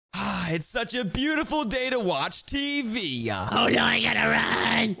it's such a beautiful day to watch TV. Oh no, I gotta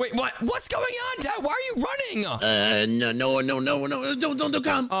run. Wait, what? What's going on, Dad? Why are you running? No, don't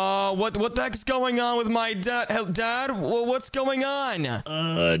come. What the heck's going on with my dad? Dad, what's going on?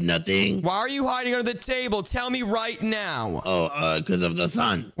 Nothing. Why are you hiding under the table? Tell me right now. Oh, because of the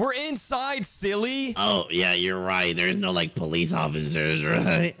sun. We're inside, silly. Oh, yeah, you're right. There's no, like, police officers,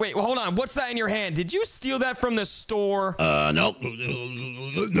 right? Wait, hold on. What's that in your hand? Did you steal that from the store? No. No.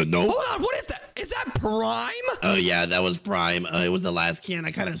 Hold on. What is that? Is that Prime? Oh, yeah, that was Prime. It was the last can.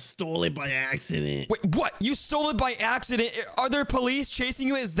 I kind of stole it by accident. Wait, what? You stole it by accident? Are there police chasing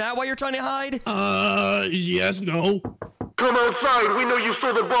you? Is that why you're trying to hide? Yes, no. Come outside. We know you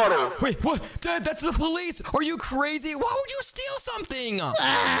stole the bottle. Wait, what? Dad, that's the police. Are you crazy? Why would you steal something?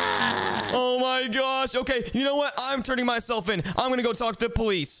 Oh my gosh. Okay, you know what? I'm turning myself in. I'm gonna go talk to the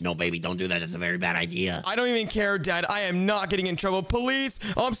police. No, baby, don't do that. That's a very bad idea. I don't even care, Dad. I am not getting in trouble. Police,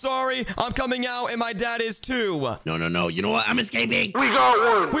 I'm sorry. I'm coming out, and my dad is too. No. You know what? I'm escaping. We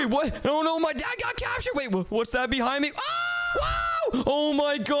got one. Wait, what? Oh no, my dad got captured. Wait, what's that behind me? Ah! Wow! Oh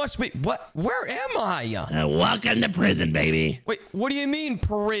my gosh. Wait, what? Where am I? Welcome to prison, baby. Wait, what do you mean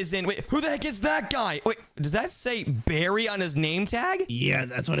prison? Wait, who the heck is that guy? Wait, does that say Barry on his name tag? Yeah,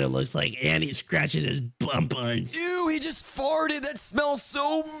 that's what it looks like. And he scratches his bum buns. Ew, he just farted. That smells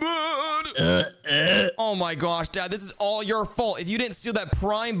so bad. Oh my gosh, Dad, this is all your fault. If you didn't steal that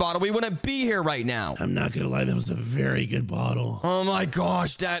Prime bottle, we wouldn't be here right now. I'm not gonna lie, that was a very good bottle. Oh my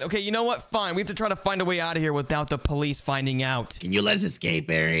gosh, Dad. Okay, you know what? Fine. We have to try to find a way out of here without the police finding out. Can you let us escape,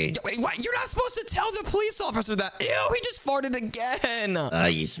 Barry? Wait, what? You're not supposed to tell the police officer that. Ew, he just farted again.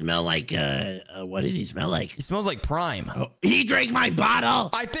 You smell like, what does he smell like? He smells like Prime. Oh, he drank my bottle.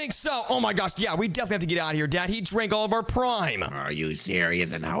 I think so. Oh my gosh, yeah, we definitely have to get out of here, Dad. He drank all of our Prime. Are you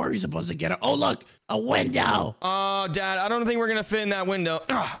serious? And how are we supposed to get out? Oh, look, a window. Dad, I don't think we're gonna fit in that window.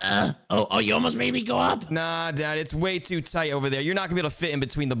 Oh, you almost made me go up. Nah, Dad, it's way too tight over there. You're not gonna be able to fit in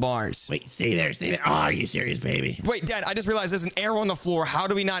between the bars. Wait, stay there. Oh, are you serious, baby? Wait, Dad, I just realized there's an arrow on the floor. How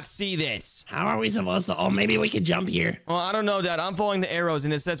do we not see this? How are we supposed to? Oh, maybe we could jump here. Well, I don't know, Dad. I'm following the arrows,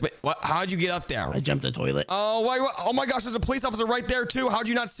 and it says, wait, what? How'd you get up there? I jumped the toilet. Oh, wait, what? Oh my gosh, there's a police officer right there, too. How'd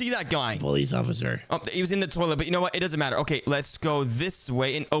you not see that guy? Police officer. Oh, he was in the toilet, but you know what? It doesn't matter. Okay, let's go this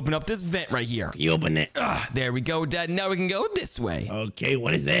way and open up this vent right here. You open it. There we go, Dad. Now we can go this way. Okay,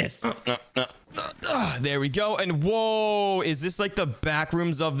 what is this? There we go. And whoa, is this like the back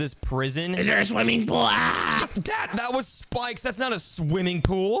rooms of this prison? Is there a swimming pool? Dad, that was spikes. That's not a swimming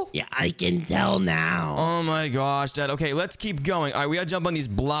pool. Yeah, I can tell now. Oh my gosh, Dad. Okay, let's keep going. All right, we gotta jump on these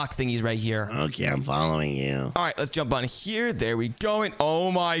block thingies right here. Okay, I'm following you. All right, let's jump on here. There we go. And oh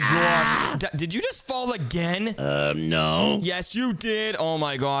my gosh. Dad, did you just fall again? No. Yes, you did. Oh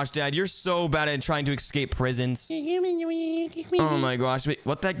my gosh, Dad. You're so bad at trying to escape prisons. Oh my gosh. Wait,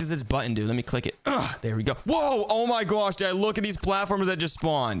 what the heck does this button do? Let me click it. There we go. Whoa. Oh my gosh, Dad. Look at these platforms that just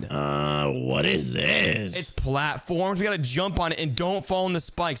spawned. What is this? It's platforms. We gotta jump on it and don't fall in the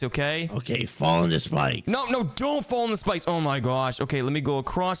spikes, okay? Okay, fall in the spikes. No, don't fall in the spikes. Oh my gosh. Okay, let me go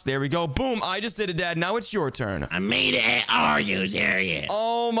across. There we go. Boom. I just did it, Dad. Now it's your turn. I made it. Are you serious?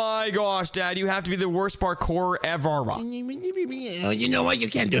 Oh my gosh, Dad. You have to be the worst parkour ever. Oh, you know what? You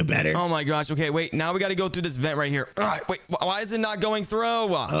can do it better. Oh my gosh. Okay, wait. Now we gotta go through this vent right here. All right, wait. Why is it not going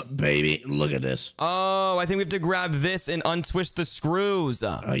through? Baby, look at this. Oh, I think we have to grab this and untwist the screws.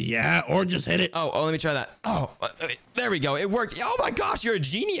 Yeah, or just hit it. Oh, let me try that. Oh, there we go. It worked. Oh my gosh, you're a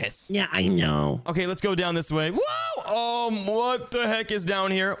genius. Yeah, I know. Okay, let's go down this way. Whoa! What the heck is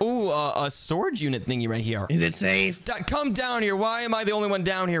down here? Ooh, a storage unit thingy right here. Is it safe? Come down here. Why am I the only one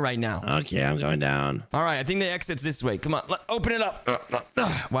down here right now? Okay, I'm going down. All right, I think the exit's this way. Come on, open it up.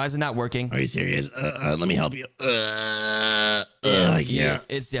 Why is it not working? Are you serious? Let me help you. Yeah.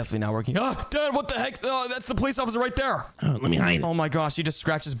 It's definitely not working. Dad, what the heck? Oh, that's the police officer right there. Let me hide. Oh my gosh, he just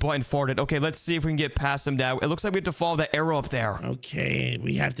scratched his butt and farted. Okay, let's see if we can get past him, Dad. It looks like we have to follow that arrow up there. Okay,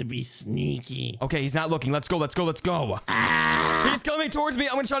 we have to be sneaky. Okay, he's not looking. Let's go. He's coming towards me.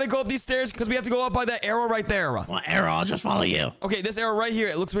 I'm gonna try to go up these stairs because we have to go up by that arrow right there. What arrow? I'll just follow you. Okay, this arrow right here.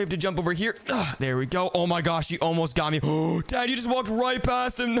 It looks like we have to jump over here. There we go. Oh my gosh, you almost got me. Oh, Dad, you just walked right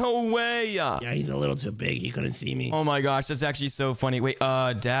past him. No way. Yeah, he's a little too big. He couldn't see me. Oh my gosh, that's actually so funny. Wait,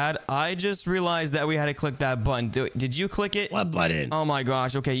 Dad, I just realized that we had to click that button. Did you click it? What button? Oh my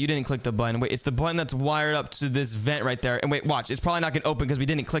gosh. Okay, you didn't click the button. Wait, it's the button that's wired up to this vent right there. And wait, watch. It's probably not gonna open because we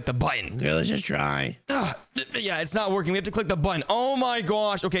didn't click the button. Okay, let's just try. Yeah, it's not working. We have to click the button. Oh my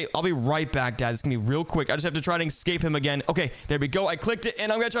gosh. Okay, I'll be right back, Dad. It's gonna be real quick. I just have to try to escape him again. Okay, there we go. I clicked it,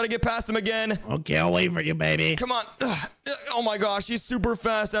 and I'm gonna try to get past him again. Okay, I'll wait for you, baby. Come on. Oh my gosh, he's super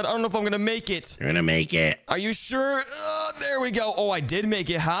fast, Dad. I don't know if I'm gonna make it. You're gonna make it. Are you sure? There we go. Oh, I did make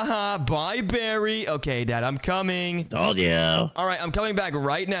it. Haha. Bye, Barry. Okay, Dad, I'm coming. Told you. All right, I'm coming back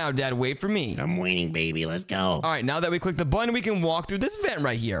right now, Dad. Wait for me. I'm waiting, baby. Let's go. All right, now that we click the button, we can walk through this vent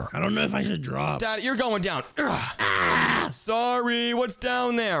right here. I don't know if I should drop. Dad, you're going down. Sorry, what's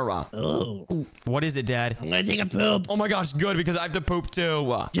down there? Oh, What is it, Dad? I'm gonna take a poop. Oh my gosh, good, because I have to poop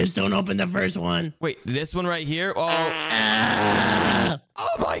too. Just don't open the first one. Wait, this one right here? Oh. Ah!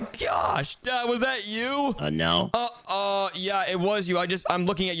 Oh my gosh, Dad, was that you? No. Yeah, it was you. I'm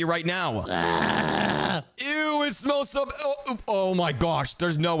looking at you right now. Ah! Ew, it smells so. Oh my gosh,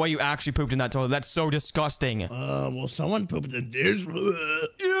 there's no way you actually pooped in that toilet. That's so disgusting. Well, someone pooped in this.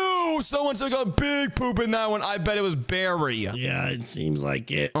 Ew, someone took a big poop in that one. I bet it was Barry. Yeah, it seems like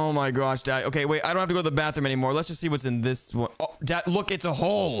it. Oh my gosh, Dad. Okay, wait, I don't have to go to the bathroom anymore. Let's just see what's in this one. Oh, Dad, look, it's a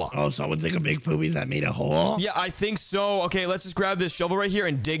hole. Oh, someone took a big poopies that made a hole? Yeah, I think so. Okay, let's just grab this shovel right here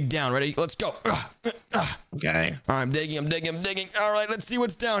and dig down. Ready? Let's go. Okay. All right, I'm digging. All right, let's see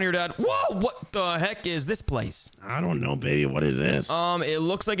what's down here, Dad. Whoa, what the heck is this place? I don't know, baby. What is this? It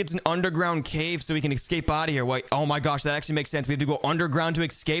looks like it's an underground cave so we can escape out of here. Wait, oh my gosh, that actually makes sense. We have to go underground to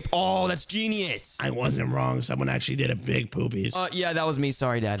escape. Oh, that's genius. I wasn't wrong. Someone actually did a big poopies. Yeah, that was me.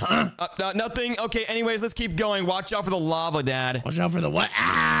 Sorry, Dad. Nothing. Okay, anyways, let's keep going. Watch out for the lava, Dad. Watch out for the what?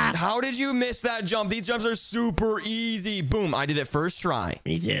 Ah! How did you miss that jump? These jumps are super easy. Boom, I did it first try.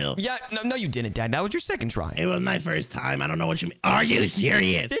 Me too. Yeah, no, you didn't, Dad. That was your second try. It was my first time. I don't know what you mean. Are you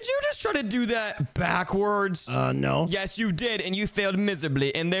serious? Did you just try to do that backwards? No. Yes, you did, and you failed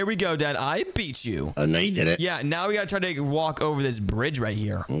miserably. And there we go, Dad. I beat you. No, you did it. Yeah, now we gotta try to walk over this bridge right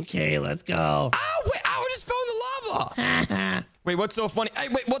here. Okay, let's go. Oh, wait, I just fell in the lava. Wait, what's so funny? Hey,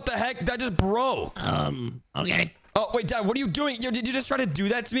 wait, what the heck? That just broke. Okay. Oh, wait, Dad, what are you doing? Yo, did you just try to do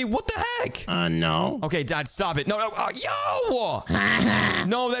that to me? What the heck? No. Okay, Dad, stop it. No, yo!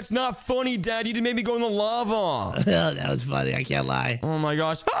 No, that's not funny, Dad. You just made me go in the lava. That was funny. I can't lie. Oh, my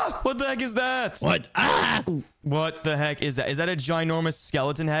gosh. What the heck is that? What? Ah! What the heck is that? Is that a ginormous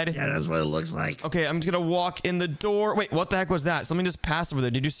skeleton head? Yeah, that's what it looks like. Okay, I'm just gonna walk in the door. Wait, what the heck was that? Something just passed over there.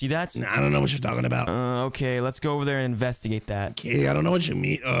 Did you see that? I don't know what you're talking about. Okay, let's go over there and investigate that. Okay, I don't know what you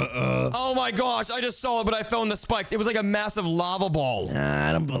mean. Oh my gosh, I just saw it, but I fell in the spikes. It was like a massive lava ball.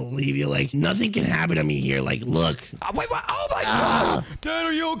 I don't believe you. Like, nothing can happen to me here. Like, look. Wait, what? Oh my gosh! Dad,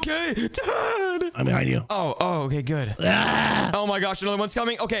 are you okay? Dad! I'm behind you. Oh, okay, good. Oh my gosh, another one's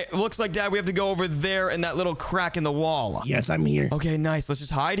coming. Okay, looks like, Dad, we have to go over there in that little crack in the wall. Yes, I'm here. Okay, nice. Let's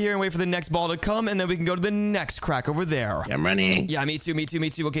just hide here and wait for the next ball to come, and then we can go to the next crack over there. Yeah, I'm running. Yeah, me too.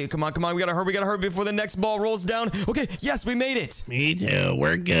 Okay, come on. We gotta hurry before the next ball rolls down. Okay, yes, we made it. Me too.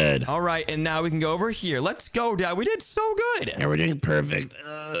 We're good. All right, and now we can go over here. Let's go, Dad. We did so good. Yeah, we're doing perfect.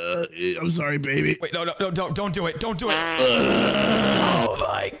 I'm sorry, baby. Wait, no, don't do it. Don't do it. Oh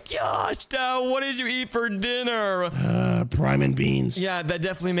my gosh, Dad, what did you eat for dinner? Prime and beans. Yeah, that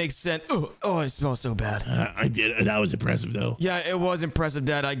definitely makes sense. Oh, it smells so bad. I did. That was impressive, though. Yeah, it was impressive,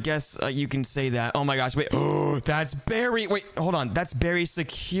 Dad. I guess you can say that. Oh my gosh, wait. That's Barry. Wait, hold on. That's Barry's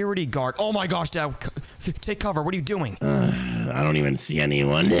security guard. Oh my gosh, Dad. Take cover. What are you doing? I don't even see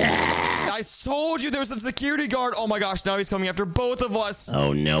anyone. I told you there was a security guard. Oh my gosh, now he's coming after both of us.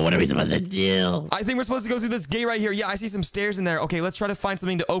 Oh no, what are we supposed to do? I think we're supposed to go through this gate right here. Yeah, I see some stairs in there. Okay, let's try to find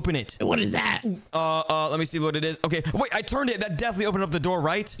something to open it. What is that? Let me see what it is. Okay, wait, I turned it. That definitely opened up the door,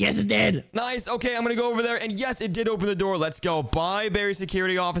 right? Yes, it did. Nice. Okay, I'm gonna go over there, and yes, it did open the door. Let's go. Bye, Barry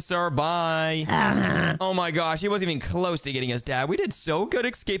security officer. Bye. Oh my gosh, he wasn't even close to getting us, Dad. We did so good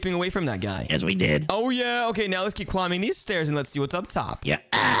escaping away from that guy. Yes, we did. Oh yeah. Okay, now let's keep climbing these stairs and let's see what's up top. Yeah.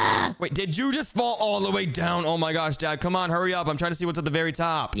 Wait, did you just fall all the way down? Oh my gosh, Dad. Come on, hurry up. I'm trying to see what's at the very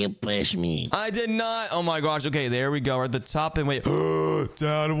top. You push me. I did not. Oh my gosh. Okay, there we go. We're at the top and wait.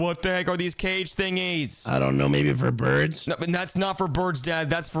 Dad, what the heck are these cage thingies? I don't know. Maybe for birds? No, but that's not for birds, Dad.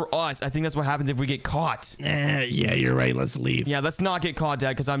 That's for us. I think that's what happens if we get caught. Yeah, you're right. Let's leave. Yeah, let's not get caught,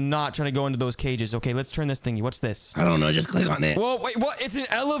 Dad, because I'm not trying to go into those cages. Okay, let's turn this thingy. What's this? I don't know. Just click on it. Whoa, wait, what? It's an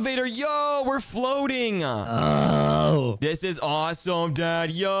elevator. Yo, we're floating. Oh. This is awesome,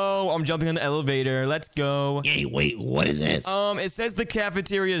 Dad. Yo, I'm jumping on the elevator. Let's go. Hey, wait. What is this? It says the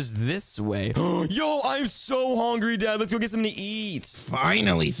cafeteria is this way. Yo, I'm so hungry, Dad. Let's go get something to eat.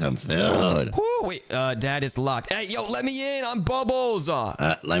 Finally, some food. Whew, wait, Dad, it's locked. Hey, yo, let me in. I'm Bubbles.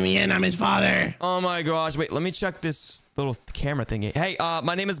 Let me in. I'm his father. Oh my gosh. Wait, let me check this little camera thingy. Hey,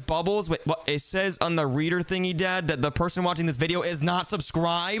 my name is Bubbles. Wait, what? It says on the reader thingy, Dad, that the person watching this video is not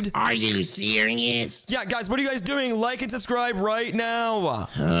subscribed. Are you serious? Yeah, guys, what are you guys doing? Like and subscribe right now.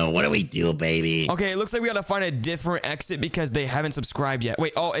 What do we do, baby? Okay, it looks like we gotta find a different exit because they haven't subscribed yet.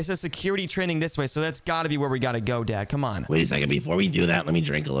 Wait, oh, it says security training this way, so that's gotta be where we gotta go, Dad. Come on. Wait a second. Before we do that, let me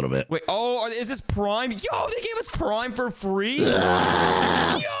drink a little bit. Wait, oh, is this Prime? Yo, they gave us Prime for free? Yo,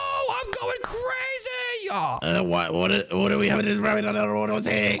 I'm going crazy! What do we have in this rabbit? I don't know what I'm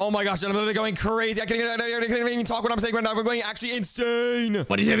saying. Oh my gosh, I'm literally going crazy. I can't even talk what I'm saying right now. We're going actually insane.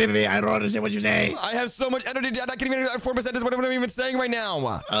 What do you say, baby? I don't understand what you're saying. I have so much energy, Dad. I can't even inform a sentence what I'm even saying right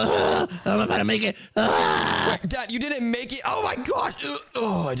now. I'm about to make it. Wait, Dad, you didn't make it? Oh my gosh.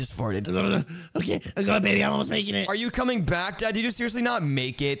 Oh, I just farted. Okay, go on, baby. I'm almost making it. Are you coming back, Dad? Did you seriously not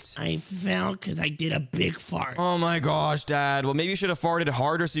make it? I fell because I did a big fart. Oh my gosh, Dad. Well, maybe you should have farted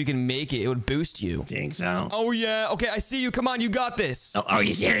harder so you can make it. It would boost you. Think so? Oh yeah. Okay, I see you. Come on, you got this. Oh, are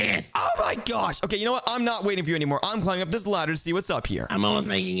you serious? Oh my gosh. Okay, you know what? I'm not waiting for you anymore. I'm climbing up this ladder to see what's up here. I'm almost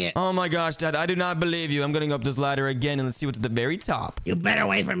making it. Oh my gosh, Dad. I do not believe you. I'm going up this ladder again and let's see what's at the very top. You better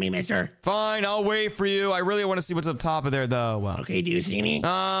wait for me, mister. Fine, I'll wait for you. I really want to see what's up top of there, though. Okay, do you see me?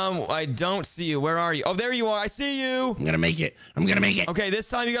 I don't see you. Where are you? Oh, there you are. I see you. I'm gonna make it. I'm gonna make it. Okay, this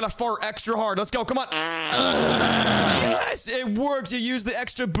time you gotta fart extra hard. Let's go. Come on. Yes, it worked. You used the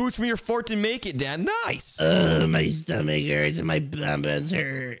extra boost from your fart to make it, Dad. Nice. My stomach hurts and my buns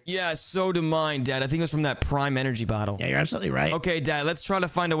hurt. Yeah, so do mine, Dad. I think it was from that Prime Energy bottle. Yeah, you're absolutely right. Okay, Dad, let's try to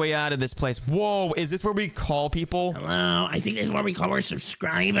find a way out of this place. Whoa, is this where we call people? Hello, I think this is what we call our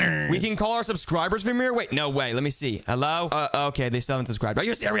subscribers. We can call our subscribers from here? Wait, no way. Let me see. Hello? Okay, they still haven't subscribed. Are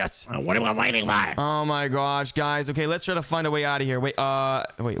you serious? What am I waiting for? Oh my gosh, guys. Okay, let's try to find a way out of here. Wait,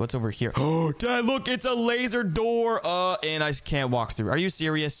 what's over here? Oh, Dad, look, it's a laser door. And I can't walk through. Are you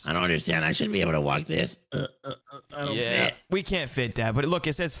serious? I don't understand. I should be able to walk this. I don't fit. We can't fit, Dad. But look,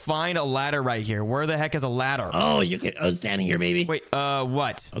 it says find a ladder right here. Where the heck is a ladder? Oh, you can. Oh, standing here, baby. Wait,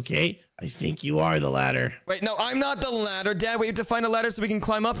 what? Okay, I think you are the ladder. Wait, no, I'm not the ladder, Dad. We have to find a ladder so we can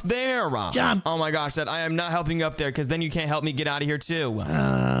climb up there. Jump. Oh my gosh, Dad, I am not helping you up there because then you can't help me get out of here too.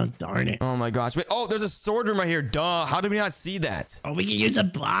 Darn it. Oh my gosh. Wait, oh, there's a sword room right here. Duh. How did we not see that? Oh, we can use the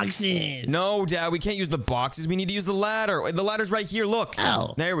boxes. No, Dad, we can't use the boxes. We need to use the ladder. The ladder's right here. Look.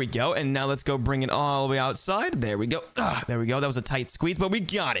 Oh. There we go. And now let's go bring it all the way outside. There we go. There we go. That was a tight squeeze, but we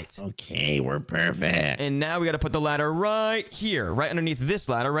got it. Okay, we're perfect. And now we got to put the ladder right here, right underneath this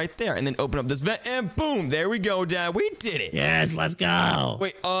ladder right there. And then open up this vent and boom. There we go, Dad. We did it. Yes, let's go.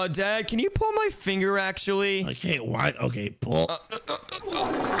 Wait, Dad, can you pull my finger actually? Okay, what? Okay, pull.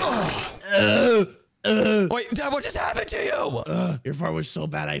 Wait, Dad, what just happened to you? Your fart was so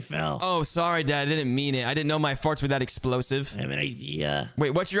bad I fell. Oh, sorry, Dad. I didn't mean it. I didn't know my farts were that explosive. I have an idea.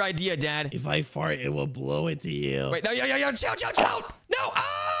 Wait, what's your idea, Dad? If I fart, it will blow it to you. Wait, no, chill. No,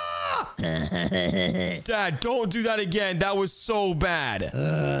 Dad, don't do that again. That was so bad.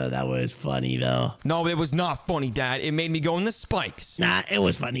 That was funny, though. No, it was not funny, Dad. It made me go in the spikes. Nah, it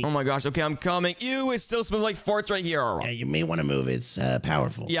was funny. Oh my gosh, okay, I'm coming. Ew, it still smells like farts right here. Yeah, you may want to move. It's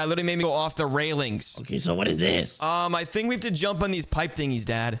powerful. Yeah, it literally made me go off the railings. Okay, so what is this? I think we have to jump on these pipe thingies,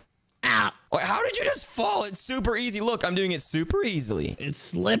 Dad. Ow. Wait, how did you just fall? It's super easy. Look, I'm doing it super easily. It's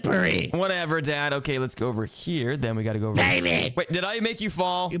slippery. Whatever, Dad. Okay, let's go over here. Then we got to go over Baby. Wait, did I make you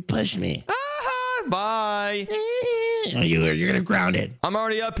fall? You pushed me. Bye. Oh, you're gonna ground it. I'm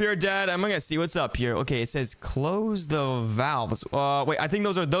already up here, Dad. I'm gonna see what's up here. Okay, it says close the valves. Wait, I think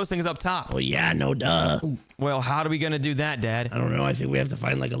those are those things up top. Well, yeah, no duh. Well, how are we gonna do that, Dad? I don't know. I think we have to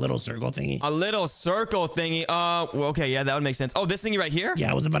find like a little circle thingy. A little circle thingy. Well, okay, yeah, that would make sense. Oh, this thingy right here?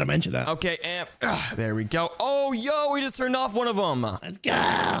 Yeah, I was about to mention that. Okay, and there we go. Oh, yo, we just turned off one of them. Let's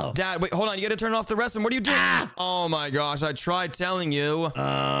go. Dad, wait, hold on. You gotta turn off the rest of them. What are you doing? Oh my gosh, I tried telling you.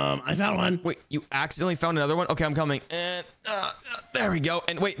 I found one. Wait, you accidentally found another one? Okay, I'm coming. And there we go.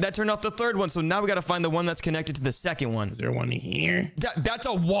 And wait, that turned off the third one. So now we gotta find the one that's connected to the second one. Is there one here? That's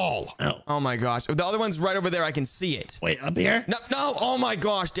a wall. Oh my gosh. The other one's right over there. I can see it. Wait, up here? No. Oh my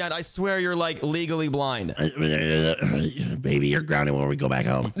gosh, Dad. I swear you're like legally blind. Baby, you're grounded when we go back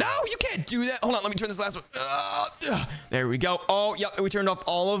home. No, you can't do that. Hold on. Let me turn this last one. There we go. Oh, yep. We turned off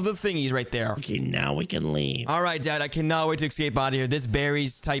all of the thingies right there. Okay, now we can leave. All right, Dad. I cannot wait to escape out of here. This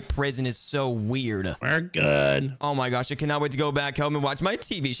Barry's type prison is so weird. We're good. Oh my gosh. I cannot wait to go back home and watch my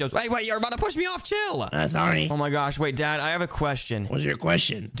TV shows. Wait. You're about to push me off. Chill. Sorry. Oh my gosh. Wait, Dad. I have a question. What's your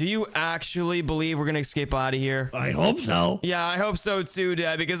question? Do you actually believe we're going to escape out of here? I hope so. Yeah, I hope so too,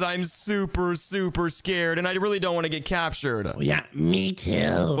 Dad, because I'm super scared and I really don't want to get captured. Well, yeah, me too.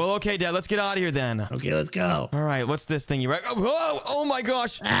 Well, okay, Dad, let's get out of here then. Okay, let's go. All right, what's this thing? You right? Oh my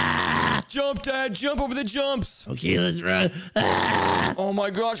gosh. Jump, Dad. Jump over the jumps. Okay, let's run. Oh my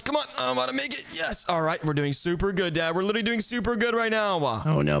gosh. Come on. I'm about to make it. Yes. All right. We're doing super good, Dad. We're literally doing super good right now.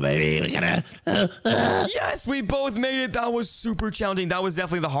 Oh no, baby. We gotta. Yes, we both made it. That was super challenging. That was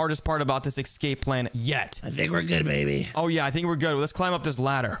definitely the hardest part about this escape plan yet. I think we're good, baby. Oh yeah, I think we're good. Let's climb up this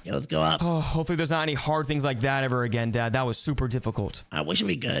ladder. Yeah, let's go up. Oh, hopefully there's not any hard things like that ever again, Dad. That was super difficult. I wish it'd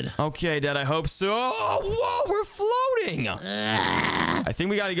be good. Okay, Dad, I hope so. Oh, whoa, we're floating. I think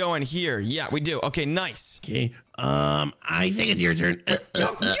we got to go in here. Yeah, we do. Okay, nice. Okay. I think it's your turn. Yo,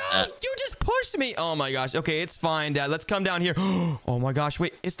 you just pushed me. Oh my gosh. Okay, it's fine, Dad. Let's come down here. Oh my gosh.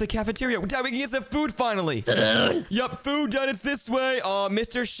 Wait, it's the cafeteria. Dad, we can get some food finally. Yep, food, Dad. It's this way.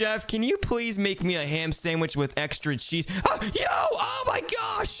 Mr. Chef, can you please make me a ham sandwich with extra cheese? Oh my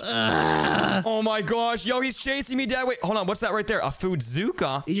gosh. Oh my gosh. Yo, he's chasing me, Dad. Wait, hold on. What's that right there? A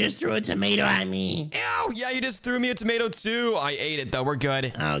foodzuka? You just threw a tomato at me. Ew, yeah, you just threw me a tomato too. I ate it though. We're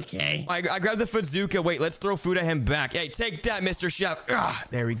good. Okay. I grabbed the foodzuka. Wait, let's throw food at him back. Hey, take that, Mr. Chef.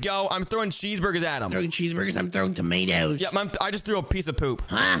 There we go. I'm throwing cheeseburgers at him. Throwing cheeseburgers. I'm throwing tomatoes. Yep, I just threw a piece of poop.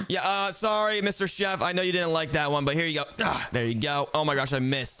 Huh? Yeah, sorry, Mr. Chef. I know you didn't like that one, but here you go. There you go. Oh my gosh, I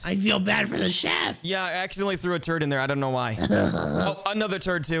missed. I feel bad for the chef. Yeah, I accidentally threw a turd in there. I don't know why. Oh, another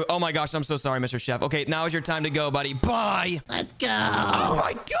turd too. Oh my gosh, I'm so sorry, Mr. Chef. Okay, now is your time to go, buddy. Bye. Let's go. Oh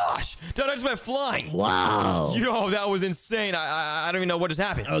my gosh. Dude, I just went flying. Whoa. Yo, that was insane. I don't even know what just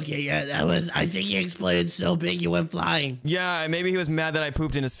happened. Okay, yeah, that was. I think he exploded so big you went flying. Yeah, maybe he was mad that I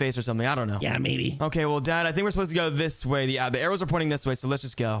pooped in his face or something. I don't know. Yeah, maybe. Okay, well, Dad, I think we're supposed to go this way. The arrows are pointing this way, so let's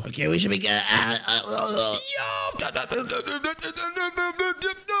just go. Okay, we should be good.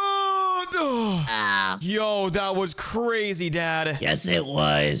 Yo, that was crazy, Dad. Yes, it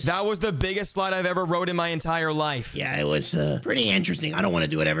was. That was the biggest slide I've ever rode in my entire life. Yeah, it was pretty interesting. I don't want to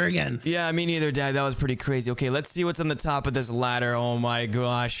do it ever again. Yeah, me neither, Dad. That was pretty crazy. Okay, let's see what's on the top of this ladder. Oh my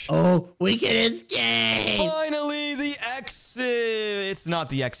gosh. Oh, we can escape. Finally, the exit. It's not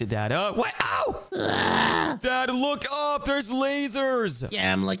the exit, Dad. What? Ow! Dad, look up. There's lasers.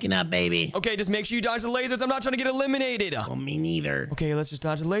 Yeah, I'm looking up, baby. Okay, just make sure you dodge the lasers. I'm not trying to get eliminated. Well, me neither. Okay, let's just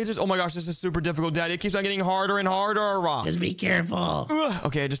dodge the lasers. Oh my gosh, this is super difficult, Dad. It keeps on getting harder and harder. Just be careful.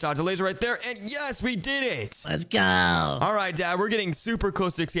 Okay, I just dodged the laser right there. And yes, we did it. Let's go. All right, Dad, we're getting super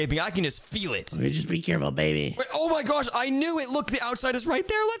close to escaping. I can just feel it. Okay, just be careful, baby. Wait, oh my gosh, I knew it. Look, the outside is right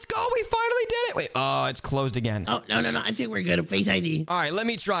there. Let's go. We finally did it. Wait, it's closed again. Oh, no. I think we're good. Face ID. All right, let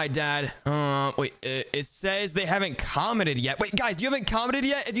me try, Dad. Wait, it says they haven't commented yet. Wait, guys, you haven't commented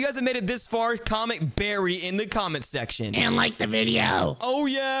yet? If you guys have made it this far, comment Barry in the comment section. And like the video. Oh,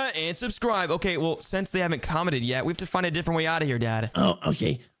 yeah, and subscribe. Okay, well, since they haven't commented yet, we have to find a different way out of here, Dad. Oh,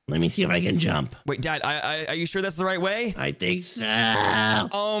 okay. Let me see if I can jump. Wait, Dad, are you sure that's the right way? I think so.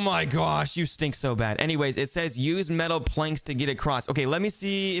 Oh my gosh, you stink so bad. Anyways, it says use metal planks to get across. Okay, let me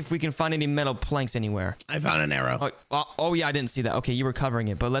see if we can find any metal planks anywhere. I found an arrow. Oh yeah, I didn't see that. Okay, you were covering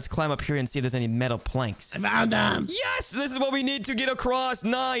it, but let's climb up here and see if there's any metal planks. I found them. Yes, this is what we need to get across.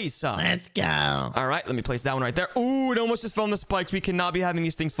 Nice. Let's go. All right, let me place that one right there. Ooh, it almost just fell on the spikes. We cannot be having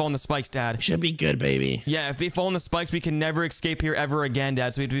these things fall on the spikes, Dad. Should be good, baby. Yeah, if they fall on the spikes, we can never escape here ever again,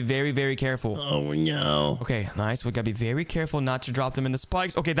 Dad. So we have to be very, very careful. Oh, no. Okay, nice. We gotta be very careful not to drop them in the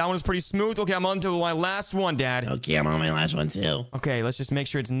spikes. Okay, that one is pretty smooth. Okay, I'm on to my last one, Dad. Okay, I'm on my last one, too. Okay, let's just make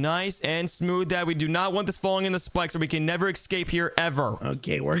sure it's nice and smooth, Dad. We do not want this falling in the spikes, or we can never escape here ever.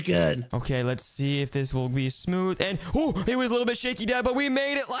 Okay, we're good. Okay, let's see if this will be smooth. And, it was a little bit shaky, Dad, but we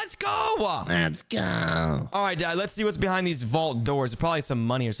made it. Let's go. Let's go. All right, Dad, let's see what's behind these vault doors. It's probably some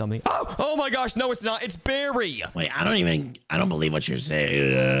money or something. Oh my gosh, no, it's not. It's Barry. Wait, I don't believe what you're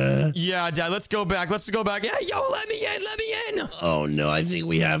saying. Yeah, Dad, let's go back. Let's go back. Yeah, yo, let me in. Oh, no, I think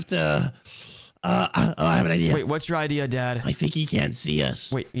we have to... I have an idea. Wait, what's your idea, Dad? I think he can't see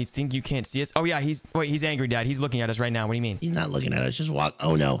us. Wait, you think you can't see us? Oh, yeah, he's angry, Dad. He's looking at us right now. What do you mean? He's not looking at us. Just walk.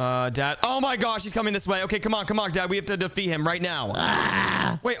 Oh, no. Dad. Oh, my gosh, he's coming this way. Okay, come on, Dad. We have to defeat him right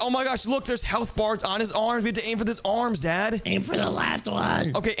now. Wait, oh, my gosh, look, there's health bars on his arms. We have to aim for his arms, Dad. Aim for the left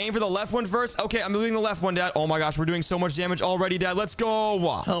one. Okay, aim for the left one first. Okay, I'm doing the left one, Dad. Oh, my gosh, we're doing so much damage already, Dad. Let's go.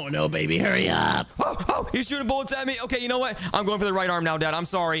 Oh, no, baby. Hurry up. Oh, he's shooting bullets at me. Okay, you know what? I'm going for the right arm now, Dad. I'm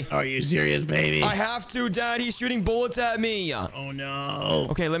sorry. Are you serious, baby? I have to, Dad. He's shooting bullets at me. Oh, no.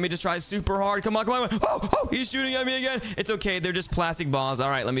 Okay, let me just try super hard. Come on. Oh, he's shooting at me again. It's okay. They're just plastic balls. All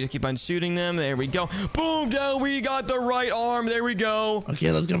right, let me just keep on shooting them. There we go. Boom, Dad. We got the right arm. There we go.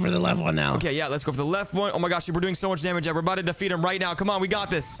 Okay, let's go for the left one now. Okay, yeah, let's go for the left one. Oh, my gosh, we're doing so much damage. We're about to defeat him right now. Come on, we got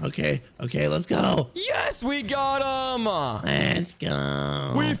this. Okay, let's go. Yes, we got him. Let's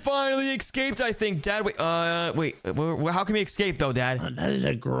go. We finally escaped, I think, Dad. Wait, how can we escape, though, Dad? That is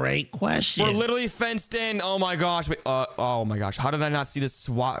a great question. We're literally fenced in. Oh my gosh. Wait, oh my gosh. How did I not see this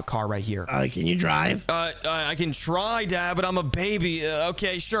SWAT car right here? Can you drive? I can try, Dad, but I'm a baby.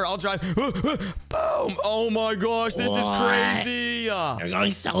 Okay, sure. I'll drive. Boom. Oh my gosh. This is crazy. You're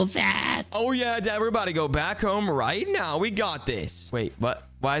going so fast. Oh yeah, Dad. We're about to go back home right now. We got this. Wait, what?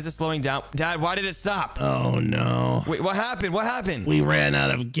 Why is it slowing down? Dad, why did it stop? Oh, no. Wait, what happened? What happened? We ran out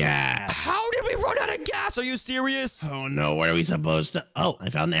of gas. How did we run out of gas? Are you serious? Oh, no. What are we supposed to? Oh,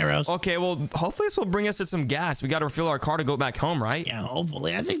 I found arrows. Okay, well, hopefully this will bring us to some gas. We got to refill our car to go back home, right? Yeah,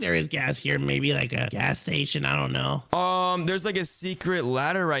 hopefully. I think there is gas here. Maybe like a gas station. I don't know. There's like a secret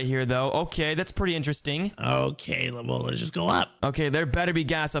ladder right here, though. Okay, that's pretty interesting. Okay, well, let's just go up. Okay, there better be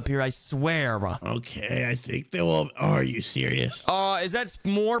gas up here, I swear. Okay, I think there will. Oh, are you serious? Is that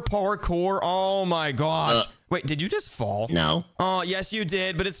more parkour? Oh my gosh. Wait, did you just fall? No. Oh, yes, you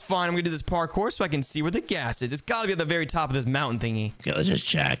did, but it's fine. I'm gonna do this parkour so I can see where the gas is. It's gotta be at the very top of this mountain thingy. Okay, let's just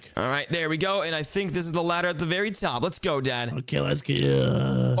check. All right, there we go. And I think this is the ladder at the very top. Let's go, Dad. Okay, let's get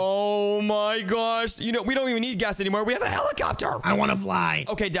Oh my gosh. You know, we don't even need gas anymore. We have a helicopter. I want to fly.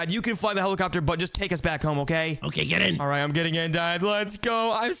 Okay, Dad, you can fly the helicopter, but just take us back home, okay? Okay, get in. All right, I'm getting in, Dad. Let's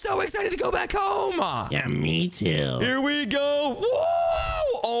go. I'm so excited to go back home. Yeah, me too. Here we go.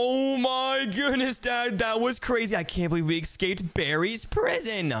 Whoa! Oh my goodness, Dad. That was crazy. I can't believe we escaped Barry's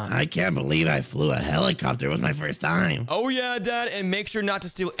prison. I can't believe I flew a helicopter. It was my first time. Oh yeah, Dad. And make sure not to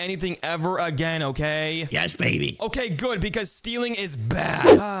steal anything ever again, okay? Yes, baby. Okay, good, because stealing is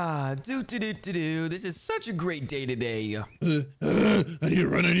bad. This is such a great day today. I need to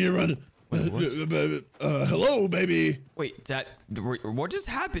run. I need to run. Hello, baby. Wait, Dad, what just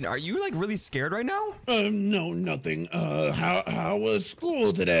happened? Are you like really scared right now? No, nothing. How was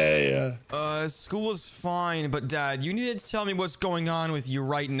school today? School was fine, but Dad, you need to tell me what's going on with you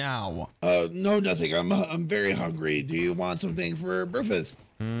right now. No, nothing. I'm very hungry. Do you want something for breakfast?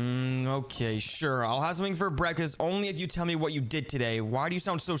 Okay, sure. I'll have something for breakfast only if you tell me what you did today. Why do you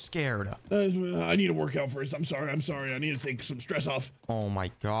sound so scared? I need to work out first. I'm sorry. I need to take some stress off. Oh my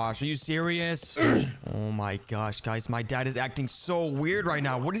gosh, are you serious? Oh my gosh, guys, my dad is acting so weird right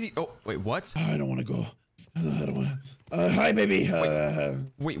now. What is he? Oh, wait, what? I don't want to go. I don't want to. Hi, baby.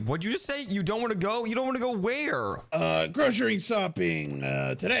 Wait, what'd you just say? You don't want to go? You don't want to go where? Grocery shopping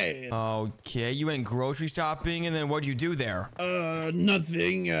today. Okay, you went grocery shopping, and then what'd you do there?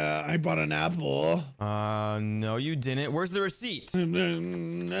 Nothing. I bought an apple. No, you didn't. Where's the receipt?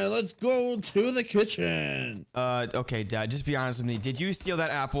 Let's go to the kitchen. Okay, Dad, just be honest with me. Did you steal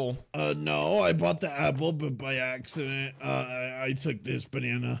that apple? No, I bought the apple, but by accident, I took this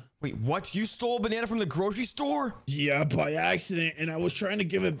banana. Wait, what? You stole a banana from the grocery store? Yeah, by accident, and I was trying to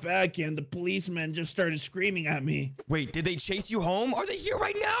give it back, and the policeman just started screaming at me. Wait, did they chase you home? Are they here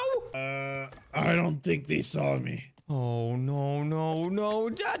right now? I don't think they saw me. Oh, no.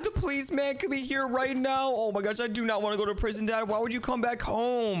 Dad, the policeman could be here right now. Oh my gosh, I do not want to go to prison, Dad. Why would you come back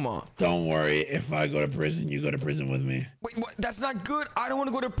home? Don't worry. If I go to prison, you go to prison with me. Wait, what? That's not good. I don't want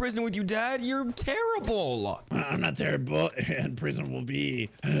to go to prison with you, Dad. You're terrible. I'm not terrible, and prison will be...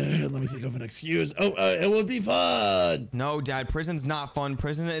 let me think of an excuse. Oh, it will be fun. No, Dad, prison's not fun.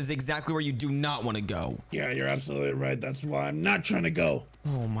 Prison is exactly where you do not want to go. Yeah, you're absolutely right. That's why I'm not trying to go.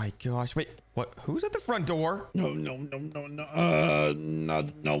 Oh my gosh. Wait, what? Who's at the front door? No. No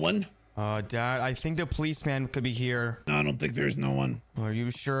one. Dad, I think the policeman could be here. No, I don't think there's no one. Are you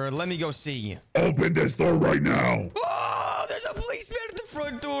sure? Let me go see. Open this door right now. Oh, there's a policeman at the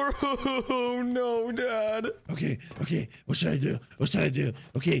front door. Oh no, Dad. Okay. What should I do?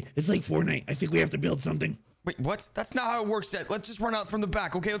 Okay, it's like Fortnite. I think we have to build something. Wait, what? That's not how it works, Dad. Let's just run out from the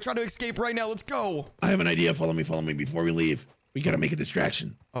back, okay? Let's try to escape right now. Let's go. I have an idea. Follow me before we leave. We gotta make a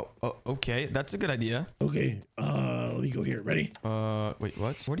distraction. Oh, okay. That's a good idea. Okay, let me go here. Ready? Wait,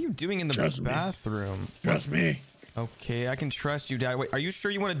 what? What are you doing in the bathroom? Trust me. Okay, I can trust you, Dad. Wait, are you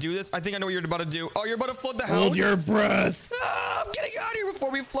sure you want to do this? I think I know what you're about to do. Oh, you're about to flood the house? Hold your breath. Ah, I'm getting out of here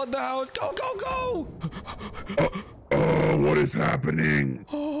before we flood the house. Go. What is happening?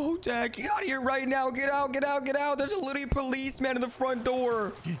 Oh, Dad, get out of here right now. Get out. There's a little policeman in the front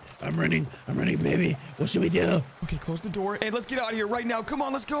door. I'm running, baby. What should we do? Okay, close the door. Hey, let's get out of here right now. Come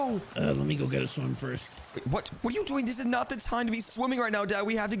on, let's go. Let me go get a swim first. Wait, what are you doing? This is not the time to be swimming right now, Dad.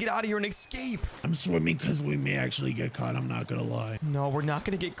 We have to get out of here and escape. I'm swimming because we may actually get caught. I'm not gonna lie. No, we're not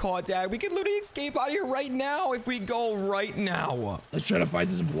gonna get caught, Dad. We can literally escape out of here right now if we go right now. Let's try to find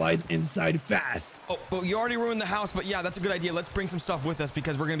some supplies inside fast. Oh, well, you already ruined the house, but yeah, that's a good idea. Let's bring some stuff with us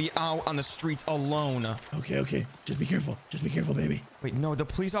because we're gonna be out on the streets alone. Okay. Just be careful, baby. Wait, no, the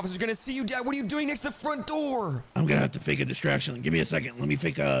police officer's gonna see you, Dad. What are you doing next to the front door? I'm gonna have to fake a distraction. Give me a second. Let me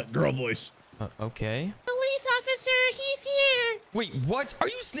fake a girl voice. Okay. Police officer, officer, he's here. Wait, what? Are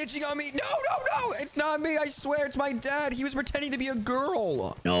you snitching on me? No, no, no. It's not me. I swear it's my dad. He was pretending to be a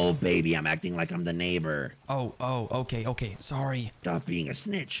girl. No, baby, I'm acting like I'm the neighbor. Oh, okay. Sorry. Stop being a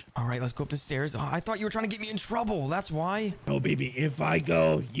snitch. All right, let's go up the stairs. I thought you were trying to get me in trouble. That's why. No, baby, if I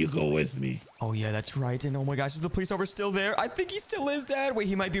go, you go with me. Oh, yeah, that's right. And oh my gosh, is the police officer still there? I think he still is, Dad. Wait,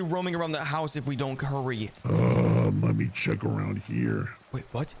 he might be roaming around the house if we don't hurry. Let me check around here. Wait,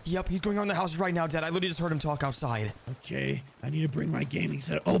 what? Yep, he's going around the house right now, Dad. I literally just heard him talk outside. Okay, I need to bring my gaming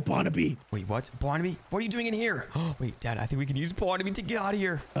set. Oh, Barnaby. Wait, what? Barnaby? What are you doing in here? Oh, wait, Dad, I think we can use Barnaby to get out of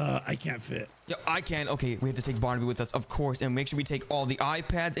here. I can't fit. Yeah, I can. Okay, we have to take Barnaby with us, of course, and make sure we take all the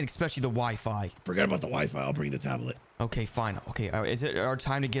iPads and especially the Wi-Fi. Forget about the Wi-Fi. I'll bring the tablet. Okay, fine. Okay, is it our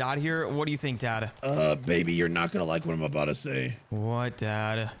time to get out of here? What do you think, Dad? Baby, you're not gonna like what I'm about to say. What,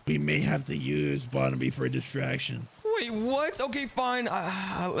 Dad? We may have to use Barnaby for a distraction. Wait, what? Okay, fine.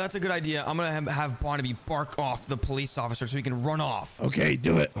 That's a good idea. I'm gonna have Barnaby bark off the police officer so he can run off. Okay,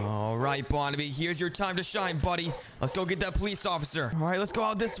 do it. All right, Barnaby, here's your time to shine, buddy. Let's go get that police officer. All right, let's go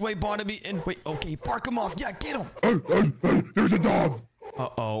out this way, Barnaby. And wait, okay, bark him off. Yeah, get him. Hey, there's a dog.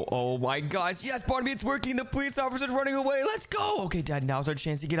 Uh-oh. Oh, my gosh. Yes, Barnaby, it's working. The police officer's running away. Let's go. Okay, Dad, now's our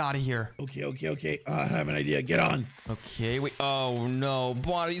chance to get out of here. Okay. I have an idea. Get on. Okay, wait. Oh, no.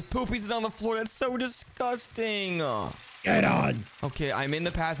 Barnaby's poopies is on the floor. That's so disgusting. Get on. Okay, I'm in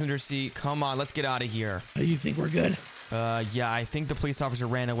the passenger seat. Come on, let's get out of here. You think we're good? Yeah, I think the police officer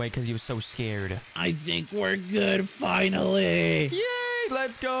ran away because he was so scared. I think we're good, finally. Yay,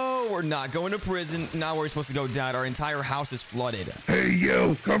 let's go. We're not going to prison. Now we're supposed to go, Dad. Our entire house is flooded. Hey,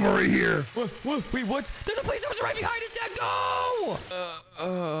 you, come over here. Wait, what? There's a police officer right behind us, Dad. Go!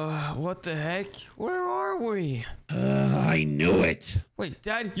 What the heck? Where are we? I knew it. Wait,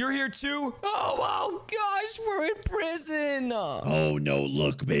 Dad, you're here too? Oh, gosh, we're in prison. Oh, no,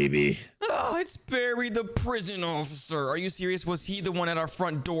 look, baby. Oh, it's Barry, the prison officer. Are you serious? Was he the one at our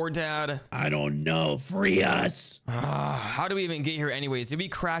front door, Dad? I don't know. Free us. How do we even get here anyways? Did we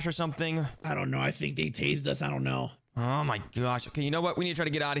crash or something? I don't know. I think they tased us. I don't know. Oh my gosh. Okay, you know what? We need to try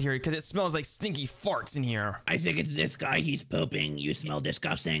to get out of here because it smells like stinky farts in here. I think it's this guy. He's pooping. You smell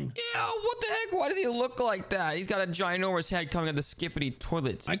disgusting. Ew, what the heck? Why does he look like that? He's got a ginormous head coming out of the skippity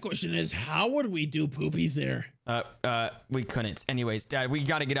toilets. My question is, how would we do poopies there? We couldn't. Anyways, Dad, we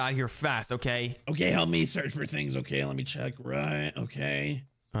gotta get out of here fast, okay? Okay, help me search for things. Okay, let me check. Right, okay.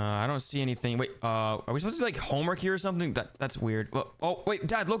 I don't see anything. Wait, are we supposed to do like homework here or something? That's weird. Oh, wait,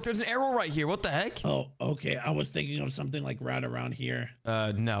 Dad, look, there's an arrow right here. What the heck? Oh, okay. I was thinking of something like right around here.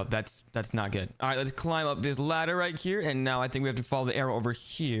 No, that's not good. All right, let's climb up this ladder right here. And now I think we have to follow the arrow over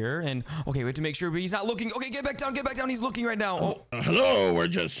here. And okay, we have to make sure he's not looking. Okay, get back down. He's looking right now. Oh. Hello, we're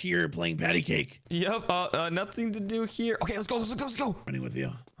just here playing patty cake. Yep, nothing to do here. Okay, let's go. Running with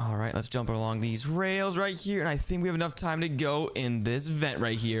you. All right, let's jump along these rails right here. And I think we have enough time to go in this vent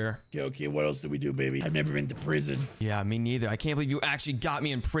right here. Okay, what else do we do, baby? I've never been to prison. Yeah, me neither. I can't believe you actually got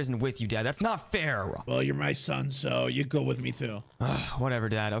me in prison with you, Dad. That's not fair. Well, you're my son, so you go with me too. Whatever,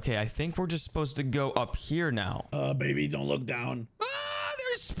 Dad. Okay, I think we're just supposed to go up here now. Baby, don't look down.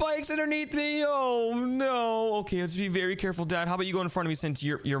 There's spikes underneath me. Oh, no. Okay, let's be very careful, Dad. How about you go in front of me since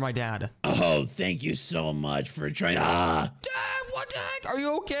you're my dad? Oh, thank you so much for trying. Dad, what the heck? Are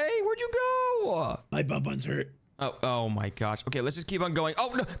you okay? Where'd you go? My bum-bun's hurt. Oh my gosh. Okay, let's just keep on going.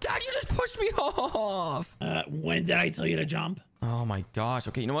 Oh, no. Dad, you just pushed me off. When did I tell you to jump? Oh my gosh.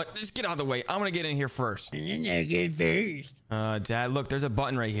 Okay, you know what? Just get out of the way. I'm gonna get in here first. Get first. Dad, look, there's a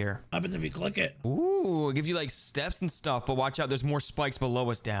button right here. What happens if you click it? Ooh, it gives you like steps and stuff, but watch out, there's more spikes below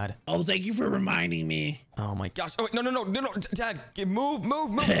us, Dad. Oh, thank you for reminding me. Oh my gosh. Oh, wait, no. Dad, move.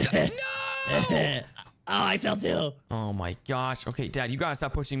 No! Oh, I fell too. Oh my gosh. Okay, Dad, you gotta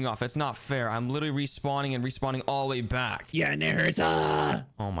stop pushing me off. That's not fair. I'm literally respawning all the way back. Yeah, and it hurts.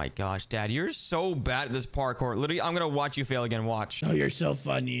 Oh my gosh, Dad, you're so bad at this parkour. Literally, I'm gonna watch you fail again. Watch. Oh, you're so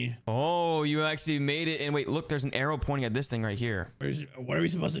funny. Oh, you actually made it. And wait, look, there's an arrow pointing at this thing right here. What are we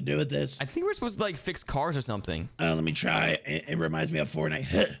supposed to do with this? I think we're supposed to like fix cars or something. Let me try. It reminds me of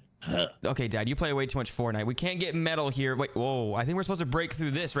Fortnite. Okay, Dad, you play way too much Fortnite. We can't get metal here. Wait, whoa. I think we're supposed to break through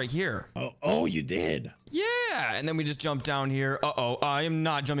this right here. Oh, you did? Yeah, and then we just jump down here. Uh-oh, I am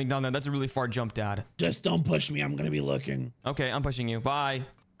not jumping down there. That's a really far jump, Dad. Just don't push me. I'm gonna be looking. Okay, I'm pushing you. Bye.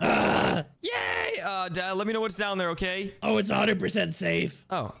 Yay! Dad, let me know what's down there, okay? Oh, it's 100% safe.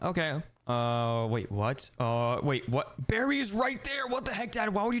 Oh, okay. Wait, what? Wait, what? Barry is right there. What the heck, Dad?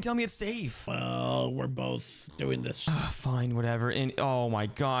 Why would you tell me it's safe? Well, we're both doing this. Fine, whatever. And oh my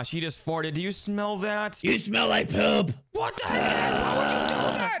gosh, he just farted. Do you smell that? You smell like poop. What the heck, Dad? Why would you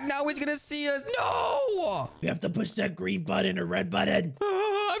do that? Now he's gonna see us. No! You have to push that green button or red button.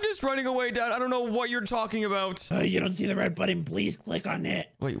 I'm just running away, Dad. I don't know what you're talking about. You don't see the red button? Please click on it.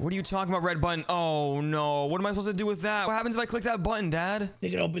 Wait, what are you talking about, red button? Oh, no. What am I supposed to do with that? What happens if I click that button, Dad? I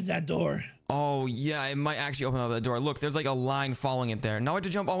think it opens that door. Oh, yeah, it might actually open up that door. Look, there's like a line following it there. Now I have to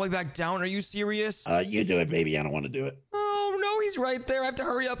jump all the way back down. Are you serious? You do it, baby. I don't want to do it. Oh, no, he's right there. I have to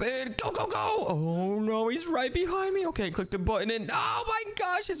hurry up and go, go, go. Oh, no, he's right behind me. Okay, click the button and oh my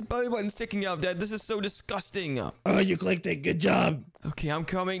gosh, his belly button's sticking out, Dad. This is so disgusting. Oh, you clicked it. Good job. Okay, I'm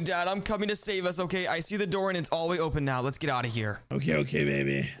coming, Dad. I'm coming to save us. Okay, I see the door and it's all the way open now. Let's get out of here. Okay,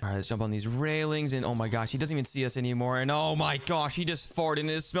 baby. All right, let's jump on these railings and oh my gosh, he doesn't even see us anymore. And oh my gosh, he just farted and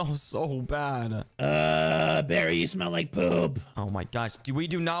it smells so bad. Barry, you smell like poop. Oh my gosh, we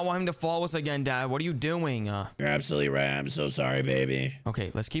do not want him to follow us again, Dad. What are you doing? You're absolutely right. I'm so sorry, baby. Okay,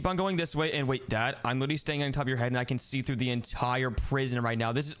 let's keep on going this way. And wait, Dad, I'm literally staying on top of your head and I can see through the entire prison right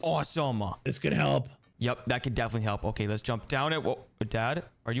now. This is awesome. This could help. Yep, that could definitely help. Okay, let's jump down it. Whoa, Dad,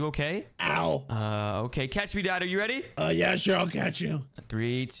 are you okay? Ow. Okay, catch me, Dad. Are you ready? Yeah, sure, I'll catch you.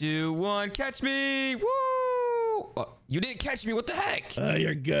 3, 2, 1, catch me! Woo! You didn't catch me. What the heck?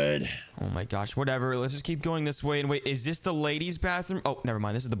 You're good. Oh my gosh, whatever. Let's just keep going this way. And wait, is this the ladies' bathroom? Oh, never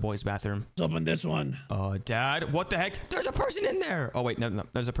mind. This is the boys' bathroom. Let's open this one. Dad, what the heck? There's a person in there. Oh wait, no,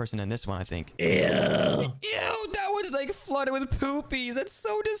 there's a person in this one, I think. Ew. Ew, that one's like flooded with poopies. That's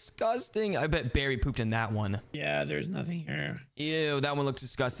so disgusting. I bet Barry pooped in that one. Yeah, there's nothing here. Ew, that one looks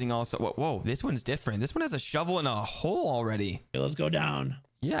disgusting also. Whoa, this one's different. This one has a shovel and a hole already. Okay, let's go down.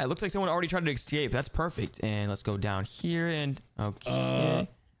 Yeah, it looks like someone already tried to escape. That's perfect. And let's go down here and okay.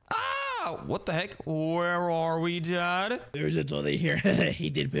 What the heck? Where are we, Dad? There's a toilet here.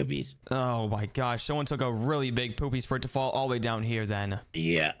 He did poopies. Oh my gosh, someone took a really big poopies for it to fall all the way down here then.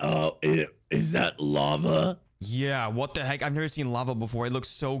 Yeah, is that lava? Yeah, what the heck? I've never seen lava before. It looks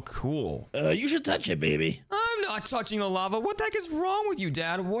so cool. You should touch it, baby. I'm not touching the lava. What the heck is wrong with you,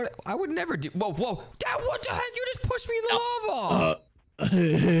 Dad? What? I would never do. Whoa. Dad, what the heck? You just pushed me in the lava.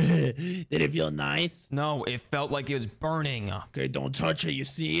 Did it feel nice? No, it felt like it was burning. Okay, don't touch it. You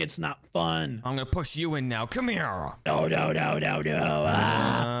see, it's not fun. I'm gonna push you in now. Come here. No.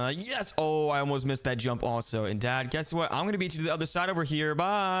 Yes. Oh, I almost missed that jump also. And Dad, guess what? I'm gonna beat you to the other side over here.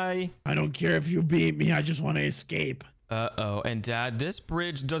 Bye. I don't care if you beat me. I just want to escape. Uh-oh. And Dad, this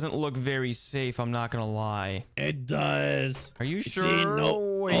bridge doesn't look very safe. I'm not gonna lie. It does. Are you sure? See,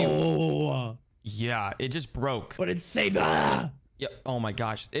 no. Wait. Oh. Yeah, it just broke. But it's safe. Yep. Oh my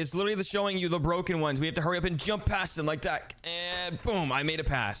gosh. It's literally showing you the broken ones. We have to hurry up and jump past them like that. And boom, I made a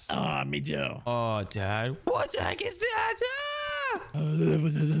pass. Me too. Oh, Dad. What the heck is that?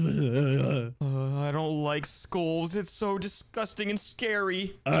 I don't like skulls. It's so disgusting and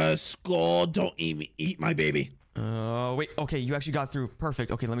scary. Skull, don't eat me. Eat my baby. Wait. Okay, you actually got through.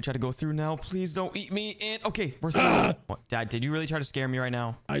 Perfect. Okay, let me try to go through now. Please don't eat me. And okay, we're through. What, Dad, did you really try to scare me right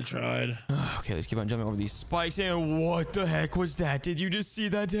now? I tried. Okay, let's keep on jumping over these spikes. And what the heck was that? Did you just see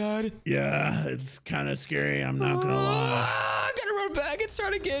that, Dad? Yeah, it's kind of scary. I'm not gonna lie. I gotta run back and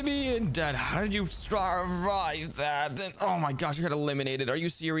try to get me. And Dad, how did you survive that? And oh my gosh, I got eliminated. Are you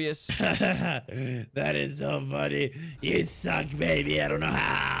serious? That is so funny. You suck, baby. I don't know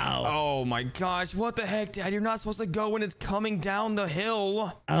how. Oh my gosh, what the heck, Dad? You're not supposed to go when it's coming down the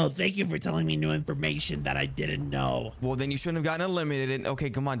hill. Oh, thank you for telling me new information that I didn't know. Well, then you shouldn't have gotten eliminated. Okay,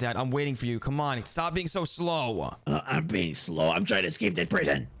 come on, Dad. I'm waiting for you. Come on. Stop being so slow. I'm being slow. I'm trying to escape this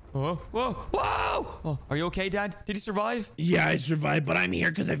prison. Whoa. Oh, are you okay, Dad? Did you survive? Yeah, I survived, but I'm here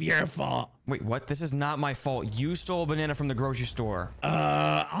because of your fault. Wait, what? This is not my fault. You stole a banana from the grocery store.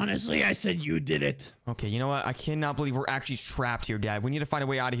 Honestly, I said you did it. Okay, you know what? I cannot believe we're actually trapped here, Dad. We need to find a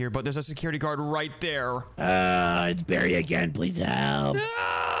way out of here, but there's a security guard right there. It's Barry again. Please help.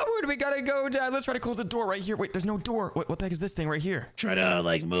 Where do we gotta go, Dad? Let's try to close the door right here. Wait, there's no door. Wait, what the heck is this thing right here? Try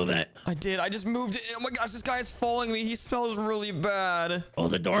to, move it. I did. I just moved it. Oh my gosh, this guy is following me. He smells really bad. Oh,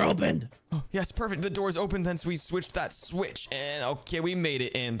 the door opened. Oh, yes, perfect. The door's open since we switched that switch. And okay, we made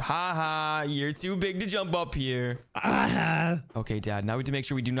it. And haha, you're too big to jump up here. Okay, Dad, now we have to make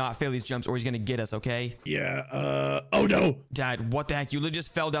sure we do not fail these jumps or he's gonna get us, okay? Yeah, oh no. Dad, what the heck? You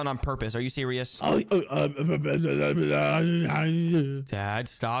just fell down on purpose. Are you serious? Dad,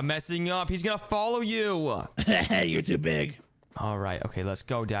 stop messing up. He's gonna follow you. You're too big. All right, okay, let's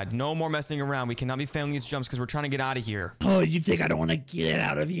go, Dad. No more messing around. We cannot be failing these jumps because we're trying to get out of here. Oh, you think I don't want to get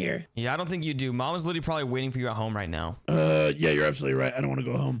out of here? Yeah, I don't think you do. Mom is literally probably waiting for you at home right now. Yeah, you're absolutely right. I don't want to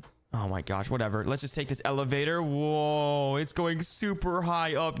go home. Oh my gosh, whatever. Let's just take this elevator. Whoa, it's going super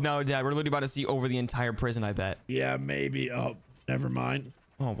high up now, Dad. We're literally about to see over the entire prison, I bet. Yeah, maybe. Oh, never mind.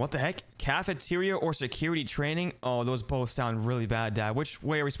 Oh, what the heck? Cafeteria or security training? Oh, those both sound really bad, Dad. Which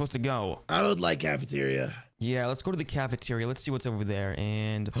way are we supposed to go? I would like cafeteria. Yeah, let's go to the cafeteria. Let's see what's over there.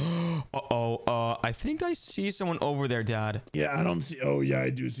 And I think I see someone over there, Dad. Yeah, I don't see. Oh, yeah,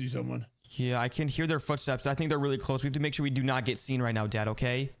 I do see someone. Yeah, I can hear their footsteps. I think they're really close. We have to make sure we do not get seen right now, Dad,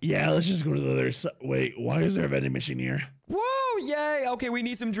 okay? Yeah, let's just go to the other side. Wait, why is there a vending machine here? Whoa, yay. Okay, we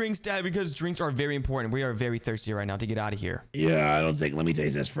need some drinks, Dad, because drinks are very important. We are very thirsty right now to get out of here. Yeah, I don't think. Let me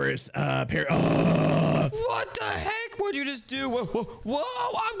taste this first. What the heck? What'd you just do? Whoa,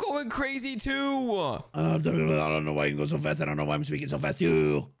 I'm going crazy too. I don't know why you can go so fast. I don't know why I'm speaking so fast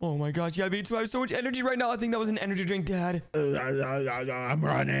too. Oh my gosh, yeah, me too. I have so much energy right now. I think that was an energy drink, Dad. I'm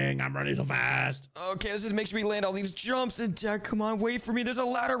running so fast. Okay, let's just make sure we land all these jumps. And Dad, come on, wait for me. There's a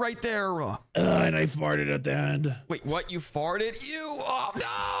ladder right there. And I farted at the end. Wait, what? You farted? Oh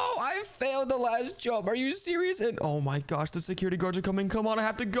no, I failed the last jump. Are you serious? And oh my gosh, the security guards are coming. Come on, I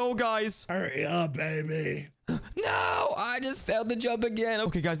have to go, guys. Hurry up, baby. No, I just failed the jump again.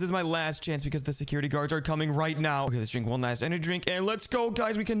 Okay, guys, this is my last chance because the security guards are coming right now. Okay, let's drink one last energy drink and let's go,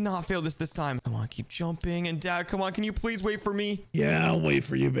 guys. We cannot fail this time. Come on, keep jumping. And Dad, come on, can you please wait for me? Yeah, I'll wait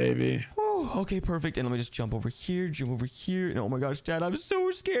for you, baby. Whew, okay, perfect. And let me just jump over here, And oh my gosh, Dad, I'm so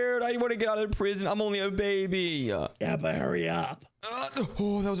scared. I want to get out of prison. I'm only a baby. Yeah, but hurry up.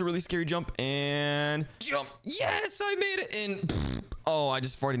 Oh, that was a really scary jump. And jump. Yes, I made it. And oh, I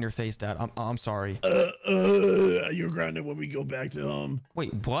just farted in your face, Dad. I'm sorry. You're grounded when we go back to home.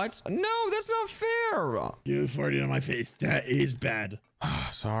 Wait, what? No, that's not fair. You farted on my face. That is bad.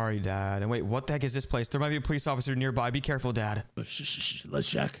 Sorry, Dad. And wait, what the heck is this place? There might be a police officer nearby. Be careful, Dad. Shh. Let's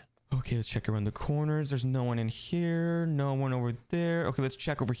check. Okay, let's check around the corners. There's no one in here. No one over there. Okay, let's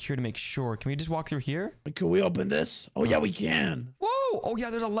check over here to make sure. Can we just walk through here? Can we open this? Oh, yeah, we can. Whoa! Oh, yeah,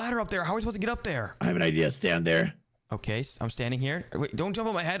 there's a ladder up there. How are we supposed to get up there? I have an idea. Stand there. Okay, I'm standing here. Wait, don't jump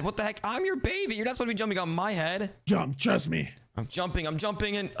on my head. What the heck? I'm your baby. You're not supposed to be jumping on my head. Jump. Trust me. I'm jumping.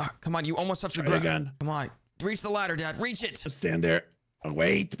 And come on, you almost touched the ground. Again. Come on. Reach the ladder, Dad. Reach it. Stand there. Oh,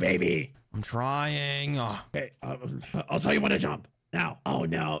 wait, baby. I'm trying. Okay, I'll tell you when to jump. Now. Oh,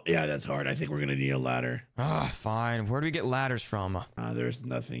 no. Yeah, that's hard. I think we're going to need a ladder. Fine. Where do we get ladders from? There's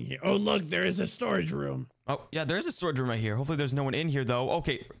nothing here. Oh, look, there is a storage room. Oh, yeah, there is a storage room right here. Hopefully there's no one in here, though.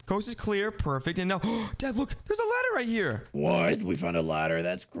 Okay, coast is clear. Perfect. And now, Dad, look, there's a ladder right here. What? We found a ladder?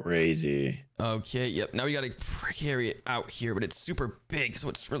 That's crazy. Okay, yep. Now we got to carry it out here, but it's super big, so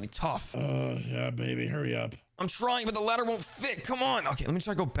it's really tough. Yeah, baby, hurry up. I'm trying, but the ladder won't fit. Come on. Okay, let me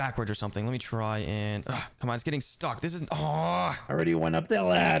try to go backwards or something. Let me try and... come on, it's getting stuck. This is... I already went up the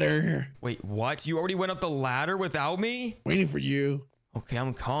ladder. Wait, what? You already went up the ladder without me? Waiting for you. Okay,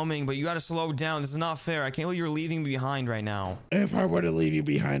 I'm coming, but you gotta slow down. This is not fair. I can't believe you're leaving me behind right now. If I were to leave you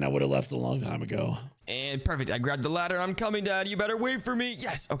behind, I would have left a long time ago. And perfect. I grabbed the ladder. I'm coming, Dad. You better wait for me.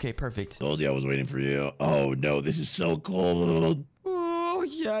 Yes. Okay, perfect. Told you I was waiting for you. Oh, no, this is so cold. Oh,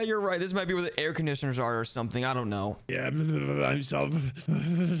 yeah, you're right. This might be where the air conditioners are or something. I don't know. Yeah, I'm so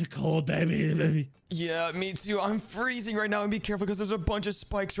cold, baby. Yeah, me too. I'm freezing right now. And be careful because there's a bunch of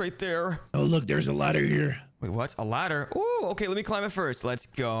spikes right there. Oh, look, there's a ladder here. Wait, what? A ladder? Ooh, okay, let me climb it first. Let's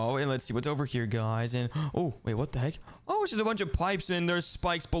go, and let's see what's over here, guys. And, oh, wait, what the heck? Oh, it's just a bunch of pipes, and there's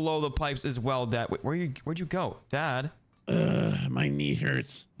spikes below the pipes as well, Dad. Wait, where'd you go? Dad? My knee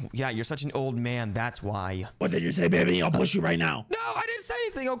hurts. Yeah, you're such an old man. That's why. What did you say, baby? I'll push you right now. No, I didn't say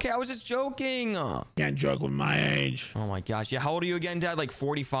anything. Okay, I was just joking. Can't joke with my age. Oh my gosh. Yeah, how old are you again, Dad? Like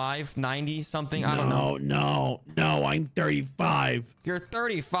 45, 90, something? I don't know. No, I'm 35. You're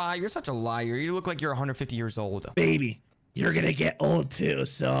 35? You're such a liar. You look like you're 150 years old. Baby, you're gonna get old too,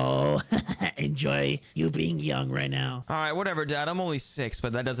 so enjoy you being young right now. All right, whatever, Dad. I'm only 6,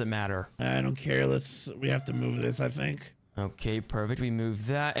 but that doesn't matter. I don't care. We have to move this, I think. Okay, perfect. We move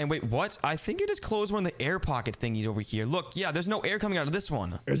that. And wait, what? I think you just closed one of the air pocket thingies over here. Look, yeah, there's no air coming out of this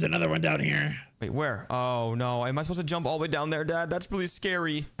one. There's another one down here. Wait, where? Oh, no. Am I supposed to jump all the way down there, Dad? That's really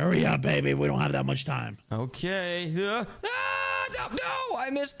scary. Hurry up, baby. We don't have that much time. Okay. No, I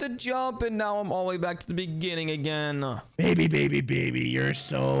missed the jump, and now I'm all the way back to the beginning again. Baby, you're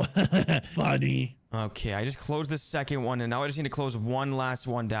so funny. Okay, I just closed the second one, and now I just need to close one last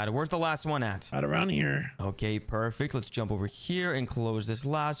one, Dad. Where's the last one at? Not around here. Okay, perfect. Let's jump over here and close this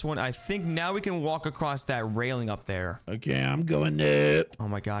last one. I think now we can walk across that railing up there. Okay, I'm going up. Oh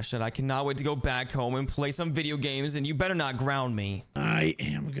my gosh, Dad, I cannot wait to go back home and play some video games, and you better not ground me. I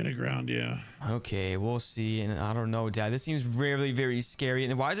am gonna ground you. Okay, we'll see. And I don't know, Dad. This seems very, very scary.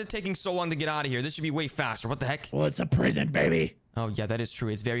 And why is it taking so long to get out of here? This should be way faster. What the heck? Well, it's a prison, baby. Oh, yeah, that is true.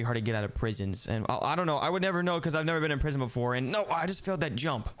 It's very hard to get out of prisons. And I don't know. I would never know because I've never been in prison before. And no, I just failed that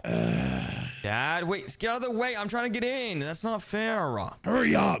jump. Dad, wait, get out of the way. I'm trying to get in. That's not fair.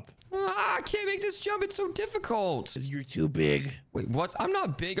 Hurry up. I can't make this jump. It's so difficult. 'Cause you're too big. Wait, what? I'm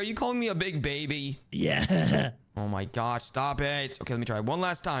not big. Are you calling me a big baby? Yeah. Oh my gosh, stop it. Okay, let me try one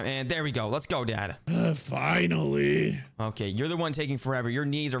last time. And there we go. Let's go, Dad. Finally. Okay, you're the one taking forever. Your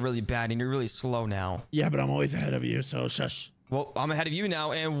knees are really bad and you're really slow now. Yeah, but I'm always ahead of you, so shush. Well, I'm ahead of you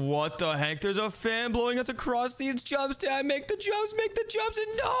now, and what the heck? There's a fan blowing us across these jumps, Dad. Make the jumps,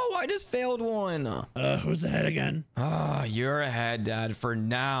 and no, I just failed one. Who's ahead again? You're ahead, Dad, for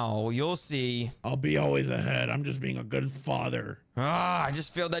now. You'll see. I'll be always ahead. I'm just being a good father. I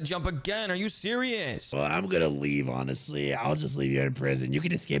just failed that jump again. Are you serious? Well, I'm gonna leave, honestly. I'll just leave you in prison. You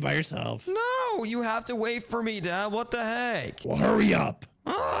can escape by yourself. No, you have to wait for me, Dad. What the heck? Well, hurry up.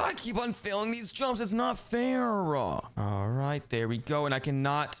 I keep on failing these jumps. It's not fair. All right, there we go. And I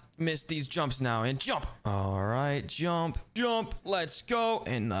cannot miss these jumps now. And jump. All right, jump. Let's go.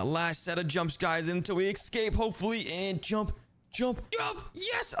 And the last set of jumps, guys, until we escape, hopefully. And jump.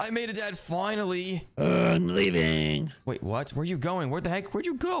 Yes, I made it, Dad. Finally. I'm leaving. Wait, what? Where are you going? Where the heck? Where'd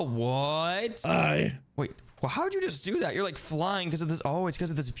you go? What? Wait. Well, how'd you just do that? You're like flying because of this. Oh, it's because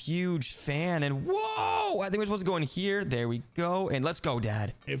of this huge fan. And whoa, I think we're supposed to go in here. There we go. And let's go,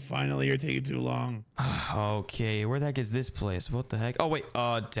 Dad. Hey, finally, you're taking too long. Okay, where the heck is this place? What the heck? Oh, wait,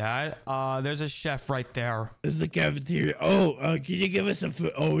 Dad, there's a chef right there. This is the cafeteria. Oh, can you give us some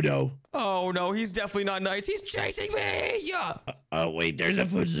food? Oh, no. Oh, no, he's definitely not nice. He's chasing me. Yeah. Wait, there's a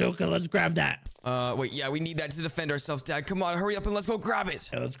Fuzooka. Let's grab that. Wait, yeah, we need that to defend ourselves, Dad. Come on, hurry up and let's go grab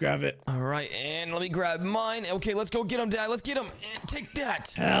it. Yeah, let's grab it. All right, and let me grab mine. Okay, let's go get him, Dad. Let's get him. And take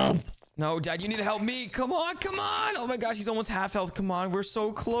that. Help. No, Dad, you need to help me. Come on. Oh my gosh, he's almost half health. Come on, we're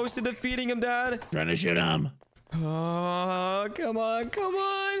so close to defeating him, Dad. Trying to shoot him. Oh, come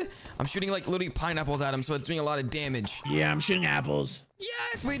on. I'm shooting like literally pineapples at him, so it's doing a lot of damage. Yeah, I'm shooting apples.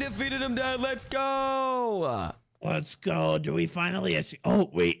 Yes, we defeated him, Dad. Let's go. Let's go. Do we finally escape? Oh,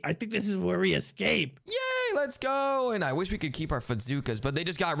 wait. I think this is where we escape. Yay, let's go. And I wish we could keep our Fuzookas, but they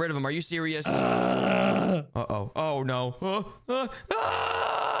just got rid of them. Are you serious? Uh-oh. Oh, no. Whoa!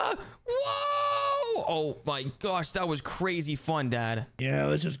 Oh, my gosh. That was crazy fun, Dad. Yeah,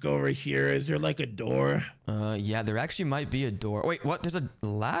 let's just go over here. Is there like a door? Yeah, there actually might be a door. Wait, what? There's a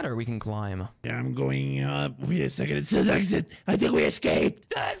ladder we can climb. Yeah, I'm going up. Wait a second. It says exit. I think we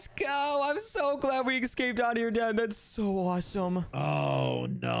escaped. Let's go. I'm so glad we escaped out of here, Dad. That's so awesome. Oh,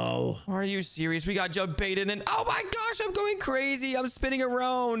 no. Are you serious? We got jump baited and oh my gosh, I'm going crazy. I'm spinning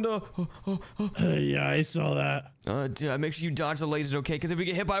around. Yeah, I saw that. Dad, make sure you dodge the lasers, okay? Because if we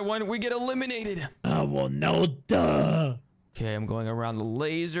get hit by one, we get eliminated. Well, no, duh. Okay, I'm going around the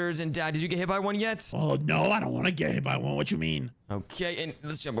lasers. And Dad, did you get hit by one yet? Oh, no, I don't want to get hit by one. What you mean? Okay, and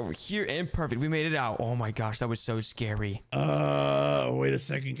let's jump over here. And perfect, we made it out. Oh my gosh, that was so scary. Wait a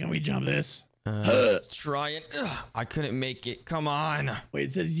second. Can we jump this? Let's try it. I couldn't make it. Come on. Wait,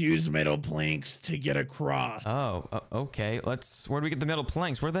 it says use metal planks to get across. Oh, okay. Where do we get the metal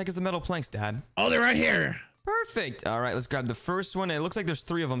planks? Where the heck is the metal planks, Dad? Oh, they're right here. Perfect. All right, let's grab the first one. It looks like there's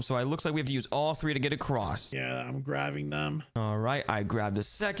 3 of them, so it looks like we have to use all 3 to get across. Yeah, I'm grabbing them. All right, I grabbed the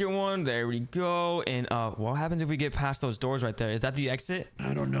second one. There we go. And what happens if we get past those doors right there? Is that the exit?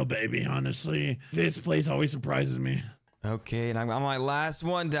 I don't know, baby. Honestly, this place always surprises me. Okay, and I'm on my last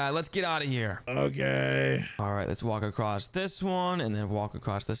one, Dad. Let's get out of here. Okay. All right, let's walk across this one and then walk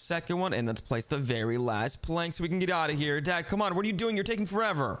across the second one. And let's place the very last plank so we can get out of here. Dad, come on. What are you doing? You're taking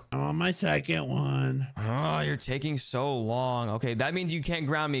forever. I'm on my second one. Oh, you're taking so long. Okay, that means you can't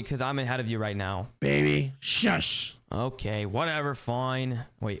ground me because I'm ahead of you right now. Baby, shush. Okay, whatever, fine.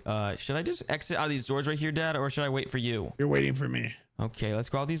 Wait, should I just exit out of these doors right here, Dad? Or should I wait for you? You're waiting for me. Okay, let's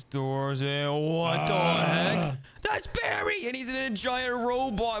go out these doors. And what the heck? That's Barry, and he's in a giant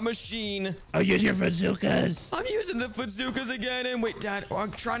robot machine. Oh, use your bazookas. I'm using the Fuzookas again. And wait, Dad, I'm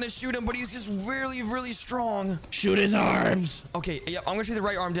trying to shoot him, but he's just really, really strong. Shoot his arms. Okay, yeah, I'm gonna shoot the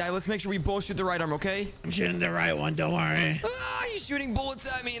right arm, Dad. Let's make sure we both shoot the right arm, okay? I'm shooting the right one, don't worry. He's shooting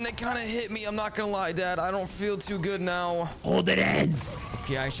bullets at me, and they kind of hit me. I'm not gonna lie, Dad. I don't feel too good now. Hold it in.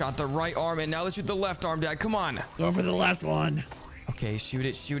 Okay, I shot the right arm, and now let's shoot the left arm, Dad. Come on. Go for the left one. Okay, shoot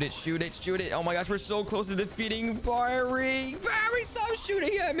it. Oh my gosh, we're so close to defeating Barry. Barry, stop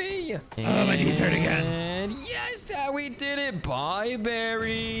shooting at me. Oh, my knees hurt again. And yes, Dad, we did it. Bye,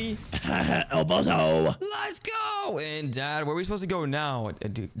 Barry. Elbozo. Let's go. And Dad, where are we supposed to go now?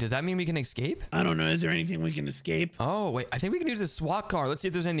 Does that mean we can escape? I don't know. Is there anything we can escape? Oh, wait. I think we can use the SWAT car. Let's see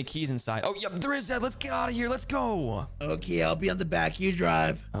if there's any keys inside. Oh, yep, there is, Dad. Let's get out of here. Let's go. Okay, I'll be on the back. You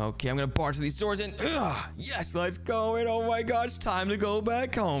drive. Okay, I'm going to barge through these doors and yes, let's go. And oh my gosh, time to go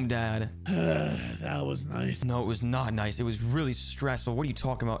back home, Dad. That was nice. No, it was not nice. It was really stressful. What are you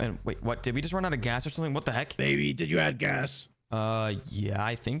talking about? And wait, what? Did we just run out of gas or something? What the heck? Baby, did you add gas? Yeah,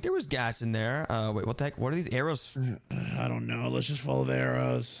 I think there was gas in there. Wait, what the heck? What are these arrows? I don't know. Let's just follow the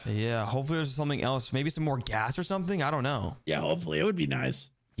arrows. Yeah, hopefully there's something else. Maybe some more gas or something. I don't know. Yeah, hopefully it would be nice.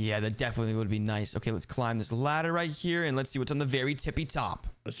 Yeah, that definitely would be nice. Okay, let's climb this ladder right here and let's see what's on the very tippy top.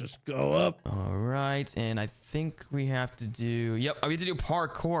 Let's just go up. All right, and I think we have to do... Yep, we have to do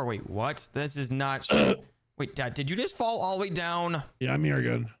parkour. Wait, what? This is not... Wait, Dad, did you just fall all the way down? Yeah, I'm here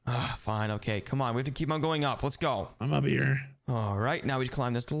again. Fine, okay. Come on, we have to keep on going up. Let's go. I'm up here. All right, now we just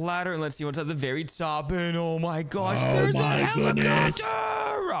climb this ladder and let's see what's at the very top. And oh my gosh, Oh there's a my helicopter! goodness.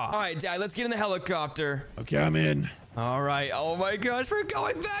 All right, Dad, let's get in the helicopter. Okay, I'm in. All right. Oh my gosh, we're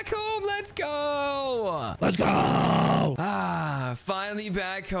going back home. Let's go. Let's go. Finally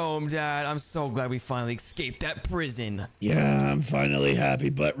back home, Dad. I'm so glad we finally escaped that prison. Yeah, I'm finally happy,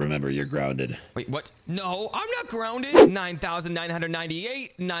 but remember, you're grounded. Wait, what? No, I'm not grounded.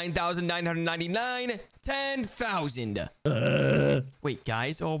 9,998, 9,999, 10,000. Wait,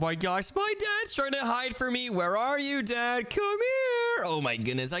 guys. Oh my gosh, my dad's trying to hide from me. Where are you, Dad? Come here. Oh my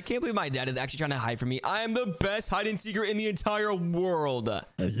goodness, I can't believe my dad is actually trying to hide from me. I am the best hide and seeker in the entire world.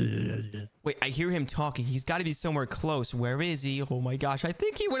 Wait, I hear him talking. He's got to be somewhere close. Where is he? Oh my gosh, I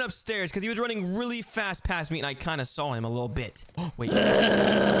think he went upstairs because he was running really fast past me and I kind of saw him a little bit. Oh, wait.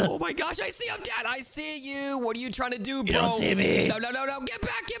 Oh my gosh, I see him, Dad. I see you. What are you trying to do, bro? You don't see me. No. Get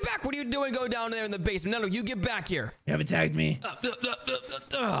back, get back. What are you doing? Go down there in the basement. No, you get back here. You haven't tagged me.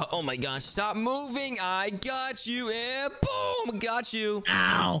 Oh my gosh, stop moving. I got you. And boom, got you.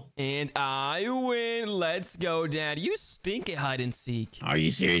 Ow. And I win. Let's go, Dad. You stink at hide and seek. Are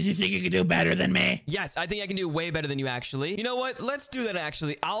you serious? You think you can do better than me? Yes, I think I can do way better than you, actually. You know what? Let's do that,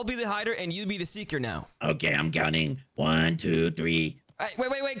 actually. I'll be the hider and you be the seeker now. Okay, I'm counting. 1, 2, 3.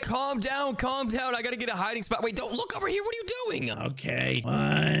 Wait. Calm down. I gotta get a hiding spot. Wait, don't look over here. What are you doing? Okay.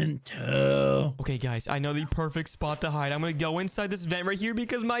 1, 2. Okay, guys, I know the perfect spot to hide. I'm gonna go inside this vent right here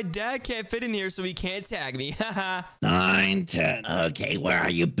because my dad can't fit in here, so he can't tag me. Haha. 9, 10. Okay, where are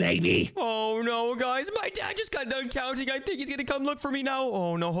you, baby? Oh no, guys, my dad just got done counting. I think he's gonna come look for me now.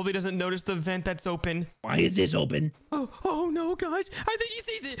 Oh no, hopefully he doesn't notice the vent that's open. Why is this open? Oh no, guys, I think he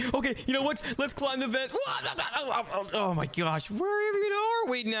sees it. Okay, you know what? Let's climb the vent. Oh my gosh, where even are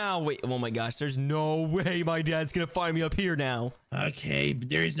we now? Wait, oh my gosh, there's no way my dad's gonna find me up here now. Okay, but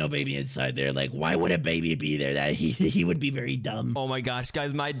there is no baby inside there. Like, why would a baby be there? That he would be very dumb. Oh my gosh,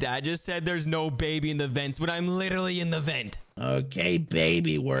 guys, my dad just said there's no baby in the vents, but I'm literally in the vent. Okay,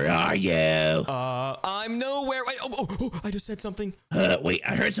 baby, where are you? I'm nowhere. Wait, I just said something. Wait,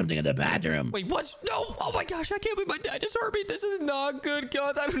 I heard something in the bathroom. Wait, what? No! Oh my gosh, I can't believe my dad just heard me. This is not good,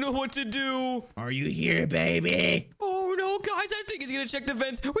 guys. I don't know what to do. Are you here, baby? Oh no, guys, I think he's gonna check the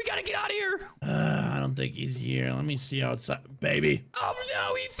vents. We gotta get out of here. I don't think he's here. Let me see outside, baby. Oh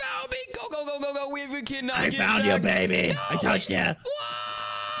no, he found me. Go. We cannot I get found back. you, baby. No, I touched you.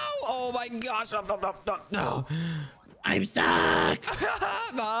 Whoa! Oh my gosh. No. I'm stuck.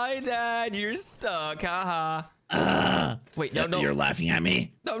 My dad, you're stuck. Haha. Wait, no. You're laughing at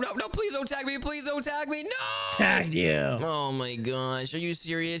me? No, please don't tag me. Please don't tag me. No! Tagged you. Oh my gosh, are you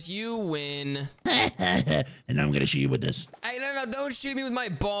serious? You win. And I'm gonna shoot you with this. Hey, no, don't shoot me with my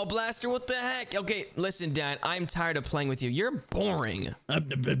ball blaster. What the heck? Okay, listen, Dad, I'm tired of playing with you. You're boring.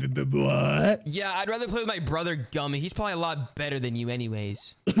 What? Yeah, I'd rather play with my brother Gummy. He's probably a lot better than you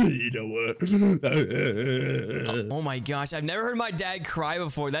anyways. You know what? Oh my gosh, I've never heard my dad cry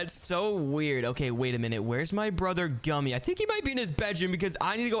before. That's so weird. Okay, wait a minute. Where's my brother Gummy? I think he might be in his bedroom because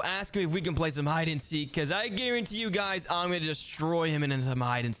I need to go ask him if we can play some hide and seek because I guarantee you guys I'm going to destroy him in some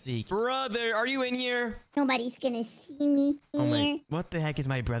hide and seek. Brother, are you in here? Nobody's gonna see me here. Oh my, what the heck is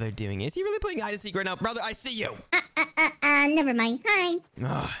my brother doing? Is he really playing hide and seek right now? Brother, I see you. Never mind. Hi.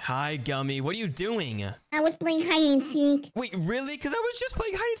 Oh, hi, Gummy. What are you doing? I was playing hide and seek. Wait, really? Because I was just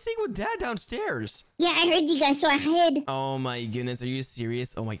playing hide and seek with Dad downstairs. Yeah, I heard you guys, so I hid. Oh my goodness, are you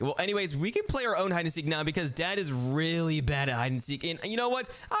serious? Oh my, well, anyways, we can play our own hide and seek now because Dad is really bad at hide and seek. And you know what?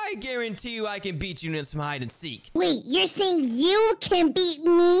 I guarantee you I can beat you in some hide and seek. Wait, you're saying you can beat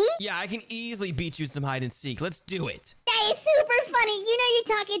me? Yeah, I can easily beat you in some hide and seek. Let's do it. That is super funny. You know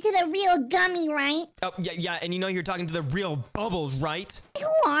you're talking to the real Gummy, right? Oh, yeah, and you know you're talking to the real Bubbles, right? Who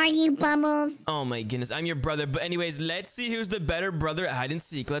are you, Bubbles? Oh my goodness, I'm your brother. But anyways, let's see who's the better brother at hide and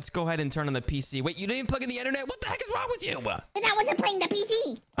seek. Let's go ahead and turn on the PC. Wait, you didn't even plug in the internet? What the heck is wrong with you? But I wasn't playing the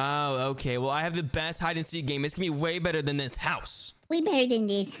PC. Oh, okay. Well, I have the best hide and seek game. It's gonna be way better than this house. Way better than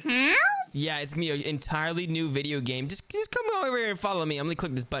this house? Yeah, it's gonna be an entirely new video game. Just come over here and follow me. I'm gonna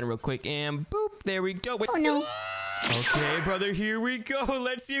click this button real quick and boop, there we go. Wait. Oh no. Okay, brother, here we go.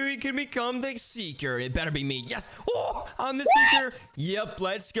 Let's see who can become the seeker. It better be me. Yes. Oh, I'm the seeker. Yep,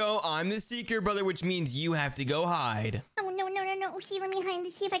 let's go. I'm the seeker, brother, which means you have to go hide. Oh no. Okay, let me hide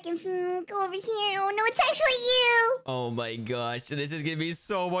to see if I can go over here. Oh, no, it's actually you. Oh my gosh, this is gonna be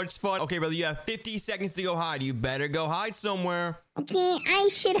so much fun. Okay, brother, you have 50 seconds to go hide. You better go hide somewhere. Okay, I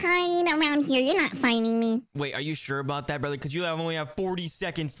should hide around here. You're not finding me. Wait, are you sure about that, brother? Because you only have 40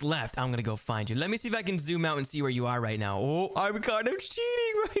 seconds left. I'm gonna go find you. Let me see if I can zoom out and see where you are right now. Oh, I'm kind of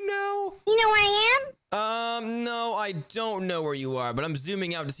cheating right now. You know where I am? No, I don't know where you are, but I'm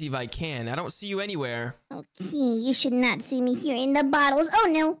zooming out to see if I can. I don't see you anywhere. Okay, you should not see me here in the bottles. Oh,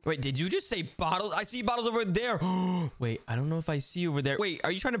 no. Wait, did you just say bottles? I see bottles over there. Wait, I don't know if I see you over there. Wait,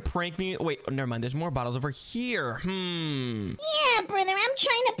 are you trying to prank me? Wait, oh, never mind. There's more bottles over here. Yeah, brother, I'm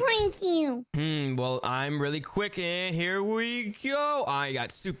trying to prank you. Well, I'm really quick, and here we go. I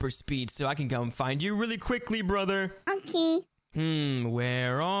got super speed, so I can come find you really quickly, brother. Okay.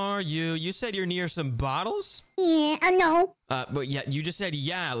 Where are you? You said you're near some bottles? Yeah, no. But yeah, you just said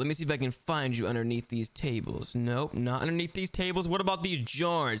yeah. Let me see if I can find you underneath these tables. Nope, not underneath these tables. What about these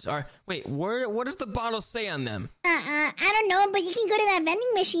jars? Wait, what does the bottle say on them? I don't know, but you can go to that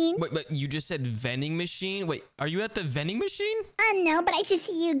vending machine. Wait, but you just said vending machine? Wait, are you at the vending machine? No, but I just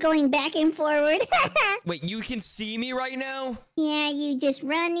see you going back and forward. Wait, you can see me right now? Yeah, you just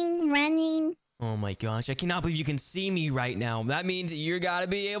running. Oh my gosh, I cannot believe you can see me right now. That means you gotta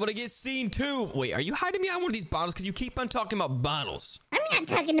be able to get seen too. Wait, are you hiding me on one of these bottles? Because you keep on talking about bottles. I'm not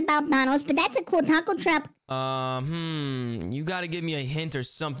talking about bottles, but that's a cool taco trap. You gotta give me a hint or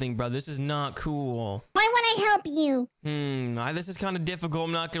something, bro. This is not cool. Why would I help you? This is kind of difficult,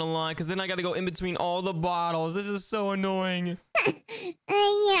 I'm not gonna lie, because then I gotta go in between all the bottles. This is so annoying. Yeah,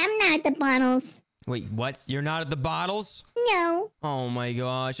 I'm not at the bottles. Wait, what? You're not at the bottles? No. Oh my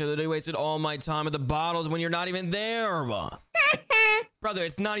gosh, I literally wasted all my time at the bottles when you're not even there. Brother,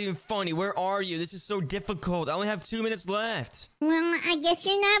 it's not even funny. Where are you? This is so difficult. I only have 2 minutes left. Well, I guess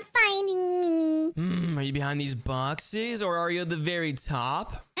you're not finding me. Are you behind these boxes or are you at the very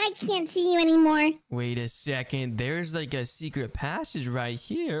top? I can't see you anymore. Wait a second. There's like a secret passage right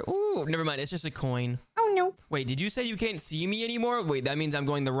here. Ooh, never mind. It's just a coin. Oh, no. Wait, did you say you can't see me anymore? Wait, that means I'm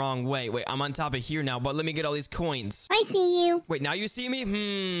going the wrong way. Wait, I'm on top of here now, but let me get all these coins. I see you. Wait, now you see me?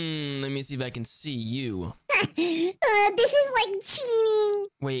 Let me see if I can see you. This is like cheating.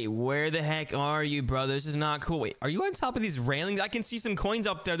 Wait, where the heck are you, brother? This is not cool. Wait, are you on top of these railings? I can see some coins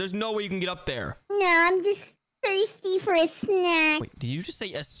up there. There's no way you can get up there. No, I'm just thirsty for a snack. Wait, did you just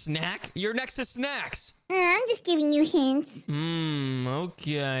say a snack? You're next to snacks. I'm just giving you hints.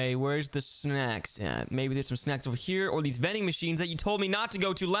 Okay. Where's the snacks at? Maybe there's some snacks over here or these vending machines that you told me not to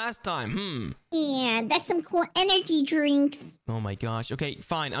go to last time. Yeah, that's some cool energy drinks. Oh my gosh. Okay,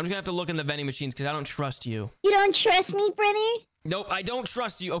 fine. I'm just gonna have to look in the vending machines because I don't trust you. You don't trust me, brother? Nope, I don't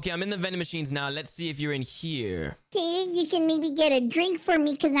trust you. Okay, I'm in the vending machines now. Let's see if you're in here. Okay, you can maybe get a drink for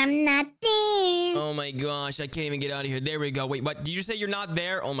me because I'm not there. Oh my gosh, I can't even get out of here. There we go. Wait, what? Did you say you're not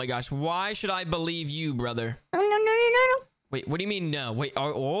there? Oh my gosh, why should I believe you, brother? Oh, no. Wait, what do you mean no? Wait,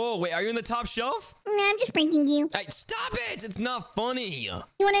 wait, are you in the top shelf? No, I'm just pranking you. Hey, stop it! It's not funny. You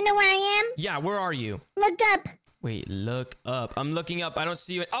want to know where I am? Yeah, where are you? Look up. Wait, look up. I'm looking up. I don't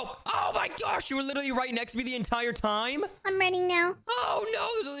see you. Oh my gosh, you were literally right next to me the entire time? I'm ready now. Oh no,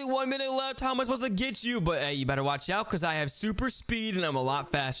 there's only 1 minute left. How am I supposed to get you? But hey, you better watch out because I have super speed and I'm a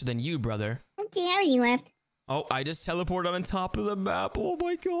lot faster than you, brother. Okay, I already left. Oh, I just teleported on top of the map. Oh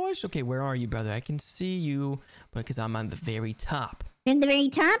my gosh. Okay, where are you, brother? I can see you because I'm on the very top. You're at the very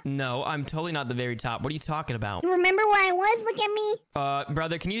top? No, I'm totally not the very top. What are you talking about? You remember where I was? Look at me.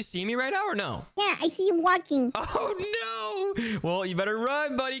 Brother, can you see me right now or no? Yeah, I see you walking. Oh no! Well, you better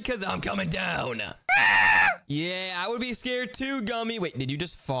run, buddy, because I'm coming down. Yeah, I would be scared too, Gummy. Wait, did you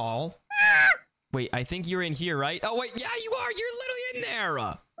just fall? Wait, I think you're in here, right? Oh, wait, yeah, you are. You're literally in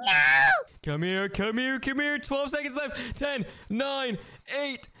there. No! Come here. 12 seconds left. 10, 9,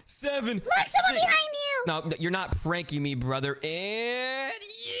 8, 7, Look, someone 6. behind you! No, you're not pranking me, brother. And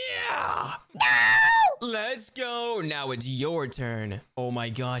yeah! No! Let's go. Now it's your turn. Oh my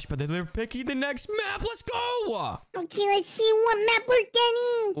gosh, but they're picking the next map. Let's go. Okay, let's see what map we're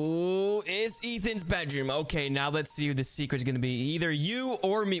getting. Oh, it's Ethan's bedroom. Okay, now let's see who the secret's gonna be. Either you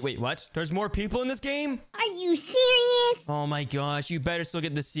or me. Wait, what? There's more people in this game? Are you serious? Oh my gosh, you better still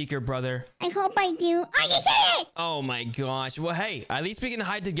get the secret, brother. I hope I do. Oh, you said it! Oh my gosh. Well, hey, at least we can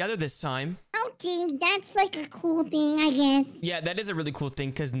hide together this time. Okay, that's like a cool thing, I guess. Yeah, that is a really cool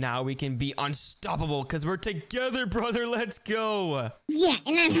thing because now we can be unstoppable because we're together, brother. Let's go. Yeah,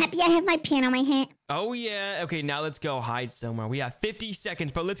 and I'm happy I have my pen on my hat. Oh, yeah. Okay, now let's go hide somewhere. We have 50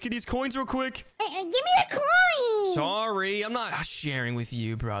 seconds, but let's get these coins real quick. Give me the coin! Sorry, I'm not sharing with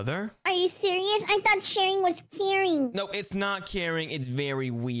you, brother. Are Are you serious? I thought sharing was caring. No, it's not caring. It's very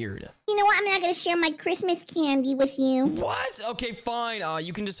weird. You know what? I'm not gonna share my Christmas candy with you. What? Okay, fine.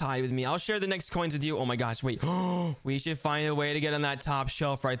 You can just hide with me. I'll share the next coins with you. Oh my gosh, wait. We should find a way to get on that top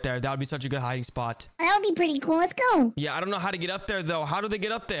shelf right there. That would be such a good hiding spot. That would be pretty cool. Let's go. Yeah, I don't know how to get up there, though. How do they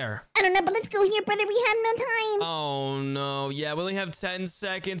get up there? I don't know, but let's go here, brother. We have no time. Oh, no. Yeah, we only have 10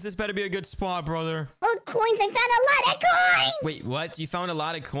 seconds. This better be a good spot, brother. Oh, coins. I found a lot of coins. Wait, what? You found a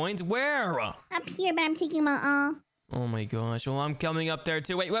lot of coins? Where? Up here, but I'm taking my all. Oh my gosh. Well, I'm coming up there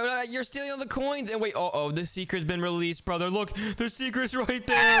too. Wait, you're stealing all the coins. And wait, the secret's been released, brother. Look, the secret's right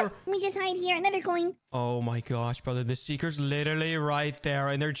there. Let me just hide here. Another coin. Oh my gosh, brother. The secret's literally right there.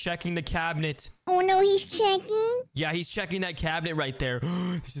 And they're checking the cabinet. Oh no, he's checking. Yeah, he's checking that cabinet right there.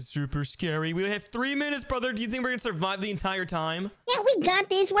 This is super scary. We have 3 minutes, brother. Do you think we're gonna survive the entire time? Yeah, we got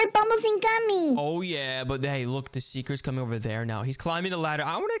this. We're Bumbles and Gummy. Oh yeah, but hey, look, the secret's coming over there now. He's climbing the ladder.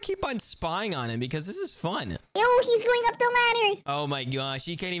 I want to keep on spying on him because this is fun. Oh, he's going up the ladder. Oh my gosh,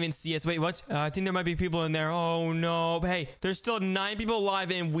 he can't even see us. Wait, what? I think there might be people in there. Oh no. But hey, there's still 9 people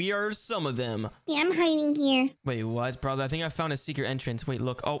alive and we are some of them. Yeah, I'm hiding here. Wait, what, brother? I think I found a secret entrance. Wait,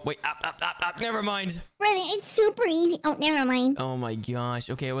 look. Oh, wait. Up. Never mind. Brother, it's super easy. Oh, never mind. Oh my gosh.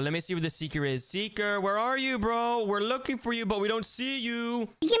 Okay, well, let me see what the seeker is. Seeker, where are you, bro? We're looking for you, but we don't see you.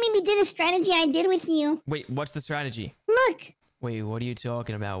 You can maybe do the strategy I did with you. Wait, what's the strategy? Look. Wait, what are you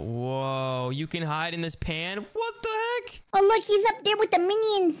talking about? Whoa, you can hide in this pan? What the heck? Oh, look, he's up there with the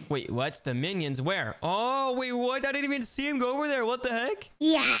minions. Wait, what? The minions? Where? Oh, wait, what? I didn't even see him go over there. What the heck?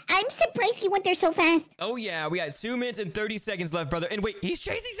 Yeah, I'm surprised he went there so fast. Oh, yeah, we got 2 minutes and 30 seconds left, brother. And wait, he's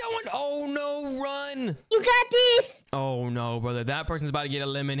chasing someone. Oh, no, run. You got this. Oh, no, brother. That person's about to get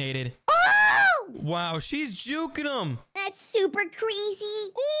eliminated. Oh! Wow, she's juking him. That's super crazy.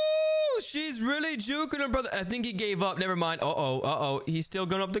 Ooh, she's really juking him, brother. I think he gave up. Never mind. Uh-oh. He's still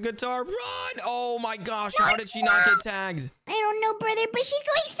going up the guitar. Run! Oh, my gosh. How did she not get tagged? I don't know, brother, but she's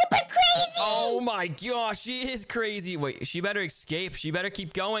going super crazy. Oh, my gosh. She is crazy. Wait, she better escape. She better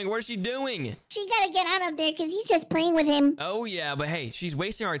keep going. What is she doing? She gotta get out of there because he's just playing with him. Oh, yeah, but hey, she's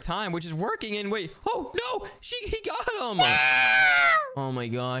wasting our time, which is working. And wait. Oh, no. He got him. No! Oh, my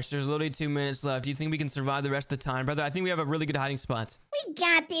gosh. There's literally 2 minutes left. Do you think we can survive the rest of the time, brother? I think we have a really good hiding spot. We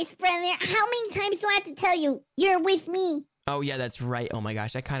got this, brother. How many times do I have to tell you? You're with me. Oh, yeah, that's right. Oh, my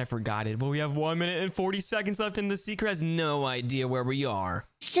gosh. I kind of forgot it. But we have 1 minute and 40 seconds left, and the seeker has no idea where we are.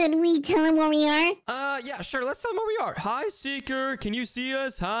 Should we tell him where we are? Yeah, sure. Let's tell him where we are. Hi, Seeker. Can you see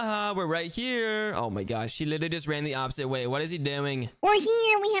us? Haha, we're right here. Oh my gosh, she literally just ran the opposite way. What is he doing? We're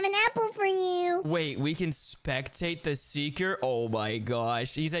here. We have an apple for you. Wait, we can spectate the Seeker? Oh my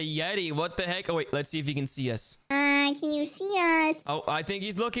gosh, he's a Yeti. What the heck? Oh wait, let's see if he can see us. Can you see us? Oh, I think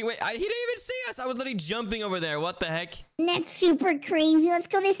he's looking. Wait, he didn't even see us. I was literally jumping over there. What the heck? That's super crazy. Let's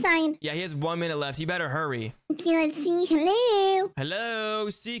go this side. Yeah, he has 1 minute left. He better hurry. Okay, let's see. Hello. Hello,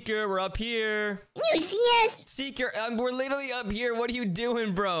 Seeker. We're up here. Can you see us? Seeker, we're literally up here. What are you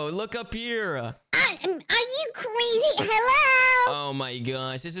doing, bro? Look up here. Are you crazy? Hello? Oh my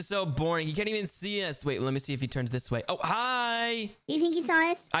gosh, this is so boring. He can't even see us. Wait, let me see if he turns this way. Oh, hi. Do you think he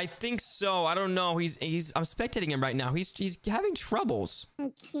saw us? I think so. I don't know. I'm spectating him right now. He's having troubles.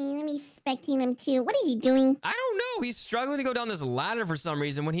 Okay, let me spectate him too. What is he doing? I don't know. He's struggling to go down this ladder for some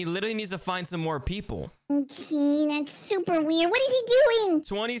reason when he literally needs to find some more people. Okay, that's super weird. What is he doing?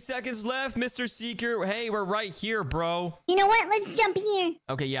 20 seconds left, Mr. Seeker. Hey, we're right here, bro. You know what? Let's jump here.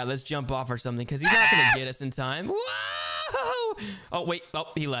 Okay, yeah, let's jump off or something because he's not going to get us in time. Whoa! Oh, wait. Oh,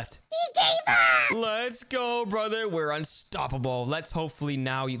 he left. He gave up. Let's go, brother. We're unstoppable. Let's hopefully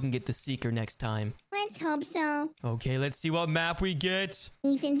now you can get the Seeker next time. Let's hope so. Okay, let's see what map we get.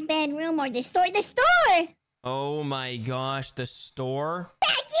 Ethan's bedroom or the store. The store! Oh my gosh, the store?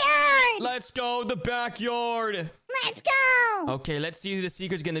 Backyard! Let's go, the backyard! Let's go! Okay, let's see who the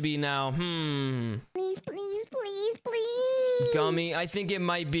Seeker's gonna be now. Please, please, please, please. Gummy, I think it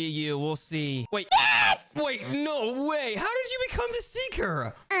might be you. We'll see. Wait. Yes! Wait, no way. How did you become the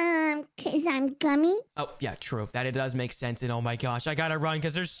Seeker? Cause I'm Gummy. Oh, yeah, true. That it does make sense. And oh my gosh, I gotta run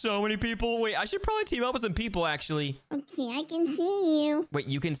because there's so many people. Wait, I should probably team up with some people, actually. Okay, I can see you. Wait,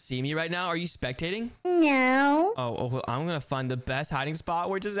 you can see me right now? Are you spectating? No. Oh, well, I'm gonna find the best hiding spot,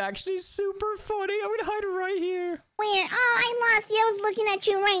 which is actually super funny. I'm gonna hide right here. Where? Oh, I lost you. I was looking at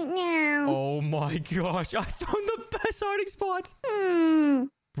you right now. Oh my gosh, I found the best hiding spot.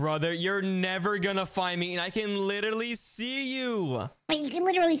 Brother, you're never gonna find me, and I can literally see you. Wait, you can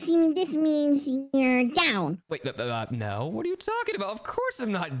literally see me. This means you're down. Wait, no. What are you talking about? Of course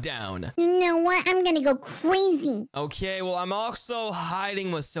I'm not down. You know what? I'm gonna go crazy. Okay, well, I'm also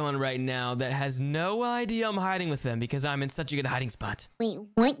hiding with someone right now that has no idea I'm hiding with them because I'm in such a good hiding spot. Wait,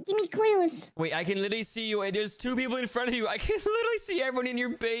 what? Give me clues. Wait, I can literally see you. Wait, there's 2 people in front of you. I can literally see everyone in your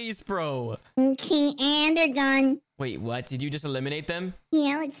base, bro. Okay, and they're gone. Wait, what? Did you just eliminate them?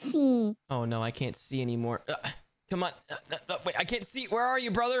 Yeah, let's see. Oh, no, I can't see anymore. Come on. Wait, I can't see. Where are you,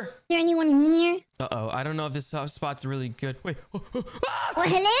 brother? Is there anyone in here? Uh-oh, I don't know if this spot's really good. Wait. Ah! Oh,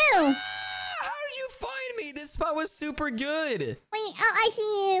 hello. How did you find me? This spot was super good. Wait, oh, I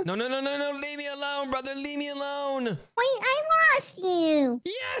see you. No. Leave me alone, brother. Leave me alone. Wait, I lost you.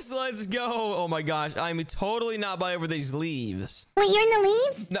 Yes, let's go. Oh my gosh, I'm totally not by over these leaves. Wait, you're in the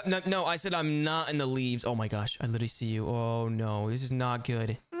leaves? No, I said I'm not in the leaves. Oh my gosh, I literally see you. Oh no, this is not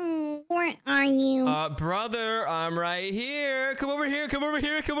good. Where are you? Brother, I'm right here. Come over here.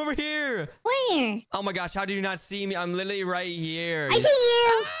 Where? Oh my gosh, how did you not see me? I'm literally right here. I see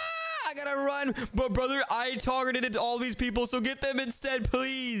you. I gotta run. But brother, I targeted all these people, so get them instead,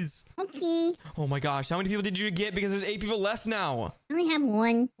 please. Okay. Oh my gosh, how many people did you get? Because there's 8 people left now. I only have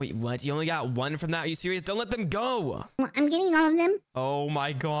one. Wait, what? You only got 1 from that? Are you serious? Don't let them go. Well, I'm getting all of them. Oh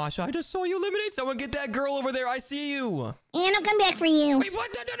my gosh, I just saw you eliminate someone. Get that girl over there. I see you. And I'll come back for you. Wait,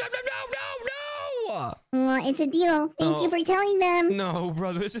 what? No. Well, it's a deal. Thank you for telling them. No,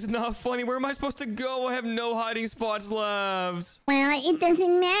 brother, this is not funny. Where am I supposed to go? I have no hiding spots left. Well, it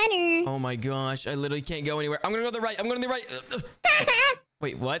doesn't matter. Oh my gosh, I literally can't go anywhere. I'm gonna go to the right. I'm going to the right.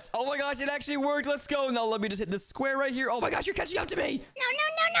 Wait, what? Oh my gosh, it actually worked. Let's go. Now let me just hit this square right here. Oh my gosh, you're catching up to me. No.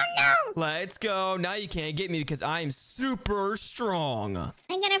 Let's go. Now you can't get me because I'm super strong. I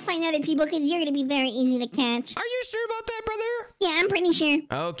gotta find other people because you're gonna be very easy to catch. Are you sure about that, brother? Yeah, I'm pretty sure.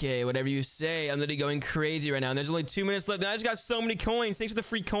 Okay, whatever you say. I'm literally going crazy right now. And there's only 2 minutes left. And I just got so many coins. Thanks for the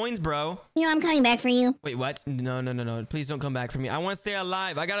free coins, bro. You know, I'm coming back for you. Wait, what? No. Please don't come back for me. I want to stay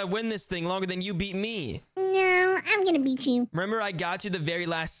alive. I gotta win this thing longer than you beat me. No, I'm gonna beat you. Remember, I got you the very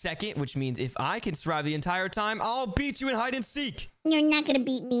last second, which means if I can survive the entire time, I'll beat you in hide and seek. You're not gonna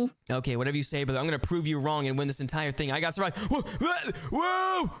beat me. Okay, whatever you say, brother. I'm gonna prove you wrong and win this entire thing. I got to survive.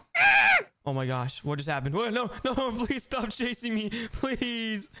 Whoa! Oh my gosh, what just happened? Whoa, no, please stop chasing me.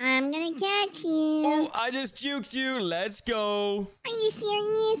 Please. I'm gonna catch you. Oh, I just juked you. Let's go. Are you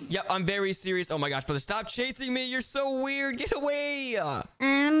serious? Yep, I'm very serious. Oh my gosh, brother, stop chasing me. You're so weird. Get away.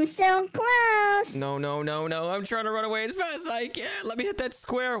 I'm so close. No. I'm trying to run away as fast as I can. Let me hit that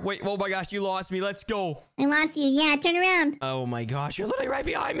square. Wait, oh my gosh, you lost me. Let's go. I lost you. Yeah, turn around. Oh my gosh, you're literally right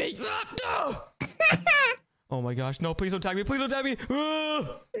behind me. Oh my gosh, no, please don't tag me. Please don't tag me.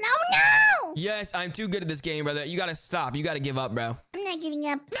 No. Yes, I'm too good at this game, brother. You gotta stop. You gotta give up, bro. I'm not giving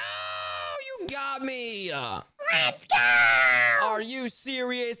up. No, you got me. Let's go. Are you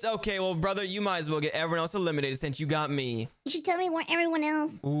serious? Okay, well, brother, you might as well get everyone else eliminated since you got me. You should tell me where everyone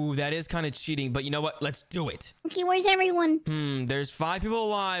else. Ooh, that is kind of cheating, but you know what? Let's do it. Okay, where's everyone? There's 5 people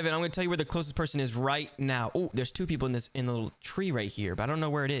alive, and I'm gonna tell you where the closest person is right now. Oh, there's 2 people in the little tree right here, but I don't know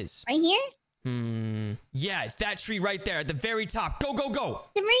where it is. Right here? Yeah, it's that tree right there at the very top. Go.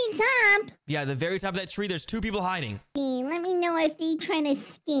 The very top? Yeah, the very top of that tree, there's 2 people hiding. Okay, let me know if they try to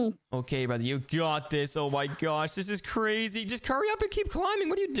escape. Okay, brother, you got this. Oh my gosh, this is crazy. Just hurry up and keep climbing.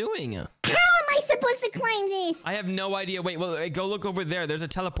 What are you doing? How am I supposed to climb this? I have no idea. Wait, well, go look over there. There's a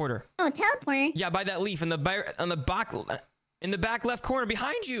teleporter. Oh, teleporter? Yeah, by that leaf in the back left corner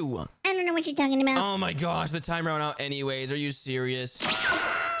behind you. I don't know what you're talking about. Oh my gosh, the time ran out anyways. Are you serious?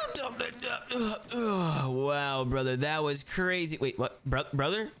 Wow, brother, that was crazy. Wait, what?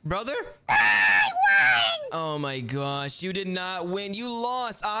 Brother? I won! Oh my gosh, you did not win. You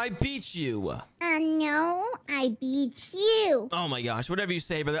lost. I beat you. No, I beat you. Oh my gosh, whatever you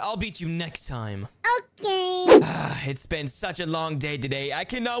say, brother. I'll beat you next time. Okay. It's been such a long day today. I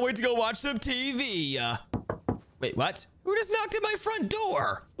cannot wait to go watch some TV. Wait, what? Who just knocked at my front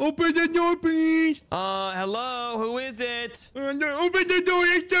door? Open the door, please. Hello? Who is it? Open the door,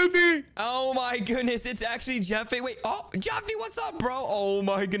 it's Jeffy. Oh my goodness, it's actually Jeffy. Wait, oh, Jeffy, what's up, bro? Oh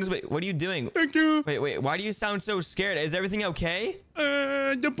my goodness, wait, what are you doing? Thank you. Wait, why do you sound so scared? Is everything okay?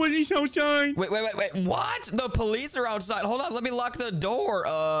 The police outside. Wait, what? The police are outside. Hold on, let me lock the door.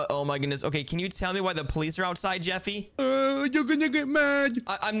 Oh my goodness. Okay, can you tell me why the police are outside, Jeffy? You're gonna get mad.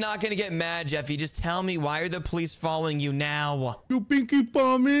 I'm not gonna get mad, Jeffy. Just tell me, why are the police following you now? You pinky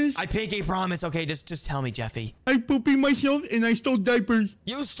promise. I pinky promise. Okay, just tell me, Jeffy. I pooped myself and I stole diapers.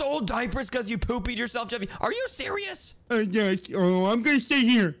 You stole diapers because you poopied yourself, Jeffy? Are you serious? Yes. Oh, I'm gonna stay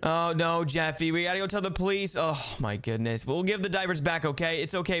here. Oh no, Jeffy. We gotta go tell the police. Oh my goodness. We'll give the diapers back back, okay?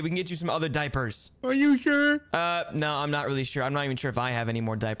 It's okay. We can get you some other diapers. Are you sure? No, I'm not really sure. I'm not even sure if I have any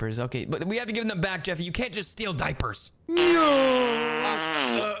more diapers. Okay, but we have to give them back, Jeffy. You can't just steal diapers. No.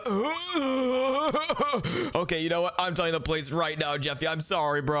 Okay, you know what? I'm telling the police right now, Jeffy. I'm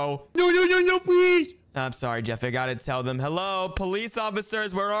sorry, bro. No, please. I'm sorry, Jeffy. I gotta tell them. Hello, police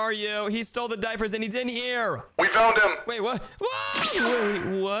officers, where are you? He stole the diapers and he's in here. We found him. Wait, what?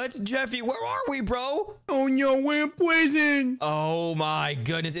 Wait, what? Jeffy, where are we, bro? Oh no, we're in prison. Oh my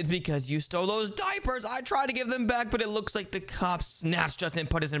goodness, it's because you stole those diapers. I tried to give them back, but it looks like the cops snatched us and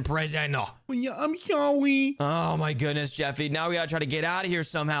put us in prison. Oh, yeah, I'm sorry. Oh my goodness, Jeffy. Now we gotta try to get out of here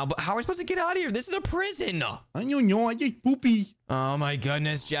somehow. But how are we supposed to get out of here? This is a prison. I don't know. I just poopy. Oh my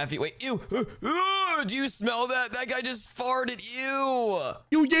goodness, Jeffy. Wait, ew. Do you smell that? That guy just farted. Ew.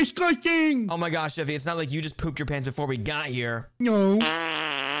 You disgusting. Oh my gosh, Jeffy. It's not like you just pooped your pants before we got here. No.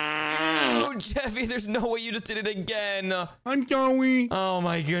 Ew, Jeffy, there's no way you just did it again. I'm sorry. Oh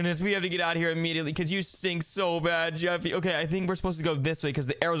my goodness. We have to get out of here immediately because you stink so bad, Jeffy. Okay, I think we're supposed to go this way because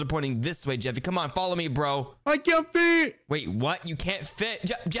the arrows are pointing this way, Jeffy. Come on, follow me, bro. I can't fit. Wait, what? You can't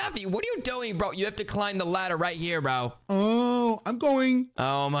fit? Jeffy, what are you doing, bro? You have to climb the ladder right here, bro. Oh, I'm going.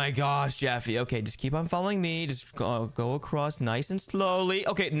 Oh my gosh, Jeffy. Okay, just keep on following me. Just go across nice and slowly.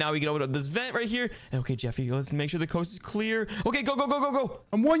 Okay, now we can open up this vent right here. Okay, Jeffy, let's make sure the coast is clear. Okay, go.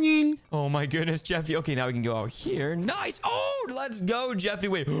 I'm running. Oh my goodness, Jeffy. Okay, now we can go out here. Nice. Oh, let's go, Jeffy.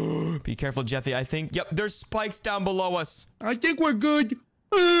 Wait, be careful, Jeffy. I think, yep, there's spikes down below us. I think we're good.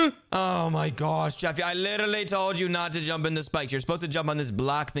 Oh my gosh, Jeffy. I literally told you not to jump in the spikes. You're supposed to jump on this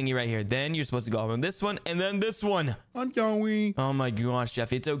block thingy right here. Then you're supposed to go on this one and then this one. I'm sorry. Oh my gosh,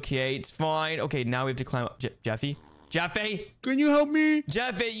 Jeffy. It's okay. It's fine. Okay, now we have to climb up. Jeffy? Can you help me?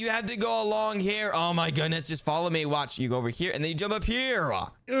 Jeffy, you have to go along here. Oh my goodness. Just follow me. Watch. You go over here and then you jump up here.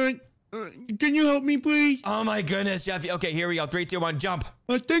 Can you help me, please? Oh my goodness, Jeffy. Okay, here we go. 3, 2, 1, jump.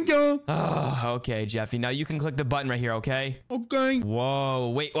 Thank you. Oh, okay, Jeffy. Now you can click the button right here, okay? Okay. Whoa,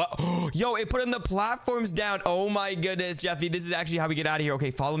 wait, what? Yo, it put in the platforms down. Oh my goodness, Jeffy. This is actually how we get out of here.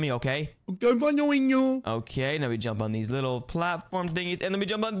 Okay, follow me, okay? I'm following you. Okay, now we jump on these little platform thingies, and then we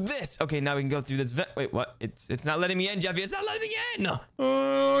jump on this. Okay, now we can go through this vent. Wait, what? It's not letting me in, Jeffy. It's not letting me in.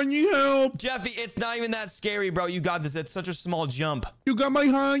 I need help. Jeffy, it's not even that scary, bro. You got this. It's such a small jump. You got my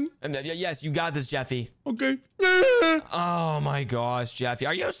hand? Yes, you got this, Jeffy. Okay. Oh my gosh, Jeffy.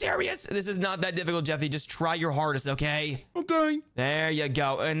 Are you serious? This is not that difficult, Jeffy. Just try your hardest, okay? Okay. There you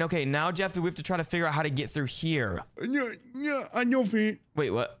go. And okay, now, Jeffy, we have to try to figure out how to get through here. Yeah, I know it. Wait,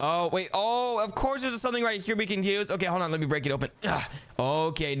 what? Oh, wait. Oh, of course there's something right here we can use. Okay, hold on. Let me break it open.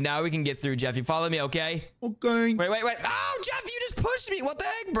 Okay, now we can get through, Jeffy. Follow me, okay? Okay. Wait. Oh, Jeffy, you just pushed me. What the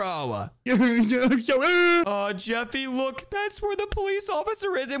heck, bro? I'm sorry. Jeffy, look. That's where the police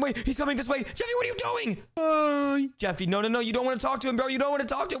officer is. And wait, he's coming this way. Jeffy, what are you doing? Hi. Jeffy, no. You don't want to talk to him, bro. You don't want to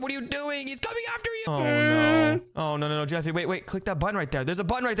talk to him. What are you doing? He's coming after you. Oh, no. Oh, no, Jeffy. Wait. Click that button right there. There's a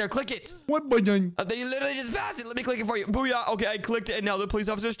button right there. Click it. What button? You literally just passed it. Let me click it for you. Booyah. Okay, I clicked it, and now the police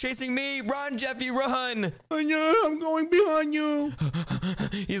officer's chasing me. Run, Jeffy, run. I'm going behind you.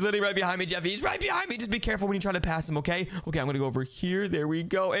 He's literally right behind me, Jeffy. He's right behind me. Just be careful when you try to pass him, okay? Okay, I'm going to go over here. There we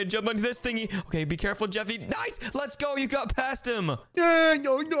go. And jump onto this thingy. Okay, be careful, Jeffy. Nice. Let's go. You got past him.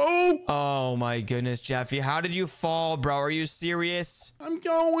 No. Oh, my goodness, Jeffy. How did you fall, bro? Are you serious? I'm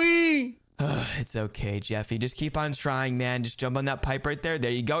sorry. It's okay, Jeffy. Just keep on trying, man. Just jump on that pipe right there.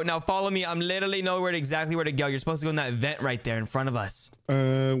 There you go. Now follow me. I'm literally nowhere exactly where to go. You're supposed to go in that vent right there in front of us.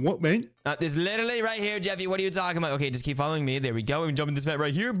 What vent? It's literally right here, Jeffy. What are you talking about? Okay, just keep following me. There we go. We jump in this vent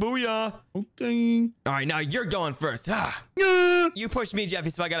right here. Booyah. Okay. All right, now you're going first. You pushed me, Jeffy,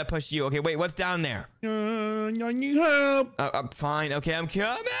 so I gotta push you. Okay, wait, what's down there? I need help. I'm fine. Okay, I'm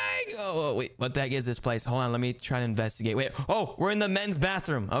coming. Oh, wait, what the heck is this place? Hold on, let me try to investigate. Wait, oh, we're in the men's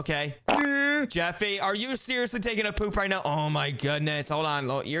bathroom. Okay. Jeffy, are you seriously taking a poop right now? Oh my goodness. Hold on.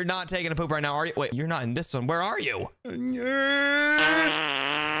 Oh, you're not taking a poop right now, are you? Wait, you're not in this one. Where are you?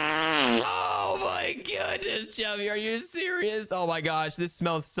 Oh my goodness, Jeffy, are you serious? Oh my gosh, this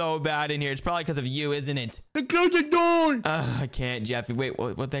smells so bad in here. It's probably because of you, isn't it? Close the door. I can't, Jeffy. Wait,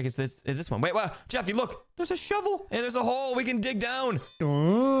 what the heck is this? Is this one? Wait, what? Jeffy, look. There's a shovel and there's a hole. We can dig down.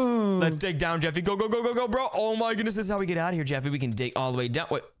 Oh. Let's dig down, Jeffy. Go, bro. Oh my goodness, this is how we get out of here, Jeffy. We can dig all the way down.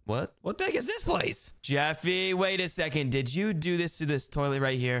 Wait, what? What the heck is this place? Jeffy, wait a second. Did you do this to this toilet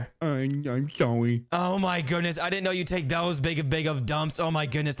right here? I'm sorry. Oh my goodness. I didn't know you take those big of dumps. Oh my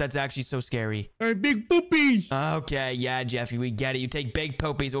goodness, that's actually so scary. Big poopies. Okay, yeah, Jeffy, we get it. You take big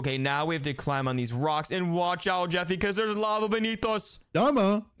poopies. Okay, now we have to climb on these rocks and watch out, Jeffy, because there's lava beneath us.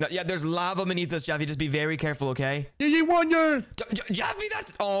 Llama. No, yeah, there's lava beneath us, Jeffy. Just be very careful, okay? Dizzy Wonder. Jeffy,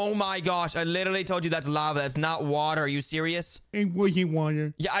 that's... Oh, my gosh. I literally told you that's lava. That's not water. Are you serious? It wasn't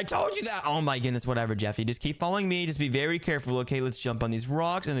water. Yeah, I told you that. Oh, my goodness. Whatever, Jeffy. Just keep following me. Just be very careful, okay? Let's jump on these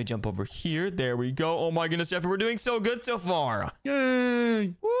rocks and then jump over here. There we go. Oh, my goodness, Jeffy. We're doing so good so far.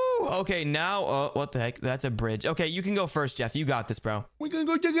 Yay. Woo. Okay, now... what the heck? That's a bridge. Okay, you can go first, Jeff. You got this, bro. We're gonna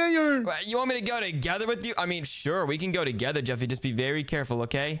go together. You want me to go together with you? I mean, sure. We can go together, Jeffy. Just be very careful,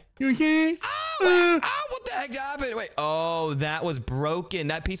 okay? You see? Ow! Ow! What the heck happened? Wait. Oh, that was broken.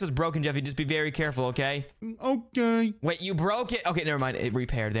 That piece was broken, Jeffy. Just be very careful, okay? Okay. Wait, you broke it? Okay, never mind. It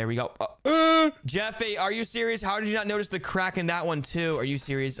repaired. There we go. Jeffy, are you serious? How did you not notice the crack in that one, too? Are you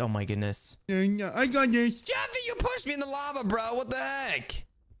serious? Oh, my goodness. I got this. Jeffy, you pushed me in the lava, bro. What the heck?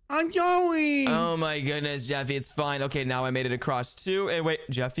 I'm sorry. Oh, my goodness, Jeffy. It's fine. Okay, now I made it across, too. Hey, wait,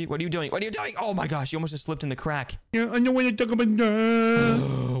 Jeffy, what are you doing? What are you doing? Oh, my gosh. You almost just slipped in the crack. Yeah, I know what to talk about that.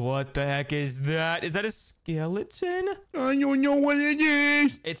 Oh, what the heck is that? Is that a skeleton? I don't know what it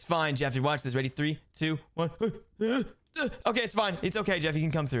is. It's fine, Jeffy. Watch this. Ready? 3, 2, 1. Okay, it's fine. It's okay, Jeff. You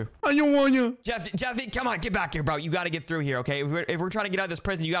can come through. I don't wanna. Jeffy, come on. Get back here, bro. You got to get through here, okay? If we're trying to get out of this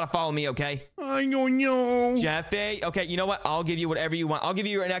prison, you got to follow me, okay? I don't know. Jeffy, okay, you know what? I'll give you whatever you want. I'll give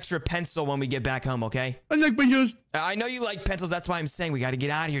you an extra pencil when we get back home, okay? I like pencils. I know you like pencils. That's why I'm saying we got to get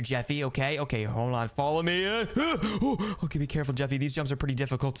out of here, Jeffy, okay? Okay, hold on. Follow me. Okay, be careful, Jeffy. These jumps are pretty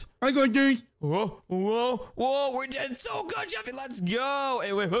difficult. I got this. Whoa, whoa, whoa. We're doing so good, Jeffy. Let's go.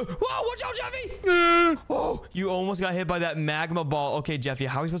 Hey, wait. Whoa, watch out, Jeffy. Oh, you almost got hit by that magma ball. Okay, Jeffy,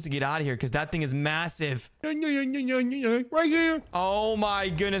 how are we supposed to get out of here? Because that thing is massive. Right here. Oh, my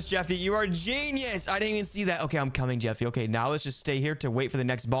goodness, Jeffy. You are a genius. I didn't even see that. Okay, I'm coming, Jeffy. Okay, now let's just stay here to wait for the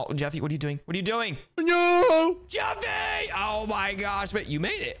next ball. Jeffy, what are you doing? What are you doing? No. Jeffy! Oh my gosh, wait, you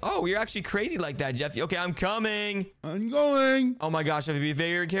made it. Oh, you're actually crazy like that, Jeffy. Okay, I'm coming. I'm going. Oh my gosh, Jeffy, be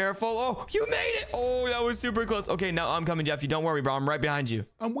very careful. Oh, you made it. Oh, that was super close. Okay, now I'm coming, Jeffy. Don't worry, bro. I'm right behind you.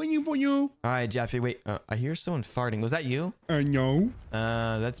 I'm waiting for you. All right, Jeffy, wait. I hear someone farting. Was that you? No.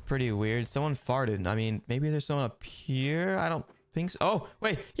 That's pretty weird. Someone farted. I mean, maybe there's someone up here. I don't think so. Oh,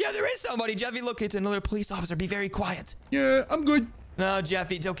 wait. Yeah, there is somebody. Jeffy, look, it's another police officer. Be very quiet. Yeah, I'm good. No,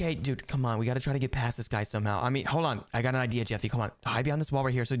 Jeffy, it's okay. Dude, come on. We got to try to get past this guy somehow. I mean, hold on. I got an idea, Jeffy. Come on. Hide behind this wall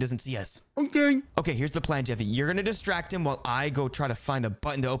right here so he doesn't see us. Okay. Okay, here's the plan, Jeffy. You're going to distract him while I go try to find a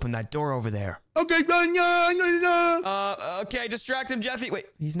button to open that door over there. Okay, Okay, distract him, Jeffy. Wait,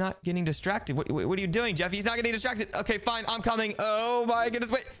 he's not getting distracted. What are you doing, Jeffy? He's not getting distracted. Okay, fine. I'm coming. Oh, my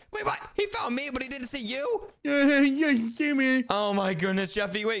goodness. Wait, what? He found me, but he didn't see you? Yeah, see me. Oh, my goodness,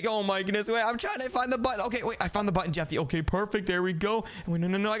 Jeffy. Wait, oh, my goodness. Wait, I'm trying to find the button. Okay, wait, I found the button, Jeffy. Okay, perfect. There we go. Wait,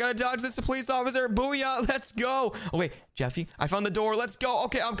 no. I got to dodge this police officer. Booyah. Let's go. Oh, wait, Jeffy, I found the door. Let's go.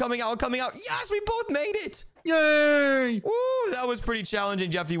 Okay, I'm coming out. Yes, we both made it. Yay. Woo, that was pretty challenging,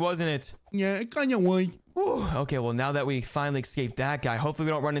 Jeffy, wasn't it? Yeah, it kind of was. Whew. Okay, well, now that we finally escaped that guy, hopefully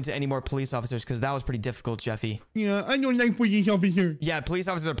we don't run into any more police officers because that was pretty difficult, Jeffy. Yeah, I don't like police officers. Yeah, police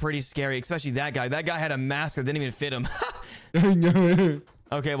officers are pretty scary, especially that guy. That guy had a mask that didn't even fit him. I know.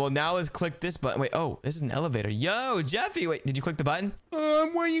 Okay, well, now let's click this button. Wait, oh, this is an elevator. Yo, Jeffy, wait, did you click the button?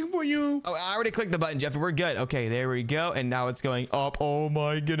 I'm waiting for you. Oh, I already clicked the button, Jeffy. We're good. Okay, there we go. And now it's going up. Oh,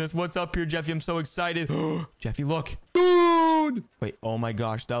 my goodness. What's up here, Jeffy? I'm so excited. Jeffy, look. Dude. Wait, oh my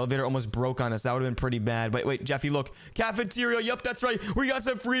gosh. The elevator almost broke on us. That would have been pretty bad. Wait, Jeffy, look. Cafeteria. Yup, that's right. We got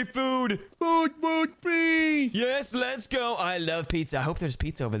some free food. Food, please. Yes, let's go. I love pizza. I hope there's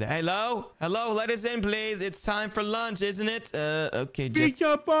pizza over there. Hello? Hello, let us in, please. It's time for lunch, isn't it? Okay, Jeffy.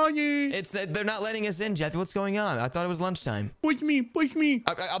 Pizza party. They're not letting us in, Jeffy. What's going on? I thought it was lunchtime. Push me.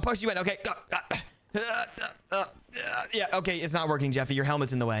 I'll push you in. Okay. Yeah, okay, it's not working, Jeffy. Your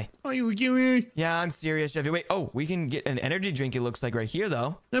helmet's in the way. Are you serious? Yeah, I'm serious, Jeffy. Wait, oh, we can get an energy drink, it looks like, right here,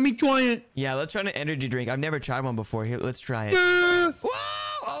 though. Let me try it. Yeah, let's try an energy drink. I've never tried one before. Here, let's try it. Whoa!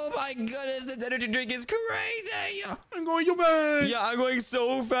 Oh my goodness, this energy drink is crazy! I'm going so fast. Yeah, I'm going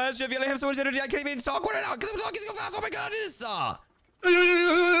so fast, Jeffy. I have so much energy, I can't even talk right now because I'm talking so fast. Oh my god, it is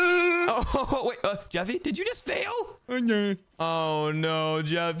Oh, wait, Jeffy, did you just fail? No. Oh no,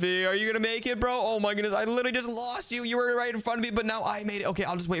 Jeffy. Are you gonna make it, bro? Oh my goodness, I literally just lost you. You were right in front of me, but now I made it. Okay,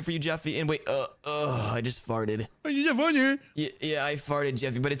 I'll just wait for you, Jeffy. And wait, I just farted. You just farted? Yeah, I farted,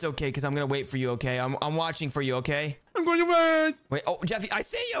 Jeffy, but it's okay because I'm gonna wait for you, okay? I'm watching for you, okay? I'm going to run. Wait, oh, Jeffy, I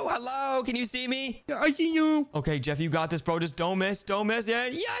see you. Hello, can you see me? Yeah, I see you. Okay, Jeffy, you got this, bro. Just don't miss. Yeah,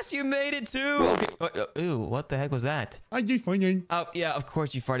 yes, you made it too. Okay. Ew, what the heck was that? I just farted. Oh, yeah, of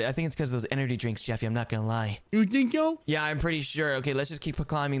course you farted. I think it's because of those energy drinks, Jeffy. I'm not gonna lie. You think so? Yeah, I'm pretty sure. Okay, let's just keep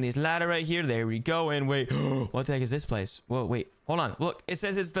climbing this ladder right here. There we go. And wait, what the heck is this place? Whoa, wait. hold on. Look, it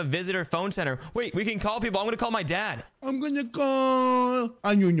says it's the visitor phone center. Wait, we can call people. I'm gonna call my dad. I'm gonna call.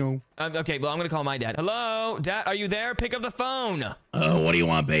 I don't know. Okay, well, I'm gonna call my dad. Hello, Dad, are you there? Pick up the phone. What do you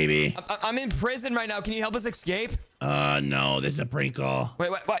want, baby? I'm in prison right now. Can you help us escape? No, this is a prank call. Wait,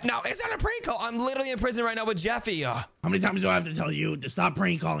 what? No, it's not a prank call. I'm literally in prison right now with Jeffy. How many times do I have to tell you to stop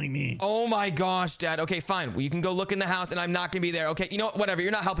prank calling me? Oh my gosh, Dad. Okay, fine. Well, you can go look in the house and I'm not gonna be there. Okay, you know what? Whatever.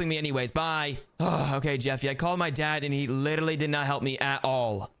 You're not helping me anyways. Bye. Okay, Jeffy. I called my dad and he literally did not help me at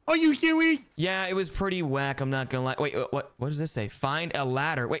all. Are you serious? Yeah, it was pretty whack. I'm not gonna lie. Wait, what does this say? Find a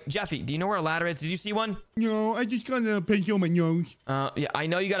ladder. Wait, Jeffy, do you know where a ladder is? Did you see one? No, I just got a pencil on my nose. Yeah, I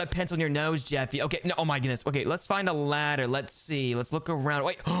know you got a pencil in your nose, Jeffy. Okay, no, oh my goodness. Okay, let's find a ladder. Let's see. Let's look around.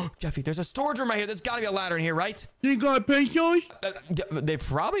 Wait, Jeffy, there's a storage room right here. There's gotta be a ladder in here, right? You got pencils? They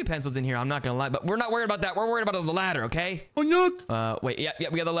probably pencils in here. I'm not gonna lie, but we're not worried about that. We're worried about the ladder, okay? Oh, look. Wait, yeah,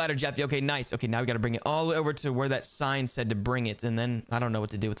 we got the ladder, Jeffy. Okay, nice. Okay, now we gotta bring it all the way over to where that sign said to bring it, and then I don't know what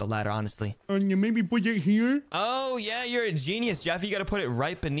to do with the ladder, honestly. Maybe put it here? Oh, yeah, you're a genius, Jeffy. You gotta put it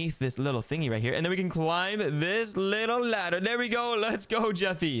right beneath this little thingy right here, and then we can climb this little ladder. There we go. Let's go,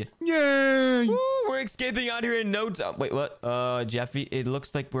 Jeffy. Yay! Woo, we're escaping out here in no time. Wait, what? Jeffy, it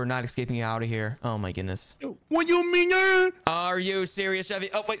looks like we're not escaping out of here. Oh, my goodness. What do you mean? Are you serious, Jeffy?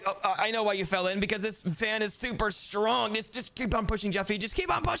 Oh, wait. I know why you fell in, because this fan is super strong. Just keep on pushing, Jeffy. Just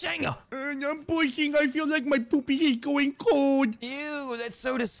keep on pushing. I'm pushing. I feel like my poopy is going cold. Ew, that's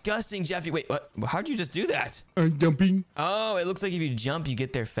so disgusting, Jeffy. Wait, what? How'd you just do that? Jumping. Oh, it looks like if you jump, you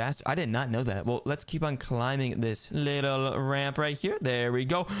get there faster. I did not know that. Well, let's keep on climbing this little ramp right here. There we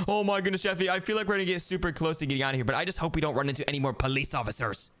go. Oh my goodness, Jeffy. I feel like we're gonna get super close to getting out of here, but I just hope we don't run into any more police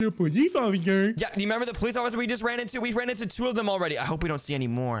officers. The police officer? Yeah, do you remember the police officer we just ran into? We've ran into 2 of them already. I hope we don't see any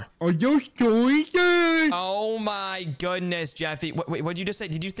more. Are those toys? Oh my goodness, Jeffy. Wait, what did you just say?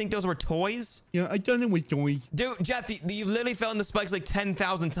 Did you think those were toys? Yeah, I thought it was toys. Dude, Jeffy, you literally fell in the spikes like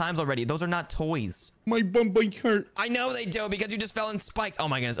 10,000 times already. Those are not toys. My bum bites hurt. I know they do because you just fell in spikes. Oh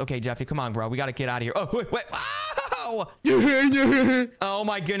my goodness. Okay, Jeffy, come on, bro. We gotta get out of here. Oh, wait. Ow! Oh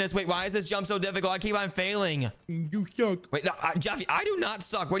my goodness. Wait, why is this jump so difficult? I keep on failing. You suck. Wait, no, Jeffy, I do not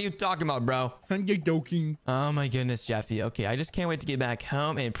suck. What are you talking about, bro? I'm just joking. Oh my goodness, Jeffy. Okay, I just can't wait to get back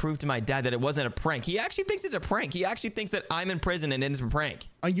home and prove to my dad that it wasn't a prank. He actually thinks it's a prank. He actually thinks that I'm in prison and it's a prank.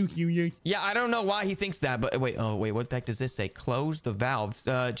 Are you serious? Yeah, I don't know why he thinks that, but wait, what the heck does this say? Close the valves.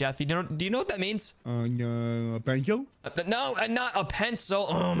 Jeffy, do you know what that means? No, a pencil? No, not a pencil.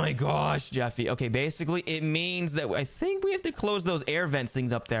 Oh my gosh, Jeffy. Okay, basically, it means that I think we have to close those air vents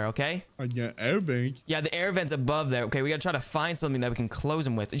things up there, okay? The air vents? Yeah, the air vents above there. Okay, we gotta try to find something that we can close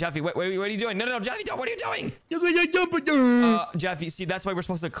them with. Jeffy, what are you doing? No, Jeffy, what are you doing? You're gonna jump it. Jeffy, see, that's why we're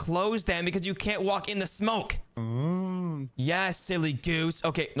supposed to close them because you can't walk in the smoke. Oh. Yeah, silly goose.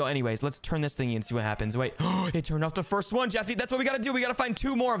 Okay, no, anyways, let's turn this thingy and see what happens. Wait, it turned off the first one, Jeffy. That's what we gotta do. We gotta find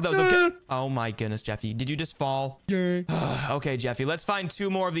 2 more of those, okay? Oh my goodness, Jeffy. Did you just fall? Yeah. Okay, Jeffy, let's find 2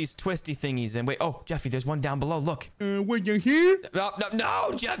 more of these twisty thingies. And wait, oh, Jeffy, there's one down below. Look. Wait, you're here?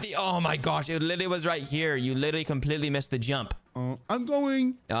 No, Jeffy. Oh my gosh, it literally was right here. You literally completely missed the jump. I'm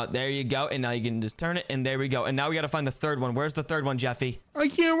going. Oh, there you go. And now you can just turn it, and there we go. And now we gotta find the 3rd one. Where's the 3rd one, Jeffy? I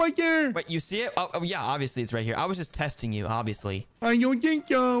can't right there. Wait, you see it? Oh, yeah, obviously it's right here. I was just testing you, obviously. I don't think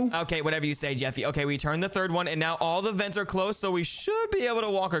so. Okay, whatever you say, Jeffy. Okay, we turned the 3rd one, and now all the vents are closed, so we should be able to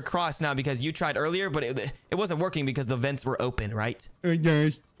walk across now because you tried earlier, but it wasn't working because the vents were open, right?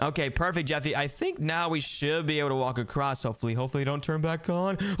 Yes. Okay, perfect, Jeffy. I think now we should be able to walk across, hopefully. Hopefully, don't turn back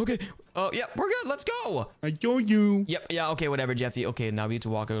on. Okay. Yeah, we're good. Let's go. I told you. Yep. Yeah. Okay. Whatever, Jeffy. Okay. Now we need to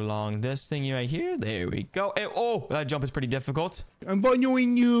walk along this thingy right here. There we go. And, oh, that jump is pretty difficult. I'm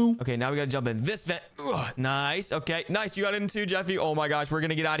following you. Okay. Now we gotta jump in this vent. Ugh, nice. Okay. Nice. You got in too, Jeffy. Oh my gosh. We're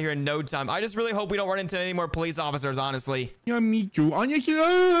gonna get out of here in no time. I just really hope we don't run into any more police officers, honestly. Yeah, me too. Honestly.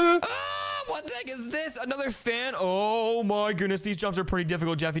 What the heck is this? Another fan? Oh my goodness. These jumps are pretty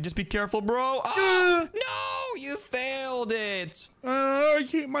difficult, Jeffy. Just be careful, bro. No, you failed it. I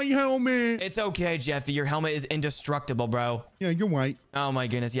hit my helmet. It's okay, Jeffy. Your helmet is indestructible, bro. Yeah, you're right. Oh my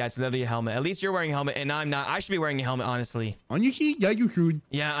goodness. Yeah, it's literally a helmet. At least you're wearing a helmet and I'm not. I should be wearing a helmet, honestly. Honestly, yeah, you should.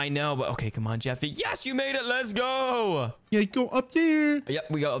 Yeah, I know. But okay, come on, Jeffy. Yes, you made it. Let's go. Yeah, go up there.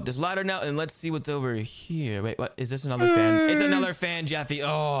 Yep, we go up this ladder now and let's see what's over here. Wait, what? Is this another fan? It's another fan, Jeffy.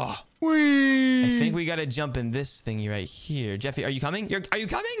 Oh. Whee! I think we gotta jump in this thingy right here. Jeffy, are you coming? Are you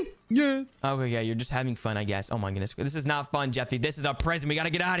coming? Yeah. Okay, yeah, you're just having fun, I guess. Oh my goodness. This is not fun, Jeffy. This is a prison. We gotta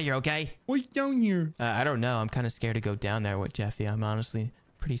get out of here, okay? What's down here? I don't know. I'm kind of scared to go down there with Jeffy. I'm honestly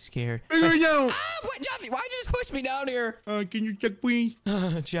pretty scared. Hey, yo. Ah, what, Jeffy? Why'd you just push me down here? Can you check, please?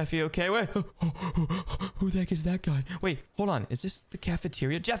 Jeffy, okay, wait. Who the heck is that guy? Wait, hold on. Is this the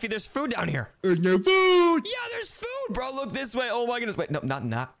cafeteria? Jeffy, there's food down here. No food. Yeah, there's food, bro. Look this way. Oh my goodness. Wait, no,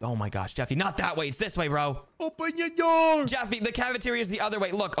 not. Oh my gosh, Jeffy, not that way. It's this way, bro. Open your door. Jeffy, the cafeteria is the other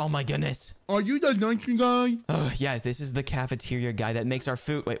way. Look. Oh my goodness. Are you the lunch guy? Yes, this is the cafeteria guy that makes our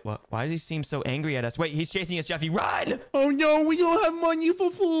food. Wait, what? Why does he seem so angry at us? Wait, he's chasing us, Jeffy. Run! Oh no, we don't have money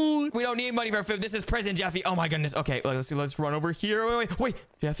for food. We don't need money for food. This is prison, Jeffy. Oh my goodness. Okay, let's see. Let's run over here. Wait,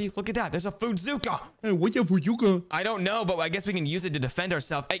 Jeffy, look at that. There's a foodzuka. Hey, what's a fooduka? I don't know, but I guess we can use it to defend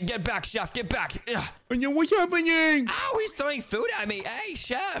ourselves. Hey, get back, chef. Get back. Ugh. And then what's happening? Ow, he's throwing food at me. Hey,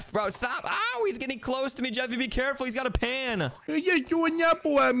 chef. Bro, stop. Ow, he's getting close to me, Jeffy. Be careful. He's got a pan. He just threw an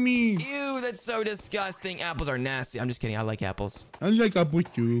apple at me. Ew, that's so disgusting. Apples are nasty. I'm just kidding. I like apples. I like apples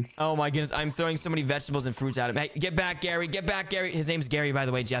too. Oh my goodness. I'm throwing so many vegetables and fruits at him. Hey, get back, Gary. Get back, Gary. His name's Gary, by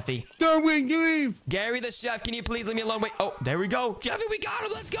the way, Jeffy. Go away, leave. Gary the chef, can you please leave me alone? Wait. Oh, there we go. Jeffy, we got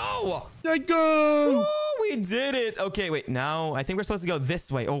him. Let's go. Let's go. Oh, we did it. Okay, wait. Now, I think we're supposed to go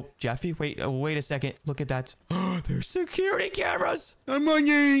this way. Oh, Jeffy, wait a second. Look at that. There's security cameras. I'm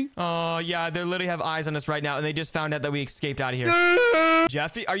money. Oh, yeah. They literally have eyes on us right now, and they just found out that we escaped out of here.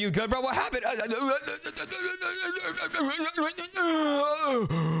 Jeffy, are you good, bro? What happened?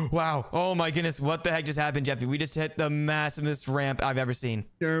 Wow. Oh, my goodness. What the heck just happened, Jeffy? We just hit the massivest ramp I've ever seen.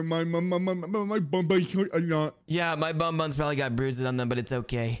 Yeah, my bum buns hurt a lot. Yeah, my bum buns probably got bruises on them, but it's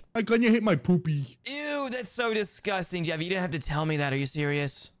okay. I gonna hit my poopy. Ew, that's so disgusting, Jeffy. You didn't have to tell me that. Are you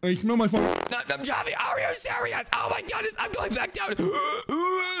serious? I smell my phone. No, Jeffy, are you serious? Oh my goodness, I'm going back down.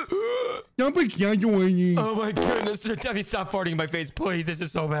 Don't be casually. Oh my goodness, Jeffy, stop farting in my face, please. This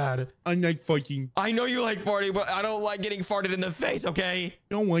is so bad. I like fighting. I know you like farting, but I don't like getting farted in the face, okay?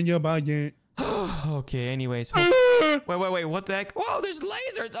 Don't worry about it. Okay, anyways. Wait, what the heck? Whoa, there's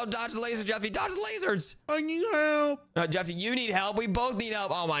lasers. Oh, dodge the lasers, Jeffy. Dodge the lasers. I need help. Jeffy, you need help. We both need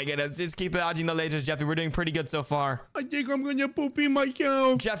help. Oh my goodness. Just keep dodging the lasers, Jeffy. We're doing pretty good so far. I think I'm gonna poopy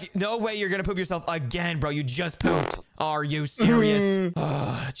myself. Jeffy, no way you're gonna poop yourself again, bro. You just pooped. Are you serious?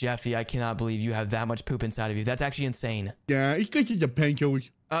 Jeffy, I cannot believe you have that much poop inside of you. That's actually insane. Yeah, it's because of the pencils.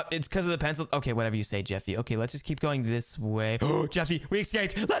 It's because of the pencils. Okay, whatever you say, Jeffy. Okay, let's just keep going this way. Oh, Jeffy, we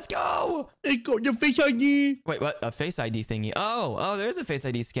escaped. Let's go. Let's go to Face ID. Wait, what? A Face ID thingy. Oh, there's a Face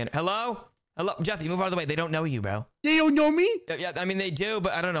ID scanner. Hello? Jeffy, move out of the way. They don't know you, bro. They don't know me? Yeah, I mean, they do,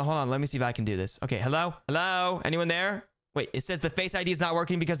 but I don't know. Hold on. Let me see if I can do this. Okay, hello? Anyone there? Wait, it says the Face ID is not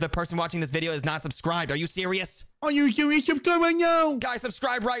working because the person watching this video is not subscribed. Are you serious? Are you serious? Subscribe right now. Guys,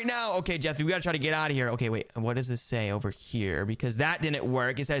 subscribe right now. Okay, Jeffy, we gotta try to get out of here. Okay, wait. What does this say over here? Because that didn't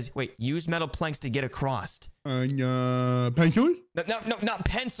work. It says, wait, use metal planks to get across. Pencils? No, not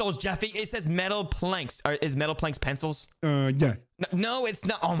pencils, Jeffy. It says metal planks. Is metal planks pencils? Yeah. No, it's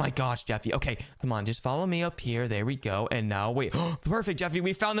not. Oh my gosh, Jeffy. Okay, come on. Just follow me up here. There we go. And now, wait. Perfect, Jeffy.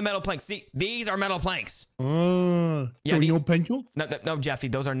 We found the metal planks. See, these are metal planks. Yeah, no pencil? No, Jeffy.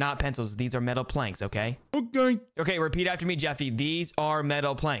 Those are not pencils. These are metal planks, okay? Okay. Okay, repeat after me, Jeffy. These are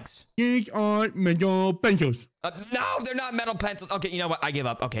metal planks. These are metal pencils. No, they're not metal pencils. Okay, you know what? I give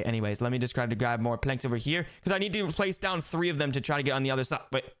up. Okay, anyways, let me just try to grab more planks over here because I need to place down 3 of them to try to get on the other side.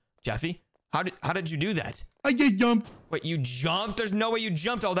 Wait, Jeffy, how did you do that? I just jumped. Wait, you jumped? There's no way you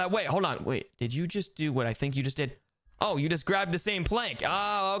jumped all that way. Hold on. Wait, did you just do what I think you just did? Oh, you just grabbed the same plank.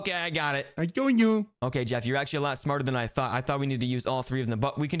 Oh, okay, I got it. I told you. Okay, Jeff, you're actually a lot smarter than I thought. I thought we needed to use all 3 of them,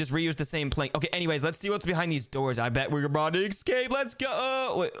 but we can just reuse the same plank. Okay, anyways, let's see what's behind these doors. I bet we're about to escape. Let's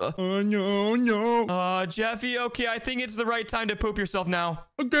go. Wait, oh, no. Jeffy, okay, I think it's the right time to poop yourself now.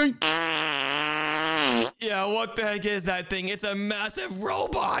 Okay. Yeah, what the heck is that thing? It's a massive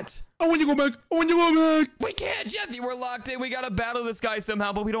robot. I want to go back. We can't, Jeffy. We're locked in. We gotta battle this guy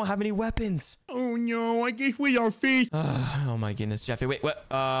somehow, but we don't have any weapons. Oh, no. I guess we are fish. Oh, my goodness, Jeffy. Wait, what?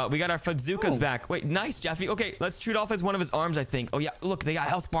 We got our bazookas back. Wait, nice, Jeffy. Okay, let's shoot off as one of his arms, I think. Oh, yeah. Look, they got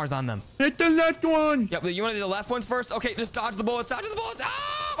health bars on them. Hit the left one. Yep, you want to do the left ones first? Okay, just dodge the bullets. Dodge the bullets.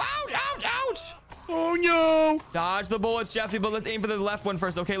 Oh, ouch. Oh, no. Dodge the bullets, Jeffy, but let's aim for the left one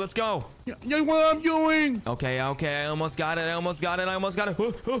first. Okay, let's go. That's what I'm doing. Okay. I almost got it.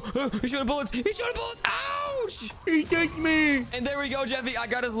 He's shooting bullets. Ouch. He takes me. And there we go, Jeffy. I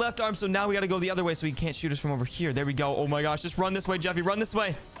got his left arm, so now we got to go the other way so he can't shoot us from over here. There we go. Oh, my gosh. Just run this way, Jeffy. Run this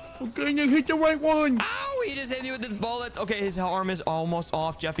way. Okay, now hit the right one. Ow, he just hit me with his bullets. Okay, his arm is almost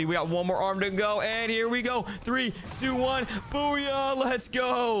off, Jeffy. We got one more arm to go, and here we go. 3, 2, 1. Booyah, let's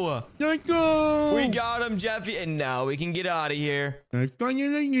go. Let's go. We got him, Jeffy, and now we can get out of here. Let's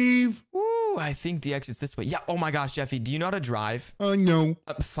finally leave. Woo, I think the exit's this way. Yeah, oh my gosh, Jeffy, do you know how to drive? No.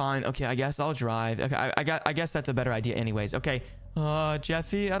 Fine, okay, I guess I'll drive. Okay, I guess that's a better idea anyways. Okay,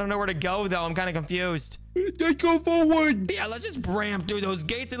 Jeffy, I don't know where to go, though. I'm kind of confused. Let's go forward. Yeah, let's just ram through those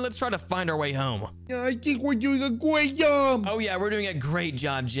gates and let's try to find our way home. Yeah, I think we're doing a great job. Oh, yeah, we're doing a great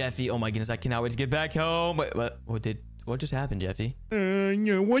job, Jeffy. Oh, my goodness, I cannot wait to get back home. Wait, what just happened, Jeffy?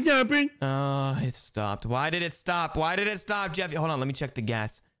 No, what happened? It stopped. Why did it stop? Why did it stop, Jeffy? Hold on, let me check the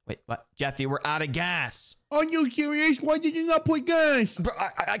gas. Wait, what? Jeffy, we're out of gas. Are you serious? Why did you not put gas? Bro,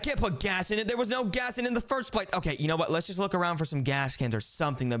 I can't put gas in it. There was no gas in the first place. Okay, you know what? Let's just look around for some gas cans or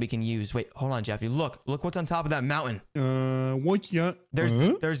something that we can use. Wait, hold on, Jeffy. Look what's on top of that mountain. What's that?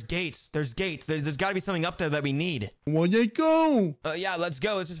 There's gates. There's gates. There's got to be something up there that we need. Where'd they go? Yeah, let's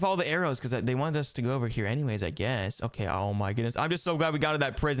go. Let's just follow the arrows because they wanted us to go over here anyways, I guess. Okay, oh my goodness. I'm just so glad we got to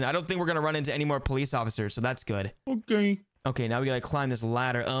that prison. I don't think we're going to run into any more police officers, so that's good. Okay. Okay, now we gotta climb this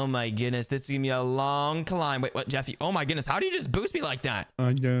ladder. Oh my goodness, this is gonna be a long climb. Wait, what, Jeffy? Oh my goodness, how do you just boost me like that?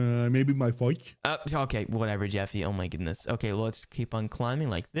 Maybe my foot. Okay, whatever, Jeffy. Oh my goodness. Okay, well, let's keep on climbing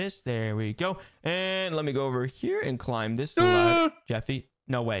like this. There we go. And let me go over here and climb this ladder. Jeffy,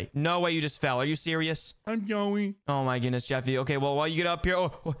 no way. No way you just fell. Are you serious? I'm going. Oh my goodness, Jeffy. Okay, well, while you get up here.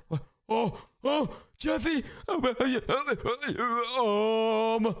 Jeffy. No,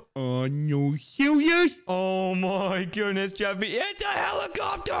 serious? Oh my goodness, Jeffy. It's a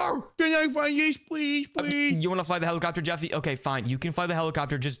helicopter. Can I fly this, please? You want to fly the helicopter, Jeffy? Okay, fine. You can fly the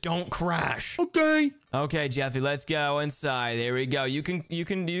helicopter. Just don't crash. Okay. Okay, Jeffy, let's go inside. There we go. You can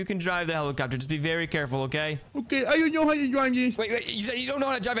drive the helicopter. Just be very careful, okay? Okay, I don't know how to drive this. Wait, you say you don't know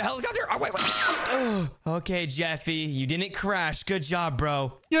how to drive a helicopter? Oh, wait. Okay, Jeffy, you didn't crash. Good job,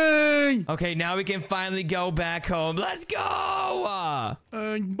 bro. Yay! Okay, now we can finally go back home. Let's go!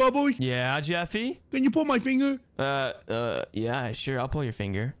 Bubbles? Yeah, Jeffy? Can you pull my finger? Yeah, sure. I'll pull your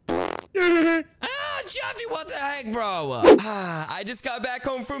finger. Jeffy, what the heck, bro? I just got back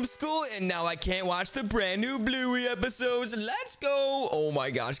home from school, and now I can't watch the brand new Bluey episodes. Let's go. Oh, my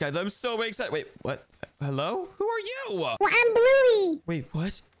gosh, guys. I'm so excited. Wait, what? Hello? Who are you? Well, I'm Bluey. Wait,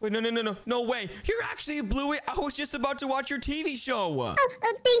 what? Wait, no. No way. You're actually a Bluey. I was just about to watch your TV show. Oh,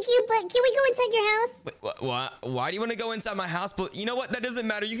 thank you, but can we go inside your house? Wait, what? Why do you want to go inside my house? But you know what? That doesn't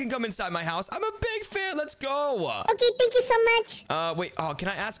matter. You can come inside my house. I'm a big fan. Let's go. Okay, thank you so much. Wait, can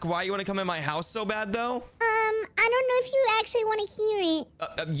I ask why you want to come in my house so bad, though? I don't know if you actually want to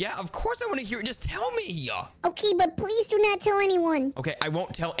hear it. Yeah, of course I want to hear it. Just tell me. Okay, but please do not tell anyone. Okay, I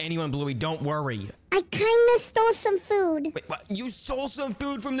won't tell anyone, Bluey. Don't worry. I kinda stole some food. Wait, what? You stole some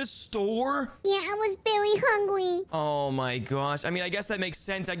food from the store? Yeah, I was very hungry. Oh my gosh. I mean, I guess that makes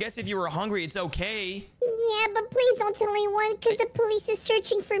sense. I guess if you were hungry, it's okay. Yeah, but please don't tell anyone because the police is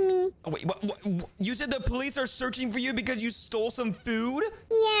searching for me. Oh, wait, what? You said the police are searching for you because you stole some food?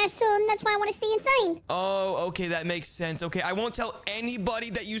 Yeah, so that's why I want to stay inside. Oh, okay, that makes sense. Okay, I won't tell anybody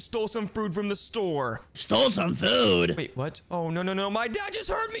that you stole some food from the store. Stole some food? Wait, what? Oh, no. My dad just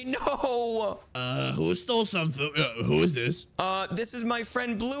heard me. No. Who stole some food? Who is this? This is my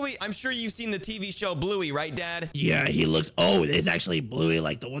friend Bluey. I'm sure you've seen the TV show Bluey, right, Dad? Yeah, he looks... Oh, there's actually Bluey,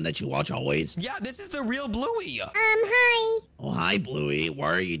 like the one that you watch always? Yeah, this is the real Bluey. Hi. Oh, hi, Bluey.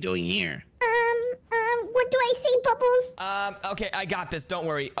 What are you doing here? What do I say, Bubbles? Okay, I got this. Don't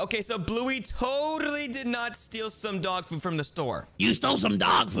worry. Okay, so Bluey totally did not steal some dog food from the store. You stole some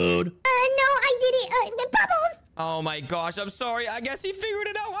dog food? No, I didn't. Bubbles! Oh my gosh, I'm sorry. I guess he figured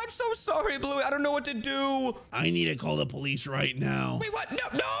it out. I'm so sorry, Bluey. I don't know what to do. I need to call the police right now. Wait, what?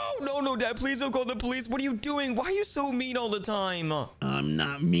 No, Dad. Please don't call the police. What are you doing? Why are you so mean all the time? I'm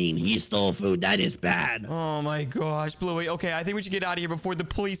not mean. He stole food. That is bad. Oh my gosh, Bluey. Okay, I think we should get out of here before the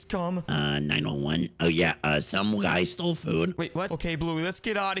police come. 911. Oh, yeah. Some guy stole food. Wait, what? Okay, Bluey, let's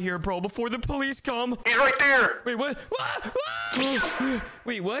get out of here, bro, before the police come. He's right there. Wait, what?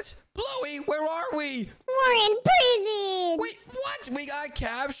 Wait, what? Bluey, where are we? We're in prison. Wait, what? We got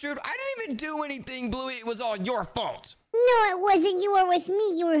captured? I didn't even do anything, Bluey. It was all your fault. No, it wasn't. You were with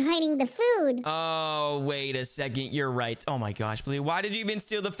me. You were hiding the food. Oh, wait a second. You're right. Oh my gosh, Bluey. Why did you even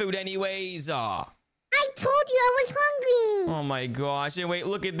steal the food anyways? I told you I was hungry. Oh my gosh. And wait,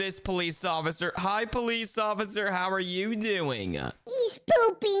 look at this police officer. Hi, police officer. How are you doing? He's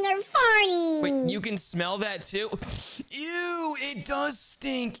pooping or farting. Wait, you can smell that too? Ew, it does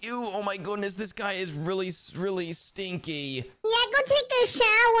stink. Ew, oh my goodness. This guy is really stinky. Yeah, go take a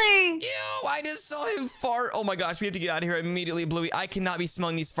shower. Ew, I just saw him fart. Oh my gosh, we have to get out of here immediately, Bluey. I cannot be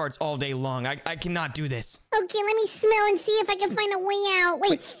smelling these farts all day long. I cannot do this. Okay, let me smell and see if I can find a way out.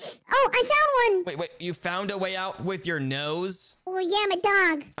 Wait. Oh, I found one. Wait. you found a way out with your nose? Oh, yeah, I'm a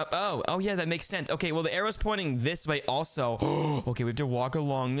dog. Oh, yeah, that makes sense. Okay, well, the arrow's pointing this way also. Okay, we have to walk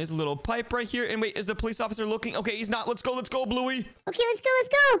along this little pipe right here. And wait, is the police officer looking? Okay, he's not. Let's go, Bluey. Okay, let's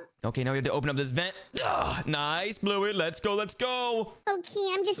go. Okay, now we have to open up this vent. Nice, Bluey. Let's go. Okay,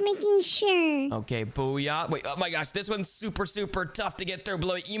 I'm just making sure. Okay, booyah. Wait, oh my gosh, this one's super tough to get through,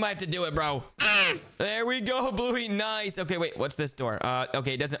 Bluey. You might have to do it, bro. There we go, Bluey. Nice. Okay, wait, what's this door?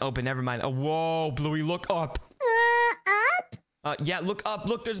 Okay, it doesn't open. Never mind. Oh, whoa, Bluey, look up. Up? Yeah, look up.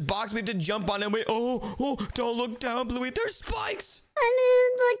 Look, there's box we have to jump on. And wait, oh, don't look down, Bluey. There's spikes. I'm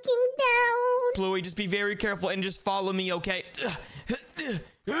looking down. Bluey, just be very careful and just follow me, okay?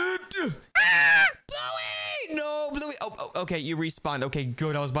 Bluey! No, Bluey. Oh, okay, you respawned. Okay,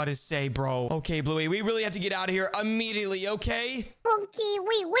 good. I was about to say, bro. Okay, Bluey, we really have to get out of here immediately, okay? Okay,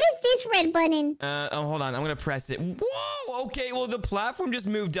 wait, what is this red button? Hold on. I'm gonna press it. Whoa! Okay, well, the platform just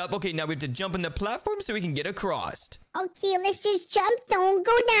moved up. Okay, now we have to jump on the platform so we can get across. Okay, let's just jump. Don't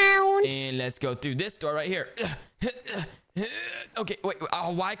go down. And let's go through this door right here. Okay, wait.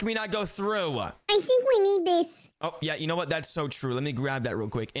 Why can we not go through? I think we need this. Oh, yeah, you know what? That's so true. Let me grab that real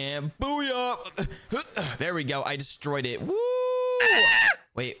quick. And booyah! There we go. I destroyed it. Woo!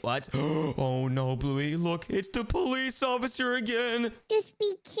 Wait, what? Oh, no, Bluey. Look, it's the police officer again. Just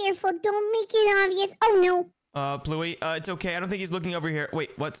be careful. Don't make it obvious. Oh, no. Bluey, it's okay. I don't think he's looking over here.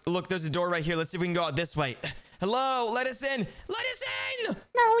 Wait, what? Look, there's a door right here. Let's see if we can go out this way. Hello, let us in. Let us in.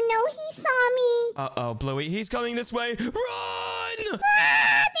 No, he saw me. Uh-oh, Bluey. He's coming this way. Run! There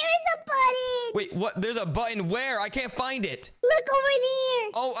is a button. Wait, what? There's a button where? I can't find it. Look over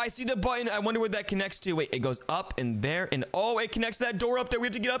there. Oh, I see the button. I wonder what that connects to. Wait, it goes up and there and oh, it connects to that door up there. We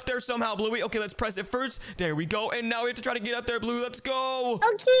have to get up there somehow, Bluey. Okay, let's press it first. There we go. And now we have to try to get up there, Bluey. Let's go.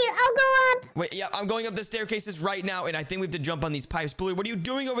 Okay, I'll go up. Wait, yeah, I'm going up the staircases right now, and I think we have to jump on these pipes. Bluey, what are you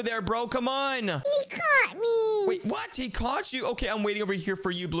doing over there, bro? Come on. He caught me. Wait, what? He caught you? Okay, I'm waiting over here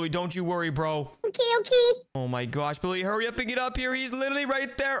for you, Bluey. Don't you worry, bro. Okay. Oh my gosh, Bluey, hurry up and get up here. He's literally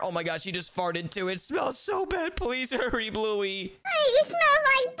right there. Oh my gosh, he just farted too. It smells so bad. Please hurry, Bluey. It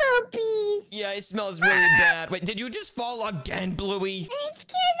smells like poopies. Yeah, it smells really bad. Wait, did you just fall again, Bluey? It's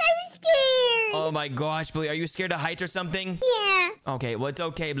because I'm scared. Oh my gosh, Bluey, are you scared of heights or something? Yeah. Okay, well, it's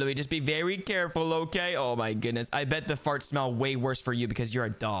okay, Bluey. Just be very careful, okay? Oh my goodness. I bet the farts smell way worse for you because you're a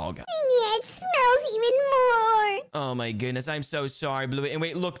dog. Yeah, it smells even more. Oh my goodness, I'm so sorry, Bluey. And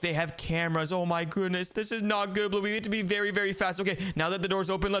wait, look, they have cameras. Oh my goodness, this is not good, Bluey. We have to be very, very fast. Okay, now that the door's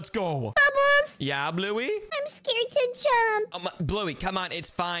open, let's go. Bubbles. Yeah, Bluey? I'm scared to jump. Bluey, come on, it's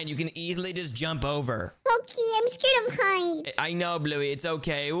fine. You can easily just jump over. Okay, I'm scared of heights. I know, Bluey, it's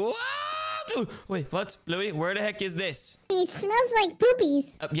okay. Whoa! Wait, what? Bluey, where the heck is this? It smells like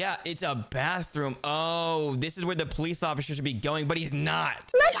poopies. Yeah, it's a bathroom. Oh, this is where the police officer should be going, but he's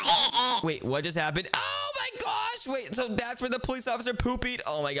not. Look. Wait, what just happened? Oh my gosh! Wait, so that's where the police officer poopied?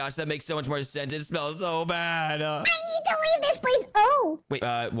 Oh my gosh, that makes so much more sense. It smells so bad. I need to leave this place. Oh. Wait,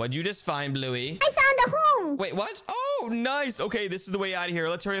 what'd you just find, Bluey? I found a home. Wait, what? Oh, nice. Okay, this is the way out of here.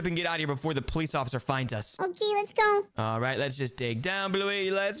 Let's hurry up and get out of here before the police officer finds us. Okay, let's go. All right, let's just dig down,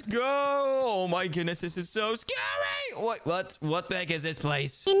 Bluey. Let's go. Oh my goodness, this is so scary. What the heck is this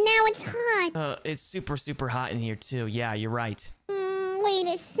place? And now it's hot. It's super hot in here too. Yeah, you're right. Wait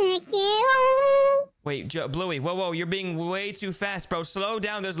a second. Oh. Wait, Bluey, whoa, you're being way too fast, bro. Slow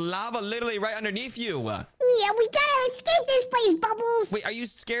down. There's lava literally right underneath you. Yeah, we gotta escape this place, Bubbles. Wait, are you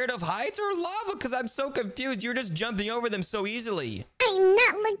scared of heights or lava? Because I'm so confused. You're just jumping over them so easily. I'm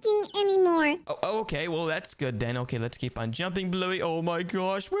not looking anymore. Oh, okay. Well, that's good then. Okay, let's keep on jumping, Bluey. Oh my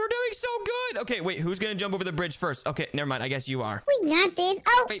gosh, we're doing so good. Okay, wait, who's gonna jump over the bridge first? Okay, never mind. I guess you are. We got this.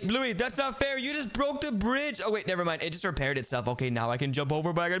 Oh. Wait, Bluey, that's not fair. You just broke the bridge. Oh, wait, never mind. It just repaired itself. Okay, now I can jump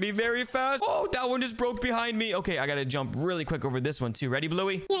over, but I gotta be very fast. Oh, that one just broke behind me. Okay, I gotta jump really quick over this one too. Ready,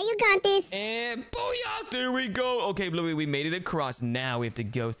 Bluey? Yeah, you got this. And booyah! There we go. Okay, Bluey, we made it across. Now we have to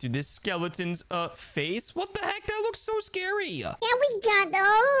go through this skeleton's face. What the heck? That looks so scary. Yeah, we got that.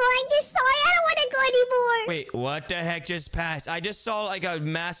 Oh, I just saw it. I don't want to go anymore. Wait, what the heck just passed? I just saw like a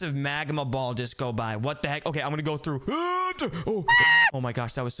massive magma ball just go by. What the heck? Okay, I'm gonna go through. Oh my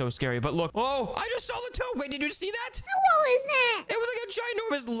gosh, that was so scary. But look. Oh, I just saw the toe. Wait, did you see that? What was that? It was like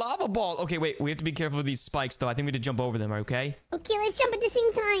a ginormous lava ball. Okay, wait. We have to be careful with these spikes, though. I think we have to jump over them, okay? Okay, let's jump at the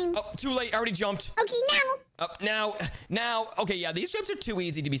same time. Oh, too late. I already jumped. Okay, now. Now. Okay, yeah, these jumps are too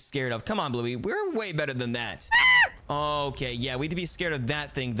easy to be scared of. Come on, Bluey. We're way better than that. Okay, yeah, we have to be scared of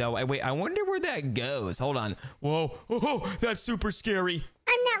that thing, though. Wait, I wonder where that goes. Hold on. Whoa. Oh, that's super scary.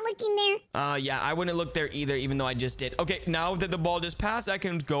 I'm not looking there. Yeah, I wouldn't look there either, even though I just did. Okay, now that the ball just passed, I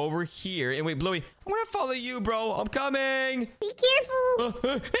can go over here. And wait, Bluey, I'm gonna follow you, bro. I'm coming. Be careful.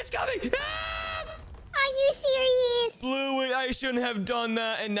 It's coming. Ah! Are you serious? Bluey, I shouldn't have done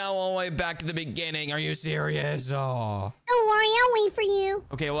that. And now all the way back to the beginning. Are you serious? Oh. Don't worry, I'll wait for you.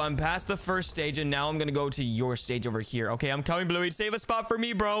 Okay, well, I'm past the first stage, and now I'm gonna go to your stage over here. Okay, I'm coming, Bluey. Save a spot for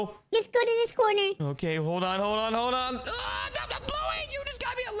me, bro. Just go to this corner. Okay, hold on. Bluey, you just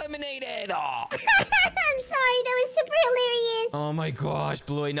got me eliminated. Oh. I'm sorry, that was super hilarious. Oh my gosh,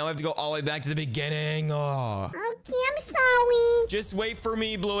 Bluey. Now I have to go all the way back to the beginning. Oh. Okay, I'm sorry. Just wait for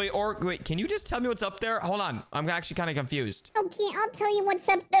me, Bluey. Or wait, can you just tell me what's up there? Hold on. I'm actually kind of confused. Okay, I'll tell you what's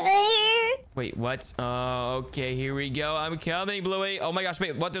up there. Wait, what? Okay, here we go. I'm coming, Bluey. Oh my gosh,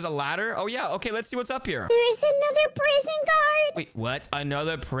 wait, what? There's a ladder? Oh yeah, okay, let's see what's up here. There's another prison guard. Wait, what?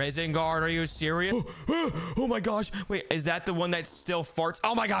 Another prison guard? Are you serious? Oh my gosh. Wait, is that the one that still farts?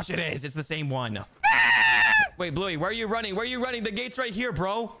 Oh my gosh, it is. It's the same one. Wait, Bluey, where are you running? Where are you running? The gate's right here,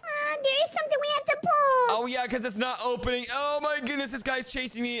 bro. There is something we have to pull. Oh yeah, because it's not opening. Oh my goodness, this guy's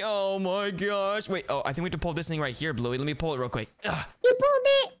chasing me. Oh my gosh. Wait, oh, I think we have to pull this thing right here, Bluey. Let me pull it real quick. Ugh. You pulled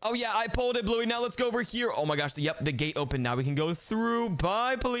it. Oh yeah, I pulled it, Bluey. Now let's go over here. Oh my gosh, yep, the gate opened. Now we can go through.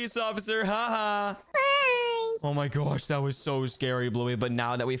 Bye, police officer. Haha. Bye. Oh my gosh, that was so scary, Bluey. But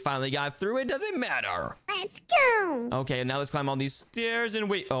now that we finally got through, it doesn't matter. Let's go. Okay, now let's climb all these stairs and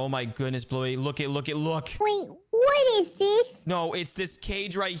wait. Oh my goodness, Bluey. Look. Wait, what is this? No, it's this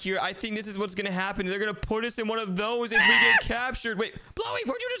cage right here. I think this is what's gonna happen. They're gonna put us in one of those if we get captured. Wait, Bluey,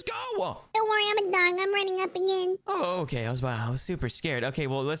 where'd you just go? Don't worry, I'm a dog. I'm running up again. Oh, okay. I was super scared. Okay,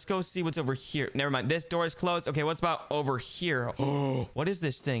 well, let's go see what's over here. Never mind. This door is closed. Okay, what's about over here? Oh, what is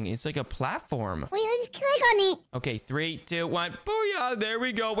this thing? It's like a platform. Wait, let's click on it. Okay, 3, 2, 1. Booyah! There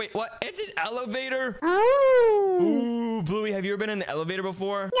we go. Wait, what? It's an elevator. Oh. Ooh, Bluey, have you ever been in an elevator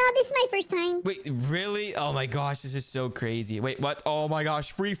before? No, this is my first time. Wait, really? Oh my gosh, this is so crazy. Wait, what? Oh my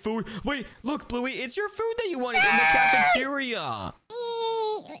gosh, free food. Wait, look, Bluey, it's your food that you wanted in the cafeteria.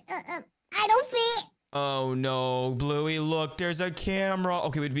 I don't fit. Oh no, Bluey, look, there's a camera.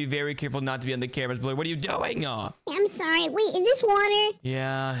 Okay, we'd be very careful not to be on the cameras, Bluey. What are you doing? I'm sorry. Wait, is this water?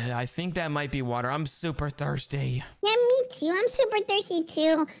 Yeah, I think that might be water. I'm super thirsty. Yeah, me too. I'm super thirsty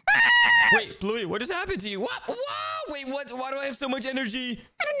too. Wait, Bluey, what just happened to you? What? Whoa! Wait, what? Why do I have so much energy?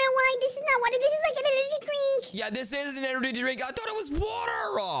 I don't know why. This is not water. This is like an energy drink. Yeah, this is an energy drink. I thought it was water.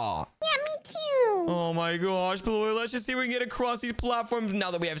 Yeah, me too. Oh my gosh, Bluey, let's just see if we can get across these platforms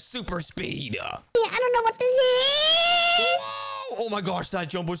now that we have super speed. Yeah, I don't know what this is. Whoa! Oh my gosh, that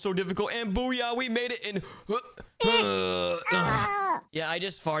jump was so difficult. And booyah, we made it in... Yeah, I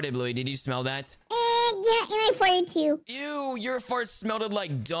just farted, Bluey. Did you smell that? Yeah, and I farted too. Ew, your fart smelled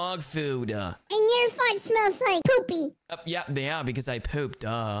like dog food. And your fart smells like poopy. Yeah, because I pooped,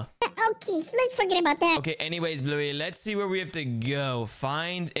 Okay, let's forget about that. Okay, anyways, Bluey, let's see where we have to go.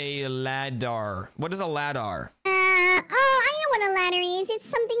 Find a ladder. What is a ladder? I know what a ladder is. It's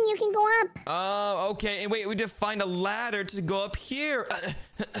something you can go up. Oh, okay. And wait, we have to find a ladder to go up here.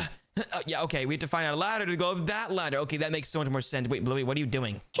 Yeah, okay. We have to find a ladder to go up that ladder. Okay, that makes so much more sense. Wait, Bluey, what are you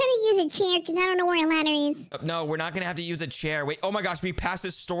doing? Trying to use a chair because I don't know where a ladder is. No, we're not going to have to use a chair. Wait, oh my gosh, we passed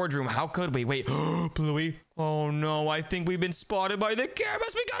this storage room. How could we? Wait, Bluey. Oh no, I think we've been spotted by the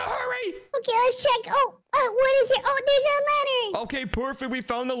cameras. We gotta hurry. Okay, let's check. Oh, what is it? Oh, there's a ladder. Okay, perfect. We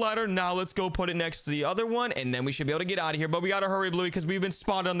found the ladder. Now let's go put it next to the other one, and then we should be able to get out of here. But we gotta hurry, Bluey, because we've been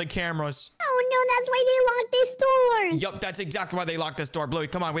spotted on the cameras. Oh no, that's why they locked this door. Yup, that's exactly why they locked this door. Bluey,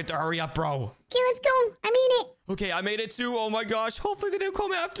 come on, we have to hurry up, bro. Okay, let's go. I made it. Okay, I made it too. Oh my gosh. Hopefully they don't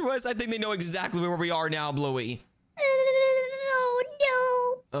come after us. I think they know exactly where we are now, Bluey. Oh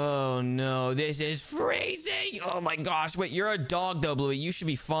no. Oh no, this is freezing. Oh my gosh. Wait, you're a dog though, Bluey. You should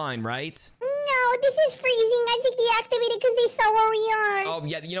be fine, right? No, this is freezing. I think they activated because they saw where we are. Oh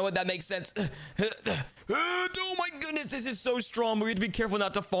yeah, you know what? That makes sense. Oh my goodness, this is so strong. We have to be careful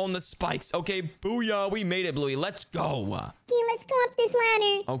not to fall in the spikes. Okay, booyah, we made it, Bluey. Let's go. Okay, let's go up this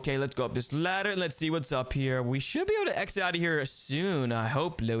ladder. Okay, let's go up this ladder. Let's see what's up here. We should be able to exit out of here soon, I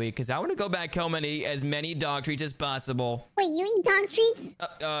hope, Bluey, because I want to go back home and eat as many dog treats as possible. Wait, you eat dog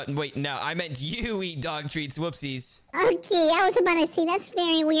treats? Wait, no, I meant you eat dog treats. Whoopsies. Okay, I was about to say, that's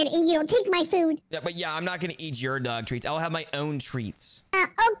very weird, and you don't take my food. Yeah, but yeah, I'm not going to eat your dog treats. I'll have my own treats.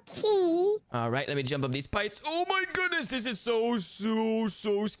 Okay. All right, let me jump up these pipes. Oh my goodness, this is so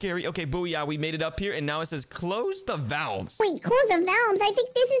scary. Okay, booyah, we made it up here, and now it says close the valves. Wait, close the valves? I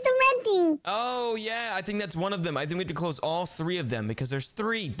think this is the red thing. Oh, yeah, I think that's one of them. I think we have to close all 3 of them because there's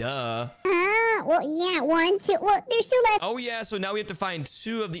 3, duh. Well, yeah, 1, 2, well, there's 2 left. Oh, yeah, so now we have to find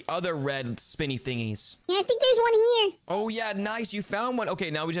 2 of the other red spinny thingies. Yeah, I think there's one here. Oh, yeah, nice, you found one. Okay,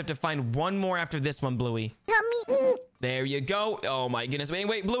 now we just have to find one more after this one, Bluey. Help me eat. There you go. Oh my goodness.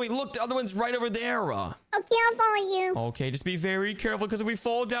 Wait, Bluey, look, the other one's right over there. Okay, I'll follow you. Okay, just be very careful because if we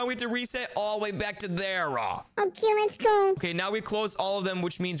fall down, we have to reset all the way back to there. Okay, let's go. Okay, now we closed all of them,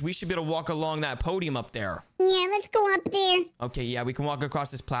 which means we should be able to walk along that podium up there. Yeah, let's go up there. Okay, yeah, we can walk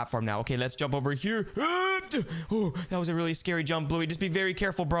across this platform now. Okay, let's jump over here. Oh, that was a really scary jump, Bluey. Just be very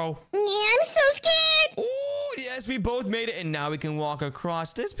careful, bro. Yeah, I'm so scared. Oh, yes, we both made it, and now we can walk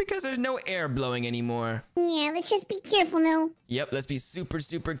across this because there's no air blowing anymore. Yeah, let's just be careful, though. Yep, let's be super,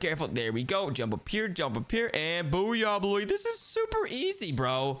 super careful. There we go. Jump up here, and booyah, Bluey. This is super easy,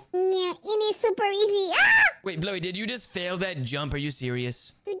 bro. Yeah, it is super easy. Ah! Wait, Bluey, did you just fail that jump? Are you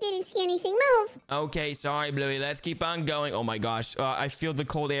serious? You didn't see anything move. Okay, sorry, Bluey. Let's keep on going. Oh, my gosh. I feel the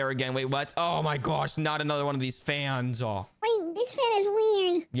cold air again. Wait, what? Oh, my gosh. Not another one of these fans. Oh. Wait, this fan is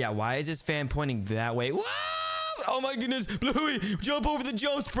weird. Yeah, why is this fan pointing that way? Whoa! Oh, my goodness. Bluey, jump over the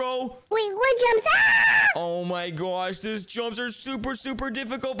jumps, bro. Wait, what jumps? Ah! Oh, my gosh. These jumps are super, super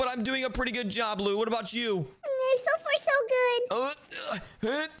difficult, but I'm doing a pretty good job, Blue. What about you? So far, so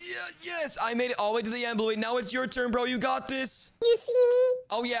good. Yes, I made it all the way to the end, Bluey. Now it's your turn, bro. You got this. You see me?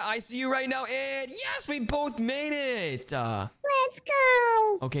 Oh, yeah, I see you right now. And yes, we both made it. Let's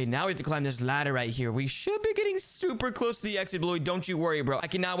go. Okay, now we have to climb this ladder right here. We should be getting super close to the exit, Bluey. Don't you worry, bro. I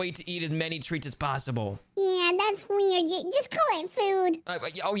cannot wait to eat as many treats as possible. Yeah, that's weird. Just call it food.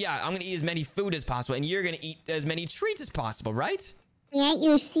 Oh, yeah, I'm going to eat as many food as possible, and you're going to eat as many treats as possible, right? Yeah,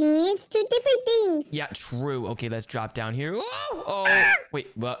 you see, it's two different things. Yeah, true. Okay, let's drop down here. Oh,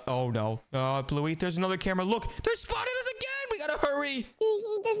 wait, what? Oh, no. Bluey, there's another camera. Look, they're spotting us again. We gotta hurry.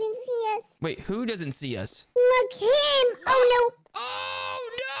 He doesn't see us. Wait, who doesn't see us? Look, him. Oh, no. Oh,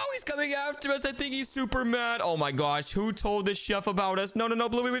 no, he's coming after us. I think he's super mad. Oh, my gosh. Who told the chef about us? No,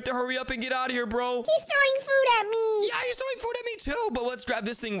 Bluey, we have to hurry up and get out of here, bro. He's throwing food at me. Yeah, he's throwing food at me, too. But let's grab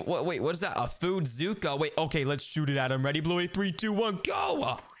this thing. Wait, what is that? A food Zuka? Wait, okay, let's shoot it at him. Ready, Bluey? 3, 2, 1,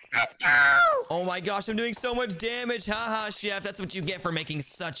 go. Let's go. Oh, my gosh, I'm doing so much damage. Haha, chef. That's what you get for making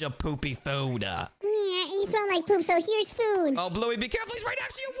such a poopy food. Yeah, and you smell like poop, so here's food. Oh, Bluey, be careful. He's right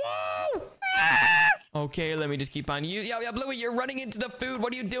next to you. Whoa. Ah! Okay, let me just keep on you. Yeah, Bluey, you're running into the food.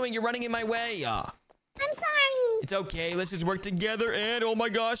 What are you doing? You're running in my way. I'm sorry. It's okay. Let's just work together. And oh my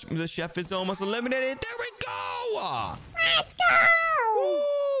gosh, the chef is almost eliminated. There we go. Let's go.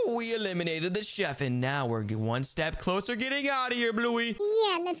 Woo, we eliminated the chef, and now we're one step closer getting out of here, Bluey.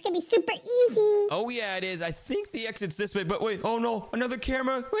 Yeah, that's gonna be super easy. Oh yeah, it is. I think the exit's this way, but wait. Oh no, another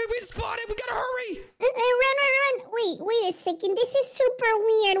camera. Wait, we spotted. We gotta hurry. Run. Wait a second. This is super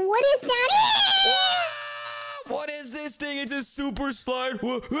weird. What is that? What is this thing? It's a super slide.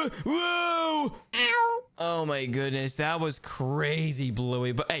 Whoa. Ow. Oh my goodness, that was crazy,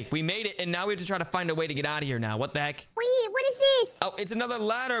 Bluey. But hey, we made it, and now we have to try to find a way to get out of here now. What the heck? Wait, what is this? Oh, it's another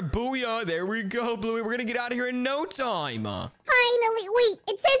ladder. Booyah. There we go, Bluey. We're gonna get out of here in no time. Finally. Wait,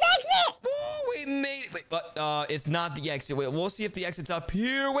 it says exit. Ooh, we made it. Wait, but it's not the exit. Wait, we'll see if the exit's up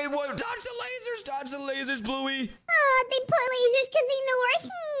here. Wait, what? Dodge the lasers, Bluey. Oh, they put lasers because they know we're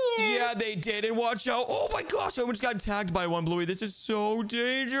here. Yeah, they did. And watch out. Oh my gosh, I almost got tagged by one, Bluey. This is so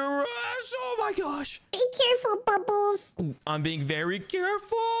dangerous. Oh my gosh. Be careful, Bubbles. I'm being very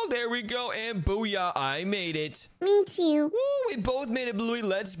careful. There we go. And booyah, I made it. Me too. Woo, we both made it, Bluey.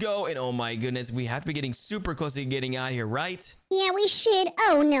 Let's go. And oh my goodness, we have to be getting super close to getting out of here, right? Yeah, we should.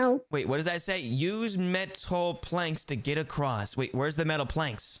 Oh, no. Wait, what does that say? Use metal planks to get across. Wait, where's the metal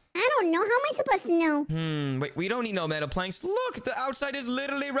planks? I don't know. How am I supposed to know? Wait, we don't need no metal planks. Look, the outside is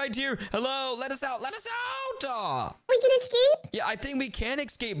literally right here. Hello, let us out. Let us out. We can escape? Yeah, I think we can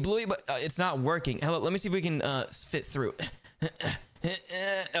escape, Bluey, but it's not working. Hello, let me see if we can fit through.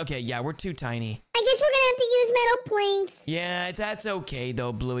 Okay, yeah, we're too tiny. I guess we're gonna have to use metal planks. Yeah, that's okay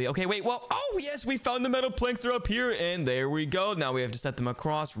though, Bluey. Okay, wait, well, oh yes, we found the metal planks. They're up here, and there we go. Now we have to set them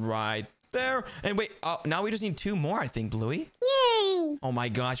across right there. And wait, now we just need 2 more, I think, Bluey. Yay! Oh my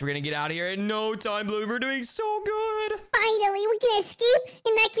gosh, we're gonna get out of here in no time, Bluey. We're doing so good. Finally, we can escape,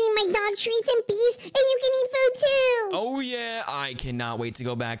 and I can eat my dog treats and peas, and you can eat food too. Oh yeah, I cannot wait to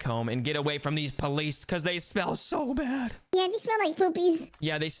go back home and get away from these police because they smell so bad. Yeah, they smell like poopies.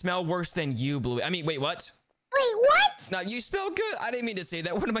 Yeah, they smell worse than you, Bluey. I mean, wait, what? Wait, what? Now, you smell good. I didn't mean to say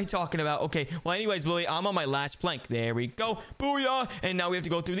that. What am I talking about? Okay, well, anyways, Bluey, I'm on my last plank. There we go. Booyah. And now we have to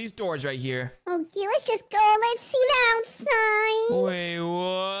go through these doors right here. Okay, let's just go. Let's see the outside. Wait,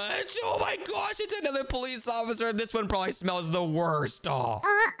 what? Oh, my gosh, it's another police officer. This one probably smells the worst. Oh.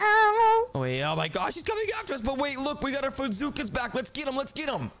 Uh-oh. Wait, oh, my gosh, he's coming after us. But wait, look, we got our Fuzookas back. Let's get him. Let's get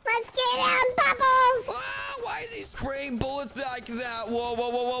him. Let's get him, Bubbles. Ah, why is he spraying bullets like that?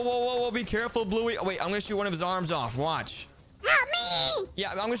 Whoa. Be careful, Bluey. Oh, wait, I'm going to shoot one of his arms off. Watch. Help me! Gummy!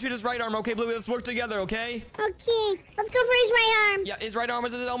 Yeah, I'm gonna shoot his right arm. Okay, Bluey, let's work together, okay? Okay, let's go for his right arm. Yeah, his right arm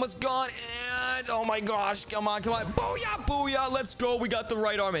is almost gone. And, oh my gosh, come on, come on. Booyah, booyah, let's go. We got the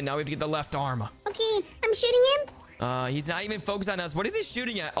right arm, and now we have to get the left arm. Okay, I'm shooting him. He's not even focused on us. What is he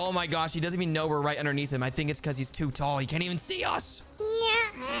shooting at? Oh my gosh, he doesn't even know we're right underneath him. I think it's because he's too tall. He can't even see us.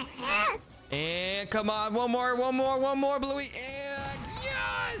 Yeah. And come on, one more, Bluey. And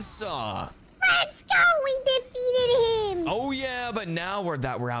yes! Let's go. We defeated him. Oh yeah, but now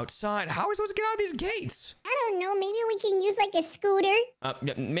we're outside. How are we supposed to get out of these gates? I don't know. Maybe we can use like a scooter.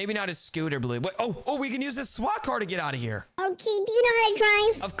 Yeah, maybe not a scooter, Bluey. Wait, oh, we can use this SWAT car to get out of here. Okay, do you know how to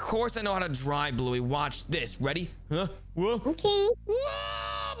drive? Of course I know how to drive, Bluey. Watch this. Ready? Huh? Whoa. Okay.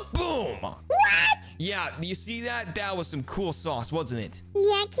 Whoa! Boom! What? Yeah, you see that? That was some cool sauce, wasn't it? Yeah,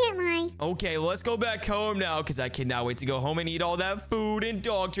 I can't lie. Okay, well, let's go back home now, because I cannot wait to go home and eat all that food and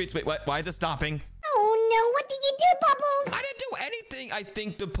dog treats. Wait, what? Why is it stopping? Oh no, what did you do, Bubbles? I didn't do anything. I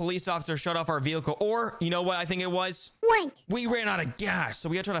think the police officer shut off our vehicle. Or, you know what I think it was? What? We ran out of gas, so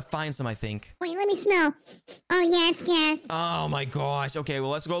we gotta try to find some, I think. Wait, let me smell. Oh yeah, it's gas. Oh my gosh. Okay, well,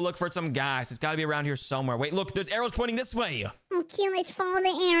 let's go look for some gas. It's gotta be around here somewhere. Wait, look, there's arrows pointing this way. Okay, let's follow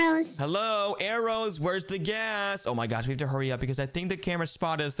the arrows. Hello, arrows. Where's the gas? Oh my gosh, we have to hurry up because I think the camera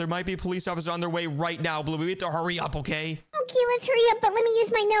spotted us. There might be police officers on their way right now, Blue. We have to hurry up, okay? Okay, let's hurry up, but let me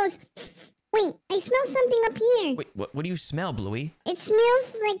use my nose. Wait, I smell something up here. Wait, what do you smell, Bluey? It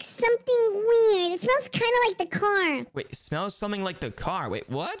smells like something weird. It smells kind of like the car. Wait, it smells something like the car. Wait,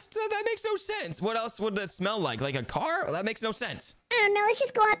 what? That makes no sense. What else would that smell like? Like a car? That makes no sense. I don't know. Let's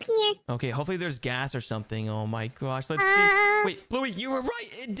just go up here. Okay, hopefully there's gas or something. Oh my gosh, let's see. Wait, Bluey, you were right.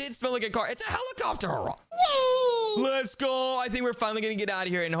 It did smell like a car. It's a helicopter. Yay! Let's go. I think we're finally going to get out of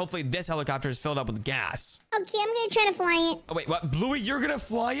here, and hopefully this helicopter is filled up with gas. Okay, I'm going to try to fly it. Oh, wait, what? Bluey, you're going to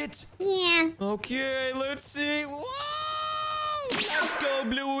fly it? Yeah. Okay, let's see. Whoa! Let's go,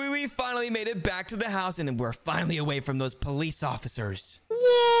 Bluey. We finally made it back to the house, and we're finally away from those police officers. Yay!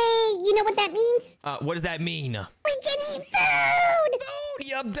 You know what that means? What does that mean? We can eat food! Food!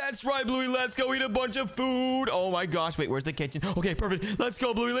 Yep, that's right, Bluey. Let's go eat a bunch of food. Oh my gosh. Wait, where's the kitchen? Okay, perfect. Let's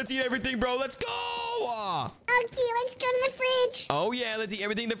go, Bluey. Let's eat everything, bro. Let's go! Okay, let's go to the fridge. Oh, yeah. Let's eat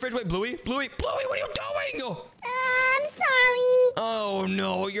everything in the fridge. Wait, Bluey, what are you doing? I'm sorry. Oh,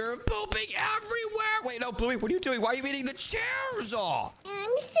 no. You're pooping everywhere. Wait, no, Bluey, what are you doing? Why are you eating the chairs?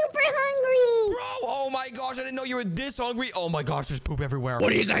 I'm super hungry. Bro, oh my gosh. I didn't know you were this hungry. Oh my gosh, there's poop everywhere.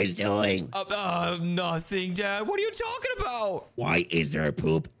 What are you guys doing? Nothing, Dad. What are you talking about? Why is there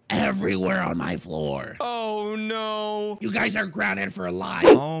poop everywhere on my floor? Oh, no. You guys are grounded for life.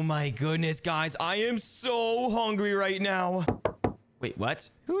 Oh my goodness, guys. I am so hungry right now. Wait, what?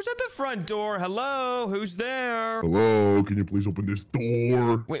 Who's at the front door? Hello? Who's there? Hello, can you please open this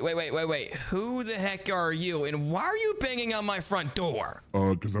door? Wait. Who the heck are you? And why are you banging on my front door?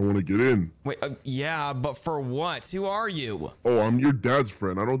 Because I want to get in. Wait, yeah, but for what? Who are you? Oh, I'm your dad's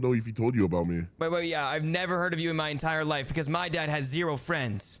friend. I don't know if he told you about me. Wait, yeah, I've never heard of you in my entire life because my dad has 0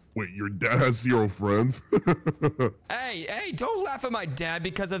 friends. Wait, your dad has 0 friends? Hey, don't laugh at my dad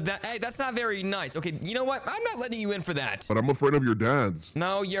because of that. Hey, that's not very nice. Okay, you know what? I'm not letting you in for that. But I'm a friend of your dad's.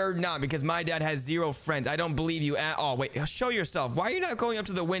 No, you're not because my dad has 0 friends. I don't believe you at all. Wait, show yourself. Why are you not going up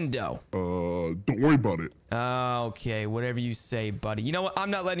to the window? Don't worry about it. Okay, whatever you say, buddy. You know what? I'm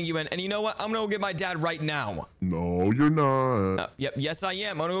not letting you in. And you know what? I'm gonna go get my dad right now. No, you're not. Yep, yes, I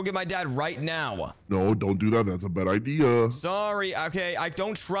am. I'm gonna go get my dad right now. No, don't do that. That's a bad idea. Sorry. Okay, I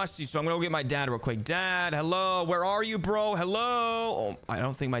don't trust you, so I'm gonna go get my dad real quick. Dad, hello. Where are you, bro? Hello. Oh, I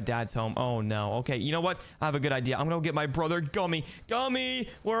don't think my dad's home. Oh, no. Okay, you know what? I have a good idea. I'm gonna go get my brother, Gummy. Gummy,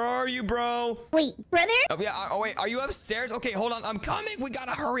 where are you, bro? Wait, brother? Oh, yeah. Oh, wait. Are you upstairs? Okay, hold on. I'm coming. We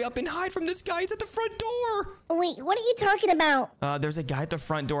gotta hurry up and hide from this guy. He's at the front door. Wait, what are you talking about? There's a guy at the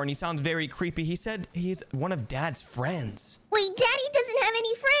front door, and he sounds very creepy. He said he's one of Dad's friends. Wait, Daddy doesn't have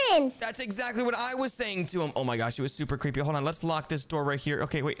any friends. That's exactly what I was saying to him. Oh my gosh, it was super creepy. Hold on, let's lock this door right here.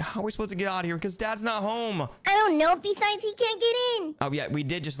 Okay, wait, how are we supposed to get out of here? Because Dad's not home. I don't know. Besides, he can't get in. Oh yeah, we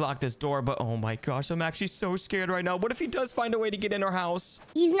did just lock this door, but oh my gosh, I'm actually so scared right now. What if he does find a way to get in our house?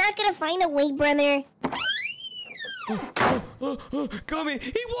 He's not gonna find a way, brother. Gummy,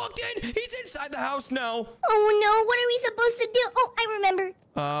 he walked in. He's inside the house now. Oh no, what are we supposed to do? Oh, I remember.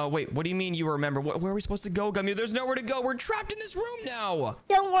 Wait, what do you mean you remember? Where are we supposed to go, Gummy? There's nowhere to go. We're trapped in this room now.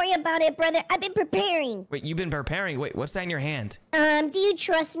 Don't worry about it, brother. I've been preparing. Wait, you've been preparing? Wait, what's that in your hand? Do you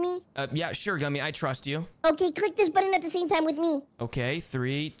trust me? Yeah, sure, Gummy. I trust you. Okay, click this button at the same time with me. Okay,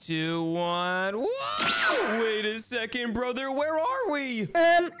 3, 2, 1. Whoa! Wait a second, brother. Where are we?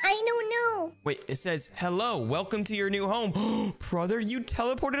 I don't know. Wait, it says, hello, welcome to your new home. Brother, you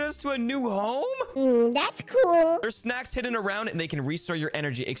teleported us to a new home? That's cool. There's snacks hidden around and they can restore your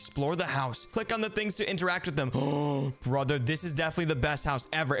energy. Explore the house. Click on the things to interact with them. Oh, brother, this is definitely the best house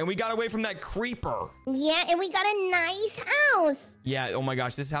ever. And we got away from that creeper. Yeah, and we got a nice house. Yeah, oh my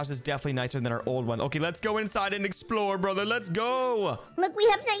gosh, this house is definitely nicer than our old one. Okay, let's go inside and explore, brother. Let's go. Look, we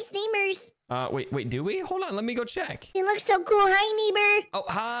have nice neighbors. Wait, do we? Hold on, let me go check. He looks so cool. Hi, neighbor. Oh,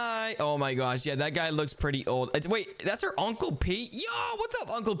 hi. Oh my gosh, yeah, that guy looks pretty old. Wait, that's our Uncle Pete? Yo, what's up,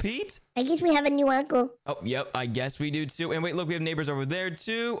 Uncle Pete? I guess we have a new uncle. Oh, yep, I guess we do too. And wait, look, we have neighbors over there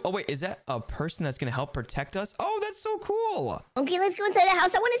too. Oh, wait, is that a person that's gonna help protect us? Oh, that's so cool. Okay, let's go inside the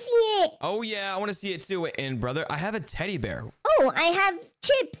house. I want to see it. Oh, yeah, I want to see it too. Wait, and brother, I have a teddy bear. Oh, I have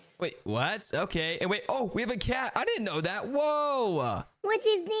chips. Wait, what? Okay, and wait, oh, we have a cat. I didn't know that. Whoa. What's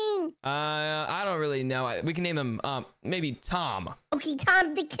his name? I don't really know. We can name him, maybe Tom. Okay,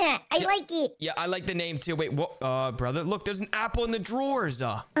 Tom the cat. I like it. Yeah, I like the name too. Wait, what? Brother, look, there's an apple in the drawers.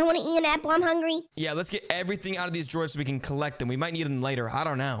 I want to eat an apple. I'm hungry. Yeah, let's get everything out of these drawers so we can collect them. We might need them later. I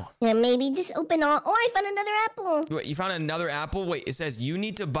don't know. Yeah, maybe just open all. Oh, I found another apple. Wait, you found another apple? Wait, it says you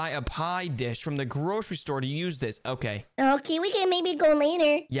need to buy a pie dish from the grocery store to use this. Okay. Okay, we can maybe go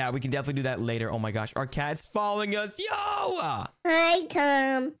later. Yeah, we can definitely do that later. Oh my gosh, our cat's following us. Yo! Hi,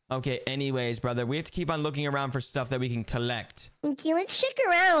 Tom. Okay, anyways, brother, we have to keep on looking around for stuff that we can collect. Okay, let's check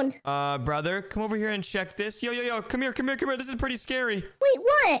around. Brother, come over here and check this. Yo, come here. This is pretty scary. Wait,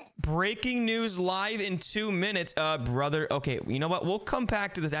 what? Breaking news live in 2 minutes. Brother, okay, you know what? We'll come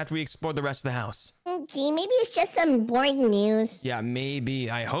back to this after we explore the rest of the house. Okay, maybe it's just some boring news. Yeah, maybe.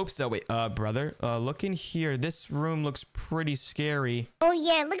 I hope so. Wait, brother, look in here. This room looks pretty scary. Oh,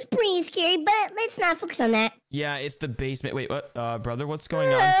 yeah, it looks pretty scary, but let's not focus on that. Yeah, it's the basement. Wait, what? Brother, what's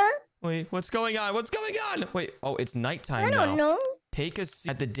going on? Wait, what's going on? Wait, oh, it's nighttime now. I don't know. Take a seat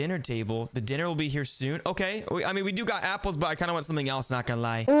at the dinner table. The dinner will be here soon. Okay. I mean, we do got apples, but I kind of want something else, not gonna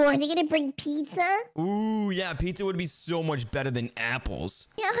lie. Oh, are they gonna bring pizza? Ooh, yeah, pizza would be so much better than apples.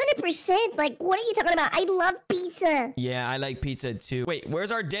 Yeah, 100%. Like, what are you talking about? I love pizza. Yeah, I like pizza too. Wait,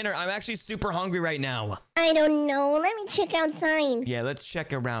 where's our dinner? I'm actually super hungry right now. I don't know. Let me check outside. Yeah, let's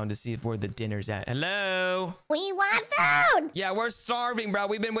check around to see where the dinner's at. Hello? We want food. Yeah, we're starving, bro.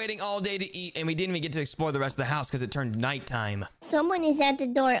 We've been waiting all day to eat, and we didn't even get to explore the rest of the house because it turned nighttime. Someone is at the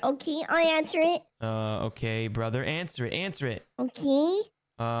door. Okay, I answer it. Okay, brother. Answer it. Okay.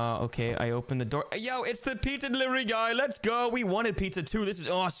 Okay, I opened the door. Yo, it's the pizza delivery guy. Let's go. We wanted pizza too. This is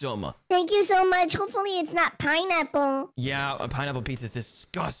awesome. Thank you so much. Hopefully it's not pineapple. Yeah, a pineapple pizza is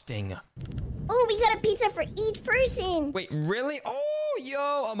disgusting. Oh, we got a pizza for each person. Wait, really? Oh,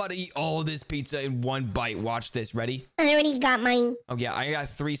 yo, I'm about to eat all this pizza in one bite. Watch this. Ready? I already got mine. Oh, yeah, I got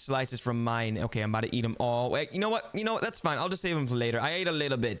 3 slices from mine. Okay, I'm about to eat them all. Wait, you know what? That's fine. I'll just save them for later. I ate a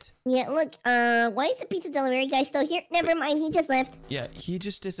little bit. Yeah, look, why is the pizza delivery guy still here? Never mind, he just left. Yeah, he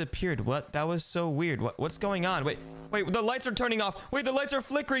just disappeared. What? That was so weird. What's going on? Wait, the lights are turning off. Wait, the lights are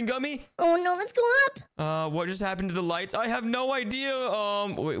flickering, Gummy. Oh, no, let's go up. What just happened to the lights? I have no idea.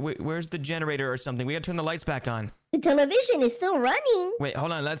 Wait, where's the generator or something? We gotta turn the lights back on. The television is still running. Wait,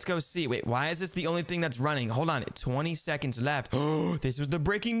 hold on. Let's go see. Wait, why is this the only thing that's running? Hold on. 20 seconds left. Oh, this was the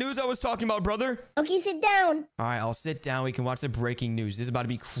breaking news I was talking about, brother. Okay, sit down. All right, I'll sit down. We can watch the breaking news. This is about to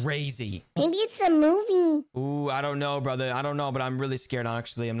be crazy. Maybe it's a movie. Ooh, I don't know, brother. I don't know, but I'm really scared,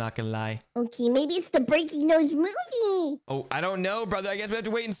 actually. I'm not gonna lie. Okay, maybe it's the breaking news movie. Oh, I don't know, brother. I guess we have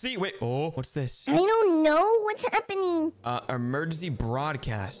to wait and see. Wait, oh, what's this? I don't know. What's happening? Emergency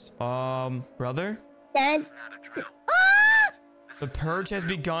broadcast. Brother? Dad. The purge has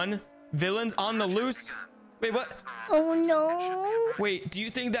begun. Villains on the loose. Wait, what? Oh, no. Wait, do you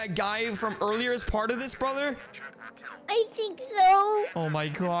think that guy from earlier is part of this, brother? I think so. Oh my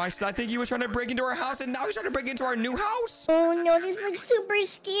gosh, I think he was trying to break into our house and now he's trying to break into our new house. Oh no, this looks super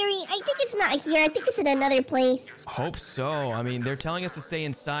scary. I think it's not here. I think it's in another place. Hope so. I mean, they're telling us to stay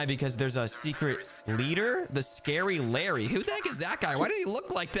inside because there's a secret leader, the Scary Larry. Who the heck is that guy? Why did he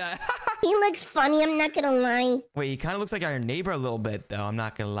look like that? He looks funny, I'm not gonna lie. Wait, he kind of looks like our neighbor a little bit though. I'm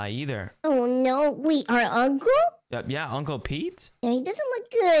not gonna lie either. Oh no, wait, our uncle? Yeah, Uncle Pete? Yeah, he doesn't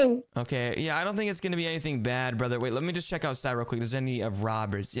look good. Okay, yeah, I don't think it's gonna be anything bad, brother. Wait, let me just check outside real quick. There's any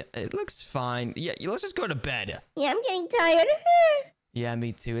robbers? Yeah, it looks fine. Yeah, let's just go to bed. Yeah, I'm getting tired. Yeah,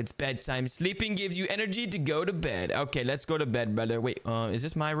 me too. It's bedtime. Sleeping gives you energy to go to bed. Okay, let's go to bed, brother. Wait, is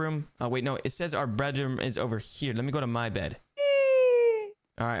this my room? Oh, wait, no. It says our bedroom is over here. Let me go to my bed.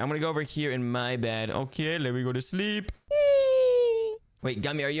 All right, I'm gonna go over here in my bed. Okay, let me go to sleep. Wait,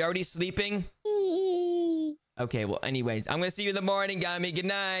 Gummy, are you already sleeping? Okay, well, anyways, I'm gonna see you in the morning, Gummy. Good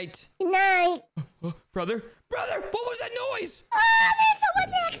night. Good night. Brother, what was that noise? Oh, there's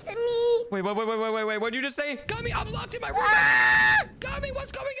someone next to me. Wait. What'd you just say? Gummy, I'm locked in my room. Ah! Gummy,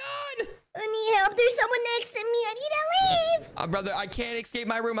 what's going on? I need help. There's someone next to me. I need to leave. Brother, I can't escape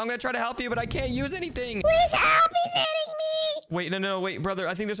my room. I'm gonna try to help you, but I can't use anything. Please help. He's hitting me. Wait, no, wait, brother.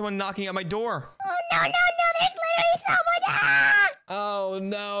 I think there's someone knocking at my door. Oh, no. There's literally someone. Ah! Oh,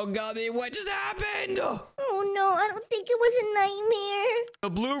 no, Gummy, what just happened? Oh, no. I don't think it was a nightmare. The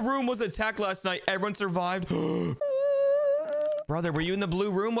blue room was attacked last night. Everyone survived. Brother, were you in the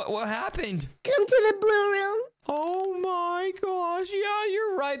blue room? What happened? Come to the blue room. Oh my gosh. Yeah,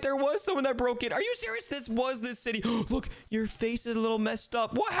 you're right. There was someone that broke in. Are you serious? This was this city. Look, your face is a little messed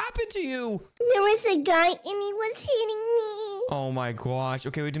up. What happened to you? There was a guy and he was hitting me. Oh my gosh.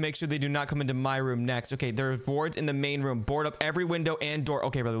 Okay, we have to make sure they do not come into my room next. Okay, there are boards in the main room. Board up every window and door.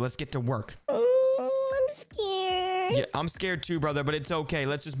 Okay, brother, let's get to work. I'm scared. Yeah, I'm scared too, brother, but it's okay.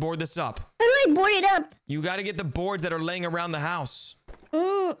 Let's just board this up. How do I board it up? You got to get the boards that are laying around the house.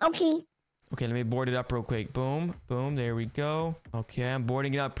 Okay. Okay, let me board it up real quick. Boom, boom, there we go. Okay, I'm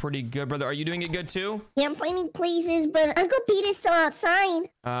boarding it up pretty good, brother. Are you doing it good too? Yeah, I'm finding places, but Uncle Pete is still outside.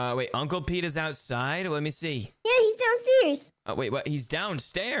 Wait, Uncle Pete is outside? Let me see. Yeah, he's downstairs. Wait, what? He's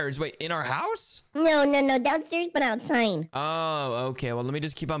downstairs? Wait, in our house? No, downstairs, but outside. Oh, okay. Well, let me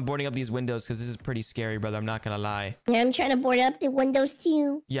just keep on boarding up these windows because this is pretty scary, brother. I'm not gonna lie. Yeah, I'm trying to board up the windows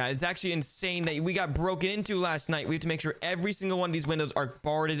too. Yeah, it's actually insane that we got broken into last night. We have to make sure every single one of these windows are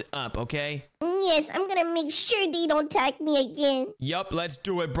boarded up, okay? Yes, I'm gonna make sure they don't attack me again. Yup, let's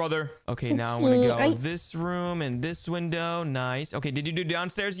do it, brother. Okay, now I'm gonna go Right. this room and this window. Nice. Okay, did you do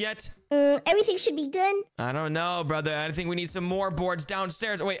downstairs yet? Everything should be good. I don't know, brother. I think we need some more boards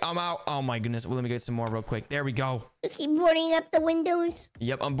downstairs. Oh, wait, I'm out. Oh, my goodness. Well, let me get some more real quick. There we go. Just keep boarding up the windows.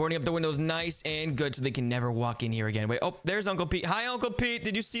 Yep, I'm boarding up the windows nice and good so they can never walk in here again. Wait, oh, there's Uncle Pete. Hi, Uncle Pete.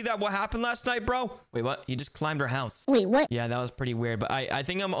 Did you see that? What happened last night, bro? Wait, what? He just climbed our house. Wait, what? Yeah, that was pretty weird, but I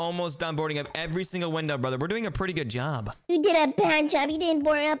think I'm almost done boarding up every single window, brother. We're doing a pretty good job. You did a bad job. You didn't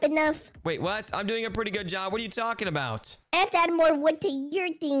board up enough. Wait, what? I'm doing a pretty good job. What are you talking about? I have to add more wood to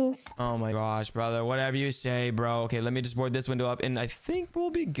your things. Oh my gosh, brother. Whatever you say, bro. Okay, let me just board this window up, and I think we'll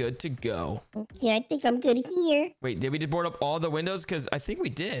be good to go. Okay, I think I'm good here. Wait, did we just board up all the windows? Because I think we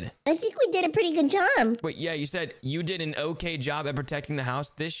did. I think we did a pretty good job. Wait, yeah, you said you did an okay job at protecting the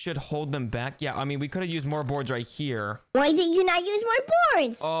house. This should hold them back. Yeah, I mean, we could have used more boards right here. Why did you not use more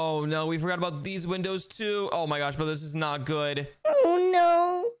boards? Oh, no, we forgot about these windows, too. Oh my gosh, bro, this is not good. Oh,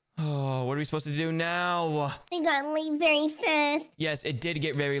 no. Oh, what are we supposed to do now? It got late very fast. Yes, it did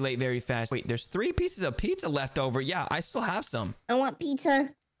get very late very fast. Wait, there's 3 pieces of pizza left over. Yeah, I still have some. I want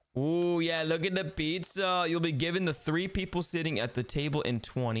pizza. Ooh, yeah, look at the pizza. You'll be given the 3 people sitting at the table in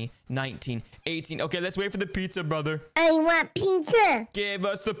 20, 19, 18. Okay, let's wait for the pizza, brother. I want pizza. Give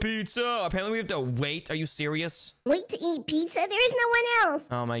us the pizza. Apparently, we have to wait. Are you serious? Wait to eat pizza? There is no one else.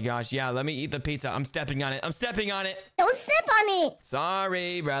 Oh my gosh, yeah, let me eat the pizza. I'm stepping on it. I'm stepping on it. Don't step on it.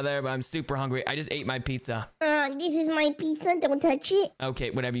 Sorry, brother, but I'm super hungry. I just ate my pizza. This is my pizza. Don't touch it.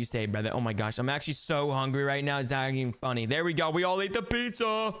 Okay, whatever you say, brother. Oh my gosh, I'm actually so hungry right now. It's not even funny. There we go. We all ate the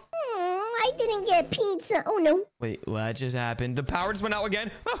pizza. I didn't get pizza. Oh, no. Wait, what just happened? The power just went out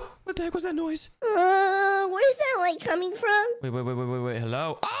again. Oh, what the heck was that noise? Where's that light coming from? Wait.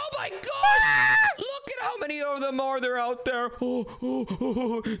 Hello? Oh my gosh! Look at how many of them are there out there.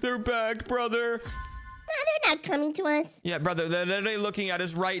 Oh, they're back, brother. No, they're not coming to us. Yeah, brother, they're literally looking at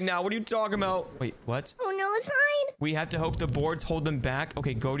us right now. What are you talking about? Wait, what? Oh, no, let's hide. We have to hope the boards hold them back.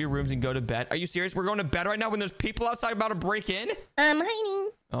 Okay, go to your rooms and go to bed. Are you serious? We're going to bed right now when there's people outside about to break in? I'm hiding.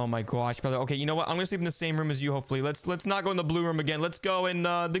 Oh my gosh, brother. Okay, you know what? I'm gonna sleep in the same room as you, hopefully. Let's not go in the blue room again. Let's go in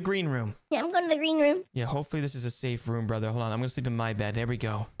the green room. Yeah, I'm going to the green room. Yeah, hopefully this is a safe room, brother. Hold on, I'm gonna sleep in my bed. There we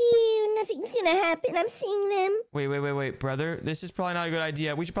go. Ew, nothing's gonna happen. I'm seeing them. Wait, brother. This is probably not a good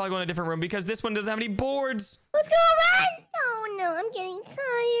idea. We should probably go in a different room because this one doesn't have any boards. Let's go run. Oh, no, I'm getting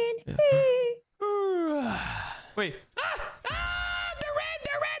tired. Wait. They're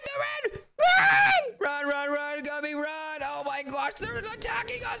red! Run, Gummy, run! Oh my gosh, they're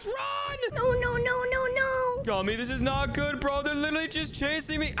attacking us! Run! No. Gummy, this is not good, bro. They're literally just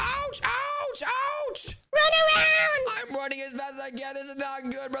chasing me. Ouch! Run around. I'm running as fast as I can. This is not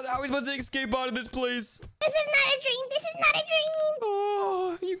good, brother. How are we supposed to escape out of this place? This is not a dream.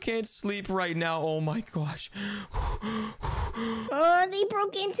 Oh, you can't sleep right now. Oh my gosh. Oh, Oh, they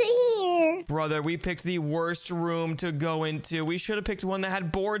broke into here. Brother, we picked the worst room to go into. We should have picked one that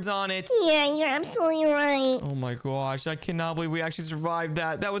had boards on it. Yeah, you're absolutely right. Oh my gosh, I cannot believe we actually survived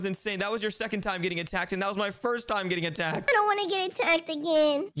that. That was insane. That was your second time getting attacked, and that was my first time getting attacked. I don't want to get attacked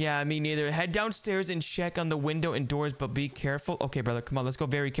again. Yeah, me neither. Head downstairs and check on the window and doors, but be careful. Okay, brother, come on, let's go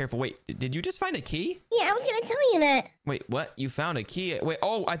very careful. Wait, did you just find a key? Yeah, I was going to tell you that. Wait, what? You found a key? Wait,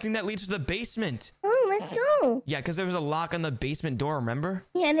 oh, I think that leads to the basement. Oh, let's go. Yeah, because there was a lock on the basement door, remember?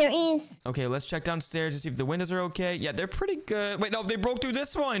 Yeah, there is. Okay, let's check downstairs to see if the windows are okay. Yeah, they're pretty good. Wait, no, they broke through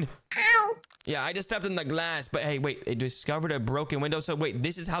this one. Ow. Yeah, I just stepped in the glass, but hey, wait, they discovered a broken window. So wait,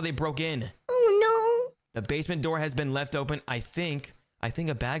 this is how they broke in. Oh, The basement door has been left open. I think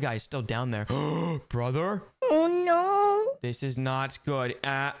a bad guy is still down there. Brother, no. Oh, no. this is not good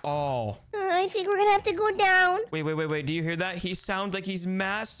at all. I think we're going to have to go down. Wait. Do you hear that? He sounds like he's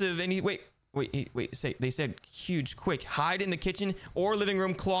massive and wait. They said huge. Quick, hide in the kitchen or living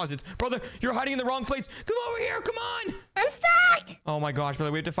room closets. Brother, you're hiding in the wrong place. Come over here. Come on. I'm stuck. Oh my gosh,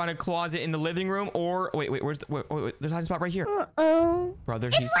 brother. We have to find a closet in the living room or wait, where's wait, there's a hiding spot right here. Uh-oh. Brother,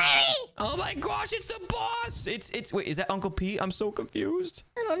 It's Larry. Oh my gosh, it's the boss. Wait, is that Uncle Pete? I'm so confused.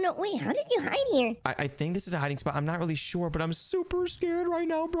 I don't know. Wait, how did you hide here? I think this is a hiding spot. I'm not really sure, but I'm super scared right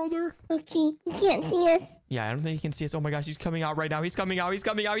now, brother. Okay, you can't see us. Yeah, I don't think he can see us. Oh my gosh, he's coming out right now. He's coming out. He's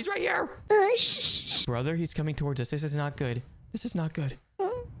right here. Shh. Brother, he's coming towards us. This is not good.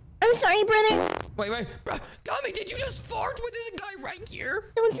 I'm sorry, brother. Wait. Gummy, did you just fart? There's a guy right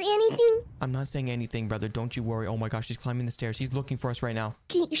here. Don't say anything. I'm not saying anything, brother. Don't you worry. Oh my gosh, he's climbing the stairs. He's looking for us right now.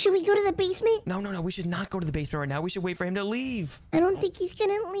 Okay, should we go to the basement? No. We should not go to the basement right now. We should wait for him to leave. I don't think he's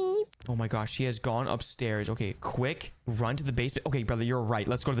gonna leave. Oh my gosh, he has gone upstairs. Okay, quick, run to the basement. Okay, brother, you're right.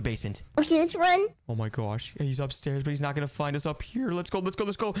 Let's go to the basement. Okay, let's run. Oh my gosh, he's upstairs, but he's not gonna find us up here. Let's go.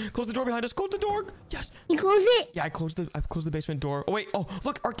 Close the door behind us. Close the door. Yes. You close it? Yeah, I've closed the basement door. Oh wait. Oh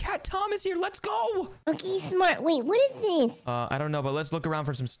look, our cat Tom is here. Let's go. Okay, smart. Wait, what is this? I don't know, but let's look around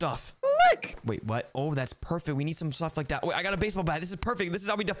for some stuff. Look. Wait, what? Oh, that's perfect. We need some stuff like that. Wait, I got a baseball bat. This is perfect. This is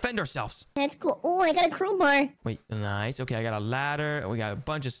how we defend ourselves. That's cool. Oh, I got a crowbar. Wait, nice. Okay, I got a ladder. We got a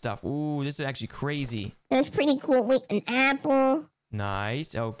bunch of stuff. Ooh, this is actually crazy. That's pretty cool. Wait, an apple.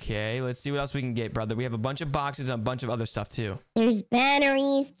 Nice. Okay, let's see what else we can get, brother. We have a bunch of boxes and a bunch of other stuff too. There's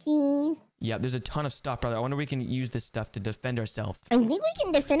batteries, keys. Yeah, there's a ton of stuff, brother. I wonder if we can use this stuff to defend ourselves. I think we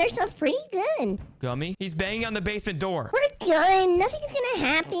can defend ourselves pretty good. Gummy, he's banging on the basement door. We're good. Nothing's gonna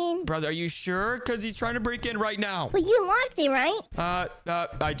happen. Brother, are you sure? Because he's trying to break in right now. But you locked it, right?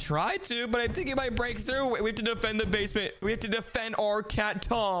 I tried to, but I think he might break through. We have to defend the basement. We have to defend our cat,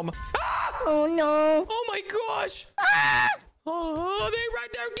 Tom. Ah! Oh, no. Oh, my gosh. Ah! Oh, they right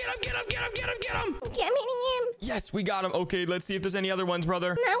there. Get him. Okay, I'm hitting him. Yes, we got him. Okay, let's see if there's any other ones,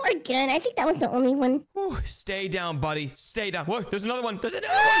 brother. No, we're good. I think that was the only one. Whew, stay down, buddy. Stay down. Whoa, there's another one.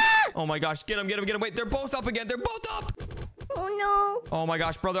 Oh my gosh, get him. Wait, they're both up again. They're both up. Oh, no. Oh my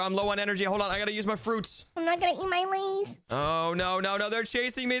gosh, brother, I'm low on energy. Hold on, I gotta use my fruits. I'm not gonna eat my Lay's. Oh, no. They're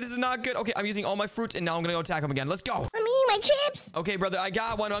chasing me. This is not good. Okay, I'm using all my fruits, and now I'm gonna go attack them again. Let's go. I'm eating my chips. Okay, brother, I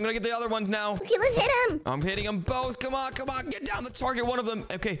got one. I'm gonna get the other ones now. Okay, let's hit him. I'm hitting them both. Come on. Get down the target one of them.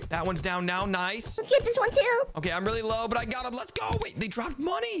 Okay, that one's down now. Nice. Let's get this one, too. Okay, I'm really low, but I got him. Let's go. Wait, they dropped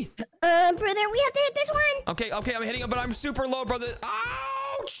money. Brother, we have to hit this one. Okay, I'm hitting him, but I'm super low, brother.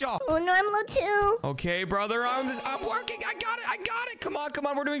 Ouch. Oh, no, I'm low, too. Okay, brother, I'm working. I got it. Come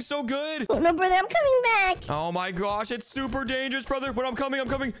on. We're doing so good. Oh, no, brother, I'm coming back. Oh my gosh, it's super dangerous, brother. But I'm coming.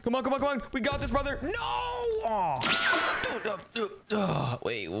 Come on. We got this, brother. No.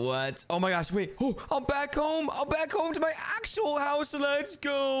 Wait, what? Oh my gosh, wait. Oh, I'm back home. To my actual house. Let's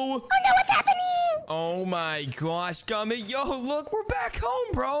go. Oh, no, what's happening? Oh my gosh, Gummy. Yo, look, we're back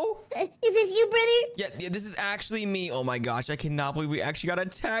home, bro. Is this you, brother? Yeah, this is actually me. Oh my gosh, I cannot believe we actually got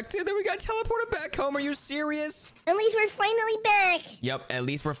attacked and then we got teleported back home. Are you serious? At least we're finally back. Yep, at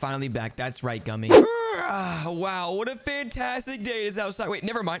least we're finally back. That's right, Gummy. Wow, what a fantastic day it is outside. Wait,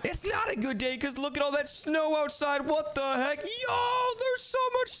 never mind. It's not a good day because look at all that snow outside. What the heck? Yo, there's so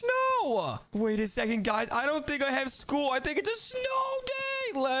much snow. Wait a second, guys. I don't think I have school. I think it's a snow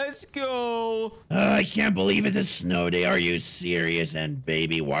day. Let's go. I can't believe it's a snow day. Are you serious? And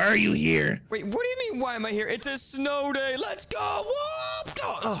baby, why are you here? Wait, what do you mean, why am I here? It's a snow day. Let's go. Whoop.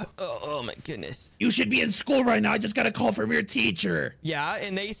 Oh my goodness. You should be in school right now. I just got a call from your teacher. Yeah,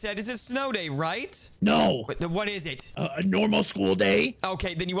 and they said it's a snow day, right? No. But what is it? A normal school day.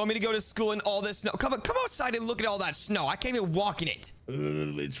 Okay, then you want me to go to school in all this snow? Come outside and look at all that snow. I can't even walk in it.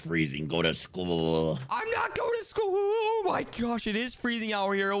 It's freezing. Go to school. I'm not going to school. Oh my gosh, it is freezing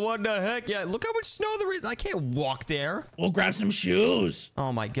out here. What the heck? Yeah, look how much snow there is. I can't walk there. We'll grab some shoes.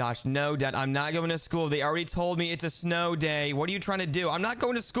 Oh my gosh, no, Dad. I'm not going to school. They already told me it's a snow day. What are you trying to do? I'm not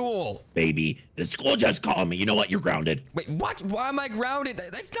going to school. Baby, the school just called me. You know what? You're grounded. Wait, what? Why am I grounded?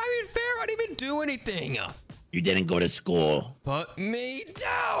 That's not even fair. I didn't even do anything. You didn't go to school. Put me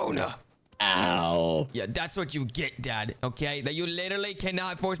down. Ow. Yeah, that's what you get, Dad, okay? That you literally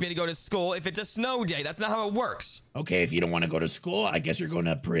cannot force me to go to school if it's a snow day. That's not how it works. Okay, if you don't want to go to school, I guess you're going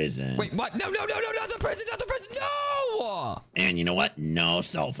to prison. Wait, what? No, not the prison, not the prison, no! And you know what? No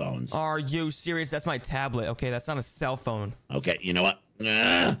cell phones. Are you serious? That's my tablet, okay? That's not a cell phone. Okay, you know what?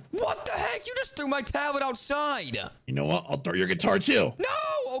 What the heck? You just threw my tablet outside. You know what? I'll throw your guitar too. No!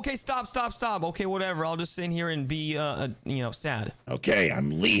 Okay, stop. Okay, whatever. I'll just sit in here and be, sad. Okay,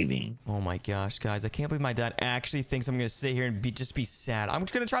 I'm leaving. Oh my gosh, guys. I can't believe my dad actually thinks I'm gonna sit here and just be sad. I'm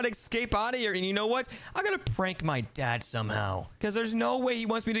just gonna try to escape out of here. And you know what? I'm gonna prank my dad somehow. Because there's no way he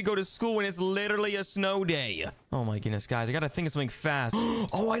wants me to go to school when it's literally a snow day. Oh my goodness, guys. I gotta think of something fast.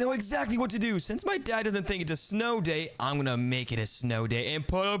 Oh, I know exactly what to do. Since my dad doesn't think it's a snow day, I'm gonna make it a snow day and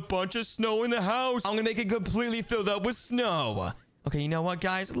put a bunch of snow in the house. I'm gonna make it completely filled up with snow. Okay, you know what,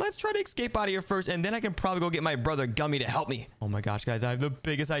 guys? Let's try to escape out of here first, and then I can probably go get my brother Gummy to help me. Oh my gosh, guys, I have the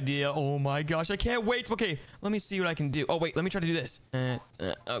biggest idea. Oh my gosh, I can't wait. Okay, let me see what I can do. Oh, wait, let me try to do this.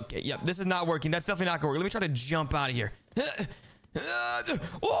 Okay, yep, this is not working. That's definitely not gonna work. Let me try to jump out of here.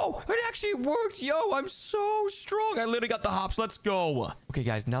 Oh, it actually worked. Yo, I'm so strong. I literally got the hops. Let's go. Okay,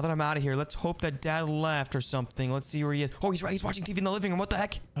 guys, now that I'm out of here, let's hope that Dad left or something. Let's see where he is. Oh, he's right. He's watching TV in the living room. What the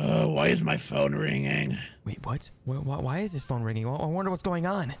heck? Why is my phone ringing? Wait, what? Why is his phone ringing? I wonder what's going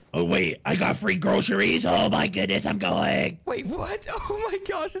on. Oh, wait, I got free groceries. Oh, my goodness, I'm going. Wait, what? Oh, my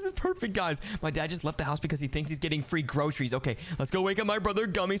gosh, this is perfect, guys. My dad just left the house because he thinks he's getting free groceries. Okay, let's go wake up my brother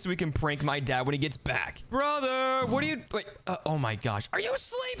Gummy so we can prank my dad when he gets back. Brother, what are you... Wait, oh, my gosh. Are you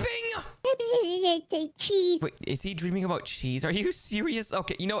sleeping? Cheese. Wait, is he dreaming about cheese? Are you serious?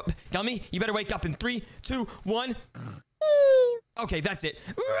 Okay, you know what? Gummy, you better wake up in 3, 2, 1. Okay, that's it.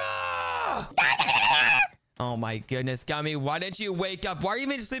 Oh my goodness, Gummy, why didn't you wake up? Why are you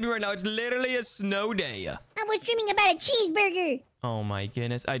even sleeping right now? It's literally a snow day. I was dreaming about a cheeseburger. Oh my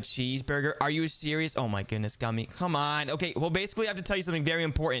goodness, a cheeseburger? Are you serious? Oh my goodness, Gummy, come on. Okay, well, basically, I have to tell you something very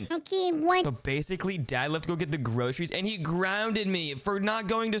important. Okay, what? So basically, Dad left to go get the groceries, and he grounded me for not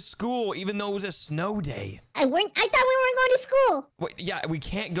going to school, even though it was a snow day. I thought we weren't going to school. Wait, yeah, we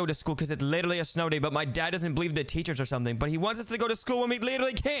can't go to school because it's literally a snow day, but my dad doesn't believe the teachers or something, but he wants us to go to school when we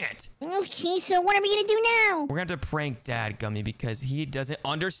literally can't. Okay, so what are we going to do now? We're going to have to prank Dad, Gummy, because he doesn't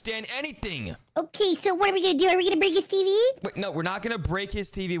understand anything. Okay, so what are we going to do? Are we going to break his TV? Wait, no, we're not going to break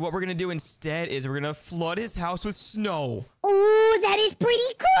his TV. What we're going to do instead is we're going to flood his house with snow. Oh, that is pretty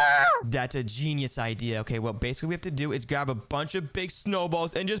cool. That's a genius idea. Okay, well, basically what we have to do is grab a bunch of big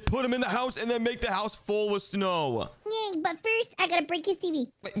snowballs and just put them in the house and then make the house full with snow. Yeah, but first, I got to break his TV.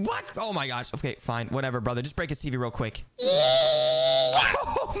 Wait, what? Oh my gosh. Okay, fine. Whatever, brother. Just break his TV real quick.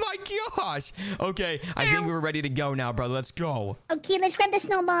 Oh my gosh. Okay, I think we're ready to go now, brother. Let's go. Okay, let's grab the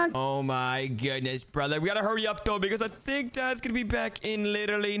snowballs. Oh my goodness, brother. We gotta hurry up, though, because I think Dad's gonna be back in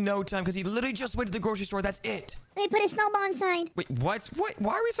literally no time, because he literally just went to the grocery store. That's it. Let me put a snowball inside. Wait, what?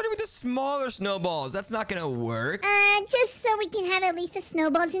 Why are we starting with the smaller snowballs? That's not gonna work. Just so we can have at least the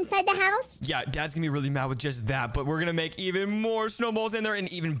snowballs inside the house. Yeah, Dad's gonna be really mad with just that, but we're gonna make even more snowballs in there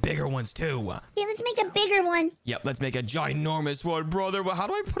and even bigger ones, too. Okay, let's make a bigger one. Yep, let's make a ginormous one, brother. Well, how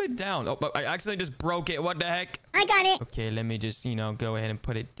do I put it down? Oh, I accidentally just broke it. What the heck? I got it. Okay, let me just, go ahead and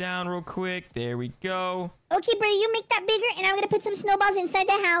put it down real quick. There we go. Okay, bro, you make that bigger, and I'm gonna put some snowballs inside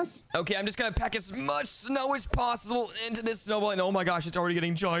the house. Okay, I'm just gonna pack as much snow as possible into this snowball. And oh my gosh, it's already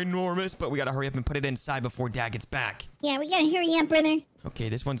getting ginormous, but we gotta hurry up and put it inside before Dad gets back. Yeah, we gotta hurry up, brother. Okay,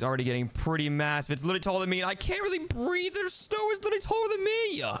 this one's already getting pretty massive. It's literally taller than me, and I can't really breathe. The snow is literally taller than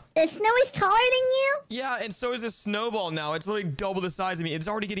me. The snow is taller than you? Yeah, and so is this snowball now. It's literally double the size of me. It's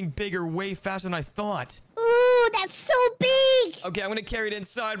already getting bigger way faster than I thought. Ooh, that's so big. Okay, I'm gonna carry it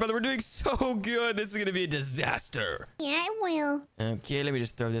inside, brother. We're doing so good. This is gonna be a disaster. Yeah, it will. Okay, let me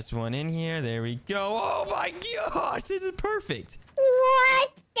just throw this one in here. There we go. Oh my gosh, this is perfect.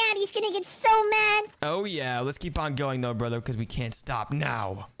 What? Daddy's gonna get so mad. Oh yeah, let's keep on going though, brother, because we can't stop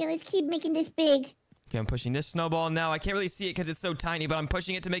now. Yeah, let's keep making this big. Okay, I'm pushing this snowball now. I can't really see it because it's so tiny, but I'm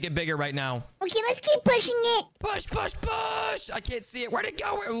pushing it to make it bigger right now. Okay, let's keep pushing it. Push, push, push! I can't see it. Where'd it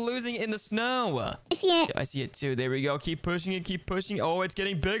go? We're losing it in the snow. I see it. I see it too. There we go. Keep pushing it. Keep pushing. Oh, it's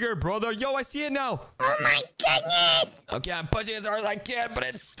getting bigger, brother. Yo, I see it now. Oh my goodness. Okay, I'm pushing as hard as I can, but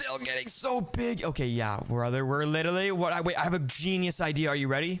it's still getting so big. Okay, yeah, brother. We're literally... Wait, I have a genius idea. Are you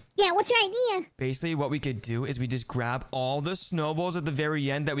ready? Yeah, what's your idea? Basically, what we could do is we just grab all the snowballs at the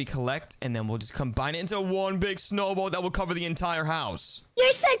very end that we collect, and then we'll just combine it into one big snowball that will cover the entire house.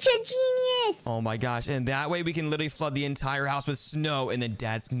 You're such a genius. Oh my gosh, and that way we can literally flood the entire house with snow, and then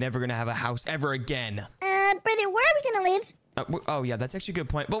Dad's never gonna have a house ever again. Brother, where are we gonna live? Oh yeah, that's actually a good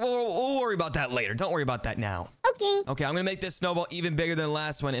point. But we'll worry about that later. Don't worry about that now. Okay. Okay, I'm gonna make this snowball even bigger than the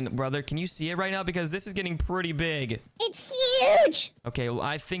last one. And brother, can you see it right now? Because this is getting pretty big. It's huge. Okay, well,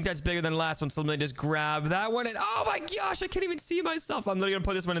 I think that's bigger than the last one. So let me just grab that one. And oh my gosh, I can't even see myself. I'm literally gonna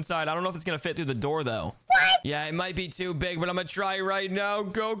put this one inside. I don't know if it's gonna fit through the door though. What? Yeah, it might be too big, but I'm gonna try right now.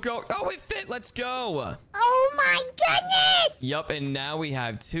 Go, go. Oh, it fit. Let's go. Oh my goodness. Yup, and now we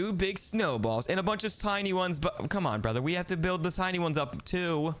have 2 big snowballs and a bunch of tiny ones. But come on, brother. We have to build the tiny ones up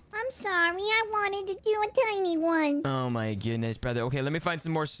too. I'm sorry. I wanted to do a tiny one. Oh my goodness, brother. Okay, let me find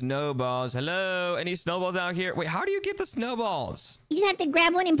some more snowballs. Hello? Any snowballs out here? Wait, how do you get the snowballs? You just have to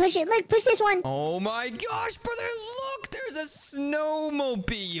grab one and push it. Look, push this one. Oh my gosh, brother. Look, there's a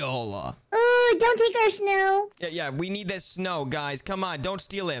snowmobile. Ooh, don't take our snow. Yeah, we need this snow, guys. Come on, don't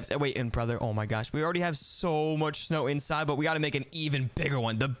steal it. Wait, and brother, oh my gosh. We already have so much snow inside, but we got to make an even bigger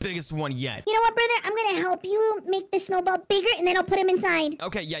one. The biggest one yet. You know what, brother? I'm going to help you make the snowball bigger, and then I'll put him inside.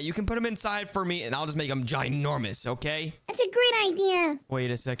 Okay, yeah, you can put them inside for me, and I'll just make them ginormous, okay? That's a great idea.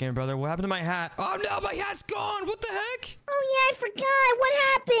 Wait a second, brother. What happened to my hat? Oh, no, my hat's gone. What the heck? Oh, yeah, I forgot. What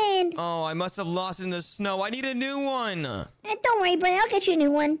happened? Oh, I must have lost it in the snow. I need a new one. Don't worry, brother. I'll get you a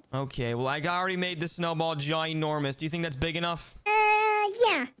new one. Okay, well, I already made the snowball ginormous. Do you think that's big enough?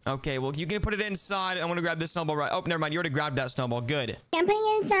 Yeah. Okay, well, you can put it inside. I want to grab this snowball right... Oh, never mind. You already grabbed that snowball. Good. Yeah, I'm putting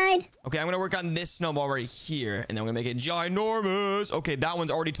it inside. Okay, I'm going to work on this snowball right here. And then I'm going to make it ginormous. Okay, that one's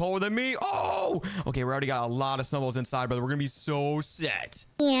already taller than me. Oh! Okay, we already got a lot of snowballs inside, brother. We're going to be so set.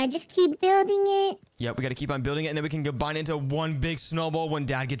 Yeah, just keep building it. Yep, we got to keep on building it. And then we can combine it into one big snowball when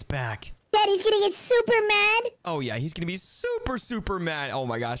Dad gets back. Daddy's gonna get super mad. Oh, yeah. He's going to be super, super mad. Oh,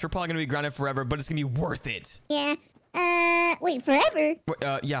 my gosh. We're probably going to be grounded forever, but it's going to be worth it. Yeah. Wait, forever?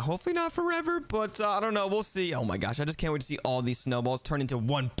 Yeah, hopefully not forever, but I don't know. We'll see. Oh my gosh, I just can't wait to see all these snowballs turn into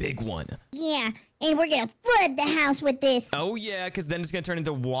one big one. Yeah, and we're gonna flood the house with this. Oh yeah, because then it's gonna turn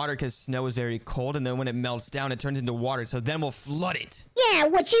into water because snow is very cold, and then when it melts down, it turns into water, so then we'll flood it. Yeah,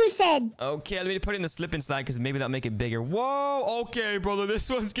 what you said. Okay, let me put it in the slip inside because maybe that'll make it bigger. Whoa, okay, brother, this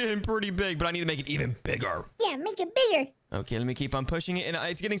one's getting pretty big, but I need to make it even bigger. Yeah, make it bigger. Okay, let me keep on pushing it, and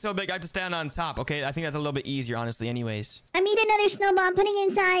it's getting so big I have to stand on top. Okay, I think that's a little bit easier, honestly, anyways. I need another snowball. I'm putting it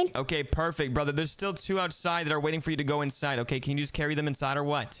inside. Okay, perfect, brother. There's still 2 outside that are waiting for you to go inside. Okay, can you just carry them inside or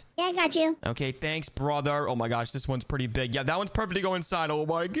what? Yeah, I got you. Okay, thanks, brother. Oh my gosh, this one's pretty big. Yeah, that one's perfect to go inside. Oh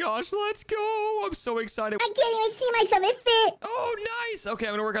my gosh, let's go. I'm so excited. I can't even see myself. It fit. Oh, nice. Okay,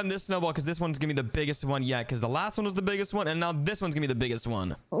 I'm gonna work on this snowball because this one's gonna be the biggest one yet because the last one was the biggest one, and now this one's gonna be the biggest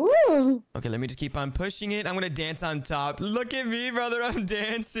one. Ooh. Okay, let me just keep on pushing it. I'm gonna dance on top. Look at me, brother. I'm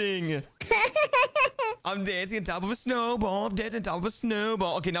dancing. I'm dancing on top of a snowball. I'm dancing on top of a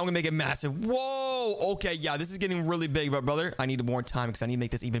snowball. Okay, now I'm gonna make it massive. Whoa. Okay, yeah, this is getting really big, but brother, I need more time because I need to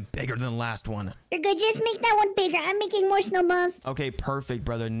make this even bigger than the last one. You're good. Just make that one bigger. I'm making more snowballs. Okay, perfect,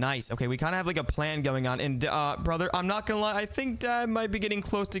 brother. Nice. Okay, we kind of have like a plan going on. And, brother, I'm not gonna lie. I think Dad might be getting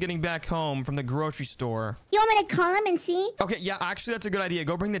close to getting back home from the grocery store. You want me to call him and see? Okay, yeah, actually, that's a good idea.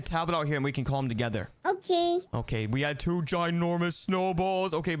 Go bring the tablet out here and we can call him together. Okay. Okay, we had 2 ginormous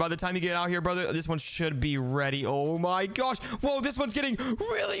snowballs. Okay, by the time you get out here, brother, this one should be ready. Oh my gosh. Whoa, this one's getting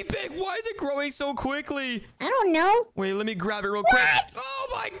really big. Why is it growing so quickly? I don't know. Wait, let me grab it real quick. Oh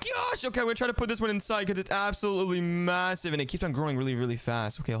my gosh. Okay, I'm gonna try to put this one inside because it's absolutely massive and it keeps on growing really, really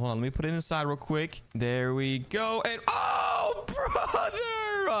fast. Okay, hold on. Let me put it inside real quick. There we go. And oh,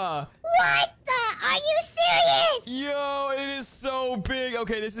 brother. What the? Are you serious? Yo, it is so big.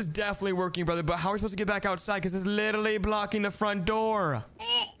 Okay, this is definitely working, brother. But how are we supposed to get back outside? Because it's literally blocking the front door.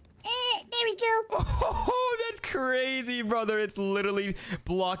 There we go. Oh, that's crazy, brother. It's literally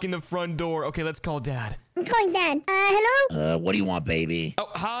blocking the front door. Okay, let's call Dad. I'm calling Dad. Hello? What do you want, baby? Oh,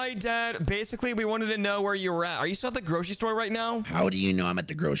 hi, Dad. Basically, we wanted to know where you were at. Are you still at the grocery store right now? How do you know I'm at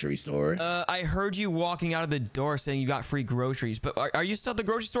the grocery store? I heard you walking out of the door saying you got free groceries. But are you still at the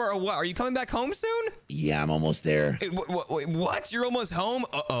grocery store or what? Are you coming back home soon? Yeah, I'm almost there. Wait, what? You're almost home?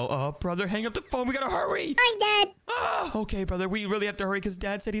 Uh-oh, brother, hang up the phone. We gotta hurry. Hi, Dad. Okay, brother, we really have to hurry because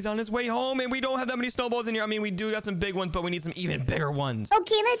Dad said he's on his way home, and we don't have that many snowballs in here. I mean, we do got some big ones, but we need some even bigger ones.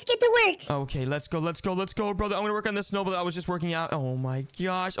 Okay, let's get to work. Okay, let's go, brother. I'm gonna work on this snowball that I was just working out. Oh my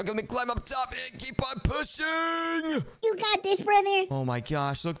gosh. Okay, let me climb up top and keep on pushing. You got this, brother. Oh my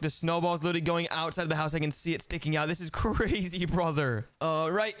gosh, look, the snowball's literally going outside of the house. I can see it sticking out. This is crazy, brother.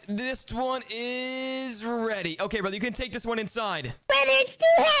 All right, this one is ready. Okay, brother, you can take this one inside. Brother, it's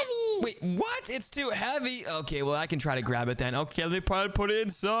too heavy. Wait, what? It's too heavy? Okay, well, I can try to grab it then. Okay, let me probably put it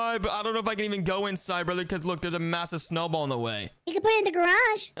inside, but I don't know if I can even go inside, brother, because look, there's a massive snowball in the way. You can put it in the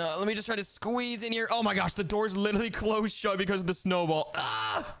garage. Let me just try to squeeze in here. Oh my gosh, the door's literally closed shut because of the snowball.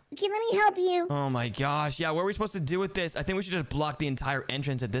 Ah! Okay, let me help you. Oh my gosh, yeah, what are we supposed to do with this? I think we should just block the entire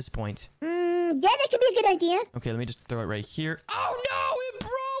entrance at this point. Yeah, that could be a good idea. Okay, let me just throw it right here. Oh no, it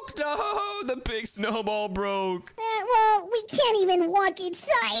broke! No, the big snowball broke. Well, we can't even walk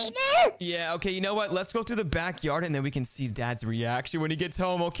inside. Yeah, okay, you know what? Let's go through the backyard and then we can see Dad's reaction when he gets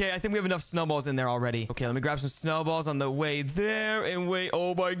home. Okay, I think we have enough snowballs in there already. Okay, let me grab some snowballs on the way there and wait.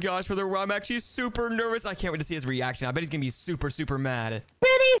 Oh my gosh, brother, I'm actually super nervous. I can't wait to see his reaction. I bet he's gonna be super, super mad.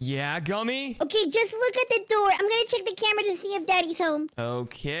 Brother. Yeah, Gummy? Okay, just look at the door. I'm gonna check the camera to see if Daddy's home.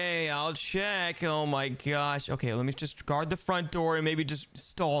 Okay, I'll check. Oh my gosh. Okay, let me just guard the front door and maybe just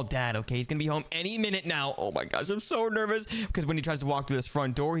stall Dad. Okay, he's gonna be home any minute now. Oh my gosh, I'm so nervous because when he tries to walk through this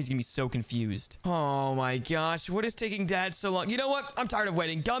front door, he's gonna be so confused. Oh my gosh, what is taking Dad so long? You know what? I'm tired of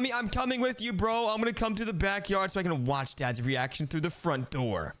waiting. Gummy, I'm coming with you, bro. I'm gonna come to the backyard so I can watch Dad's reaction through the front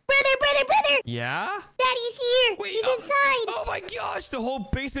door. Brother. Yeah? Daddy's here. Wait, He's inside. Oh my gosh, the whole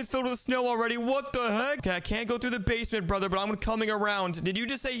basement's filled with snow already. What the heck? Okay, I can't go through the basement, brother, but I'm coming around. Did you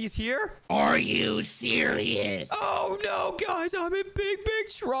just say he's here? Are you serious? Oh no, guys, I'm in big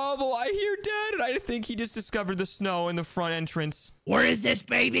trouble. I hear Dad, and I think he just discovered the snow in the front entrance. Where is this,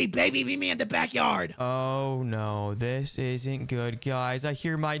 baby? Baby, meet me in the backyard. Oh no, this isn't good, guys. I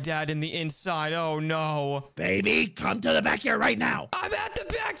hear my dad in the inside. Oh no. Baby, come to the backyard right now. I'm at the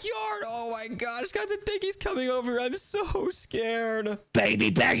backyard. Oh my gosh, guys, I think he's coming over. I'm so scared.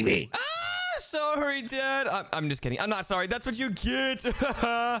 Baby. Sorry, Dad. I'm just kidding. I'm not sorry. That's what you get.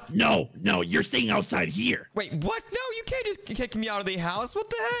 No, you're staying outside here. Wait, what? No, you can't just kick me out of the house. What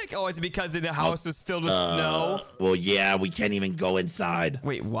the heck? Oh, is it because the house was filled with snow? Well, yeah, we can't even go inside.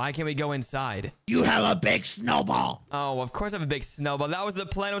 Wait, why can't we go inside? You have a big snowball. Oh, of course I have a big snowball. That was the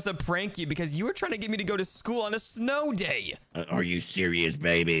plan, was to prank you because you were trying to get me to go to school on a snow day. Are you serious,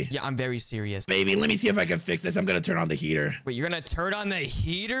 baby? Yeah, I'm very serious. Baby, let me see if I can fix this. I'm gonna turn on the heater. Wait, you're gonna turn on the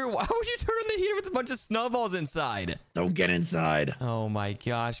heater? Why would you turn on the heater with a bunch of snowballs inside? Don't get inside. Oh my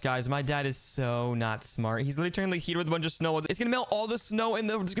gosh, guys, my dad is so not smart. He's literally turning the heater with a bunch of snowballs. It's gonna melt all the snow and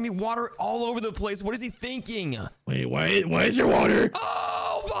there's gonna be water all over the place. What is he thinking? Wait, why is there water?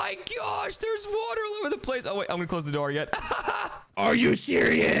 Oh my gosh, there's water all over the place. Oh wait, I'm gonna close the door yet. Are you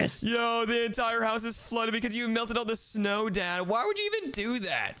serious? Yo, the entire house is flooded because you melted all the snow, Dad. Why would you even do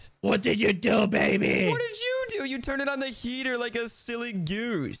that? What did you do, baby? What did you do? You turned it on the heater like a silly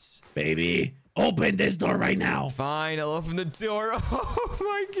goose. Baby, open this door right now. Fine, I'll open the door. Oh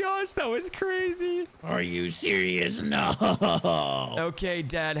my gosh, that was crazy. Are you serious? No. Okay,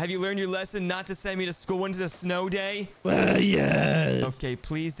 Dad, have you learned your lesson not to send me to school when it's a snow day? Yes. Okay,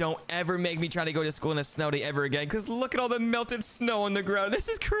 please don't ever make me try to go to school on a snow day ever again, because look at all the melted snow on the ground. This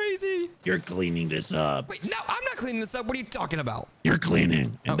is crazy. You're cleaning this up. Wait, no, I'm not cleaning this up. What are you talking about? You're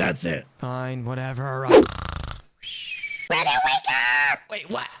cleaning, and that's it. Fine, whatever. Brother, wake up! Wait,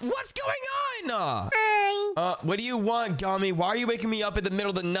 what? What's going on? Hi. What do you want, Gummy? Why are you waking me up in the middle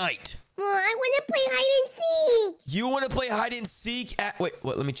of the night? Well, I want to play hide and seek. You want to play hide and seek at... Wait,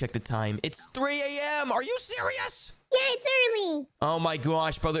 let me check the time. It's 3 a.m. Are you serious? Yeah, it's early. Oh my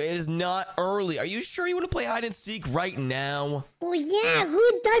gosh, brother. It is not early. Are you sure you want to play hide and seek right now? Well, yeah,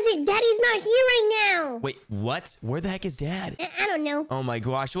 who does it? Daddy's not here right now. Wait, what? Where the heck is Dad? I don't know. Oh my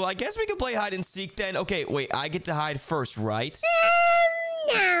gosh. Well, I guess we can play hide and seek then. Okay, wait. I get to hide first, right?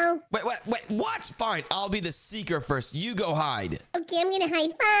 No. Wait, what? Fine. I'll be the seeker first. You go hide. Okay, I'm gonna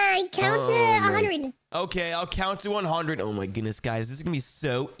hide. 5. Count to 100. Okay, I'll count to 100. Oh my goodness, guys. This is gonna be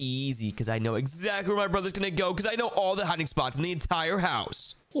so easy because I know exactly where my brother's gonna go because I know all the hiding spots in the entire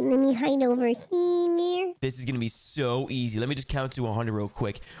house. Okay, let me hide over here. This is gonna be so easy. Let me just count to 100 real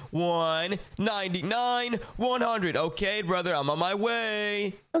quick. 199, 100. Okay, brother, I'm on my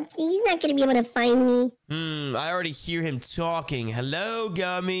way. Okay, he's not gonna be able to find me. I already hear him talking. Hello,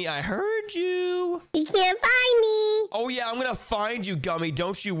 Gummy. I heard found you. You can't find me. Oh, yeah, I'm gonna find you, Gummy.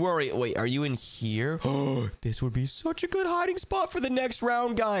 Don't you worry. Wait, are you in here? Oh, this would be such a good hiding spot for the next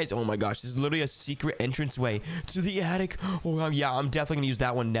round, guys. Oh, my gosh. This is literally a secret entranceway to the attic. Oh, yeah, I'm definitely gonna use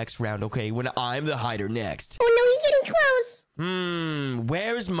that one next round, okay? When I'm the hider next. Oh, no, he's getting close.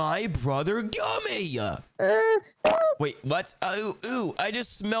 Where's my brother Gummy? Oh. Wait, what? Ooh, I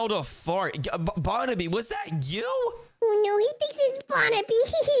just smelled a fart. Barnaby, was that you? Oh, no, he thinks it's Barnaby.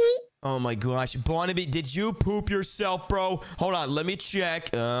 Oh my gosh, Barnaby, did you poop yourself, bro? Hold on, let me check.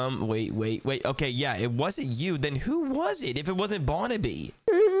 Wait. Okay, yeah, it wasn't you. Then who was it if it wasn't Barnaby?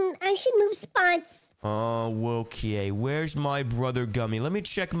 I should move spots. Oh, okay. Where's my brother Gummy? Let me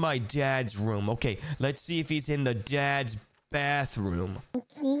check my dad's room. Okay, let's see if he's in the dad's bathroom. Okay,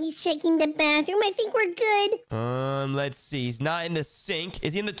 he's checking the bathroom. I think we're good. Let's see. He's not in the sink.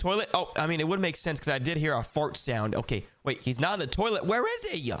 Is he in the toilet? Oh, I mean, it would make sense because I did hear a fart sound. Okay, wait, he's not in the toilet. Where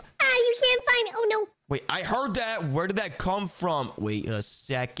is he? You can't find it. Oh, no. Wait, I heard that. Where did that come from? Wait a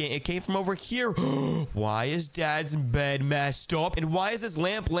second. It came from over here. Why is Dad's bed messed up? And why is this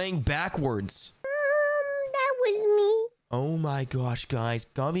lamp laying backwards? That was me. Oh my gosh, guys.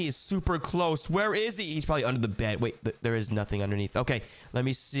 Gummy is super close. Where is he? He's probably under the bed. Wait, there is nothing underneath. Okay, let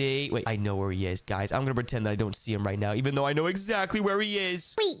me see. Wait, I know where he is, guys. I'm gonna pretend that I don't see him right now, even though I know exactly where he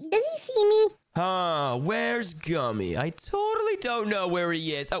is. Wait, does he see me? Huh, where's Gummy? I totally don't know where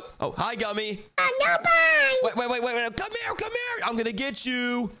he is. Oh, hi, Gummy. No, bye. Wait. Come here. I'm gonna get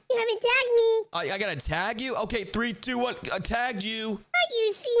you. You haven't tagged me. I gotta tag you? Okay, 3, 2, 1. I tagged you. Are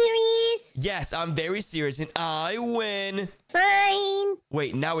you serious? Yes, I'm very serious, and I win. Fine.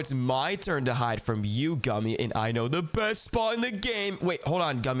 Wait, now it's my turn to hide from you, Gummy, and I know the best spot in the game. Wait, hold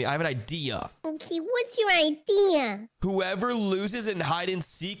on, Gummy. I have an idea. Okay, what's your idea? Whoever loses in hide and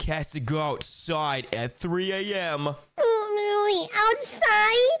seek has to go outside at 3 a.m. Oh, no, wait,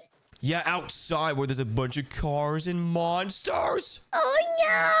 outside? Yeah, outside where there's a bunch of cars and monsters. Oh,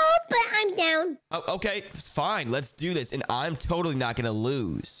 no, but I'm down. Oh, okay, fine. Let's do this, and I'm totally not gonna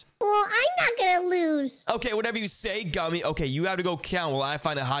lose. Well, I'm not gonna lose. Okay, whatever you say, Gummy. Okay, you have to go count while I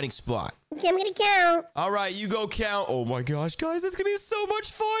find a hiding spot. Okay, I'm gonna count. All right, you go count. Oh my gosh, guys, it's gonna be so much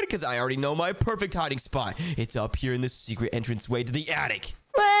fun because I already know my perfect hiding spot. It's up here in the secret entranceway to the attic.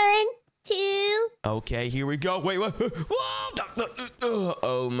 1, 2. Okay, here we go. Wait, what? Whoa!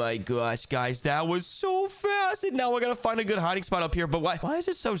 Oh my gosh, guys, that was so fast. And now I gotta find a good hiding spot up here. But why is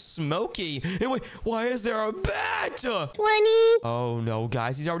it so smoky? And wait, why is there a bat? 20. Oh no,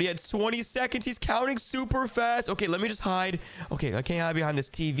 guys, he's already at 20 seconds. He's counting super fast. Okay, let me just hide. Okay, I can't hide behind this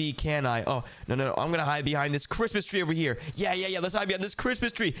TV, can I? Oh, no. I'm gonna hide behind this Christmas tree over here. Yeah. Let's hide behind this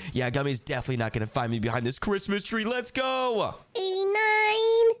Christmas tree. Yeah, Gummy's definitely not gonna find me behind this Christmas tree. Let's go.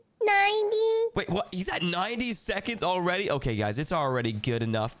 89. 90. Wait, what? He's at 90 seconds already? Okay, guys, it's already good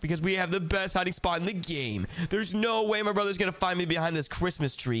enough because we have the best hiding spot in the game. There's no way my brother's gonna find me behind this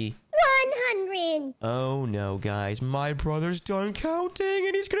Christmas tree. 100. Oh no, guys, my brother's done counting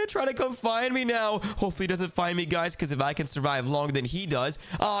and he's gonna try to come find me now. Hopefully he doesn't find me, guys, because if I can survive longer than he does,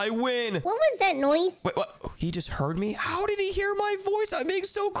 I win. What was that noise? Wait, what? He just heard me? How did he hear my voice? I'm being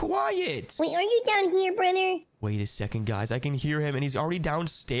so quiet. Wait, are you down here, brother? Wait a second, guys. I can hear him and he's already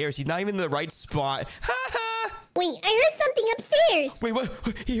downstairs. He's not even in the right spot. Ha ha! Wait, I heard something upstairs. Wait, what?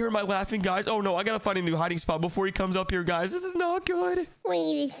 He heard my laughing, guys. Oh no, I gotta find a new hiding spot before he comes up here, guys. This is not good.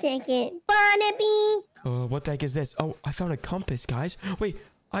 Wait a second. Barnaby. What the heck is this? Oh, I found a compass, guys. Wait,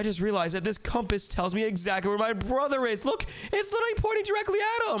 I just realized that this compass tells me exactly where my brother is. Look, it's literally pointing directly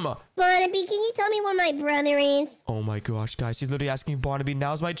at him. Barnaby, can you tell me where my brother is? Oh my gosh, guys. He's literally asking Barnaby.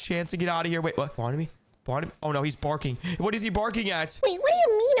 Now's my chance to get out of here. Wait, what? Barnaby? Oh no, he's barking. What is he barking at? Wait, what do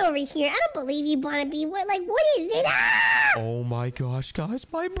you mean over here? I don't believe you, Barnaby. What is it? Ah! Oh my gosh, guys.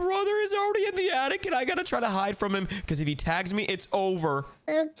 My brother is already in the attic and I gotta try to hide from him because if he tags me, it's over.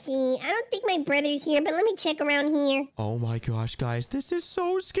 Okay, I don't think my brother's here, but let me check around here. Oh my gosh, guys. This is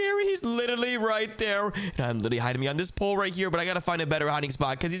so scary. He's literally right there. And I'm literally hiding behind this pole right here, but I gotta find a better hiding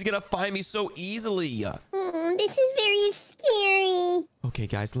spot because he's gonna find me so easily. This is very scary. Okay,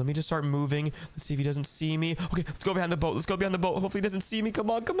 guys, let me just start moving. Let's see if he doesn't see me. Okay, let's go behind the boat. Hopefully he doesn't see me. Come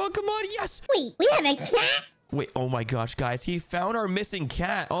on. Yes. Wait, we have a cat? Wait, oh my gosh, guys. He found our missing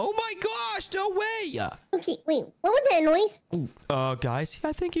cat. Oh my gosh, no way. Okay, wait, what was that noise? Guys,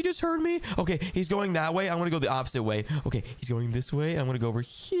 I think he just heard me. Okay, he's going that way. I'm gonna go the opposite way. Okay, he's going this way. I'm gonna go over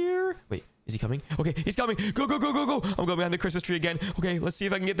here. here? Wait, is he coming? Okay, he's coming. Go, go, go, go, go. I'm going behind the Christmas tree again. Okay, let's see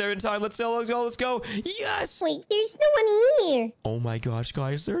if I can get there in time. Let's go, let's go, let's go. Yes. Wait, there's no one here. Oh my gosh,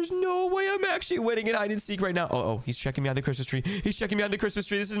 guys, there's no way I'm actually winning at hide and seek right now. Oh, he's checking me on the Christmas tree. He's checking me on the Christmas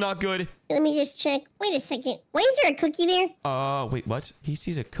tree. This is not good. Let me just check. Wait a second. Why is there a cookie there? Wait, what? He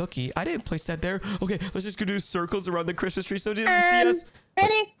sees a cookie. I didn't place that there. Okay, let's just go do circles around the Christmas tree so he doesn't see us.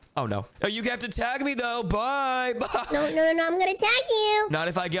 Brother? Oh, no. Oh, you have to tag me, though. Bye. Bye. No, I'm gonna tag you. Not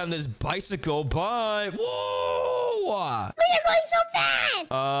if I get on this bicycle. Bye. Whoa. But you're going so fast.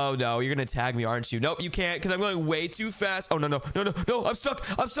 Oh, no. You're going to tag me, aren't you? Nope, you can't because I'm going way too fast. Oh, no. I'm stuck.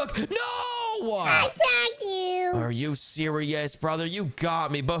 I'm stuck. No. I tagged you. Are you serious, brother? You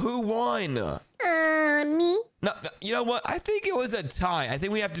got me. But who won? Me. No, you know what? I think it was a tie. I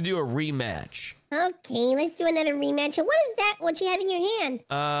think we have to do a rematch. Okay, let's do another rematch. What is that? What you have in your hand?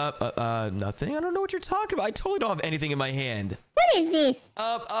 Nothing. I don't know what you're talking about. I totally don't have anything in my hand. What is this?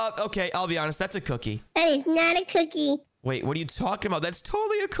 Okay, I'll be honest. That's a cookie. That is not a cookie. Wait, what are you talking about? That's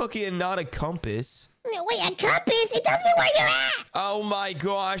totally a cookie and not a compass. No, wait, a compass? It tells me where you're at. Oh my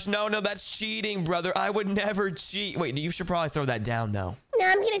gosh. No, that's cheating, brother. I would never cheat. Wait, you should probably throw that down, though. No,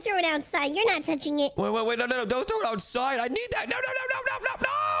 I'm gonna throw it outside. You're not touching it. Wait. No. Don't throw it outside. I need that.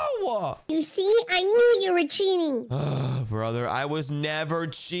 No. You see? I knew you were cheating. Oh, brother, I was never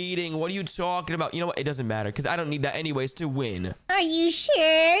cheating. What are you talking about? You know what? It doesn't matter because I don't need that anyways to win. Are you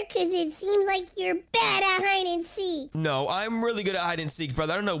sure? Because it seems like you're bad at hide and seek. No, I'm really good at hide and seek,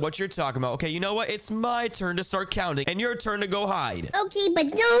 brother. I don't know what you're talking about. Okay, you know what? It's my turn to start counting and your turn to go hide. Okay, but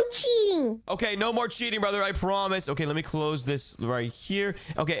no cheating. Okay, no more cheating, brother. I promise. Okay, let me close this right here.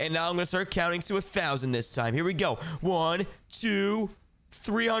 Okay, and now I'm going to start counting to 1,000 this time. Here we go. 1, 2,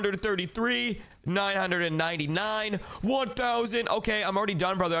 333, 999, 1,000. Okay, I'm already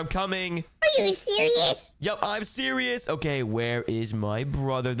done, brother. I'm coming. Are you serious? Yep, I'm serious. Okay, where is my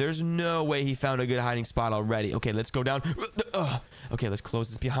brother? There's no way he found a good hiding spot already. Okay, let's go down. Okay, let's close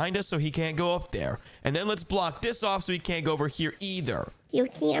this behind us so he can't go up there. And then let's block this off so he can't go over here either.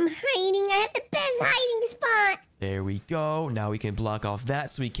 Okay, I'm hiding. I have the best hiding spot. There we go. Now we can block off that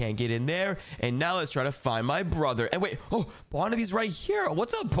so he can't get in there. And now let's try to find my brother. And wait, Barnaby's right here.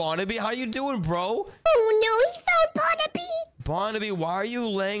 What's up, Barnaby? How you doing, bro? Oh, no, he found Barnaby. Barnaby, why are you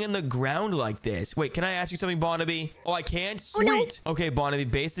laying on the ground like this? Wait, can I ask you something, Barnaby? Oh, I can't? Sweet. No. Okay, Barnaby,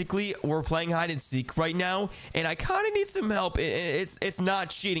 basically, we're playing hide and seek right now, and I kind of need some help. It's not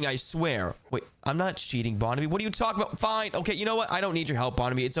cheating, I swear. Wait, I'm not cheating, Barnaby. What are you talking about? Fine. Okay, you know what? I don't need your help,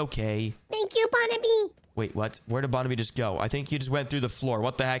 Barnaby. It's okay. Thank you, Barnaby. Wait, what? Where did Barnaby just go? I think he just went through the floor.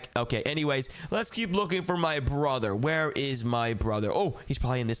 What the heck? Okay, anyways, let's keep looking for my brother. Where is my brother? Oh, he's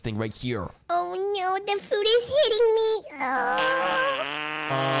probably in this thing right here. Oh, no, the food is hitting me.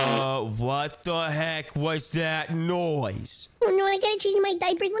 What the heck was that noise? Oh, no, I gotta change my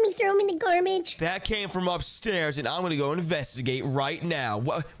diapers. Let me throw them in the garbage. That came from upstairs, and I'm gonna go investigate right now.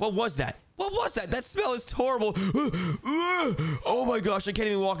 What was that? What was that? That smell is horrible. Oh my gosh, I can't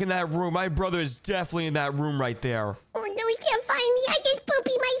even walk in that room. My brother is definitely in that room right there. Oh, no, he can't find me. I just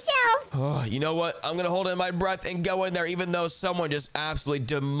poopy myself. Oh, you know what? I'm gonna hold in my breath and go in there even though someone just absolutely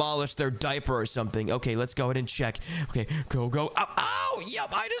demolished their diaper or something. Okay, let's go ahead and check. Okay, go. Ow! Yep,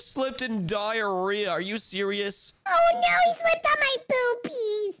 I just slipped in diarrhea. Are you serious? Oh, no, he slipped on my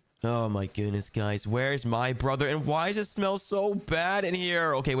poopies. Oh my goodness, guys. Where's my brother? And why does it smell so bad in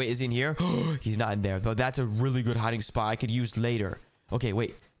here? Okay, wait, is he in here? He's not in there, but that's a really good hiding spot I could use later. Okay,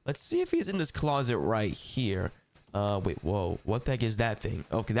 wait. Let's see if he's in this closet right here. Wait, whoa. What the heck is that thing?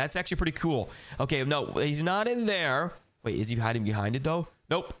 Okay, that's actually pretty cool. Okay, no, he's not in there. Wait, is he hiding behind it, though?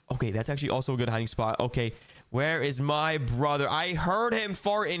 Nope. Okay, that's actually also a good hiding spot. Okay, where is my brother? I heard him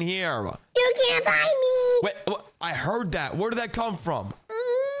fart in here. You can't find me. Wait, what? I heard that. Where did that come from?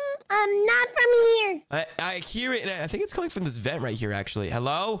 Not from here. I hear it, and I think it's coming from this vent right here, actually.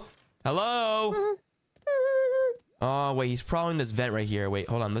 Hello? Hello? Oh, wait, he's probably in this vent right here. Wait,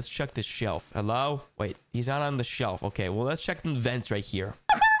 hold on. Let's check this shelf. Hello? Wait, he's not on the shelf. Okay, well, let's check the vents right here.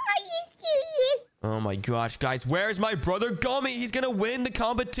 Are you serious? Oh, my gosh, guys. Where's my brother Gummy? He's gonna win the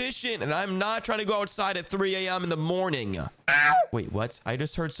competition, and I'm not trying to go outside at 3 a.m. in the morning. Ow! Wait, what? I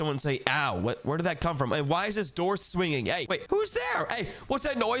just heard someone say, ow. Where did that come from? And why is this door swinging? Hey, wait, who's there? Hey, what's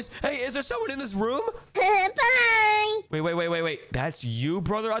that noise? Hey, is there someone in this room? Bye. Wait. That's you,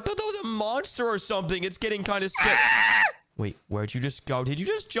 brother? I thought that was a monster or something. It's getting kind of scary. Wait, where'd you just go? Did you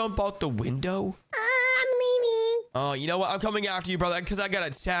just jump out the window? I'm leaving. Oh, you know what? I'm coming after you, brother, because I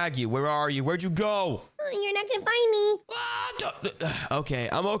gotta tag you. Where are you? Where'd you go? You're not gonna find me. Okay,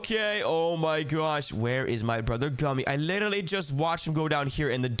 I'm okay. Oh my gosh, where is my brother Gummy? I literally just watched him go down here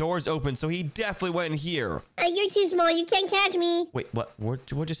and the door's open, so he definitely went in here. You're too small. You can't catch me. Wait, what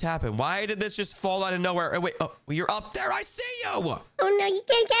just happened? Why did this just fall out of nowhere? Wait, oh, you're up there. I see you. Oh no, you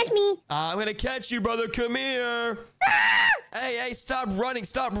can't catch me. I'm gonna catch you, brother. Come here. Hey, stop running.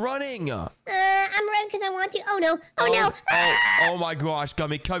 Stop running. I'm running because I want to. Oh no. Oh no. Oh my gosh,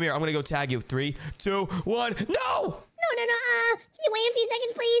 Gummy, come here. I'm gonna go tag you. 3, 2, 1. No! No. Can you wait a few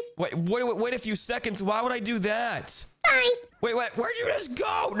seconds, please? Wait a few seconds. Why would I do that? Bye. Wait, where'd you just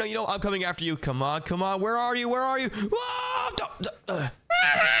go? No, I'm coming after you. Come on. Where are you? Whoa!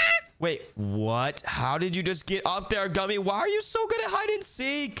 Wait, what? How did you just get up there, Gummy? Why are you so good at hide and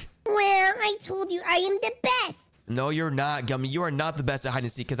seek? Well, I told you I am the best. No, you're not, Gummy. You are not the best at hide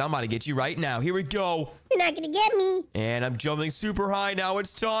and seek because I'm about to get you right now. Here we go. You're not gonna get me. And I'm jumping super high now.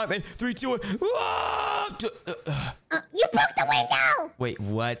 It's time. And 3, 2, 1. You broke the window. Wait,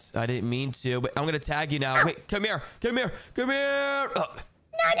 what? I didn't mean to, but I'm gonna tag you now. Wait, come here. No,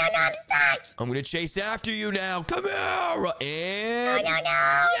 I'm stuck. I'm gonna chase after you now. Come here. And No.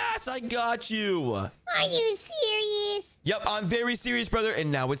 yes, I got you. Are you serious? Yep, I'm very serious, brother.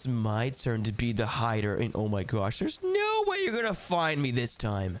 And now it's my turn to be the hider. And oh my gosh, there's no way you're gonna find me this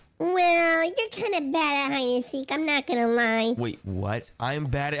time. Well, you're kind of bad at hide and seek. I'm not gonna lie. Wait, what? I'm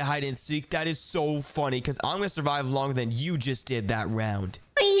bad at hide and seek? That is so funny because I'm gonna survive longer than you just did that round.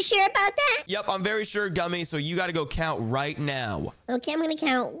 Are you sure about that? Yep, I'm very sure, Gummy. So you gotta go count right now. Okay, I'm gonna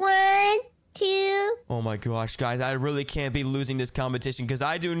count 1, 2. Oh my gosh, guys, I really can't be losing this competition because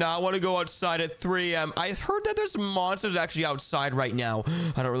I do not want to go outside at 3 a.m. I heard that there's monsters actually outside right now.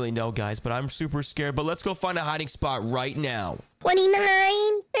 I don't really know, guys, but I'm super scared. But let's go find a hiding spot right now. 29,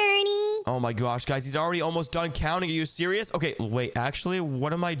 30. Oh my gosh, guys, he's already almost done counting. Are you serious? Okay, wait, actually,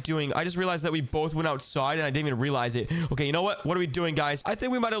 what am I doing? I just realized that we both went outside and I didn't even realize it. Okay, you know what? What are we doing, guys? I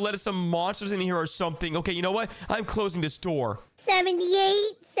think we might have let some monsters in here or something. Okay, you know what? I'm closing this door. 78,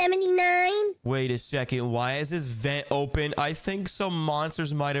 79. Wait a second. Why is this vent open? I think some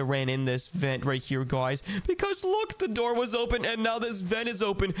monsters might have ran in this vent right here, guys. Because look, the door was open and now this vent is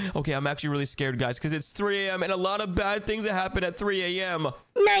open. Okay, I'm actually really scared, guys, because it's 3 a.m. and a lot of bad things that happen at 3 a.m.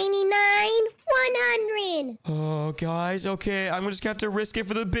 99, 100. Oh, guys. Okay, I'm just gonna have to risk it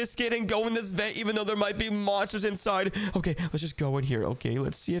for the biscuit and go in this vent, even though there might be monsters inside. Okay, let's just go in here. Okay,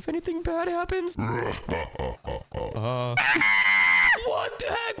 let's see if anything bad happens. What the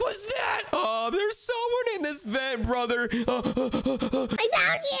heck was that? There's someone in this vent, brother. I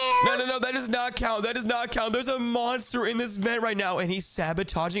found you. No, that does not count. That does not count. There's a monster in this vent right now, and he's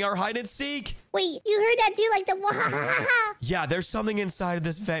sabotaging our hide and seek. Wait, you heard that too? Like the Yeah, there's something inside of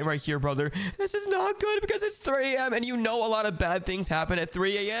this vent right here, brother. This is not good because it's 3 a.m. and you know a lot of bad things happen at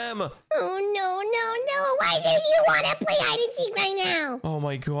 3 a.m. Oh, no. Why do you want to play hide and seek right now? Oh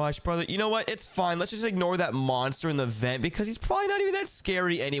my gosh, brother. You know what? It's fine. Let's just ignore that monster in the vent because he's probably not even that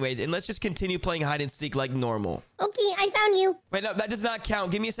scary anyways. And let's just continue playing hide and seek like normal. Okay, I found you. Wait, no, that does not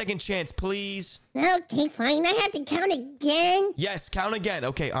count. Give me a second chance, please. Okay, fine. I have to count again. Yes, count again.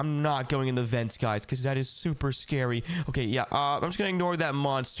 Okay, I'm not going in the vents, guys, because that is super scary. Okay, yeah, I'm just gonna ignore that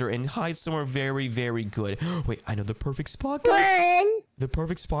monster and hide somewhere very, very good. Wait, I know the perfect spot, guys. 1. The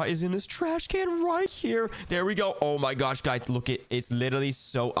perfect spot is in this trash can right here. There we go. Oh my gosh, guys, look, it's literally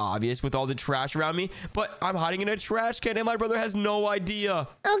so obvious with all the trash around me, but I'm hiding in a trash can and my brother has no idea.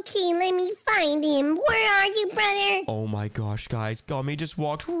 Okay, let me find him. Where are you, brother? Oh my gosh, guys, Gummy just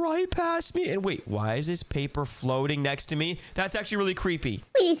walked right past me. And wait, why is this paper floating next to me? That's actually really creepy.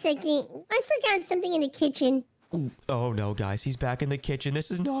 Wait a second. I forgot something in the kitchen. Oh no, guys, he's back in the kitchen.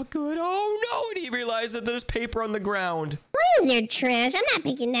 This is not good. Oh no, and he realized that there's paper on the ground. Why is there trash? I'm not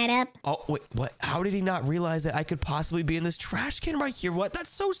picking that up. Oh, wait, what? How did he not realize that I could possibly be in this trash can right here? What? That's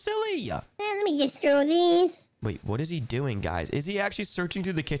so silly. Let me just throw these. Wait, what is he doing, guys? Is he actually searching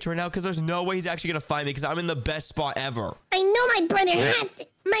through the kitchen right now? Because there's no way he's actually going to find me because I'm in the best spot ever. I know my brother has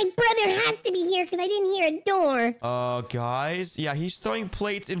to be here because I didn't hear a door. Guys, yeah, he's throwing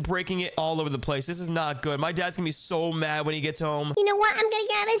plates and breaking it all over the place. This is not good. My dad's going to be so mad when he gets home. You know what? I'm going to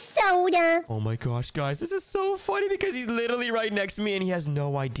grab a soda. Oh my gosh, guys, this is so funny because he's literally right next to me and he has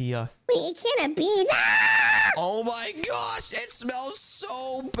no idea. Wait, it can't be. Ah! Oh my gosh, it smells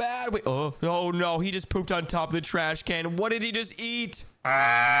so bad. Wait, oh no, he just pooped on top of the trash can. What did he just eat?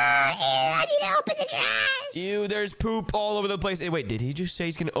 I need to open the trash. Ew, there's poop all over the place. Hey, wait, did he just say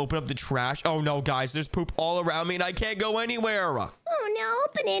he's gonna open up the trash? Oh no, guys, there's poop all around me and I can't go anywhere. Oh, no.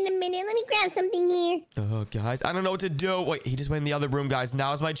 Open it in a minute. Let me grab something here. Oh, guys, I don't know what to do. Wait, he just went in the other room, guys.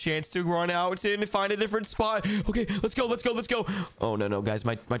 Now is my chance to run out and find a different spot. Okay, let's go. Oh, no, guys.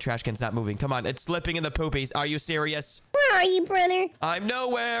 My trash can's not moving. Come on. It's slipping in the poopies. Are you serious? Where are you, brother? I'm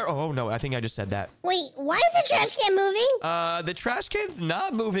nowhere. Oh, no. I think I just said that. Wait, why is the trash can moving? The trash can's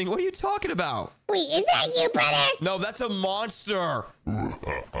not moving. What are you talking about? Wait, is that you, brother? No, that's a monster.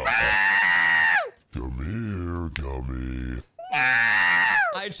 Come here, Gummy.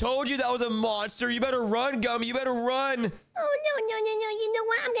 I told you that was a monster. You better run, Gummy. You better run. Oh, no. You know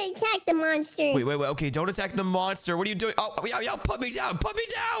what? I'm going to attack the monster. Wait. Okay, don't attack the monster. What are you doing? Oh, yo, put me down. I'm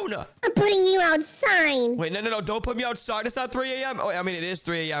putting you outside. Wait, no. Don't put me outside. It's not 3 a.m. Oh, I mean, it is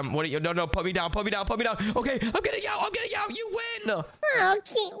 3 a.m. What are you? No. Put me down. Okay, I'm getting out. You win. Oh,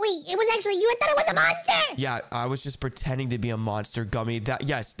 okay. Wait, it was actually you. I thought it was a monster. Yeah, I was just pretending to be a monster, Gummy.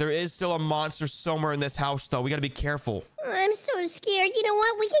 Yes, there is still a monster somewhere in this house, though. We got to be careful. Oh, I'm so scared. You know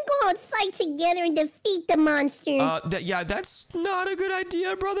what? We can go outside together and defeat the monster. That's not a good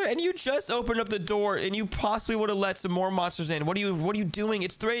idea, brother. And you just opened up the door, and you possibly would have let some more monsters in. What are you doing?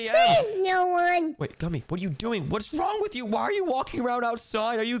 It's 3 a.m. There's no one. Wait, Gummy, what are you doing? What's wrong with you? Why are you walking around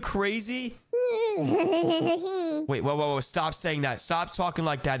outside? Are you crazy? Wait, whoa. Stop saying that. Stop talking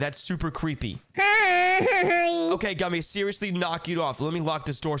like that. That's super creepy. Okay, Gummy, seriously, knock it off. Let me lock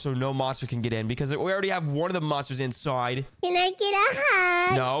this door so no monster can get in because we already have one of the monsters inside. Can I get a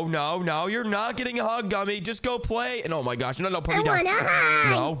hug? No. You're not getting a hug, Gummy. Just go play. And oh my gosh, no, put me down. I want a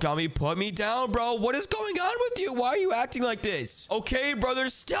hug. No, Gummy, put me down, bro. What is going on with you? Why are you acting like this? Okay, brother,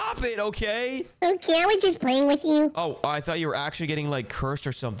 stop it, okay? Okay, I was just playing with you. Oh, I thought you were actually getting like cursed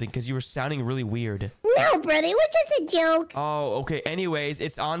or something because you were sounding really weird. No, brother, it was just a joke. Oh, okay. Anyways,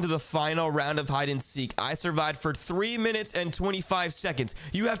 it's on to the final round of hide and seek. I survived for 3 minutes and 25 seconds.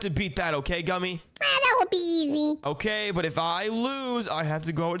 You have to beat that, okay, Gummy? That would be easy. Okay, but if I lose, I have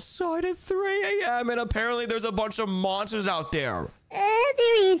to go outside at 3 a.m. And apparently there's a bunch of monsters out there.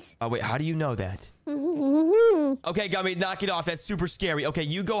 There is. Oh, wait, how do you know that? Okay, Gummy, knock it off. That's super scary. Okay,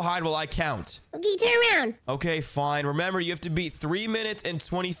 you go hide while I count. Okay, turn around. Okay, fine. Remember, you have to beat 3 minutes and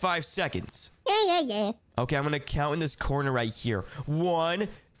 25 seconds. Yeah. Okay, I'm gonna count in this corner right here. 1,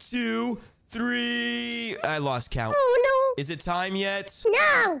 2, 3. I lost count. Oh, Is it time yet?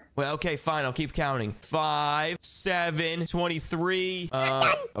 no. Well, okay, fine. I'll keep counting. 5, 7, 23.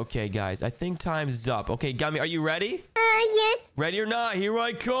 Okay, guys. I think time's up. Okay, Gummy, are you ready? Yes. Ready or not, here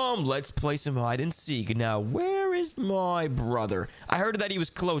I come. Let's play some hide and seek. Now, where is my brother? I heard that he was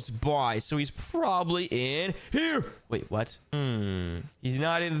close by, so he's probably in here. Wait, what? He's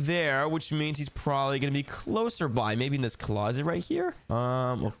not in there, which means he's probably gonna be closer by. Maybe in this closet right here.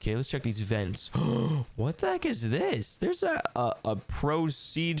 Okay, let's check these vents. What the heck is this? There's a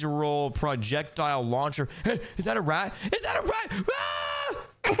procedural projectile launcher. Hey, is that a rat? Is that a rat? Ah!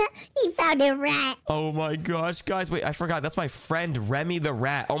 He found a rat. Oh my gosh, guys. Wait, I forgot. That's my friend, Remy the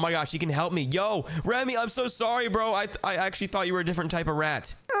rat. Oh my gosh, he can help me. Yo, Remy, I'm so sorry, bro. I actually thought you were a different type of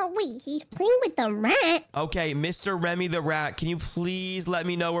rat. Oh, wait, he's playing with the rat. Okay, Mr. Remy the rat, can you please let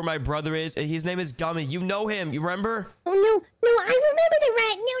me know where my brother is? His name is Gummy. You know him, you remember? Oh, no, I remember the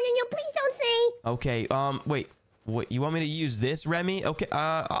rat. No, please don't say. Okay, wait. What, you want me to use this, Remy? Okay,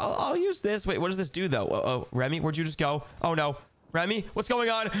 I'll use this. Wait, what does this do, though? Oh, Remy, where'd you just go? Oh, no. Remy, what's going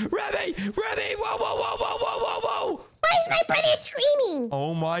on? Remy! Whoa! Why is my brother screaming?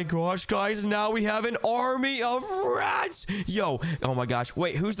 Oh my gosh, guys, now we have an army of rats. Yo, oh my gosh.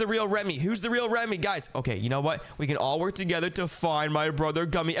 Wait, who's the real Remy? Who's the real Remy? Guys, okay, you know what? We can all work together to find my brother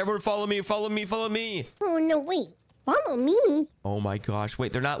Gummy. Everyone follow me. Oh, no, wait. Follow me? Oh my gosh.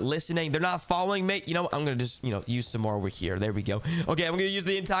 Wait, they're not listening. They're not following me. You know what? I'm going to just, use some more over here. There we go. Okay, I'm going to use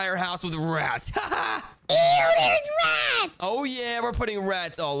the entire house with rats. Haha. Ew, there's rats. Oh yeah, we're putting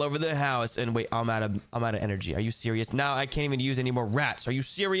rats all over the house. And wait, I'm out of energy. Are you serious? Now I can't even use any more rats. Are you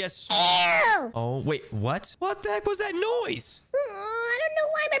serious? Ew. Oh, wait, what? What the heck was that noise? I don't know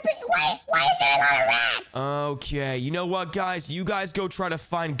why is there a lot of rats? Okay, you know what, guys? You guys go try to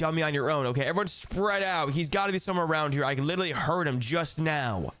find Gummy on your own, okay? Everyone spread out. He's got to be somewhere around here. I literally heard him just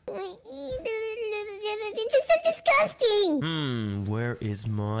now. This is disgusting. Where is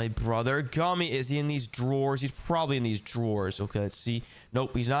my brother Gummy? Is he in these drawers? He's probably in these drawers. Okay, let's see.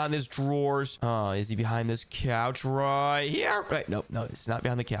 Nope, he's not in these drawers. Is he behind this couch right here? Right, no, it's not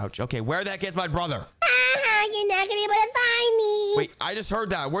behind the couch. Okay, where the heck is my brother? You're not gonna be able to find me. Wait, I just heard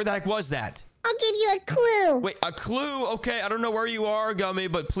that. Where the heck was that? I'll give you a clue. Wait, a clue? Okay, I don't know where you are, Gummy,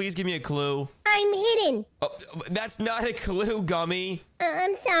 but please give me a clue. I'm hidden. Oh, that's not a clue, Gummy.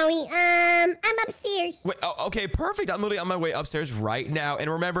 I'm sorry. I'm upstairs. Wait, okay, perfect. I'm literally on my way upstairs right now. And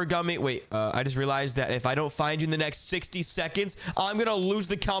remember, Gummy, wait, I just realized that if I don't find you in the next 60 seconds, I'm gonna lose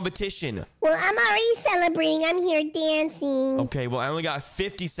the competition. Well, I'm already celebrating. I'm here dancing. Okay, well, I only got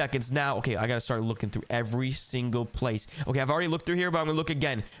 50 seconds now. Okay, I gotta start looking through every single place. Okay, I've already looked through here, but I'm gonna look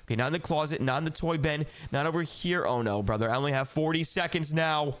again. Okay, not in the closet, not in the toy bin, not over here. Oh, no, brother. I only have 40 seconds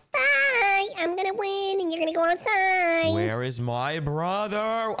now. Bye. I'm gonna win, and you're gonna go outside. Where is my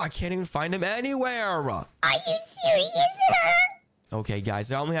brother? I can't even find him anywhere. Are you serious? Okay,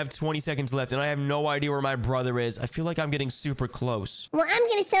 guys, I only have 20 seconds left, and I have no idea where my brother is. I feel like I'm getting super close. Well, I'm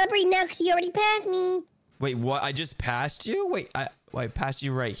gonna celebrate now because you already passed me. Wait, what? I just passed you? Wait, I passed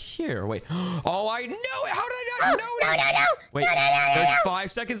you right here. Wait. Oh, I knew it. How did I not know this? No. Wait, No. there's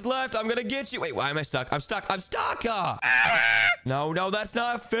 5 seconds left. I'm gonna get you. Wait, why am I stuck? I'm stuck. No, that's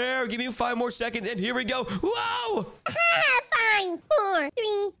not fair. Give me 5 more seconds, and here we go. Whoa! Fine. 4,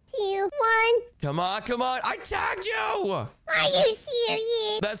 3, 2, 1. Come on. I tagged you. Are you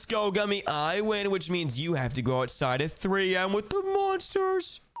serious? Let's go, Gummy. I win, which means you have to go outside at 3 a.m. with the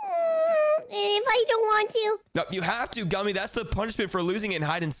monsters. If I don't want to? No, you have to, Gummy. That's the punishment for losing in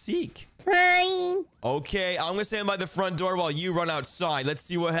hide and seek. Fine. Okay, I'm gonna stand by the front door while you run outside. Let's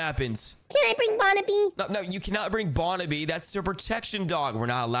see what happens. Can I bring Barnaby? No, you cannot bring Barnaby. That's a protection dog. We're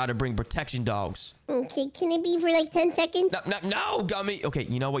not allowed to bring protection dogs. Okay, can it be for like 10 seconds? No, Gummy. Okay,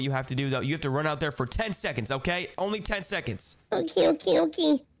 you know what you have to do, though? You have to run out there for 10 seconds, okay? Only 10 seconds. Okay.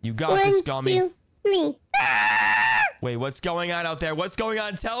 You got this, Gummy. 1, 2, 3. Wait, what's going on out there? What's going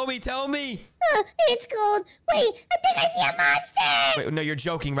on? Tell me. It's cold. Wait, I think I see a monster. Wait, no, you're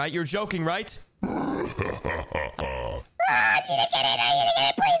joking, right? Oh, I need to get in.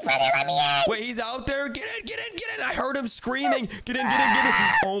 Please, brother, let me in. Wait, he's out there? Get in. I heard him screaming. Get in.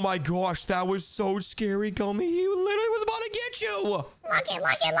 Oh my gosh, that was so scary, Gummy. He literally was about to get you. Lock it.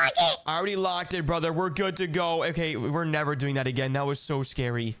 I already locked it, brother. We're good to go. Okay, we're never doing that again. That was so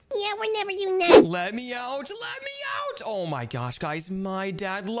scary. Yeah, we're never doing that. Let me out. Oh my gosh, guys. My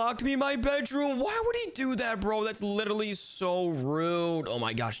dad locked me in my bedroom. Why would he do that, bro? That's literally so rude. Oh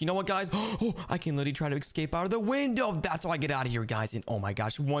my gosh. You know what, guys? Oh, I can literally try to escape out of the window. That's how I get out of here, guys. And oh my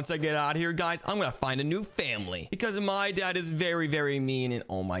gosh, once I get out of here, guys, I'm gonna find a new family because my dad is very, very mean. And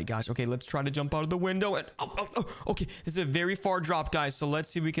oh my gosh. Okay, let's try to jump out of the window. And okay, this is a very far drop, guys. So let's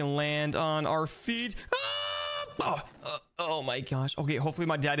see if we can land on our feet. Oh my gosh. Okay, hopefully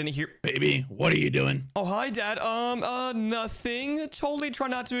my dad didn't hear. Baby, what are you doing? Oh, hi, Dad. Nothing. Totally try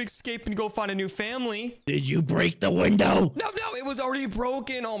not to escape and go find a new family. Did you break the window? No, it was already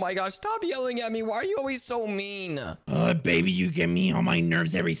broken. Oh my gosh, stop yelling at me. Why are you always so mean? Baby, you get me on my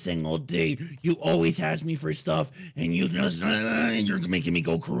nerves every single day. You always ask me for stuff, and you're making me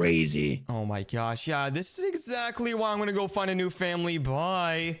go crazy. Oh my gosh, yeah, this is exactly why I'm gonna go find a new family.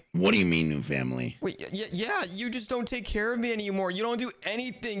 Bye. What do you mean, new family? Wait, yeah, you just don't take care of me anymore. You don't do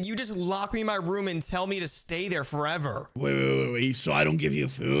anything. You just lock me in my room and tell me to stay there forever. Wait. So I don't give you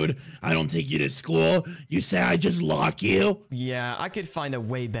food? I don't take you to school? You say I just lock you? Yeah, I could find a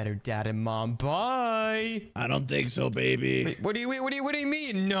way better dad and mom. Bye. I don't think so, baby. Wait, what do you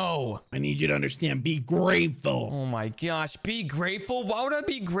mean? No. I need you to understand. Be grateful. Oh my gosh, be grateful? Why would I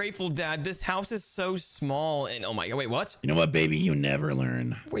be grateful, Dad? This house is so small. And oh my god, wait, what? You know what, baby? You never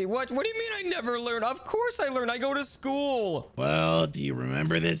learn. Wait, what? What do you mean I never learn? Of course I learn. I go to school. Well, do you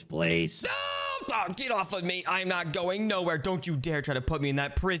remember this place? No! Oh, get off of me. I'm not going nowhere. Don't you dare try to put me in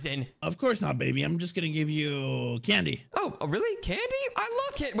that prison. Of course not, baby. I'm just gonna give you candy. Oh, really? Candy? I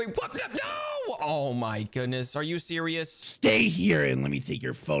love candy. Wait, what? No! Oh my goodness. Are you serious? Stay here and let me take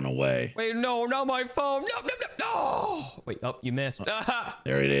your phone away. Wait, no, not my phone. No. Wait, oh, you missed.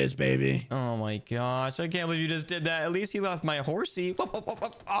 There it is, baby. Oh my gosh. I can't believe you just did that. At least you left my horsey.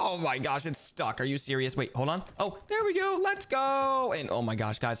 Oh my gosh, it's stuck. Are you serious? Wait, hold on. Oh, there we go. Let's go. And oh my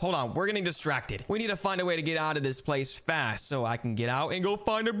gosh, guys, hold on. We're getting distracted. We need to find a way to get out of this place fast so I can get out and go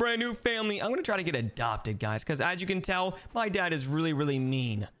find a brand new family. I'm going to try to get adopted, guys, because as you can tell, my dad is really, really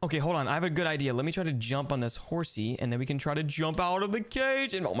mean. Okay, hold on. I have a good idea. Let me try to jump on this horsey and then we can try to jump out of the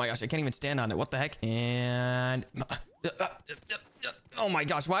cage. And oh my gosh, I can't even stand on it. What the heck? And oh my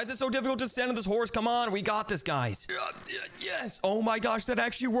gosh, why is it so difficult to stand on this horse? Come on, we got this, guys. Yes. Oh my gosh, that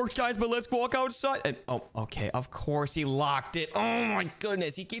actually worked, guys, but let's walk outside. And, oh, okay, of course he locked it. Oh my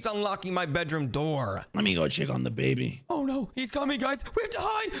goodness, he keeps unlocking my bedroom door. Let me go check on the baby. Oh no, he's coming, guys. We have to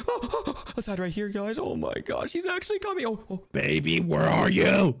hide. Let's hide right here, guys. Oh my gosh, he's actually coming. Oh. Baby, where are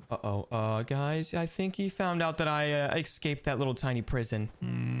you? Guys, I think he found out that I escaped that little tiny prison.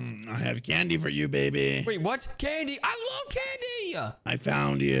 I have candy for you, baby. Wait, what? Candy? I love candy. me? I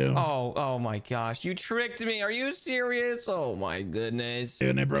found you. Oh my gosh. You tricked me. Are you serious? Oh my goodness.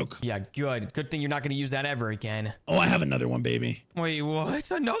 And I broke. Yeah, good. Good thing you're not going to use that ever again. Oh, I have another one, baby. Wait,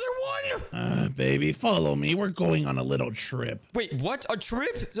 what? Another one? Baby, follow me. We're going on a little trip. Wait, what? A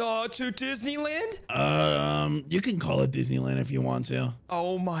trip to Disneyland? You can call it Disneyland if you want to.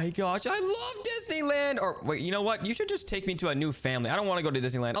 Oh my gosh, I love Disneyland. Or wait, you know what? You should just take me to a new family. I don't want to go to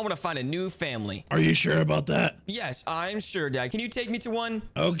Disneyland. I want to find a new family. Are you sure about that? Yes, I'm sure, Dad. Can you take me to one?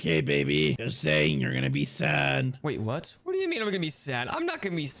 Okay, baby. Just saying you're gonna be sad. Wait, what? What do you mean I'm gonna be sad? I'm not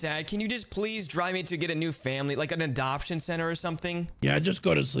gonna be sad. Can you just please drive me to get a new family, like an adoption center or something? Yeah, just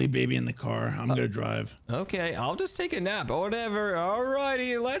go to sleep, baby, in the car. I'm gonna drive. Okay, I'll just take a nap or whatever.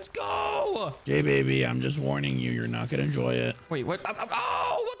 Alrighty, let's go. Okay, baby, I'm just warning you. You're not gonna enjoy it. Wait, what?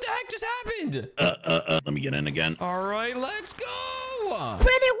 Oh, what the heck just happened? Let me get in again. All right, let's go. Brother,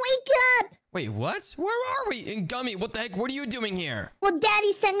 wake up! Wait, what? Where are we? And Gummy, what the heck? What are you doing here? Well,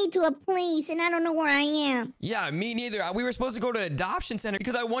 Daddy sent me to a place, and I don't know where I am. Yeah, me neither. We were supposed to go to an adoption center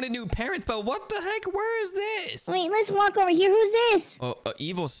because I wanted new parents, but what the heck? Where is this? Wait, let's walk over here. Who's this? Oh,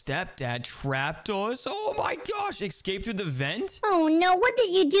 evil stepdad trapped us. Oh my gosh, escaped through the vent? Oh, no. What did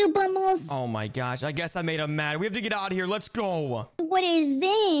you do, Bumbles? Oh my gosh, I guess I made him mad. We have to get out of here. Let's go. What is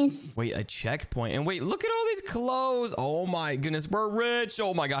this? Wait, a checkpoint. And wait, look at all these clothes. Oh my goodness, we're rich.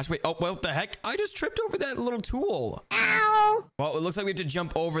 Oh my gosh, wait. Oh, what the heck? I just tripped over that little tool. Ow! Well, it looks like we have to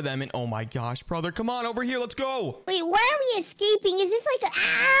jump over them. And oh my gosh, brother, come on over here. Let's go. Wait, why are we escaping? Is this like a...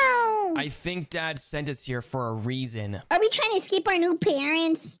 Ow! I think Dad sent us here for a reason. Are we trying to escape our new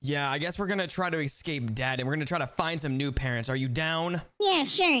parents? Yeah, I guess we're gonna try to escape Dad, and we're gonna try to find some new parents. Are you down? Yeah,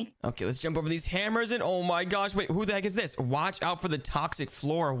 sure. Okay, let's jump over these hammers. And oh my gosh, wait, who the heck is this? Watch out for the toxic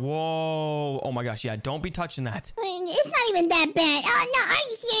floor. Whoa. Oh my gosh, yeah, don't be touching that. It's not even that bad. Oh, no, are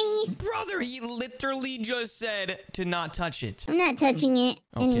you serious? Brother, he literally just said to not touch it. I'm not touching it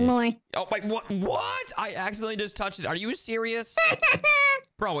anymore. Oh, wait, what? What? I accidentally just touched it. Are you serious?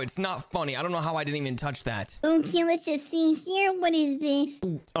 Bro, it's not funny. I don't know how I didn't even touch that. Okay, let's just see here. What is this?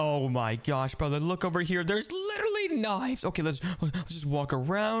 Oh my gosh, brother. Look over here. There's literally knives. Okay, let's just walk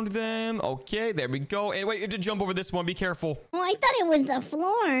around them. Okay, there we go. And wait, you have to jump over this one. Be careful. Oh, I thought it was the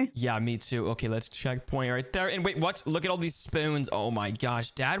floor. Yeah, me too. Okay, let's checkpoint right there. And wait, what? Look at all these spoons. Oh my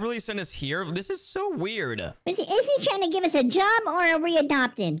gosh. Dad really sent us here? This is so weird. Is he trying to give us a job, or are we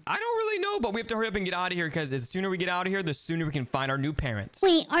adopted? I don't really know, but we have to hurry up and get out of here because the sooner we get out of here, the sooner we can find our new parents.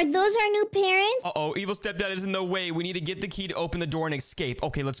 Wait, are those our new parents? Uh-oh, evil stepdad is in the way. We need to get the key to open the door and escape.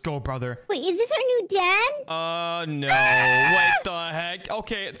 Okay, let's go, brother. Wait, is this our new dad? No. What the heck?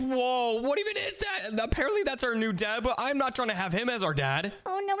 Okay, whoa, what even is that? Apparently that's our new dad, but I'm not trying to have him as our dad.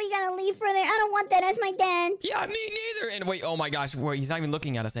 Oh, no, we gotta leave for there. I don't want that as my dad. Yeah, me neither. And wait, oh my gosh, wait, he's not even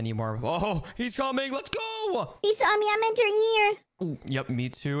looking at us anymore. Oh, he's coming. Let's go. He saw me. I'm entering here. Yep, me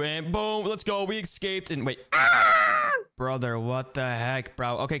too. And boom, let's go. We escaped. And wait. Ah! Brother, what the heck,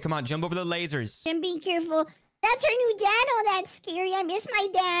 bro? Okay, come on, jump over the lasers. And be careful. That's our new dad. Oh, that's scary. I miss my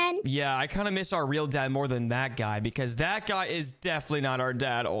dad. Yeah, I kind of miss our real dad more than that guy because that guy is definitely not our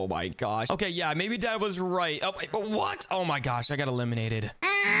dad. Oh my gosh. Okay, yeah, maybe Dad was right. Oh, wait, but what? Oh my gosh, I got eliminated.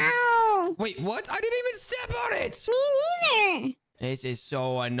 Ow! Wait, what? I didn't even step on it. Me neither. This is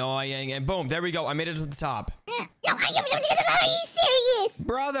so annoying. And boom, there we go. I made it to the top. No, are you serious?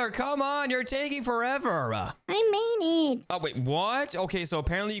 Brother, come on. You're taking forever. I made it. Oh, wait, what? Okay, so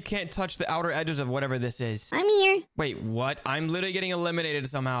apparently you can't touch the outer edges of whatever this is. I'm here. Wait, what? I'm literally getting eliminated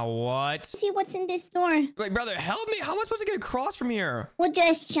somehow. What? See what's in this door. Wait, brother, help me. How am I supposed to get across from here? We'll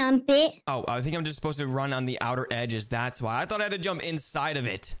just jump it. Oh, I think I'm just supposed to run on the outer edges. That's why. I thought I had to jump inside of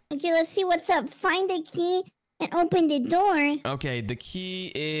it. Okay, let's see what's up. Find the key and open the door. Okay, the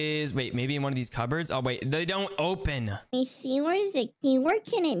key is... Wait, maybe in one of these cupboards? Oh, wait, they don't open. Let me see. Where's the key? Where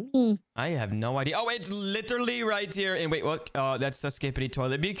can it be? I have no idea. Oh, it's literally right here. And wait, what? Oh, that's the skippity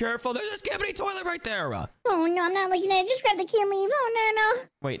toilet. Be careful. There's a skippity toilet right there. Oh, no, I'm not looking at it. Just grab the key and leave. Oh, no.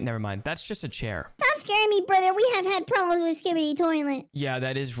 Wait, never mind. That's just a chair. Stop scaring me, brother. We have had problems with Skibbity Toilet. Yeah,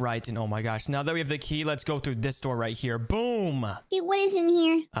 that is right. And oh my gosh, now that we have the key, let's go through this door right here. Boom. Hey, what is in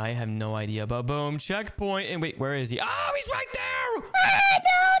here? I have no idea, but boom. Checkpoint. And wait, where is he? Oh, he's right there. Ah,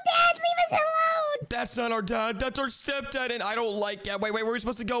 no, Dad, leave us alone. That's not our dad. That's our stepdad. And I don't like it. Wait, where are we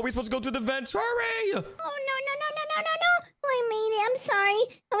supposed to go? We're supposed to go through the vents. Hurry. Oh, no. I made it. I'm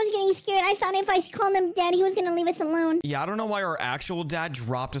sorry. I was getting scared. I thought if I called him Dad, he was going to leave us alone. Yeah, I don't know why our actual dad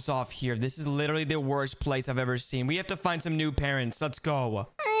dropped us off here. This is literally the worst place I've ever seen. We have to find some new parents. Let's go.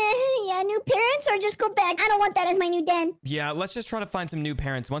 Yeah, new parents or just go back? I don't want that as my new den. Yeah, let's just try to find some new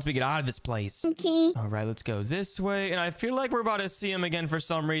parents once we get out of this place. Okay. All right, let's go this way. And I feel like we're about to see him again for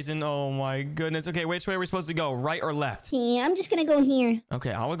some reason. Oh my goodness. Okay, which way are we supposed to go? Right or left? Yeah, I'm just gonna go here.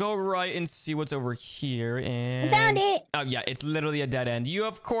 Okay, I will go right and see what's over here. And Found it. Oh yeah, it's literally a dead end. You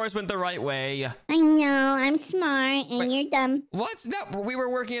of course went the right way. I know, I'm smart and you're dumb. What's that? We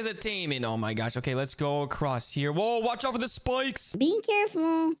were working as a team. And oh my gosh. Okay, let's go across here. Whoa, watch out for the spikes. Be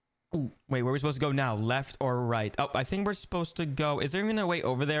careful. Wait, where are we supposed to go now? Left or right? Oh, I think we're supposed to go. Is there even a way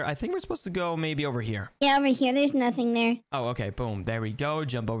over there? I think we're supposed to go maybe over here. Yeah, over here, there's nothing there. Oh, okay. Boom. There we go.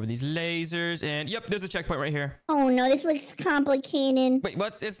 Jump over these lasers. And yep, there's a checkpoint right here. Oh no, this looks complicated. Wait,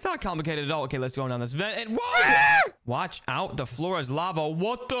 what? It's not complicated at all. Okay, let's go down this vent. And whoa! Ah! Watch out. The floor is lava.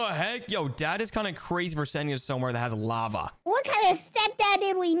 What the heck? Yo, Dad is kind of crazy for sending us somewhere that has lava. What kind of stepdad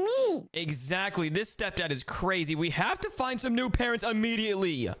did we meet? Exactly. This stepdad is crazy. We have to find some new parents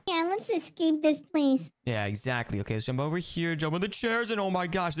immediately. Yeah, let's escape this place. Yeah, exactly. Okay, let's jump over here, jump on the chairs, and oh my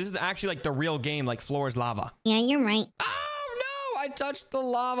gosh, this is actually like the real game, like floor is lava. Yeah, you're right. Oh no, I touched the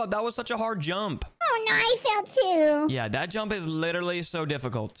lava. That was such a hard jump. Oh no, I fell too. Yeah, that jump is literally so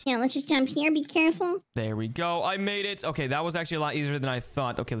difficult. Yeah, let's just jump here. Be careful. There we go. I made it. Okay, that was actually a lot easier than I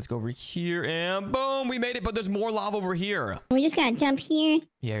thought. Okay, let's go over here and boom, we made it, but there's more lava over here. We just gotta jump here.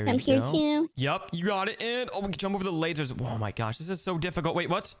 Here Jump we here go. too. Yep, you got it. And oh, we can jump over the lasers. Oh my gosh, this is so difficult. Wait,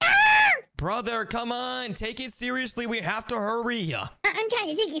 what? Brother, come on. Take it seriously. We have to hurry. I'm trying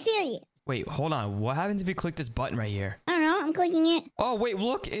to take you serious. Wait, hold on. What happens if you click this button right here? I don't know. I'm clicking it. Oh, wait,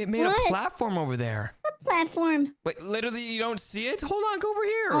 look. It made What? a platform over there. What platform? Wait, literally, you don't see it? Hold on, go over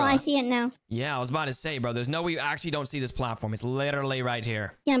here. Oh, I see it now. Yeah, I was about to say, bro. There's no way you actually don't see this platform. It's literally right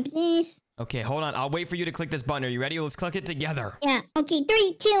here. Jump this. Okay, hold on. I'll wait for you to click this button. Are you ready? Let's click it together. Yeah. Okay,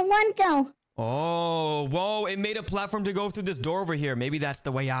 3, 2, 1, go. Oh, whoa. It made a platform to go through this door over here. Maybe that's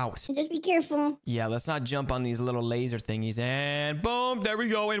the way out. Just be careful. Yeah, let's not jump on these little laser thingies. And boom, there we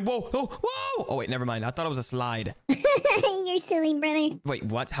go. And whoa, oh, whoa. Oh, wait, never mind. I thought it was a slide. You're silly, brother. Wait,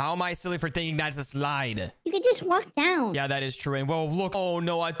 what? How am I silly for thinking that's a slide? You could just walk down. Yeah, that is true. And whoa, look. Oh,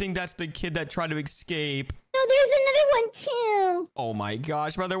 no, I think that's the kid that tried to escape. No, there's another one too. Oh my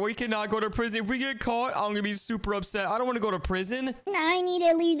gosh, brother, we cannot go to prison. If we get caught, I'm gonna be super upset. I don't want to go to prison. I need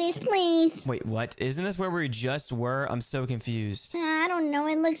to leave this place. Wait, what? Isn't this where we just were? I'm so confused. I don't know.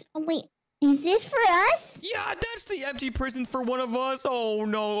 It looks... Oh, wait. Is this for us? Yeah, that's the empty prison for one of us. Oh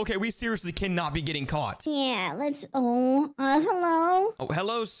no. Okay, we seriously cannot be getting caught. Yeah, let's... Oh, hello? Oh,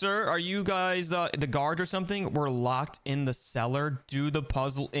 hello, sir. Are you guys the guards or something? We're locked in the cellar. Do the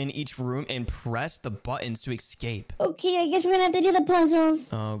puzzle in each room and press the buttons to escape. Okay, I guess we're gonna have to do the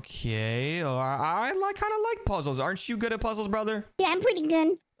puzzles. Okay. I kind of like puzzles. Aren't you good at puzzles, brother? Yeah, I'm pretty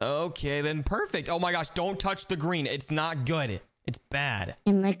good. Okay, then perfect. Oh my gosh, don't touch the green. It's not good. It's bad.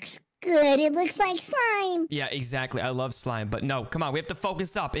 It looks good. It looks like slime. Yeah, exactly. I love slime, but no, come on. We have to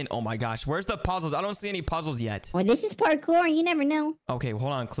focus up. And oh my gosh, where's the puzzles? I don't see any puzzles yet. Well, this is parkour. You never know. Okay,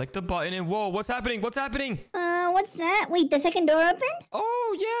 hold on. Click the button and whoa, what's happening? What's happening? What's that? Wait, the second door opened?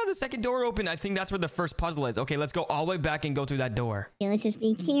 Oh, yeah, the second door opened. I think that's where the first puzzle is. Okay, let's go all the way back and go through that door. Okay, let's just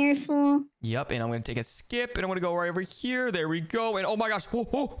be careful. Yep, and I'm going to take a skip and I'm going to go right over here. There we go. And oh my gosh.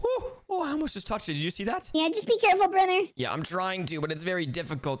 Oh, I almost just touched it. Did you see that? Yeah, just be careful, brother. Yeah, I'm trying to, but it's very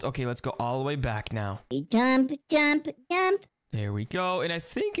difficult. Okay, let's go all the way back now. Jump, jump, jump. There we go. And I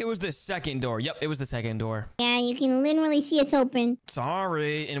think it was the second door. Yep, it was the second door. Yeah, you can literally see it's open.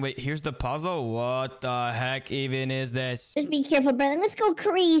 Sorry. And wait, here's the puzzle. What the heck even is this? Just be careful, brother. Let's go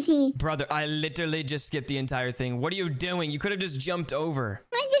crazy. Brother, I literally just skipped the entire thing. What are you doing? You could have just jumped over.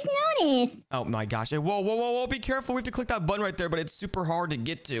 I just noticed. Oh my gosh. Whoa. Be careful. We have to click that button right there, but it's super hard to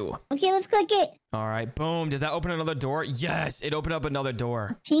get to. Okay, let's click it. All right, boom. Does that open another door? Yes, it opened up another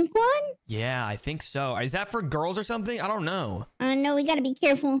door. Pink one? Yeah, I think so. Is that for girls or something? I don't know. No, we gotta be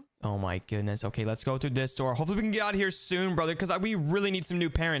careful. Oh my goodness. Okay, let's go through this door. Hopefully we can get out of here soon, brother, because we really need some new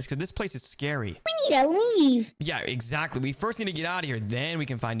parents because this place is scary. We need to leave. Yeah, exactly. We first need to get out of here, then we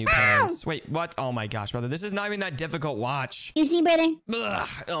can find new parents. Wait, what? Oh my gosh, brother. This is not even that difficult. Watch. You see, brother? Ugh.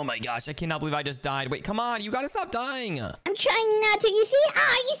 Oh my gosh, I cannot believe I just died. Wait, come on. You gotta stop dying. I'm trying not to. You see?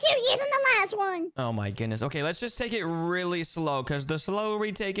 Are you serious on the last one? Oh my goodness. Okay, let's just take it really slow because the slower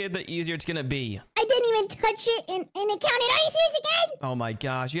we take it, the easier it's gonna be. I didn't even touch it and it counted. Are you serious again? Oh my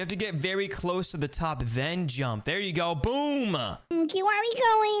gosh, you have to get very close to the top, then jump. There you go. Boom. Okay, where are we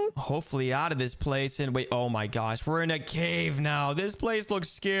going? Hopefully out of this place. And wait, oh my gosh, we're in a cave now. This place looks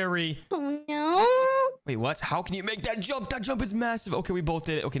scary. Oh no. Wait, what? How can you make that jump? That jump is massive. Okay, we both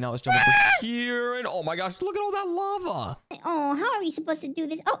did it. Okay, now let's jump over here. And oh my gosh, look at all that lava. Oh, how are we supposed to do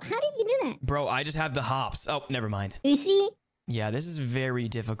this? Oh, how did you do that? Bro, I just have the hops. Oh, never mind. You see? Yeah, this is very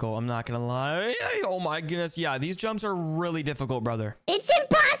difficult. I'm not gonna lie. Oh my goodness. Yeah, these jumps are really difficult, brother. It's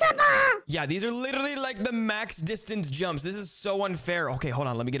impossible. Yeah, these are literally like the max distance jumps. This is so unfair. Okay, hold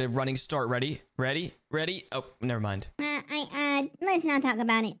on. Let me get a running start. Ready? Ready? Ready? Oh, never mind. Let's not talk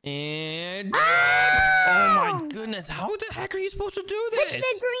about it. And... Oh, Oh my goodness. How the heck are you supposed to do this? Touch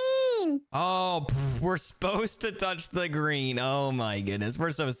the green. Oh, we're supposed to touch the green. Oh my goodness.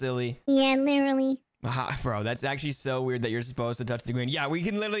 We're so silly. Yeah, literally. Bro, that's actually so weird that you're supposed to touch the green. Yeah, we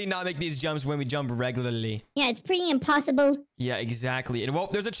can literally not make these jumps when we jump regularly. Yeah, it's pretty impossible. Yeah, exactly. And whoa,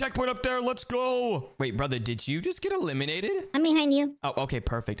 there's a checkpoint up there. Let's go. Wait, brother, did you just get eliminated? I'm behind you. Oh, okay,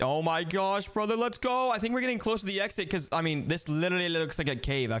 perfect. Oh my gosh, brother, let's go. I think we're getting close to the exit because, I mean, this literally looks like a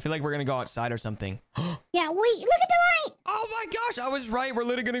cave. I feel like we're going to go outside or something. Yeah, wait, look at the light. Oh my gosh, I was right. We're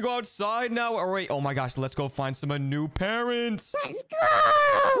literally going to go outside now. Or wait, oh my gosh, let's go find some new parents. Let's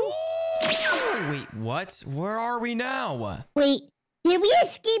go. Wait, what? Where are we now? Wait, did we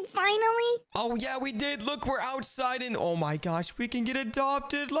escape finally? Oh, yeah, we did. Look, we're outside and oh my gosh, we can get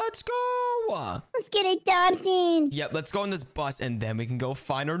adopted. Let's go. Let's get adopted. Yep, let's go on this bus and then we can go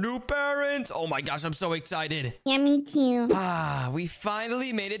find our new parents. Oh my gosh, I'm so excited. Yeah, me too. We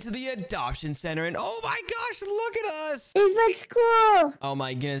finally made it to the adoption center and oh my gosh, look at us. This looks cool. Oh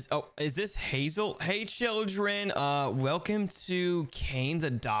my goodness. Oh, is this Hazel? Hey, children. Welcome to Kane's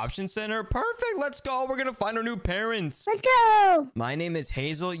Adoption Center. Perfect. Let's go. We're gonna find our new parents. Let's go. My name is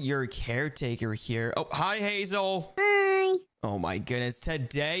Hazel, your caretaker here. Oh, hi, Hazel. Hi. Oh my goodness.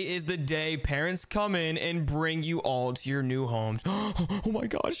 Today is the day parents come in and bring you all to your new homes. Oh my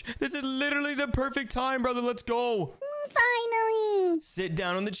gosh. This is literally the perfect time, brother. Let's go. Finally. Sit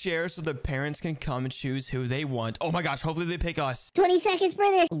down on the chair so the parents can come and choose who they want. Oh my gosh. Hopefully they pick us. 20 seconds,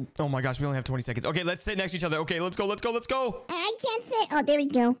 brother. Oh my gosh. We only have 20 seconds. Okay, let's sit next to each other. Okay, let's go. Let's go. Let's go. I can't sit. Oh, there we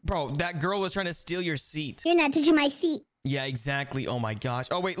go. Bro, that girl was trying to steal your seat. You're not touching my seat. Yeah, exactly. Oh my gosh.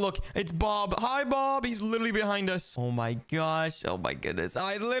 Oh wait, look, it's Bob. Hi, Bob. He's literally behind us. Oh my gosh. Oh my goodness.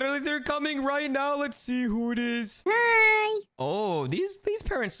 They're coming right now. Let's see who it is. Hi. Oh, these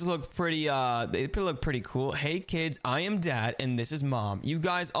parents look pretty, they look pretty cool. Hey kids, I am dad and this is mom. You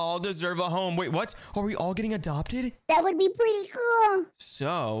guys all deserve a home. Wait, what? Are we all getting adopted? That would be pretty cool.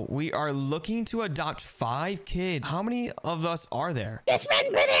 So we are looking to adopt 5 kids. How many of us are there? Just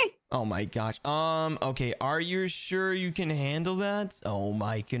run, brother. Oh my gosh. Okay. Are you sure you can handle that? Oh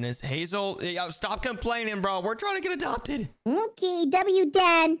my goodness. Hazel, stop complaining, bro. We're trying to get adopted. Okay, W,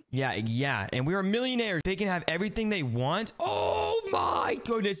 Dad. Yeah. And we are millionaires. They can have everything they want. Oh my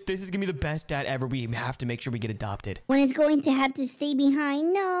goodness. This is gonna be the best dad ever. We have to make sure we get adopted. One is going to have to stay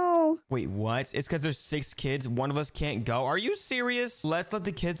behind. No. Wait, what? It's because there's 6 kids. One of us can't go. Are you serious? Let's let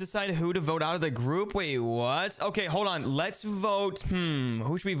the kids decide who to vote out of the group. Wait, what? Okay, hold on. Let's vote.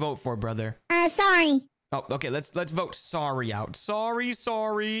 Who should we vote for, brother? Sorry. Oh, okay. Let's vote sorry out. Sorry.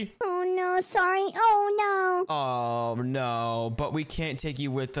 Oh no, sorry. Oh no. Oh no, but we can't take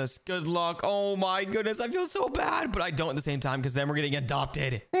you with us. Good luck. Oh my goodness, I feel so bad, but I don't at the same time because then we're getting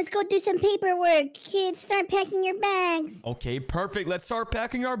adopted. Let's go do some paperwork. Kids, start packing your bags. Okay, perfect. Let's start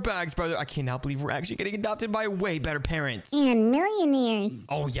packing our bags, brother. I cannot believe we're actually getting adopted by way better parents. And millionaires.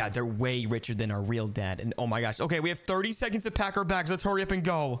 Oh yeah, they're way richer than our real dad. And oh my gosh. Okay, we have 30 seconds to pack our bags. Let's hurry up and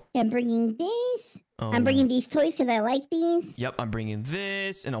go. I'm bringing this. Oh. I'm bringing these toys because I like these. Yep, I'm bringing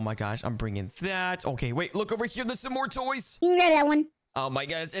this. And oh my gosh, I'm bringing that. Okay, wait, look over here. There's some more toys. You can grab that one. Oh my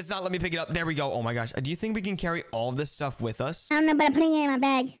gosh, it's not letting me pick it up. There we go. Oh my gosh. Do you think we can carry all of this stuff with us? I don't know, but I'm putting it in my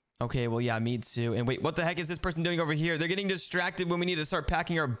bag. Okay, well, yeah, me too. And wait, what the heck is this person doing over here? They're getting distracted when we need to start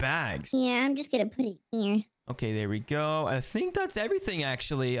packing our bags. Yeah, I'm just going to put it here. Okay, there we go. I think that's everything,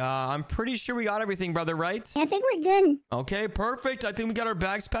 actually. I'm pretty sure we got everything, brother, right? Yeah, I think we're good. Okay, perfect. I think we got our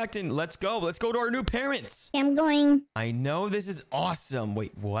bags packed and let's go. Let's go to our new parents. Yeah, I'm going. I know this is awesome.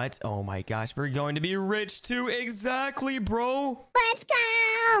 Wait, what? Oh my gosh, we're going to be rich too. Exactly, bro. Let's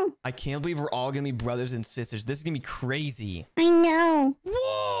go. I can't believe we're all going to be brothers and sisters. This is going to be crazy. I know.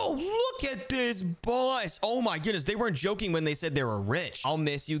 Whoa, look at this bus. Oh my goodness, they weren't joking when they said they were rich. I'll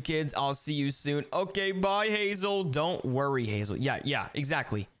miss you, kids. I'll see you soon. Okay, bye, Hazel. Don't worry, Hazel. Yeah,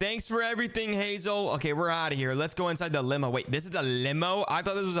 exactly. Thanks for everything, Hazel. Okay, we're out of here. Let's go inside the limo. Wait, this is a limo? I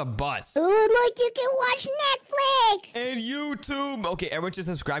thought this was a bus. Ooh, look, you can watch Netflix. And YouTube. Okay, everyone should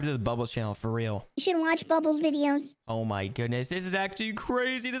subscribe to the Bubbles channel, for real. You should watch Bubbles videos. Oh my goodness, this is actually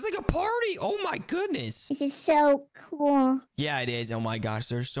crazy. This is like a party. Oh my goodness. This is so cool. Yeah, it is. Oh my gosh,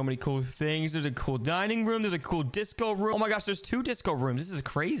 there's so many cool things. There's a cool dining room. There's a cool disco room. Oh my gosh, there's 2 disco rooms. This is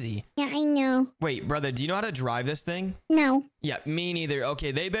crazy. Yeah, I know. Wait, brother, do you know how to drive this thing? No. Yeah, me neither.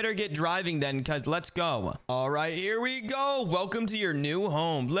 Okay, they better get driving then, because let's go. All right, here we go. Welcome to your new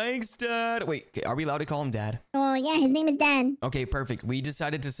home. Thanks, Dad. Wait, are we allowed to call him Dad? Oh, yeah, his name is Dan. Okay, perfect. We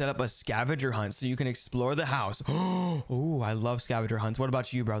decided to set up a scavenger hunt so you can explore the house. Oh, I love scavenger hunts. What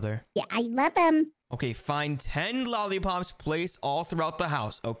about you, brother? Yeah, I love him. Okay, find 10 lollipops placed all throughout the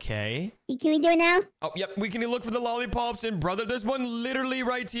house. Okay. Can we do it now? Oh, yep. We can look for the lollipops. And brother, there's one literally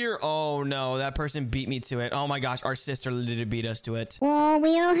right here. Oh, no. That person beat me to it. Oh, my gosh. Our sister literally beat us to it. Well,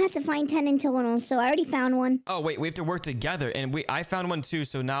 we don't have to find 10 in total, so I already found one. Oh, wait. We have to work together. And I found one too.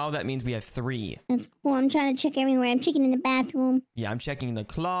 So now that means we have 3. That's cool. I'm trying to check everywhere. I'm checking in the bathroom. Yeah, I'm checking the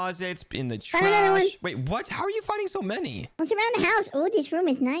closets, in the Found another one. trash. Wait, what? How are you finding so many? What's around the house? Oh, this room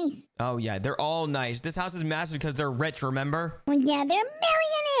is nice. Oh, yeah. They're all nice. This house is massive because they're rich, remember? Oh, yeah, they're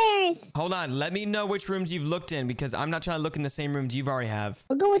millionaires. Hold on. Let me know which rooms you've looked in because I'm not trying to look in the same rooms you've already have.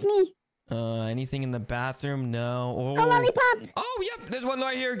 Well, go with me. Anything in the bathroom? No. Oh, lollipop. Oh, yep. There's one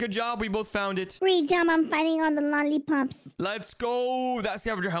right here. Good job. We both found it. Great job. I'm finding all the lollipops. Let's go. That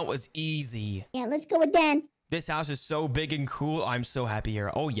scavenger hunt was easy. Yeah, let's go with Dan. This house is so big and cool. I'm so happy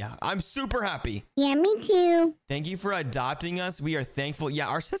here. Oh, yeah. I'm super happy. Yeah, me too. Thank you for adopting us. We are thankful. Yeah,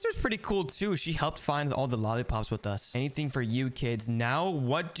 our sister's pretty cool too. She helped find all the lollipops with us. Anything for you kids. Now,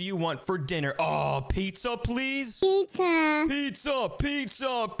 what do you want for dinner? Oh, pizza, please. Pizza. Pizza,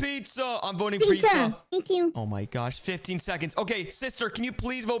 pizza, pizza. I'm voting Pizza. pizza. Me too. Oh my gosh, 15 seconds. Okay, sister, can you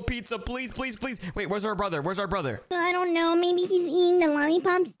please vote pizza? Please, please, please. Wait, where's our brother? Where's our brother? I don't know. Maybe he's eating the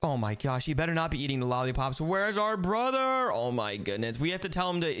lollipops. Oh my gosh, he better not be eating the lollipops. Where's our brother? Oh my goodness. We have to tell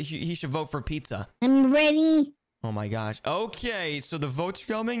him that he should vote for pizza. I'm ready. Oh my gosh. Okay, so the votes are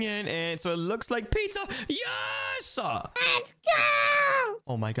coming in, and so it looks like pizza. Yes! Let's go.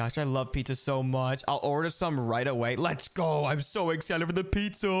 Oh my gosh, I love pizza so much. I'll order some right away. Let's go. I'm so excited for the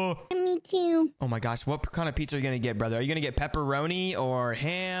pizza. Me too. Oh my gosh, what kind of pizza are you gonna get, brother? Are you gonna get pepperoni or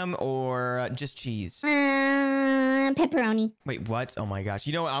ham or just cheese? Pepperoni. Wait, what? Oh my gosh.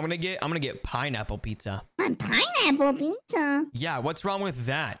 You know what I'm gonna get? I'm gonna get pineapple pizza. A pineapple pizza. Yeah, what's wrong with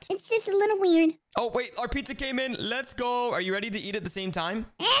that? It's just a little weird. Oh, wait, our pizza came in. Let's go. Are you ready to eat at the same time?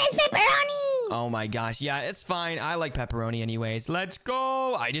 And it's pepperoni. Oh my gosh. Yeah, it's fine. I like pepperoni anyways. Let's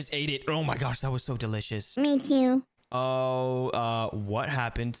go. I just ate it. Oh my gosh, that was so delicious. Me too. Oh, what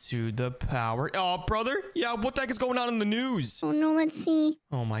happened to the power? Oh, brother? Yeah, what the heck is going on in the news? Oh no, let's see.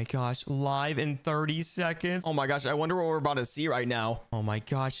 Oh my gosh, live in 30 seconds. Oh my gosh, I wonder what we're about to see right now. Oh my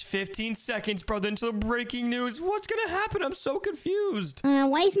gosh, 15 seconds, brother, into the breaking news. What's gonna happen? I'm so confused.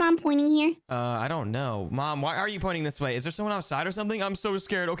 Why is mom pointing here? I don't know. Mom, why are you pointing this way? Is there someone outside or something? I'm so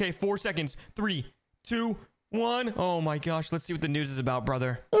scared. Okay, 4 seconds. 3, 2, 1. Oh my gosh, let's see what the news is about,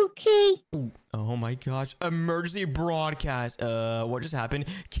 brother. Okay. Oh my gosh, emergency broadcast. What just happened?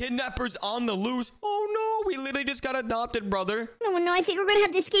 Kidnappers on the loose. Oh no, we literally just got adopted, brother. No, I think we're gonna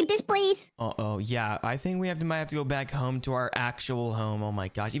have to escape this place. Uh-oh, yeah, I think we might have to go back home to our actual home. Oh my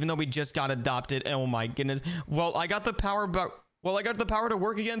gosh, even though we just got adopted. Oh my goodness. Well, I got the power to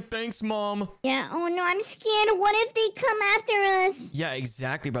work again. Thanks, Mom. Yeah, oh no, I'm scared. What if they come after us? Yeah,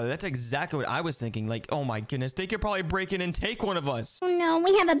 exactly, brother. That's exactly what I was thinking. Like, oh my goodness, they could probably break in and take one of us. Oh no,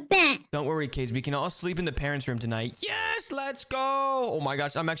 we have a bet. Don't worry, kids. We can all sleep in the parents' room tonight. Yes, let's go. Oh my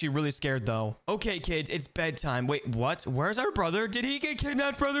gosh, I'm actually really scared, though. Okay, kids, it's bedtime. Wait, what? Where's our brother? Did he get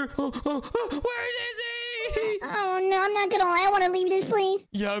kidnapped, brother? Where is he? Oh no, I'm not gonna lie. I want to leave this place.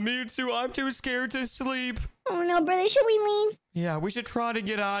 Yeah, me too. I'm too scared to sleep. Oh no, brother, should we leave? Yeah, we should try to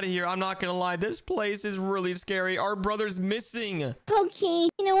get out of here. I'm not gonna lie. This place is really scary. Our brother's missing. Okay,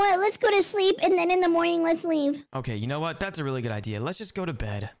 you know what? Let's go to sleep, and then in the morning, let's leave. Okay, you know what? That's a really good idea. Let's just go to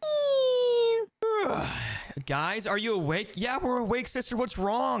bed. Guys, are you awake? Yeah, we're awake, sister. What's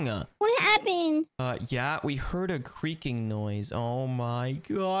wrong? What happened? Yeah, we heard a creaking noise. Oh my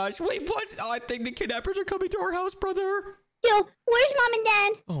gosh. Wait, what? I think the kidnappers are coming to our house, brother. Yo, where's mom and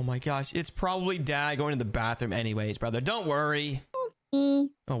dad? Oh my gosh, it's probably dad going to the bathroom anyways, brother. Don't worry. Okay.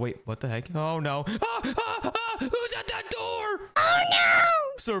 Oh, wait, what the heck? Oh no. Who's at that door? Oh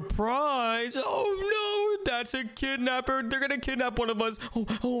no! Surprise! Oh no, that's a kidnapper. They're gonna kidnap one of us.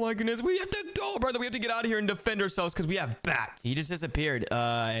 Oh my goodness, we have to go, brother. We have to get out of here and defend ourselves because we have bats. He just disappeared.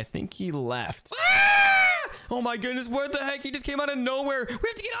 I think he left. Ah! Oh my goodness, what the heck? He just came out of nowhere. We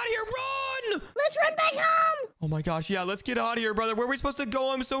have to get out of here. Let's run back home. Oh my gosh, yeah, let's get out of here, brother. Where are we supposed to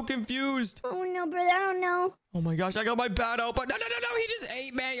go? I'm so confused. Oh no, brother, I don't know. Oh my gosh, I got my bat out, but no, he just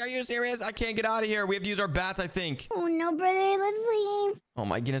ate me. Are you serious? I can't get out of here. We have to use our bats, I think. Oh no, brother, let's leave. Oh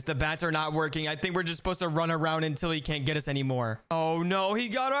my goodness, the bats are not working. I think we're just supposed to run around until he can't get us anymore. Oh no, he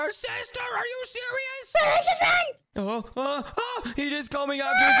got our sister. Are you serious? Brother, let's just run. He just coming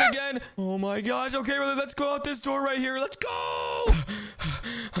after us again. Oh my gosh. Okay, brother, let's go out this door right here. Let's go.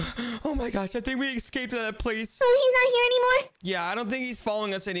 Oh my gosh, I think we escaped that place. Oh, he's not here anymore? Yeah, I don't think he's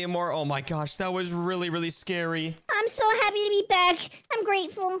following us anymore. Oh my gosh, that was really, really scary. I'm so happy to be back. I'm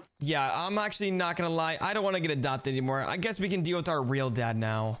grateful. Yeah, I'm actually not gonna lie. I don't want to get adopted anymore. I guess we can deal with our real dad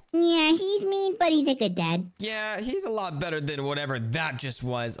now. Yeah, he's mean, but he's a good dad. Yeah, he's a lot better than whatever that just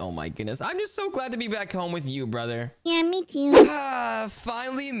was. Oh my goodness. I'm just so glad to be back home with you, brother. Yeah, me too.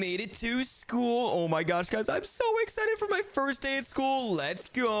 Finally made it to school. Oh my gosh, guys, I'm so excited for my first day at school. Let's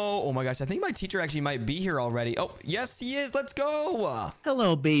go. Oh my gosh, I think my teacher actually might be here already. Oh, yes, he is. Let's go.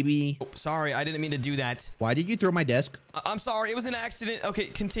 Hello, baby. Oh, sorry, I didn't mean to do that. Why did you throw my desk? I'm sorry, it was an accident. Okay,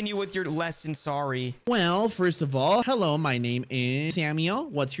 continue with your lesson. Sorry. Well, first of all, hello, my name is Samuel.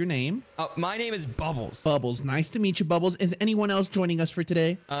 What's your name? My name is Bubbles. Bubbles. Nice to meet you, Bubbles. Is anyone else joining us for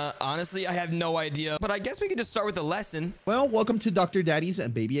today? Honestly, I have no idea, but I guess we could just start with the lesson. Well, welcome to Dr. Daddy's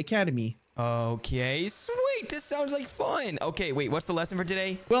Baby Academy. Okay, sweet. This sounds like fun. Okay, wait, what's the lesson for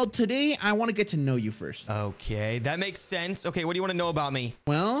today? Well, today I want to get to know you first. Okay, that makes sense. Okay, what do you want to know about me?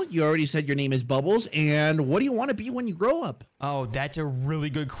 Well, you already said your name is Bubbles, and what do you want to be when you grow up? Oh, that's a really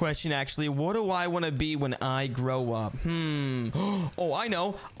good question, actually. What do I want to be when I grow up? Oh, I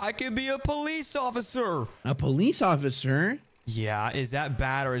know. I could be a police officer. A police officer? Yeah, is that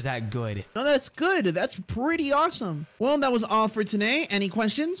bad or is that good? No, that's good. That's pretty awesome. Well, that was all for today. Any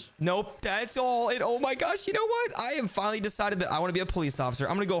questions? Nope, that's all. And oh my gosh, you know what? I have finally decided that I want to be a police officer.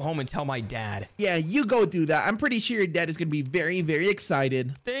 I'm going to go home and tell my dad. Yeah, you go do that. I'm pretty sure your dad is going to be very, very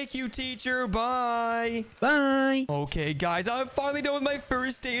excited. Thank you, teacher. Bye. Bye. Okay, guys, I'm finally done with my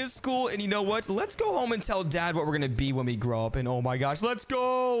first day of school. And you know what? Let's go home and tell dad what we're going to be when we grow up. And oh my gosh, let's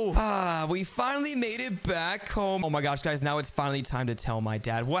go. We finally made it back home. Oh my gosh, guys, now it's finally time to tell my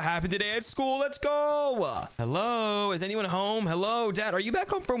dad what happened today at school. Let's go. Hello, is anyone home? Hello, Dad, are you back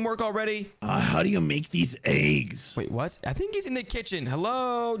home from work already? How do you make these eggs? Wait, what? I think he's in the kitchen.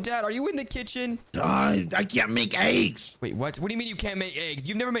 Hello, Dad, are you in the kitchen? I can't make eggs. Wait, what? What do you mean you can't make eggs?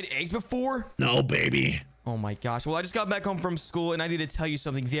 You've never made eggs before? No, baby. Oh my gosh. Well, I just got back home from school and I need to tell you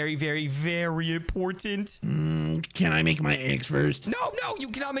something very, very, very important. Can I make my eggs first? No, you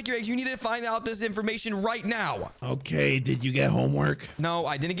cannot make your eggs. You need to find out this information right now. Okay, did you get homework? No,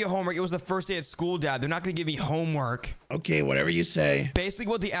 I didn't get homework. It was the first day at school, Dad. They're not going to give me homework. Okay, whatever you say. Basically,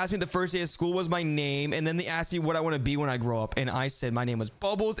 what they asked me the first day of school was my name, and then they asked me what I want to be when I grow up, and I said my name was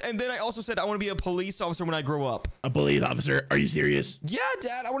Bubbles, and then I also said I want to be a police officer when I grow up. A police officer? Are you serious? Yeah,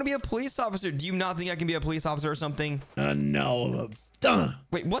 Dad, I want to be a police officer. Do you not think I can be a police officer or something? No.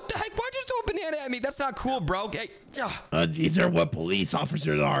 Wait, what the heck? Why'd you throw a banana at me? That's not cool, bro. Hey, these are what police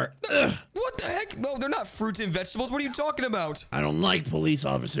officers are. What the heck? No, they're not fruits and vegetables. What are you talking about? I don't like police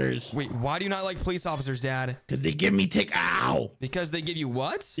officers. Wait, why do you not like police officers, Dad? Because they give me Ow! Because they give you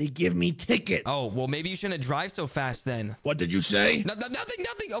what? They give me tickets. Oh, well, maybe you shouldn't drive so fast then. What did you say? Nothing.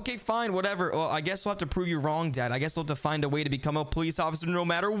 Okay, fine, whatever. Well, I guess we'll have to prove you wrong, Dad. I guess we'll have to find a way to become a police officer no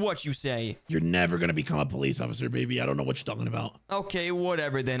matter what you say. You're never gonna become a police officer, baby. I don't know what you're talking about. Okay,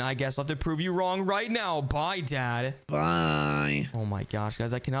 whatever then. I guess I'll have to prove you wrong right now. Bye, Dad. Bye. Oh my gosh,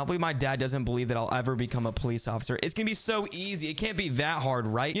 guys. I cannot believe my dad doesn't believe that I'll ever become a police officer. It's gonna be so easy. It can't be that hard,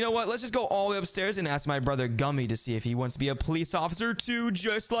 right? You know what? Let's just go all the way upstairs and ask my brother Gummy to see if he wants to be a police officer too,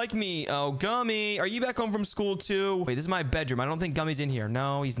 just like me. Oh, Gummy, are you back home from school too? Wait, this is my bedroom. I don't think Gummy's in here.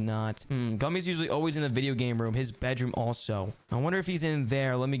 No, he's not. Gummy's usually always in the video game room. His bedroom also. I wonder if he's in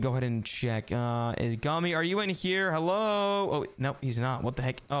there. Let me go ahead and check. Gummy, are you in here? Hello? Oh, no, he's not. What the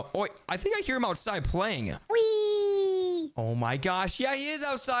heck? Oh, wait, I think I hear him outside playing. Whee! Oh my gosh. Yeah, he is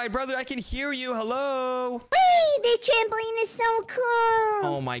outside, brother. I can hear you. Hello? Whee! The trampoline is so cool.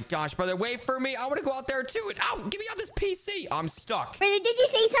 Oh my gosh, brother. Wait for me. I want to go out there too. And, ow, get me on this PC. I'm stuck. Brother, did you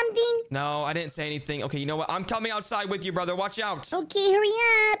say something? No, I didn't say anything. Okay, you know what? I'm coming outside with you, brother. Watch out. Okay, hurry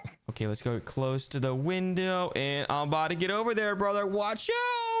up. Okay, let's go close to the window. And I'm about to get over there, brother. Watch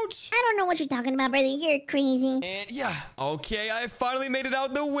out. I don't know what you're talking about, brother. You're crazy. And yeah. Okay, I finally made it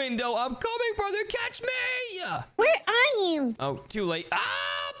out the window. I'm coming, brother. Catch me. Where are you? Oh, too late.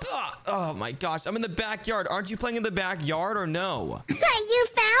 Oh my gosh. I'm in the backyard. Aren't you playing in the backyard or no? You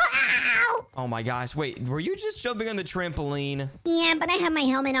fell? Ow! Oh my gosh. Wait, were you just jumping on the trampoline? Yeah, but I have my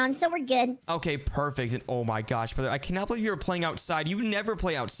helmet on, so we're good. Okay, perfect. And oh my gosh, brother, I cannot believe you were playing outside. You never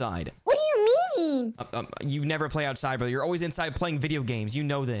play outside. What do you mean? You never play outside, brother. You're always inside playing video games. You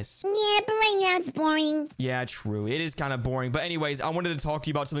know this. Yeah, but right now it's boring. Yeah, true. It is kind of boring. But anyways, I wanted to talk to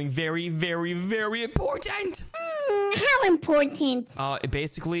you about something very, very, very important. How important?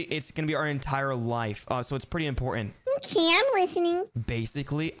 Basically, it's going to be our entire life. So it's pretty important. Okay, I'm listening.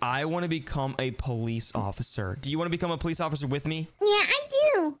 Basically, I want to become a police officer. Do you want to become a police officer with me? Yeah, I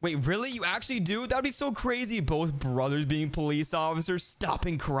do. Wait, really? You actually do? That would be so crazy. Both brothers being police officers,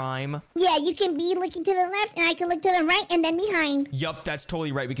 stopping crime. Yeah, you can be looking to the left, and I can look to the right, and then behind. Yup, that's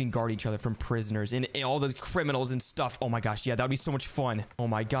totally right. We can guard each other from prisoners and all the criminals and stuff. Oh my gosh, yeah, that would be so much fun. Oh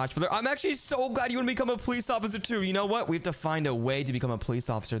my gosh, brother, I'm actually so glad you want to become a police officer too. You know what? We have to find a way to become a police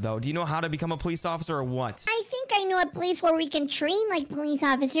officer, though. Do you know how to become a police officer or what? I think I know a place where we can train like police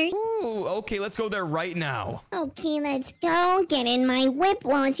officers. Ooh, okay, let's go there right now. Okay, let's go. Get in my whip.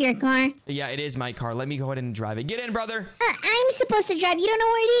 Well, it's your car. Yeah, it is my car. Let me go ahead and drive it. Get in, brother. I'm supposed to drive. You don't know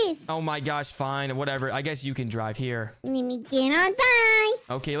where it is. Oh my gosh, fine. Whatever. I guess you can drive here. Let me get on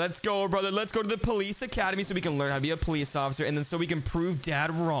by. Okay, let's go, brother. Let's go to the police academy so we can learn how to be a police officer and then so we can prove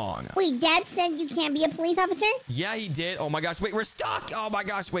Dad wrong. Wait, Dad said you can't be a police officer? Yeah, he did. Oh my gosh. Wait, we're stuck. Oh my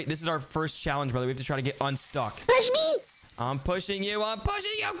gosh. Wait, this is our first challenge, brother. We have to try to get unstuck. Push me. I'm pushing you. I'm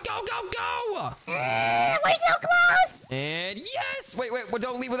pushing you. Go, go, go. We're so close. And yes. Wait, well,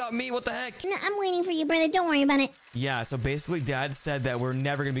 don't leave without me. What the heck? No, I'm waiting for you, brother. Don't worry about it. Yeah, so basically Dad said that we're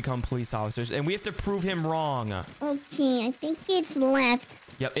never going to become police officers and we have to prove him wrong. Okay, I think it's left.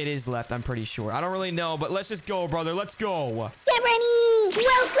 Yep, it is left. I'm pretty sure. I don't really know, but let's just go, brother. Let's go. Get ready.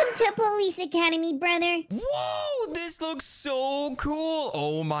 Welcome to Police Academy, brother. Whoa, this looks so cool.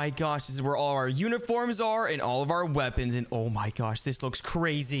 Oh my gosh, this is where all our uniforms are and all of our weapons. And oh my gosh, this looks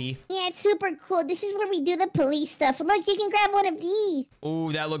crazy. Yeah, it's super cool. This is where we do the police stuff. Look, you can grab one of these.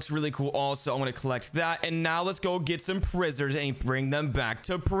 Oh, that looks really cool. Also, I'm going to collect that. And now let's go get some prisoners and bring them back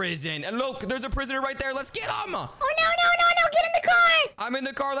to prison. And look, there's a prisoner right there. Let's get him. Oh, no. Get in the car. I'm in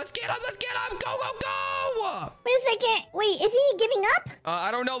the car. Let's get him. Let's get him. Go, go, go. Wait a second. Wait, is he giving up?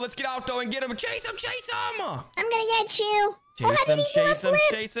 I don't know. Let's get out, though, and get him. Chase him. Chase him. I'm going to get you.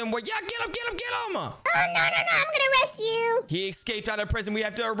 Chase him. Wait, yeah, get him. Oh, no. I'm going to arrest you. He escaped out of prison. We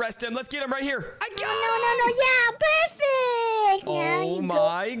have to arrest him. Let's get him right here. I got him. Yeah, perfect. Oh,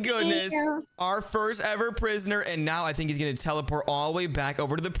 my goodness. Our first ever prisoner, and now I think he's going to teleport all the way back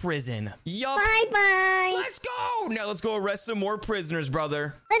over to the prison. Yup. Bye-bye. Let's go. Now let's go arrest some more prisoners,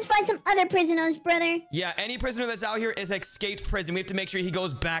 brother. Let's find some other prisoners, brother. Yeah, any prisoner that's out here is escaped prison. We have to make sure he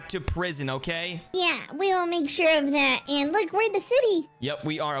goes back to prison, okay? Yeah, we will make sure of that. And look, we're in the city. Yep,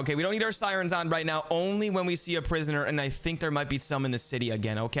 we are. Okay, we don't need our sirens on right now. Only when we see a prisoner, and I think there might be some in the city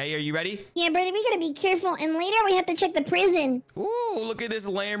again, okay? Are you ready? Yeah, brother, we gotta be careful. And later we have to check the prison. Ooh, look at this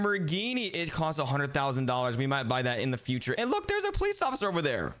Lamborghini. It costs $100,000. We might buy that in the future. And look, there's a police officer over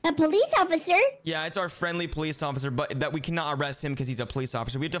there. A police officer? Yeah, it's our friendly police officer, but that we cannot arrest him because he's a police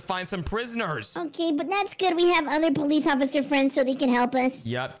officer. We have to find some prisoners. Okay, but that's good. We have other police officer friends so they can help us.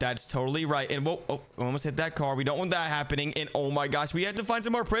 Yep, that's totally right. And whoa, oh, we almost hit that car. We don't want that happening. And oh my gosh, we have to find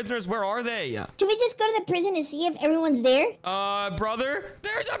some more prisoners. Where are they? Should we just go to the prison and see if everyone's there? Brother,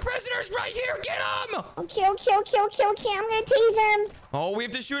 there's a prisoners right here. Get him. Okay. I'm gonna tase him. Oh, we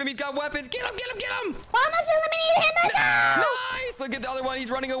have to shoot him. He's got weapons. Get him. Almost eliminated him. Let's go. Nice. Look at the other one. He's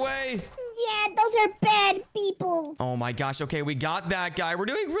running away. Yeah, those are bad people. Oh my gosh. Okay, we got that guy. We're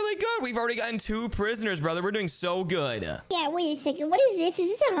doing really good. We've already gotten 2 prisoners, brother. We're doing so good. Yeah, wait a second. What is this?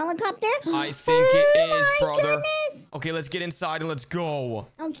 Is this a helicopter? I think it is, brother. Goodness. Okay, let's get inside and let's go.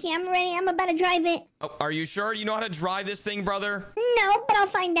 Okay, I'm ready. I'm about to drive it. Oh, are you sure? You know how to drive this thing, brother? No, but I'll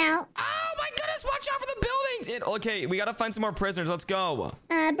find out. Oh my goodness, watch out for the buildings. Okay, we gotta find some more prisoners. Let's go.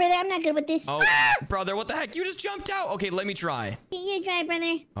 Brother, I'm not good with this. Oh, brother, what the heck? You just jumped out. Okay, let me try. You try,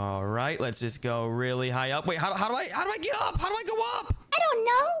 brother. All right, let's just go really high up. Wait, how do I get up? How do I go up? I don't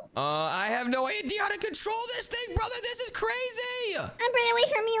know. I have no idea how to control this thing, brother. This is crazy. Brother, wait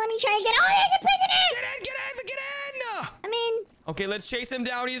for me. Let me try again. Oh, there's a prisoner. Get in. I'm in. Okay, let's chase him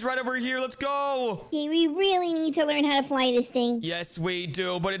down. He's right over here. Let's go. Okay, we really need to learn how to fly this thing. Yes, we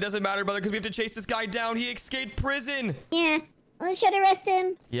do, but it doesn't matter, brother, because we have to chase this guy down. He escaped prison. Yeah. Let's try to arrest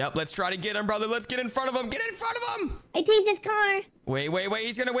him. Yep, let's try to get him, brother. Let's get in front of him. Get in front of him. I tased his car. Wait.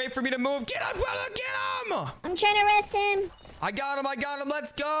 He's going to wait for me to move. Get him, brother. Get him. I'm trying to arrest him. I got him.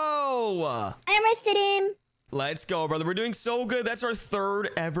 Let's go. I arrested him. Let's go, brother. We're doing so good. That's our third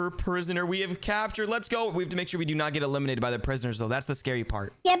ever prisoner we have captured. Let's go. We have to make sure we do not get eliminated by the prisoners, though. That's the scary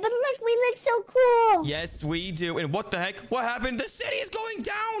part. Yeah, but look, we look so cool. Yes, we do. And what the heck? What happened? The city is going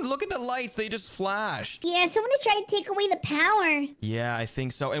down. Look at the lights. They just flashed. Yeah, someone is trying to take away the power. Yeah, I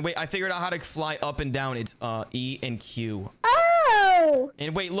think so. And wait, I figured out how to fly up and down. It's E and Q. Oh.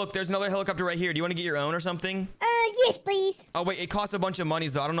 And wait, look, there's another helicopter right here. Do you want to get your own or something? Yes, please. Oh, wait, it costs a bunch of money,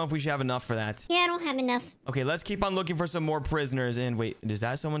 so I don't know if we should have enough for that. Yeah, I don't have enough. Okay, let's keep on looking for some more prisoners. And wait, is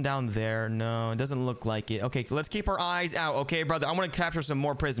that someone down there? No, it doesn't look like it. Okay, let's keep our eyes out. Okay, brother, I want to capture some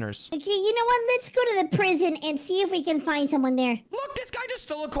more prisoners. Okay, you know what? Let's go to the prison and see if we can find someone there. Look, this guy just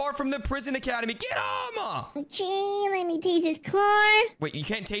stole a car from the prison academy. Get him! Okay, let me taste his car. Wait, you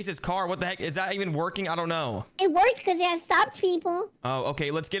can't taste his car. What the heck? Is that even working? I don't know. It works because it has stopped people. Oh,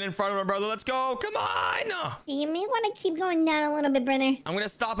 okay, let's get in front of him, brother. Let's go. Come on! You may want to keep going down a little bit, brother. I'm gonna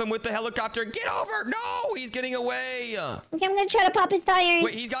stop him with the helicopter. Get over! No, he's getting away. Okay, I'm gonna try to pop his tires.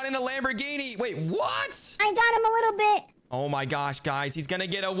 Wait, he's got in a Lamborghini. Wait, what? I got him a little bit. Oh my gosh, guys, he's gonna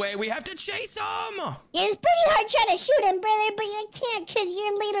get away. We have to chase him. It's pretty hard trying to shoot him, brother, but you can't because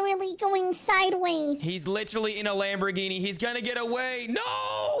you're literally going sideways. He's literally in a Lamborghini. He's gonna get away.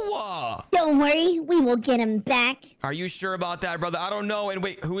 No! Don't worry, we will get him back. Are you sure about that, brother? I don't know. And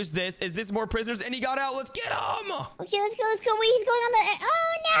wait, who is this? Is this more prisoners? And he got out. Let's get him. Okay, let's go, let's go. Wait, he's going on the...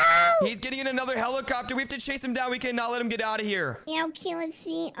 Oh, no! He's getting in another helicopter. We have to chase him down. We cannot let him get out of here. Yeah, okay, let's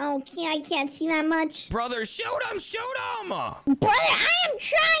see. Okay, I can't see that much. Brother, shoot him! Shoot him! Brother, I am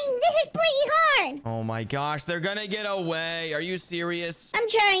trying. This is pretty hard. Oh my gosh, they're gonna get away. Are you serious? I'm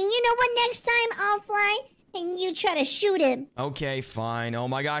trying. You know what? Next time I'll fly and you try to shoot him. Okay, fine. Oh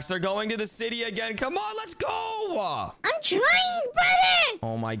my gosh, they're going to the city again. Come on, let's go! I'm trying, brother.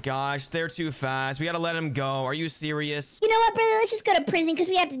 Oh my gosh, they're too fast. We gotta let them go. Are you serious? You know what, brother? Let's just go to prison because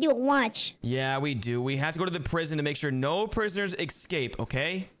we have to do a watch. Yeah, we do. We have to go to the prison to make sure no prisoners escape,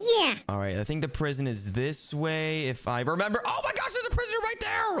 okay? Yeah. All right, I think the prison is this way if I remember. Oh my gosh, there's a prisoner right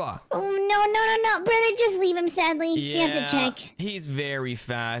there! Oh, no, brother. Just leave him, sadly. Yeah, You have to check. he's very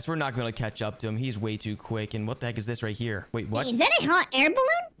fast. We're not going to catch up to him. He's way too quick. And what the heck is this right here? Wait, what? Is that a hot air balloon?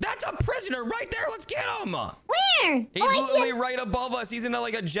 That's a prisoner right there. Let's get him. Where? He's Oh, I see literally him. right above us. He's in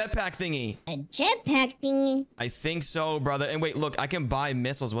like a jetpack thingy. A jetpack thingy. I think so, brother. And wait, look, I can buy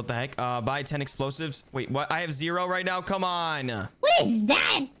missiles. What the heck? Buy 10 explosives. Wait, what? I have 0 right now. Come on. What is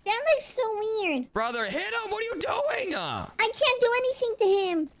that? That looks so weird. Brother, hit him. What are you doing? I can't do anything to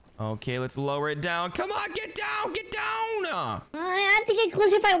him. Okay, let's lower it down. Come on, get down. Get down. I have to get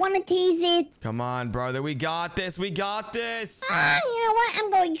closer if I want to tase it. Come on, brother. We got this. We got this. You know what?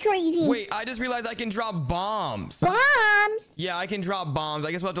 I'm going crazy. Wait, I just realized I can drop bombs. Bombs? Yeah, I can drop bombs.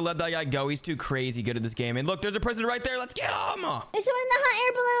 I guess we'll have to let that guy go. He's too crazy good at this game. And look, there's a prisoner right there. Let's get him. There's someone in the hot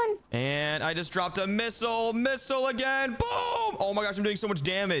air balloon. And I just dropped a missile. Missile again. Boom. Oh my gosh, I'm doing so much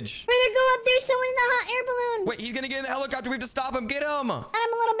damage. Brother, go up. There's someone in the hot air balloon. Wait, he's gonna get in the helicopter. We have to stop him. Get him. Got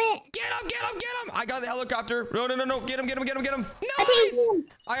him a little bit. Get him, get him, get him. I got the helicopter. No. Get him, get him, get him, get him. I tased Nice. him.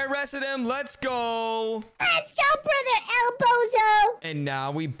 I arrested him. Let's go. Let's go, brother El Bozo. And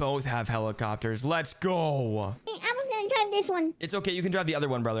now we both have helicopters. Let's go. Hey, I was going to drive this one. It's okay. You can drive the other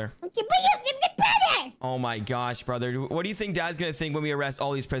one, brother. Okay, but you, brother. Oh my gosh, brother. What do you think Dad's gonna think when we arrest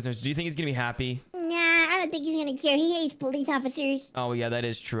all these prisoners? Do you think he's gonna be happy? Nah, I don't think he's going to care. He hates police officers. Oh yeah, that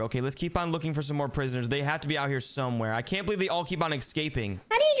is true. Okay, let's keep on looking for some more prisoners. They have to be out here somewhere. I can't believe they all keep on escaping.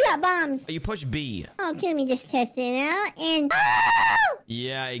 How do you drop bombs? You push B. Okay, let me just test it out. And... Oh!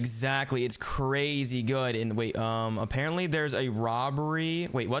 Yeah, exactly. It's crazy good. And wait, apparently there's a robbery.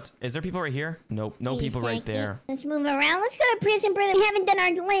 Wait, what? Is there people right here? Nope, no Wait a people right second. there. Let's move around. Let's go to prison, brother. We haven't done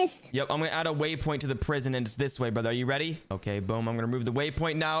our list. Yep, I'm gonna add a waypoint to the prison, and it's this way, brother. Are you ready? Okay, boom. I'm gonna move the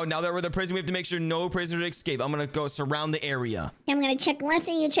waypoint now. Now that we're at the prison, we have to make sure no prisoners escape. I'm gonna go surround the area. I'm going to check left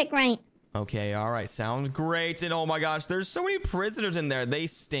and you check right. Okay, all right. Sounds great. And oh my gosh, there's so many prisoners in there. They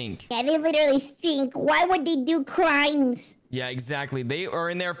stink. Yeah, they literally stink. Why would they do crimes? Yeah, exactly. They are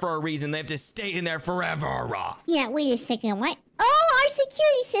in there for a reason. They have to stay in there forever. Yeah, wait a second. What? Oh, our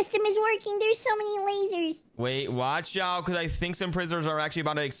security system is working. There's so many lasers. Wait, watch out, because I think some prisoners are actually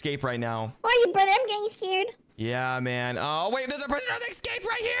about to escape right now. Where are you, brother? I'm getting scared. Yeah, man. Oh, wait, there's a prisoner that escaped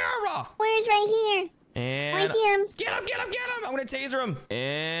right here. Where's right here? And I see him. Get him, get him, get him. I'm going to taser him.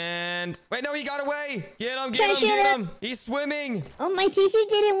 And wait, no, he got away. Get him, Try get to him, shoot get him. him. He's swimming. Oh, my taser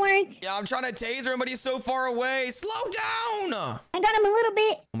didn't work. Yeah, I'm trying to taser him, but he's so far away. Slow down. I got him a little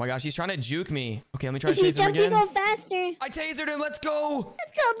bit. Oh my gosh, he's trying to juke me. Okay, let me try If to you taser him jump, you again. go faster. I tasered him. Let's go.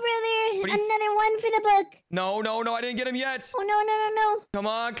 Let's go, brother. But he's- Another one for the book. No, I didn't get him yet. Oh, no. Come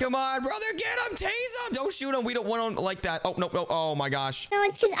on, brother. Get him. Tase him. Don't shoot him. We don't want him like that. Oh, no. Oh my gosh. No,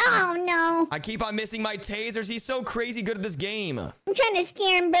 it's because... Oh, no. I keep on missing using my tasers. He's so crazy good at this game. I'm trying to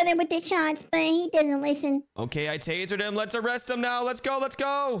scare him, brother, with the shots, but he doesn't listen. Okay, I tasered him. Let's arrest him now. Let's go. Let's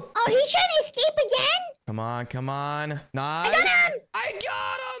go. Oh, he's trying to escape again? Come on, come on. Nice. I got him! I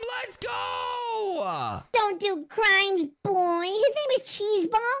got him. Let's go. Don't do crimes, boy. His name is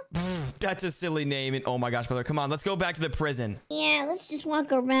Cheeseball. That's a silly name. And oh my gosh, brother. Come on. Let's go back to the prison. Yeah, let's just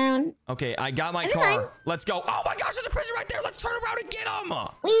walk around. Okay, I got my Never car. mind. Let's go. Oh my gosh, there's a prison right there. Let's turn around and get him.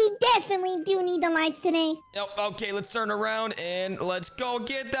 We definitely do need the lights today. Oh, okay, let's turn around and let's go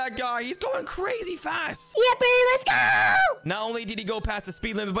get that guy. He's going crazy fast. Yeah, brother, let's go! Not only did he go past the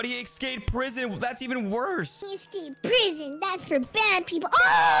speed limit, but he escaped prison. That's even worse. We escaped prison. That's for bad people. Get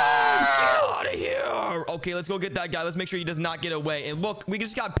Oh! out of here. Okay, let's go get that guy. Let's make sure he does not get away. And look, we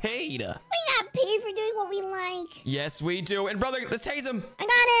just got paid. We got paid for doing what we like. Yes, we do. And brother, let's tase him. I got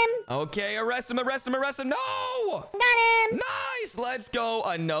him. Okay, arrest him, arrest him, arrest him. No! Got him. Nice. Let's go.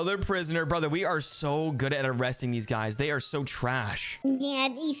 Another prisoner. Brother, we are so good at arresting these guys. They are so trash. Yeah,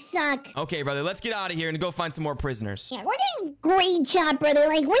 these suck. Okay, brother, let's get out of here and go find some more prisoners. Yeah, we're doing a great job, brother.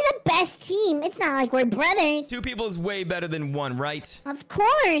 Like, we're the best team. It's not like we're brothers. Two people is way better than one, right? Of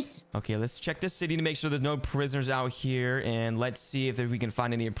course. Okay, let's check this city to make sure there's no prisoners out here. And let's see if we can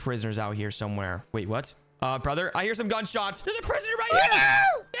find any prisoners out here somewhere. Wait, what? Brother, I hear some gunshots. There's a prisoner right here.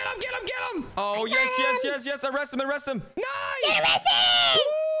 No! Get him, get him, get him. Oh, I yes, got yes, him. yes, yes. Arrest him, arrest him. Nice. Get arrested!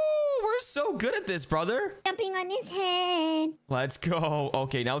 Ooh, we're so good at this, brother. Jumping on his head. Let's go.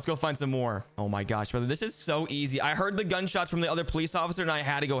 Okay, now let's go find some more. Oh my gosh, brother, this is so easy. I heard the gunshots from the other police officer and I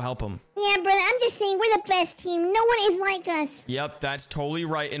had to go help him. Yeah, brother, I'm just saying we're the best team. No one is like us. Yep, that's totally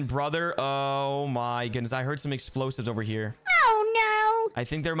right. And brother, oh my goodness, I heard some explosives over here. Oh, no. I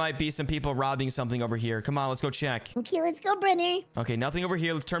think there might be some people robbing something over here. Come on, let's go check. Okay, let's go, brother. Okay, nothing over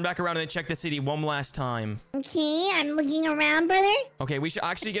here. Let's turn back around and then check the city one last time. Okay, I'm looking around, brother. Okay, we should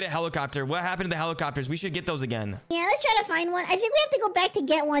actually get a helicopter. What happened to the helicopters? We should get those again. Yeah, let's try to find one. I think we have to go back to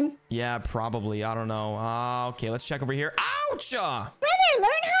get one. Yeah, probably. I don't know. Okay, let's check over here. Ouch! Brother, learn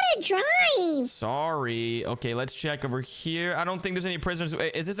how to drive. Sorry. Okay, let's check over here. I don't think there's any prisoners.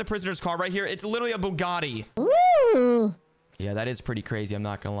 Is this a prisoner's car right here? It's literally a Bugatti. Ooh. Yeah, that is pretty crazy. I'm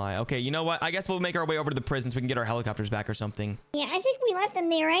not gonna lie. Okay, you know what? I guess we'll make our way over to the prison so we can get our helicopters back or something. Yeah, I think we left them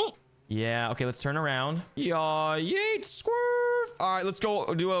there, right? Yeah, okay, let's turn around. Yeah, yeet, swerve. All right, let's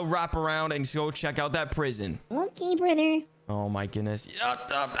go do a wrap around and go check out that prison. Okay, brother. Oh my goodness.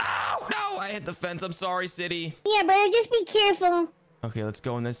 Ow, no, I hit the fence. I'm sorry, city. Yeah, brother, just be careful. Okay, let's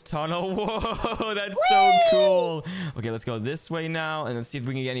go in this tunnel. Whoa, that's so cool. Okay, let's go this way now and let's see if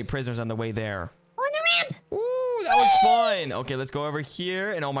we can get any prisoners on the way there. On the ramp. Ooh, that was fun. Okay, let's go over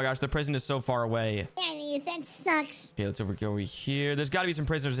here. And oh my gosh, the prison is so far away. That is, that sucks. Okay, let's go over here. There's got to be some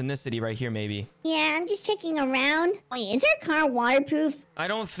prisoners in this city right here, maybe. Yeah, I'm just checking around. Wait, is our car waterproof? I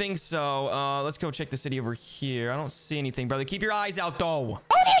don't think so. Let's go check the city over here. I don't see anything, brother. Keep your eyes out, though.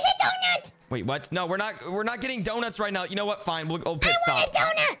 Oh, there's a donut. Wait, what? No, we're not getting donuts right now. You know what? Fine. We'll pit I want stop. a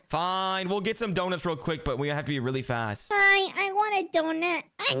donut. Fine. We'll get some donuts real quick, but we have to be really fast. I want a donut.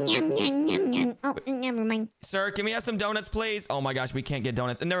 Yum, yum, yum, yum. Oh, never mind. Sir, can we have some donuts, please? Oh my gosh, we can't get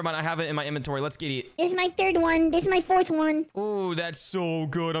donuts. And never mind, I have it in my inventory. Let's get it. This is my third one. This is my fourth one. Ooh, that's so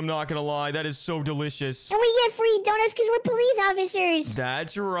good. I'm not gonna lie. That is so delicious. And we get free donuts because we're police officers.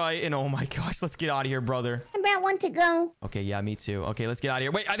 That's right. And oh my gosh, let's get out of here, brother. I brought one to go. Okay, yeah, me too. Okay, let's get out of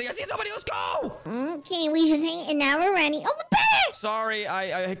here. Wait, I think I see somebody. Let's go. Okay, we just ain't, and now we're ready. Oh, better! Sorry,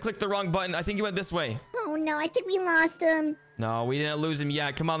 I clicked the wrong button. I think you went this way. Oh no, I think we lost them. No, we didn't lose him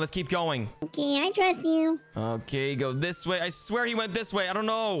yet. Come on, let's keep going. Okay, I trust you. Okay, go this way. I swear he went this way. I don't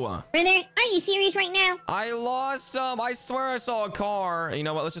know. Brother, are you serious right now? I lost him. I swear I saw a car. You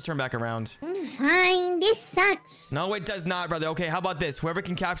know what? Let's just turn back around. Fine, this sucks. No, it does not, brother. Okay, how about this? Whoever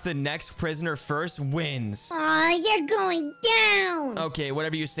can capture the next prisoner first wins. Aw, you're going down. Okay,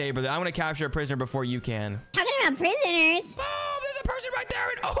 whatever you say, brother. I want to capture a prisoner before you can. Talking about prisoners. Oh, there's a person right there.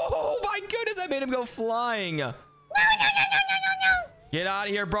 And oh my goodness, I made him go flying. No, no, no, no, no, no, no. Get out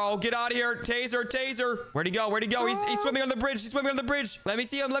of here, bro. Get out of here. Taser, taser. Where'd he go? Where'd he go? He's swimming on the bridge. He's swimming on the bridge. Let me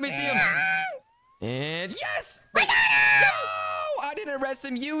see him. Let me see him. And yes. I got him. No, I didn't arrest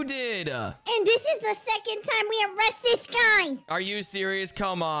him. You did. And this is the second time we arrest this guy. Are you serious?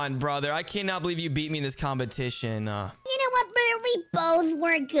 Come on, brother. I cannot believe you beat me in this competition. You know what, brother? We both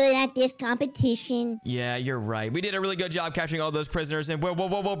were good at this competition. Yeah, you're right. We did a really good job capturing all those prisoners. And whoa, whoa,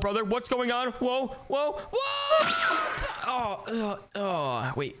 whoa, whoa, brother. What's going on? Whoa, whoa, whoa.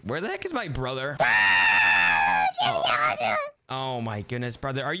 Oh, wait. Where the heck is my brother? Oh my goodness,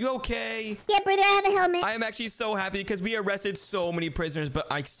 brother. Are you okay? Yeah, brother, I have a helmet. I am actually so happy because we arrested so many prisoners, but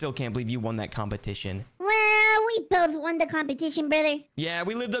I still can't believe you won that competition. Well, we both won the competition, brother. Yeah,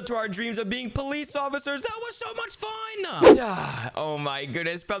 we lived up to our dreams of being police officers. That was so much fun. Oh my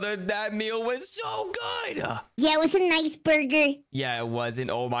goodness, brother. That meal was so good. Yeah, it was a nice burger. Yeah, it wasn't.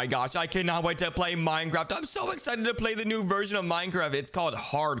 Oh my gosh. I cannot wait to play Minecraft. I'm so excited to play the new version of Minecraft. It's called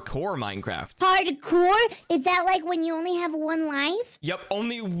Hardcore Minecraft. Hardcore? Is that like when you only have one life? Yep,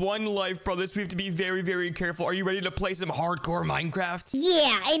 only one life, brothers. We have to be very, very careful. Are you ready to play some Hardcore Minecraft?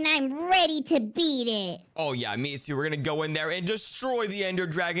 Yeah, and I'm ready to beat it. Oh yeah, me too. We're gonna go in there and destroy the Ender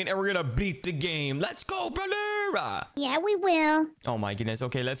Dragon, and we're gonna beat the game. Let's go, brother! Yeah, we will. Oh my goodness.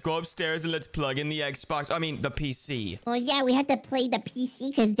 Okay, let's go upstairs and let's plug in the Xbox. I mean, the PC. Well, yeah, we had to play the PC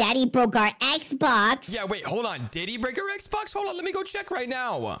because Daddy broke our Xbox. Yeah, wait, hold on. Did he break our Xbox? Hold on, let me go check right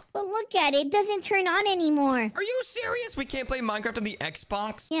now. But look at it. It doesn't turn on anymore. Are you serious? We can't play Minecraft on the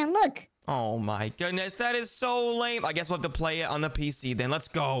Xbox? Yeah, look. Oh my goodness, that is so lame. I guess we'll have to play it on the PC then. Let's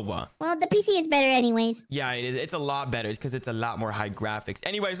go. Well, the PC is better anyways. Yeah, it is. It's a lot better because it's a lot more high graphics.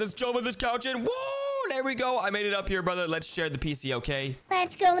 Anyways, let's jump on this couch and whoa, there we go. I made it up here, brother. Let's share the PC, okay?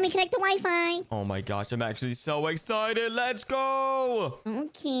 Let's go. Let me connect the Wi-Fi. Oh my gosh, I'm actually so excited. Let's go.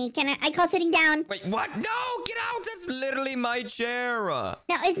 Okay, can I call sitting down? Wait, what? No, get out. That's literally my chair. No,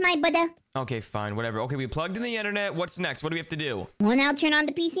 it's my Buddha. Okay, fine, whatever. Okay, we plugged in the internet. What's next? What do we have to do? Well, now turn on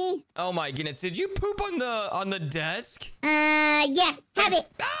the PC. Oh my goodness, did you poop on the desk? Yeah, have it.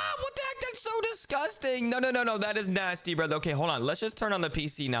 Ah, what the heck? That's so disgusting. No, that is nasty, brother. Okay, hold on. Let's just turn on the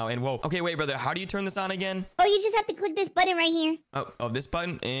PC now. And whoa. Okay, wait, brother. How do you turn this on again? Oh, you just have to click this button right here. Oh, this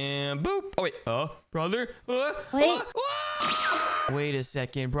button and boop. Oh wait. Brother. Wait. Wait a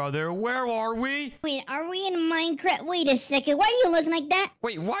second, brother. Where are we? Wait, are we in Minecraft? Wait a second. Why do you look like that?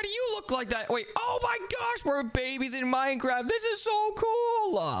 Wait, why do you look like that? Wait. Oh my gosh, we're babies in Minecraft. This is so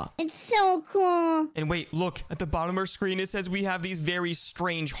cool. It's so cool. And wait, look at the bottom of our screen. It says we have these very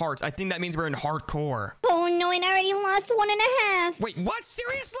strange hearts. I think that means we're in hardcore. Oh no, and I already lost 1.5. Wait, what?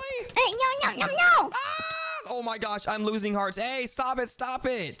 Seriously? Hey, no. Ah! Oh my gosh, I'm losing hearts. Hey, stop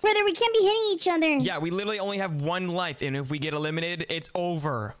it. Brother, we can't be hitting each other. Yeah, we literally only have one life, and if we get eliminated, it's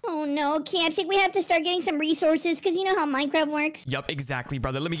over. Oh no, okay, I think we have to start getting some resources, because you know how Minecraft works. Yup, exactly,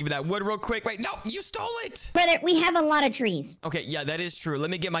 brother. Let me give you that wood real quick. Wait, no, you stole it. Brother, we have a lot of trees. Okay, yeah, that is true. Let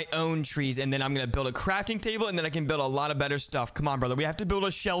me get my own trees, and then I'm going to build a crafting table, and then I can build a lot of better stuff. Come on, brother. We have to build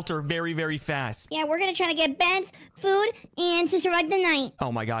a shelter very, very fast. Yeah, we're going to try to get beds, food, and to survive the night.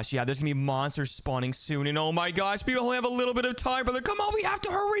 Oh my gosh, yeah, there's going to be monsters spawning soon, and oh my gosh, we only have a little bit of time, brother. Come on, we have to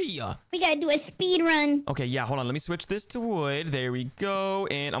hurry. We got to do a speed run. Okay, yeah, hold on. Let me switch this to wood. There we go,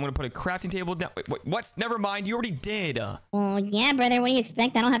 and I'm going to put a crafting table down. Wait, what? Never mind. You already did. Well, yeah, brother. What do you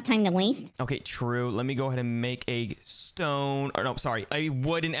expect? I don't have time to waste. Okay, true. Let me go ahead and make a stone. Or no, sorry, a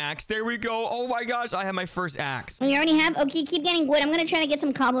wooden axe. There we go. Oh my gosh, I have my first axe. We already have? Okay, keep getting wood. I'm going to try to get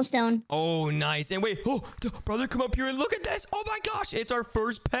some cobblestone. Oh, nice. And wait, brother, come up here and look at this. Oh my gosh, it's our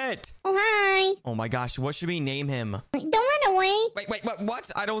first pet. Oh, hi. Oh my gosh, what should we name him? Don't run away. Wait,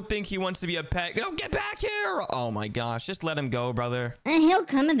 what? I don't think he wants to be a pet. No, get back here. Oh my gosh, just let him go, brother. He'll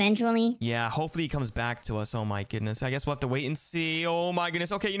come eventually. Yeah, hopefully he comes back to us. Oh my goodness. I guess we'll have to wait and see. Oh my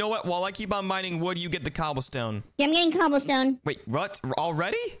goodness. Okay, you know what? While I keep on mining wood, you get the cobblestone. Yeah, I'm getting cobblestone. Wait, what?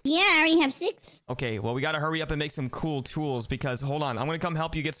 Already? Yeah, I already have 6. Okay, well, we gotta hurry up and make some cool tools because, hold on, I'm gonna come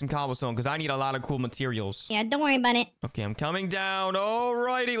help you get some cobblestone because I need a lot of cool materials. Yeah, don't worry about it. Okay, I'm coming down.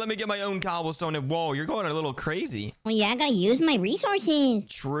 Alrighty, let me get my own cobblestone. And whoa, you're going a little crazy. Well, yeah, I gotta use my resources.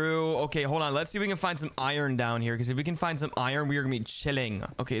 True. Okay, hold on. Let's see if we can find some iron down here because if we can find some iron, we are gonna be chilling.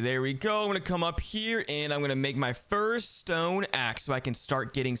 Okay, there we go. I'm gonna come up here and I'm gonna make my first stone axe so I can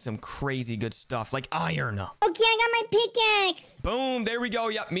start getting some crazy good stuff like iron. Okay, I got my pickaxe. Boom, there we go.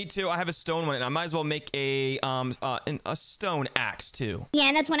 Yep, me too. I have a stone one and I might as well make a stone axe too.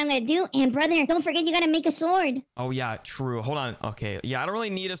 Yeah, that's what I'm gonna do. And brother, don't forget you gotta make a sword. Oh yeah, true. Hold on. Okay, yeah, I don't really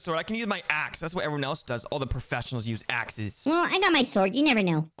need a sword. I can use my axe. That's what everyone else does. All the professionals use axes. Well, I got my sword. You never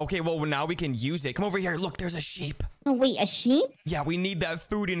know. Okay, well now we can use it. Come over here. Look, there's a sheep. Oh wait, a sheep? Yeah, we need that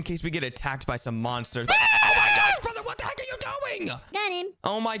food in case we get attacked by some monsters. Oh my gosh, brother, what the heck are you doing? Got him.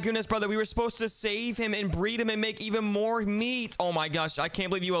 Oh my goodness, brother, we were supposed to save him and breed him and make even more meat. Oh my gosh, I can't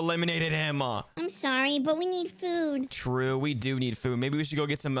believe you eliminated him. I'm sorry, but we need food. True, we do need food. Maybe we should go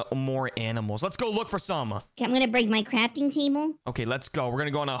get some more animals. Let's go look for some. Okay, I'm gonna break my crafting table. Okay, let's go. We're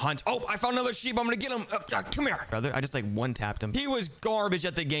gonna go on a hunt. Oh, I found another sheep. I'm gonna get him. Come here. Brother, I just like one-tapped him. He was garbage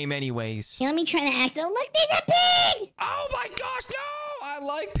at the game anyways. Yeah, let me try the axe. Oh, look, there's a pig! Oh my gosh, no! I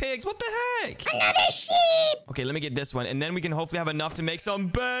like pigs. What the heck? Another sheep! Okay, let me get this one, and then we can hopefully have enough to make some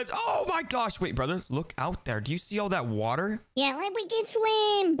beds. Oh my gosh. Wait, brother, look out there. Do you see all that water? Yeah, like we can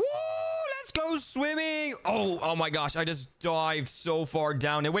swim. Woo! Let's Let's go swimming. Oh my gosh. I just dived so far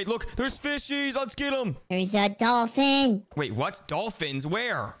down. And wait, look, there's fishies. Let's get them. There's a dolphin. Wait, what? Dolphins?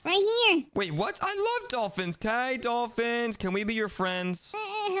 Where? Right here. Wait, what? I love dolphins. Okay, dolphins. Can we be your friends?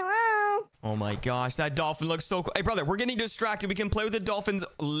 Hello. Oh my gosh, that dolphin looks so cool. Hey, brother, we're getting distracted. We can play with the dolphins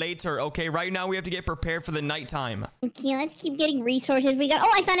later, okay? Right now, we have to get prepared for the nighttime. Okay, let's keep getting resources. We got...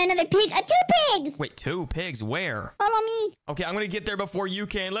 Oh, I found another pig. 2 pigs. Wait, 2 pigs? Where? Follow me. Okay, I'm gonna get there before you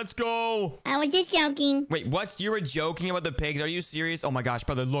can. Let's go. I was just joking. Wait, what? You were joking about the pigs? Are you serious? Oh my gosh,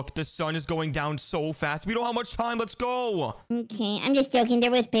 brother, look, the sun is going down so fast. We don't have much time. Let's go. Okay, I'm just joking.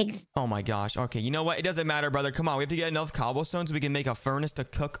 There was pigs. Oh my gosh. Okay, you know what? It doesn't matter, brother. Come on, we have to get enough cobblestone so we can make a furnace to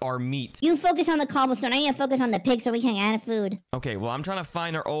cook our meat. You focus on the cobblestone. I need to focus on the pig so we can add food. Okay, well, I'm trying to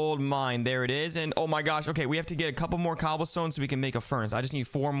find our old mine. There it is. And oh my gosh. Okay, we have to get a couple more cobblestones so we can make a furnace. I just need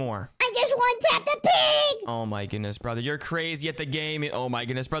 4 more. I just one-tapped the pig. Oh my goodness, brother. You're crazy at the game. Oh my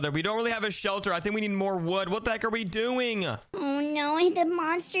goodness, brother. We don't really have a shelter. I think we need more wood. What the heck are we doing? Oh no, the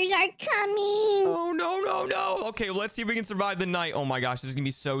monsters are coming. Oh no. Okay, well, let's see if we can survive the night. Oh my gosh, this is gonna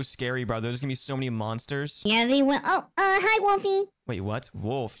be so scary, brother. There's gonna be so many monsters. Yeah, they will. Oh, hi, Wolfie. Wait, what?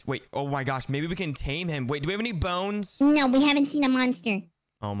 Wolf. Wait, oh my gosh, maybe we can tame him. Wait, do we have any bones? No, we haven't seen a monster.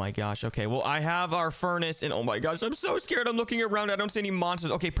 Oh my gosh. Okay, well, I have our furnace, and oh my gosh, I'm so scared. I'm looking around. I don't see any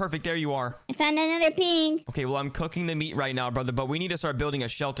monsters. Okay, perfect. There you are. I found another pig. Okay, well, I'm cooking the meat right now, brother, but we need to start building a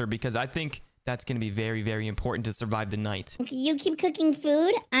shelter because I think that's going to be very, very important to survive the night. Okay, you keep cooking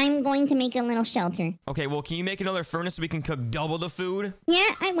food. I'm going to make a little shelter. Okay, well, can you make another furnace so we can cook double the food?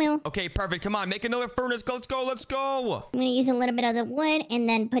 Yeah, I will. Okay, perfect. Come on, make another furnace. Let's go. Let's go. I'm going to use a little bit of the wood and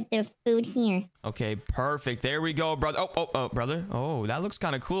then put the food here. Okay, perfect. There we go, brother. Oh, brother. Oh, that looks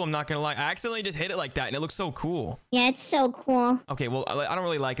kind of cool. I'm not going to lie. I accidentally just hit it like that, and it looks so cool. Yeah, it's so cool. Okay, well, I don't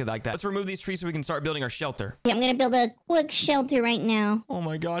really like it like that. Let's remove these trees so we can start building our shelter. Yeah, I'm going to build a quick shelter right now. Oh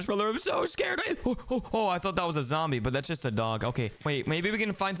my gosh, brother. I'm so scared. Oh, I thought that was a zombie, but that's just a dog. Okay, wait, maybe we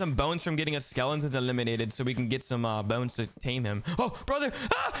can find some bones from getting a skeleton eliminated so we can get some bones to tame him. Oh, brother.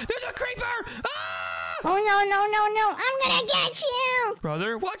 Ah, there's a creeper. Ah! Oh, no. I'm gonna get you.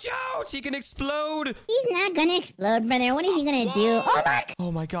 Brother, watch out. He can explode. He's not gonna explode, brother. What is he gonna do? Oh, look.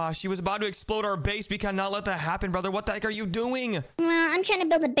 Oh my gosh, he was about to explode our base. We cannot let that happen, brother. What the heck are you doing? Well, I'm trying to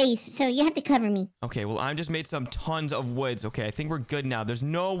build a base, so you have to cover me. Okay, well, I just made some tons of woods. Okay, I think we're good now. There's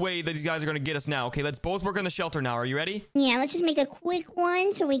no way that these guys are going to get us now. Okay, let's both work on the shelter now. Are you ready? Yeah, let's just make a quick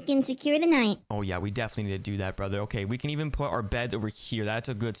one so we can secure the night. Oh, yeah, we definitely need to do that, brother. Okay, we can even put our beds over here. That's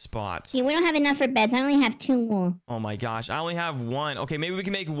a good spot. Yeah, we don't have enough for beds. I only have 2 wool. Oh my gosh, I only have 1. Okay, maybe we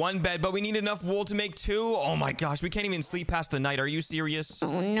can make 1 bed, but we need enough wool to make 2. Oh my gosh, we can't even sleep past the night. Are you serious?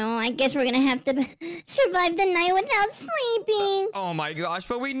 Oh no, I guess we're gonna have to survive the night without sleeping. Oh my gosh,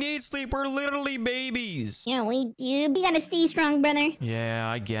 but we need sleep. We're literally babies. Yeah, we do. We gotta stay strong, brother. Yeah,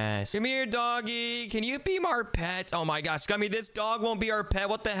 I guess. Come here, doggy. Can you be our pet? Oh my gosh, Gummy, this dog won't be our pet.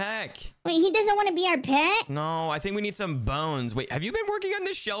 What the heck? Wait, he doesn't want to be our pet? No, I think we need some bones. Wait, have you been working on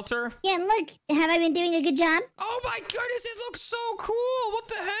this shelter? Yeah, look. Have I been doing a good job? Oh my goodness, it looks so cool. What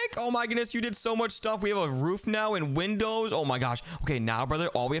the heck? Oh my goodness, you did so much stuff. We have a roof now and windows. Oh my gosh. Okay, now, brother,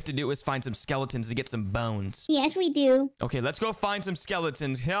 all we have to do is find some skeletons to get some bones. Yes, we do. Okay, let's go find some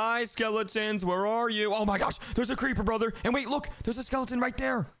skeletons. Hi, skeletons. Where are you? Oh my gosh, there's a creeper, brother. And wait, look, there's a skeleton right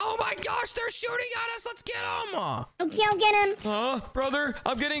there. Oh my gosh, they're shooting at us. Let's get them. Okay, I'll get him. Brother,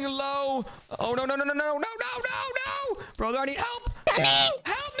 I'm getting low. Oh, no. Brother, I need help. Coming.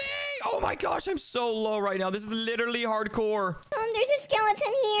 Help me. Oh my gosh, I'm so low right now. This is literally hardcore. Oh, there's a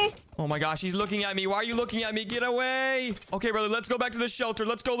skeleton here. Oh my gosh, he's looking at me. Why are you looking at me? Get away. Okay, brother, let's go back to the shelter.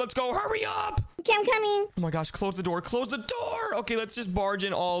 Let's go. Hurry up. Okay, I'm coming. Oh my gosh, close the door. Close the door. Okay, let's just barge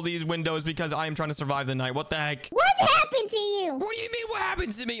in all these windows because I am trying to survive the night. What the heck? What happened to you? What do you mean what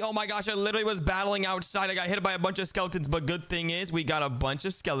happened to me? Oh my gosh, I literally was battling outside. I got hit by a bunch of skeletons, but good thing is we got a bunch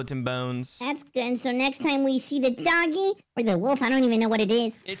of skeleton bones. That's good. So next time we see the doggy or the wolf, I don't even know what it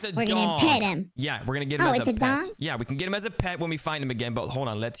is. It's a We're dog. gonna pet him. Yeah, we're gonna get him as it's a a pet. dog? Yeah, we can get him as a pet when we find him again. But hold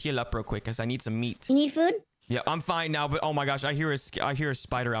on, let's heal up real quick because I need some meat. You need food? Yeah, I'm fine now, but oh my gosh, I hear a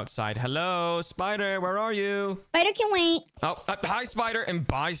spider outside. Hello, spider, where are you? Spider can wait. Oh, hi, spider, and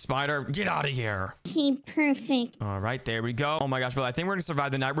bye, spider. Get out of here. Okay, perfect. All right, there we go. Oh my gosh, well, I think we're gonna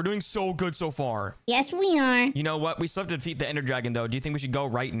survive the night. We're doing so good so far. Yes, we are. You know what? We still have to defeat the Ender Dragon, though. Do you think we should go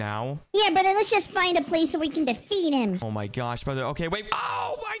right now? Yeah, but then let's just find a place so we can defeat him. Oh my gosh, brother. Okay, wait.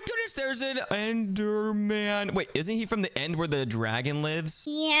 Oh my goodness, there's an Enderman. Wait, isn't he from the end where the dragon lives?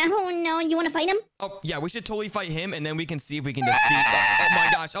 Yeah, oh no, you want to fight him? Oh, yeah, we should totally fight him, and then we can see if we can defeat... Oh my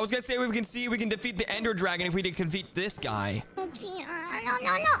gosh, I was gonna say we can see if we can defeat the Ender Dragon if we can defeat this guy. Okay,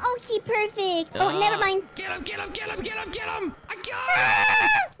 no. Okay, perfect. Oh, never mind. Get him! I got him!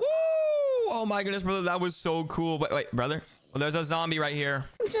 Woo! my goodness, brother. That was so cool. Wait, brother. Well, there's a zombie right here.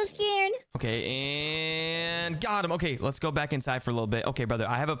 I'm so scared. Okay, and got him. Okay, let's go back inside for a little bit. Okay, brother,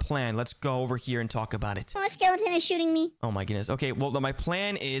 I have a plan. Let's go over here and talk about it. Oh, a skeleton is shooting me. Oh my goodness. Okay, well, my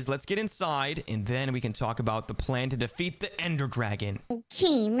plan is let's get inside and then we can talk about the plan to defeat the Ender Dragon.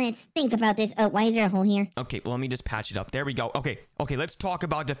 Okay, let's think about this. Oh, why is there a hole here? Okay, well, let me just patch it up. There we go. Okay, let's talk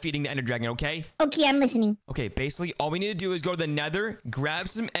about defeating the Ender Dragon, okay? Okay, I'm listening. Okay, basically, all we need to do is go to the Nether, grab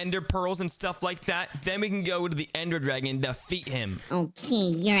some Ender Pearls and stuff like that. Then we can go to the Ender Dragon and defeat him. Okay,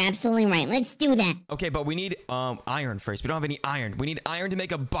 you're absolutely right. Let's do that. Okay, but we need iron first. We don't have any iron. We need iron to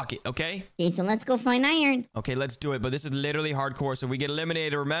make a bucket, okay? Okay, so let's go find iron. Okay, let's do it. But this is literally hardcore. So we get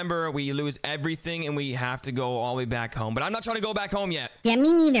eliminated. Remember, we lose everything and we have to go all the way back home. But I'm not trying to go back home yet. Yeah,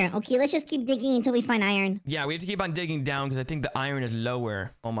 me neither. Okay, let's just keep digging until we find iron. Yeah, we have to keep on digging down because I think the iron is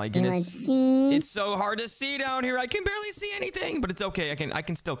lower. Oh my Okay, goodness. let's see. It's so hard to see down here. I can barely see anything, but it's okay. I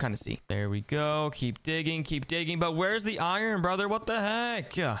can still kind of see. There we go. Keep digging, keep digging. But where's the iron, brother? What the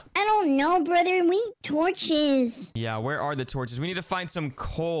heck? I don't know, brother. We need torches. Yeah, where are the torches? We need to find some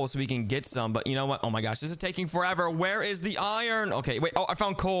coal so we can get some. But you know what? Oh my gosh, this is taking forever. Where is the iron? Okay, wait. Oh, I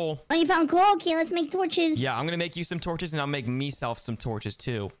found coal. Oh, you found coal? Okay, let's make torches. Yeah, I'm gonna make you some torches and I'll make myself some torches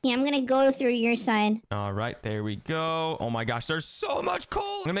too. Yeah, I'm gonna go through your side. All right, there we go. Oh my gosh, there's so much coal.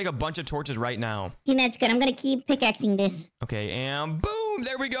 I'm gonna make a bunch of torches right now. Okay, that's good. I'm gonna keep pickaxing this. Okay, and boom,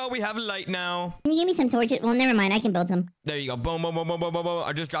 there we go. We have light now. Can you give me some torches? Well, never mind. I can build some. There you go. Boom, boom, boom, boom, boom, boom, boom.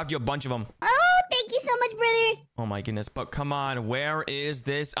 I just dropped you a bunch of them. Oh, thank you so much, brother. Oh my goodness, but come on, where is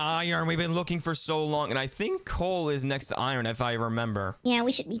this iron? We've been looking for so long, and I think coal is next to iron, if I remember. Yeah,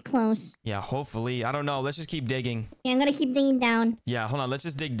 we should be close. Yeah, hopefully. I don't know. Let's just keep digging. Yeah, I'm gonna keep digging down. Yeah, hold on. Let's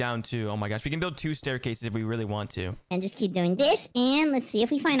just dig down, too. Oh my gosh, we can build 2 staircases if we really want to. And just keep doing this, and let's see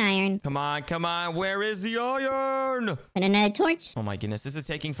if we find iron. Come on, come on. Where is the iron? Put another torch. Oh my goodness, this is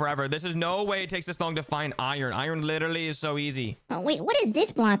taking forever. This is no way it takes this long to find iron. Iron literally is so easy. Oh, wait, what is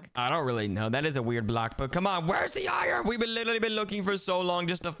this block? I don't really know. That is a weird block, but come on. Where's the iron? We've literally been looking for so long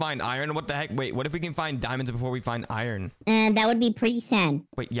just to find iron. What the heck? Wait, what if we can find diamonds before we find iron? That would be pretty sad.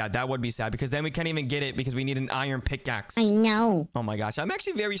 Wait, yeah, that would be sad because then we can't even get it because we need an iron pickaxe. I know. Oh my gosh, I'm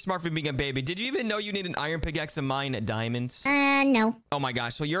actually very smart for being a baby. Did you even know you need an iron pickaxe to mine diamonds? No. Oh my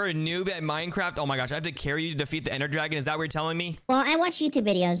gosh, so you're a noob at Minecraft? Oh my gosh, I have to carry you to defeat the Ender Dragon? Is that what you're telling me? Well, I watch YouTube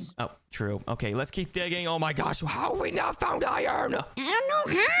videos. Oh, true. Okay, let's keep digging. Oh my gosh, how have we not found iron? I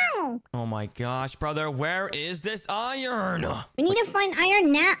don't know how. Oh my gosh, brother, where is this iron? We need to find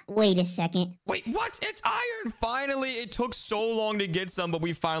iron now. Wait a second. Wait, what? It's iron! Finally! It took so long to get some, but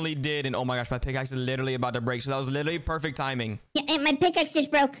we finally did. And oh my gosh, my pickaxe is literally about to break. So that was literally perfect timing. Yeah, and my pickaxe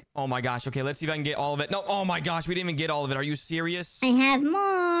just broke. Oh my gosh. Okay, let's see if I can get all of it. No, oh my gosh, we didn't even get all of it. Are you serious? I have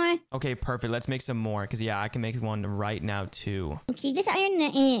more. Okay, perfect. Let's make some more. Because yeah, I can make one right now too. Okay, this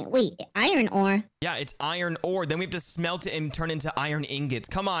iron, wait, iron ore. Yeah, it's iron ore. Then we have to smelt it and turn into iron ingots.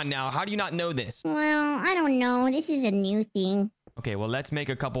 Come on now. How do you not know this? Well, I don't know. This is a new thing. Okay, well, let's make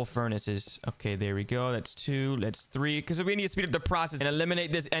a couple furnaces. Okay, there we go. That's 2. That's 3. Because we need to speed up the process and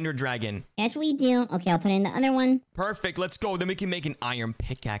eliminate this Ender Dragon. Yes, we do. Okay, I'll put in the other one. Perfect. Let's go. Then we can make an iron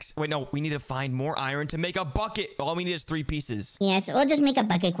pickaxe. Wait, no. We need to find more iron to make a bucket. All we need is 3 pieces. Yeah, so we'll just make a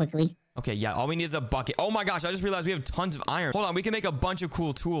bucket quickly. Okay, yeah. All we need is a bucket. Oh my gosh. I just realized we have tons of iron. Hold on. We can make a bunch of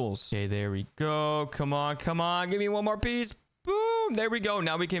cool tools. Okay, there we go. Come on. Come on. Give me one more piece. Boom. There we go.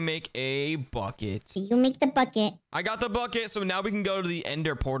 Now we can make a bucket. So you make the bucket. I got the bucket. So now we can go to the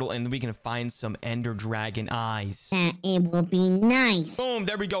Ender portal and we can find some Ender Dragon eyes. That it will be nice. Boom.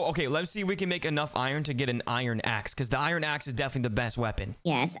 There we go. Okay, let's see if we can make enough iron to get an iron axe. Because the iron axe is definitely the best weapon.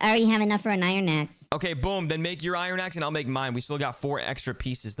 Yes, I already have enough for an iron axe. Okay, boom. Then make your iron axe and I'll make mine. We still got 4 extra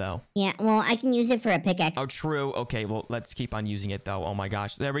pieces though. Yeah, well, I can use it for a pickaxe. Oh, true. Okay, well, let's keep on using it though. Oh my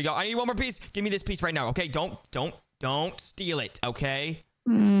gosh. There we go. I need one more piece. Give me this piece right now. Okay, don't steal it, okay?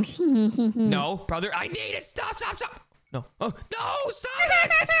 No, brother, I need it. Stop. No. Oh, no, stop.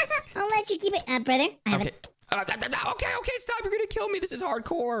 I'll let you keep it, brother. I have Okay. Okay, stop. You're gonna kill me. This is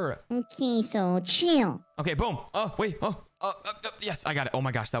hardcore. Okay, so chill. Okay, boom. Oh, wait. Yes, I got it. Oh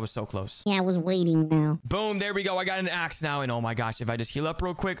my gosh, that was so close. Yeah, I was waiting now. Boom, there we go. I got an axe now. And oh my gosh, if I just heal up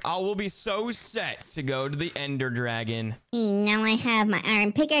real quick, I will be so set to go to the Ender Dragon. Now I have my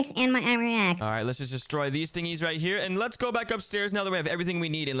iron pickaxe and my iron axe. All right, let's just destroy these thingies right here. And let's go back upstairs now that we have everything we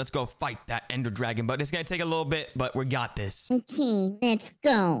need. And let's go fight that Ender Dragon. But it's going to take a little bit, but we got this. Okay, let's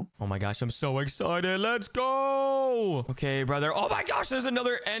go. Oh my gosh, I'm so excited. Let's go. Okay, brother. Oh my gosh, there's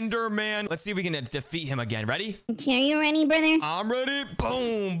another Ender Man. Let's see if we can defeat him again. Ready? Okay, are you ready, brother? I'm ready.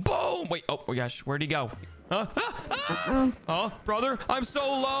 Boom, boom. Wait, oh my gosh, where'd he go? Oh, brother, I'm so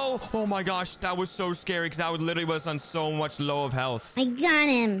low. Oh my gosh, that was so scary because I literally was on so much low of health. I got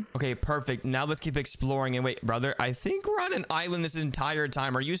him. Okay, perfect. Now let's keep exploring. And wait, brother, I think we're on an island this entire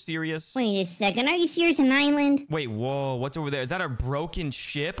time. Are you serious? Wait a second. Are you serious? An island? Wait, whoa, what's over there? Is that a broken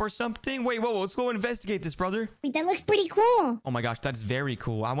ship or something? Wait, whoa, let's go investigate this, brother. Wait, that looks pretty cool. Oh my gosh, that's very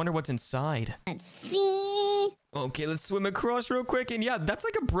cool. I wonder what's inside. Let's see. Okay, let's swim across real quick. And yeah, that's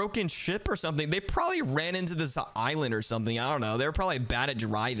like a broken ship or something. They probably ran into this island or something. I don't know. They're probably bad at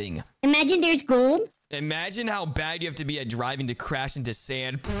driving. Imagine there's gold. Imagine how bad you have to be at driving to crash into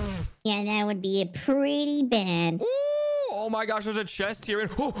sand. Yeah, that would be pretty bad. Ooh, oh my gosh, there's a chest here.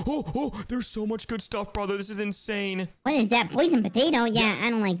 And there's so much good stuff, brother. This is insane. What is that? Poison potato? Yeah, I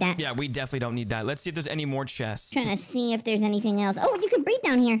don't like that. Yeah, we definitely don't need that. Let's see if there's any more chests. Trying to see if there's anything else. Oh, you can breathe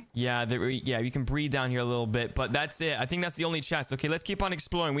down here. Yeah, you can breathe down here a little bit, but that's it. I think that's the only chest. Okay, let's keep on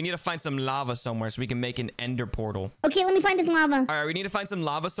exploring. We need to find some lava somewhere so we can make an ender portal. Okay, let me find this lava. All right, we need to find some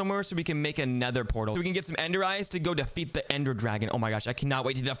lava somewhere so we can make a nether portal. So we can get some ender eyes to go defeat the ender dragon. Oh my gosh, I cannot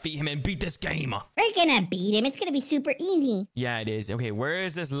wait to defeat him and beat this game. We're gonna beat him. It's gonna be super easy. Yeah, it is. Okay, where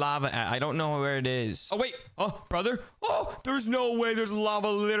is this lava at? I don't know where it is. Oh, wait. Oh, brother. Oh, there's no way. There's lava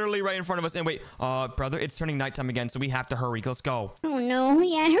literally right in front of us. And wait, brother, it's turning nighttime again, so we have to hurry. Let's go. Oh no.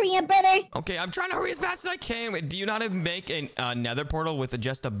 Yeah, hurry up, brother. Okay, I'm trying to hurry as fast as I can. Wait, do you know how to make a nether portal with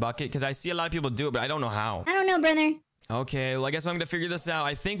just a bucket? Because I see a lot of people do it, but I don't know how. I don't know, brother. Okay, well, I guess I'm gonna figure this out.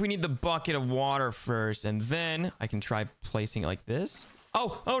 I think we need the bucket of water first, and then I can try placing it like this.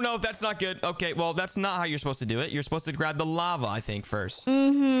 Oh no, that's not good. Okay, well, that's not how you're supposed to do it. You're supposed to grab the lava, I think, first.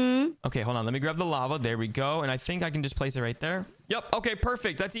 Mm-hmm. Okay, hold on. Let me grab the lava. There we go. And I think I can just place it right there. Yep. Okay,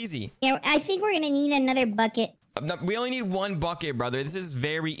 perfect. That's easy. Yeah, I think we're gonna need another bucket. No, we only need one bucket, brother. This is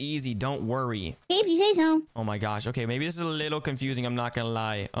very easy. Don't worry. Okay, if you say so. Oh my gosh. Okay, maybe this is a little confusing. I'm not gonna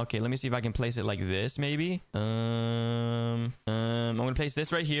lie. Okay, let me see if I can place it like this, maybe. I'm gonna place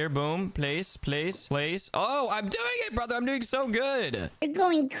this right here. Boom. Place. Oh, I'm doing it, brother. I'm doing so good. You're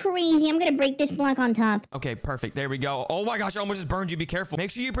going crazy. I'm gonna break this block on top. Okay, perfect. There we go. Oh my gosh, I almost just burned you. Be careful.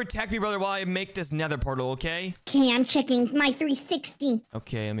 Make sure you protect me, brother, while I make this nether portal, okay? Okay, I'm checking my 360.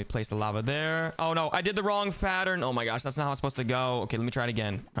 Okay, let me place the lava there. Oh no, I did the wrong pattern. Oh my gosh, that's not how it's supposed to go. Okay, let me try it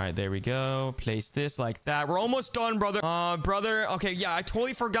again. All right, there we go. Place this like that. We're almost done, brother. Brother. Okay, yeah, I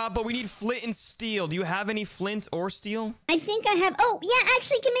totally forgot, but we need flint and steel. Do you have any flint or steel? I think I have. Oh, yeah,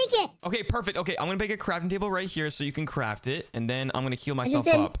 actually can make it. Okay, perfect. Okay, I'm gonna make a crafting table right here so you can craft it, and then I'm gonna heal myself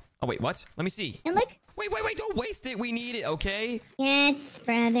up. Oh wait, what? Let me see. And look. Wait, don't waste it. We need it, okay? Yes,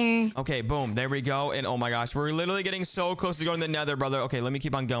 brother. Okay, boom. There we go. And oh my gosh, we're literally getting so close to going to the nether, brother. Okay, let me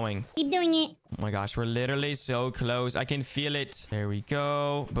keep on going. Keep doing it. Oh my gosh, we're literally so close. I can feel it. There we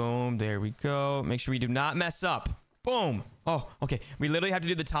go. Boom. There we go. Make sure we do not mess up. Boom. Oh, okay. We literally have to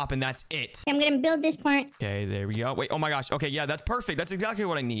do the top, and that's it. I'm gonna build this part. Okay, there we go. Wait, oh my gosh. Okay, yeah, that's perfect. That's exactly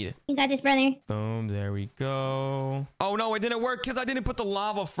what I need. You got this, brother. Boom. There we go. Oh, no, it didn't work because I didn't put the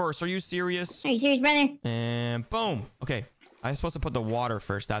lava first. Are you serious? Are you serious, brother? And boom. Okay. I was supposed to put the water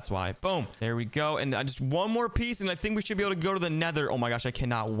first. That's why. Boom. There we go. And just one more piece, and I think we should be able to go to the nether. Oh my gosh, I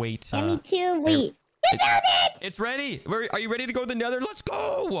cannot wait. Yeah, me too. Wait. You built it! It's ready. Are you ready to go to the nether? Let's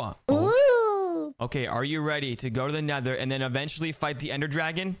go. Ooh. Okay, are you ready to go to the nether and then eventually fight the ender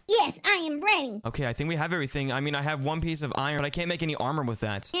dragon? Yes, I am ready. Okay, I think we have everything. I mean, I have one piece of iron, but I can't make any armor with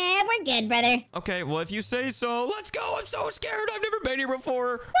that. Yeah, we're good, brother. Okay, well, if you say so, let's go. I'm so scared. I've never been here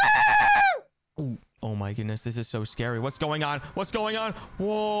before. Woo! Oh my goodness, this is so scary. What's going on? What's going on?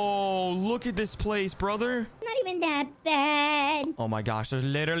 Whoa, look at this place, brother. Not even that bad. Oh my gosh, there's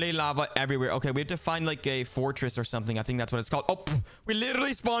literally lava everywhere. Okay, we have to find like a fortress or something. I think that's what it's called. Oh, we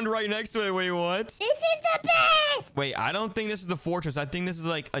literally spawned right next to it. Wait, what? This is the best. Wait, I don't think this is the fortress. I think this is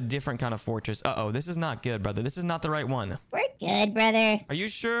like a different kind of fortress. Uh-oh, this is not good, brother. This is not the right one. We're good, brother. Are you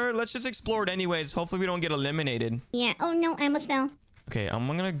sure? Let's just explore it anyways. Hopefully we don't get eliminated. Yeah. Oh, no, I almost fell. Okay, I'm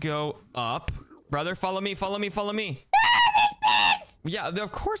gonna go up. Brother, follow me. There's pigs. Yeah,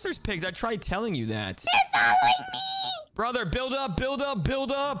 of course there's pigs. I tried telling you that. They're following me. Brother, build up. Oh, no.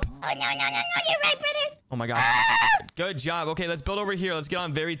 You're right, brother. Oh my gosh. Good job. Okay, let's build over here. Let's get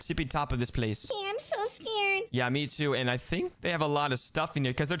on very tippy top of this place. Yeah, I'm so scared. Yeah, me too. And I think they have a lot of stuff in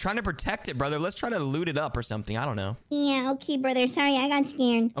here because they're trying to protect it, brother. Let's try to loot it up or something. I don't know. Yeah, okay, brother. Sorry, I got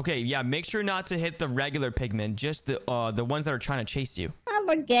scared. Okay, yeah, make sure not to hit the regular pigmen, just the ones that are trying to chase you. Oh,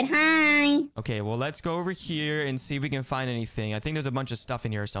 we're good. Hi. Okay, well, let's go over here and see if we can find anything. I think there's a bunch of stuff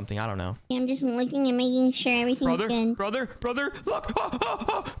in here or something. I don't know. Yeah, I'm just looking and making sure everything's good. Brother,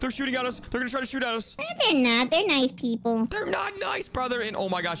 look! They're shooting at us. They're gonna try to shoot at us. They're not. They're nice people. They're not nice, brother. And oh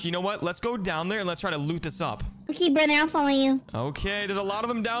my gosh, you know what? Let's go down there and let's try to loot this up. Okay, brother, I'll follow you. Okay, there's a lot of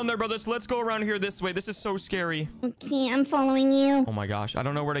them down there, brother. So let's go around here this way. This is so scary. Okay, I'm following you. Oh my gosh, I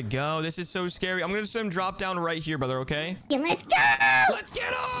don't know where to go. This is so scary. I'm gonna just drop down right here, brother, okay? Okay, let's go! Let's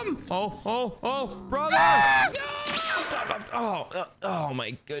get him! Oh, brother! No! Oh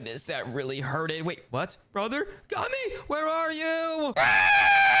my goodness, that really hurted. Wait, what? Brother? Gummy, where are you?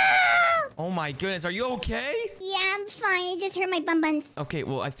 Oh my goodness, are you okay? Yeah, I'm fine. It just hurt my bum buns. Okay,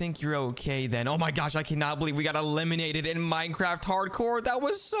 well, I think you're okay then. Oh my gosh, I cannot believe we got eliminated in Minecraft Hardcore. That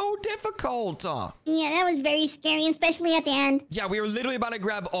was so difficult. Yeah, that was very scary, especially at the end. Yeah, we were literally about to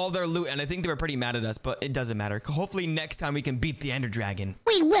grab all their loot, and I think they were pretty mad at us, but it doesn't matter. Hopefully next time we can beat the Ender Dragon.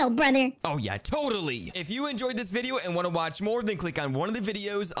 We will, brother. Oh yeah, totally. If you enjoyed this video and want to watch more, then click on one of the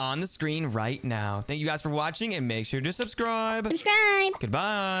videos on the screen right now. Thank you guys for watching, and make sure to subscribe. Subscribe.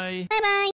 Goodbye. Bye-bye.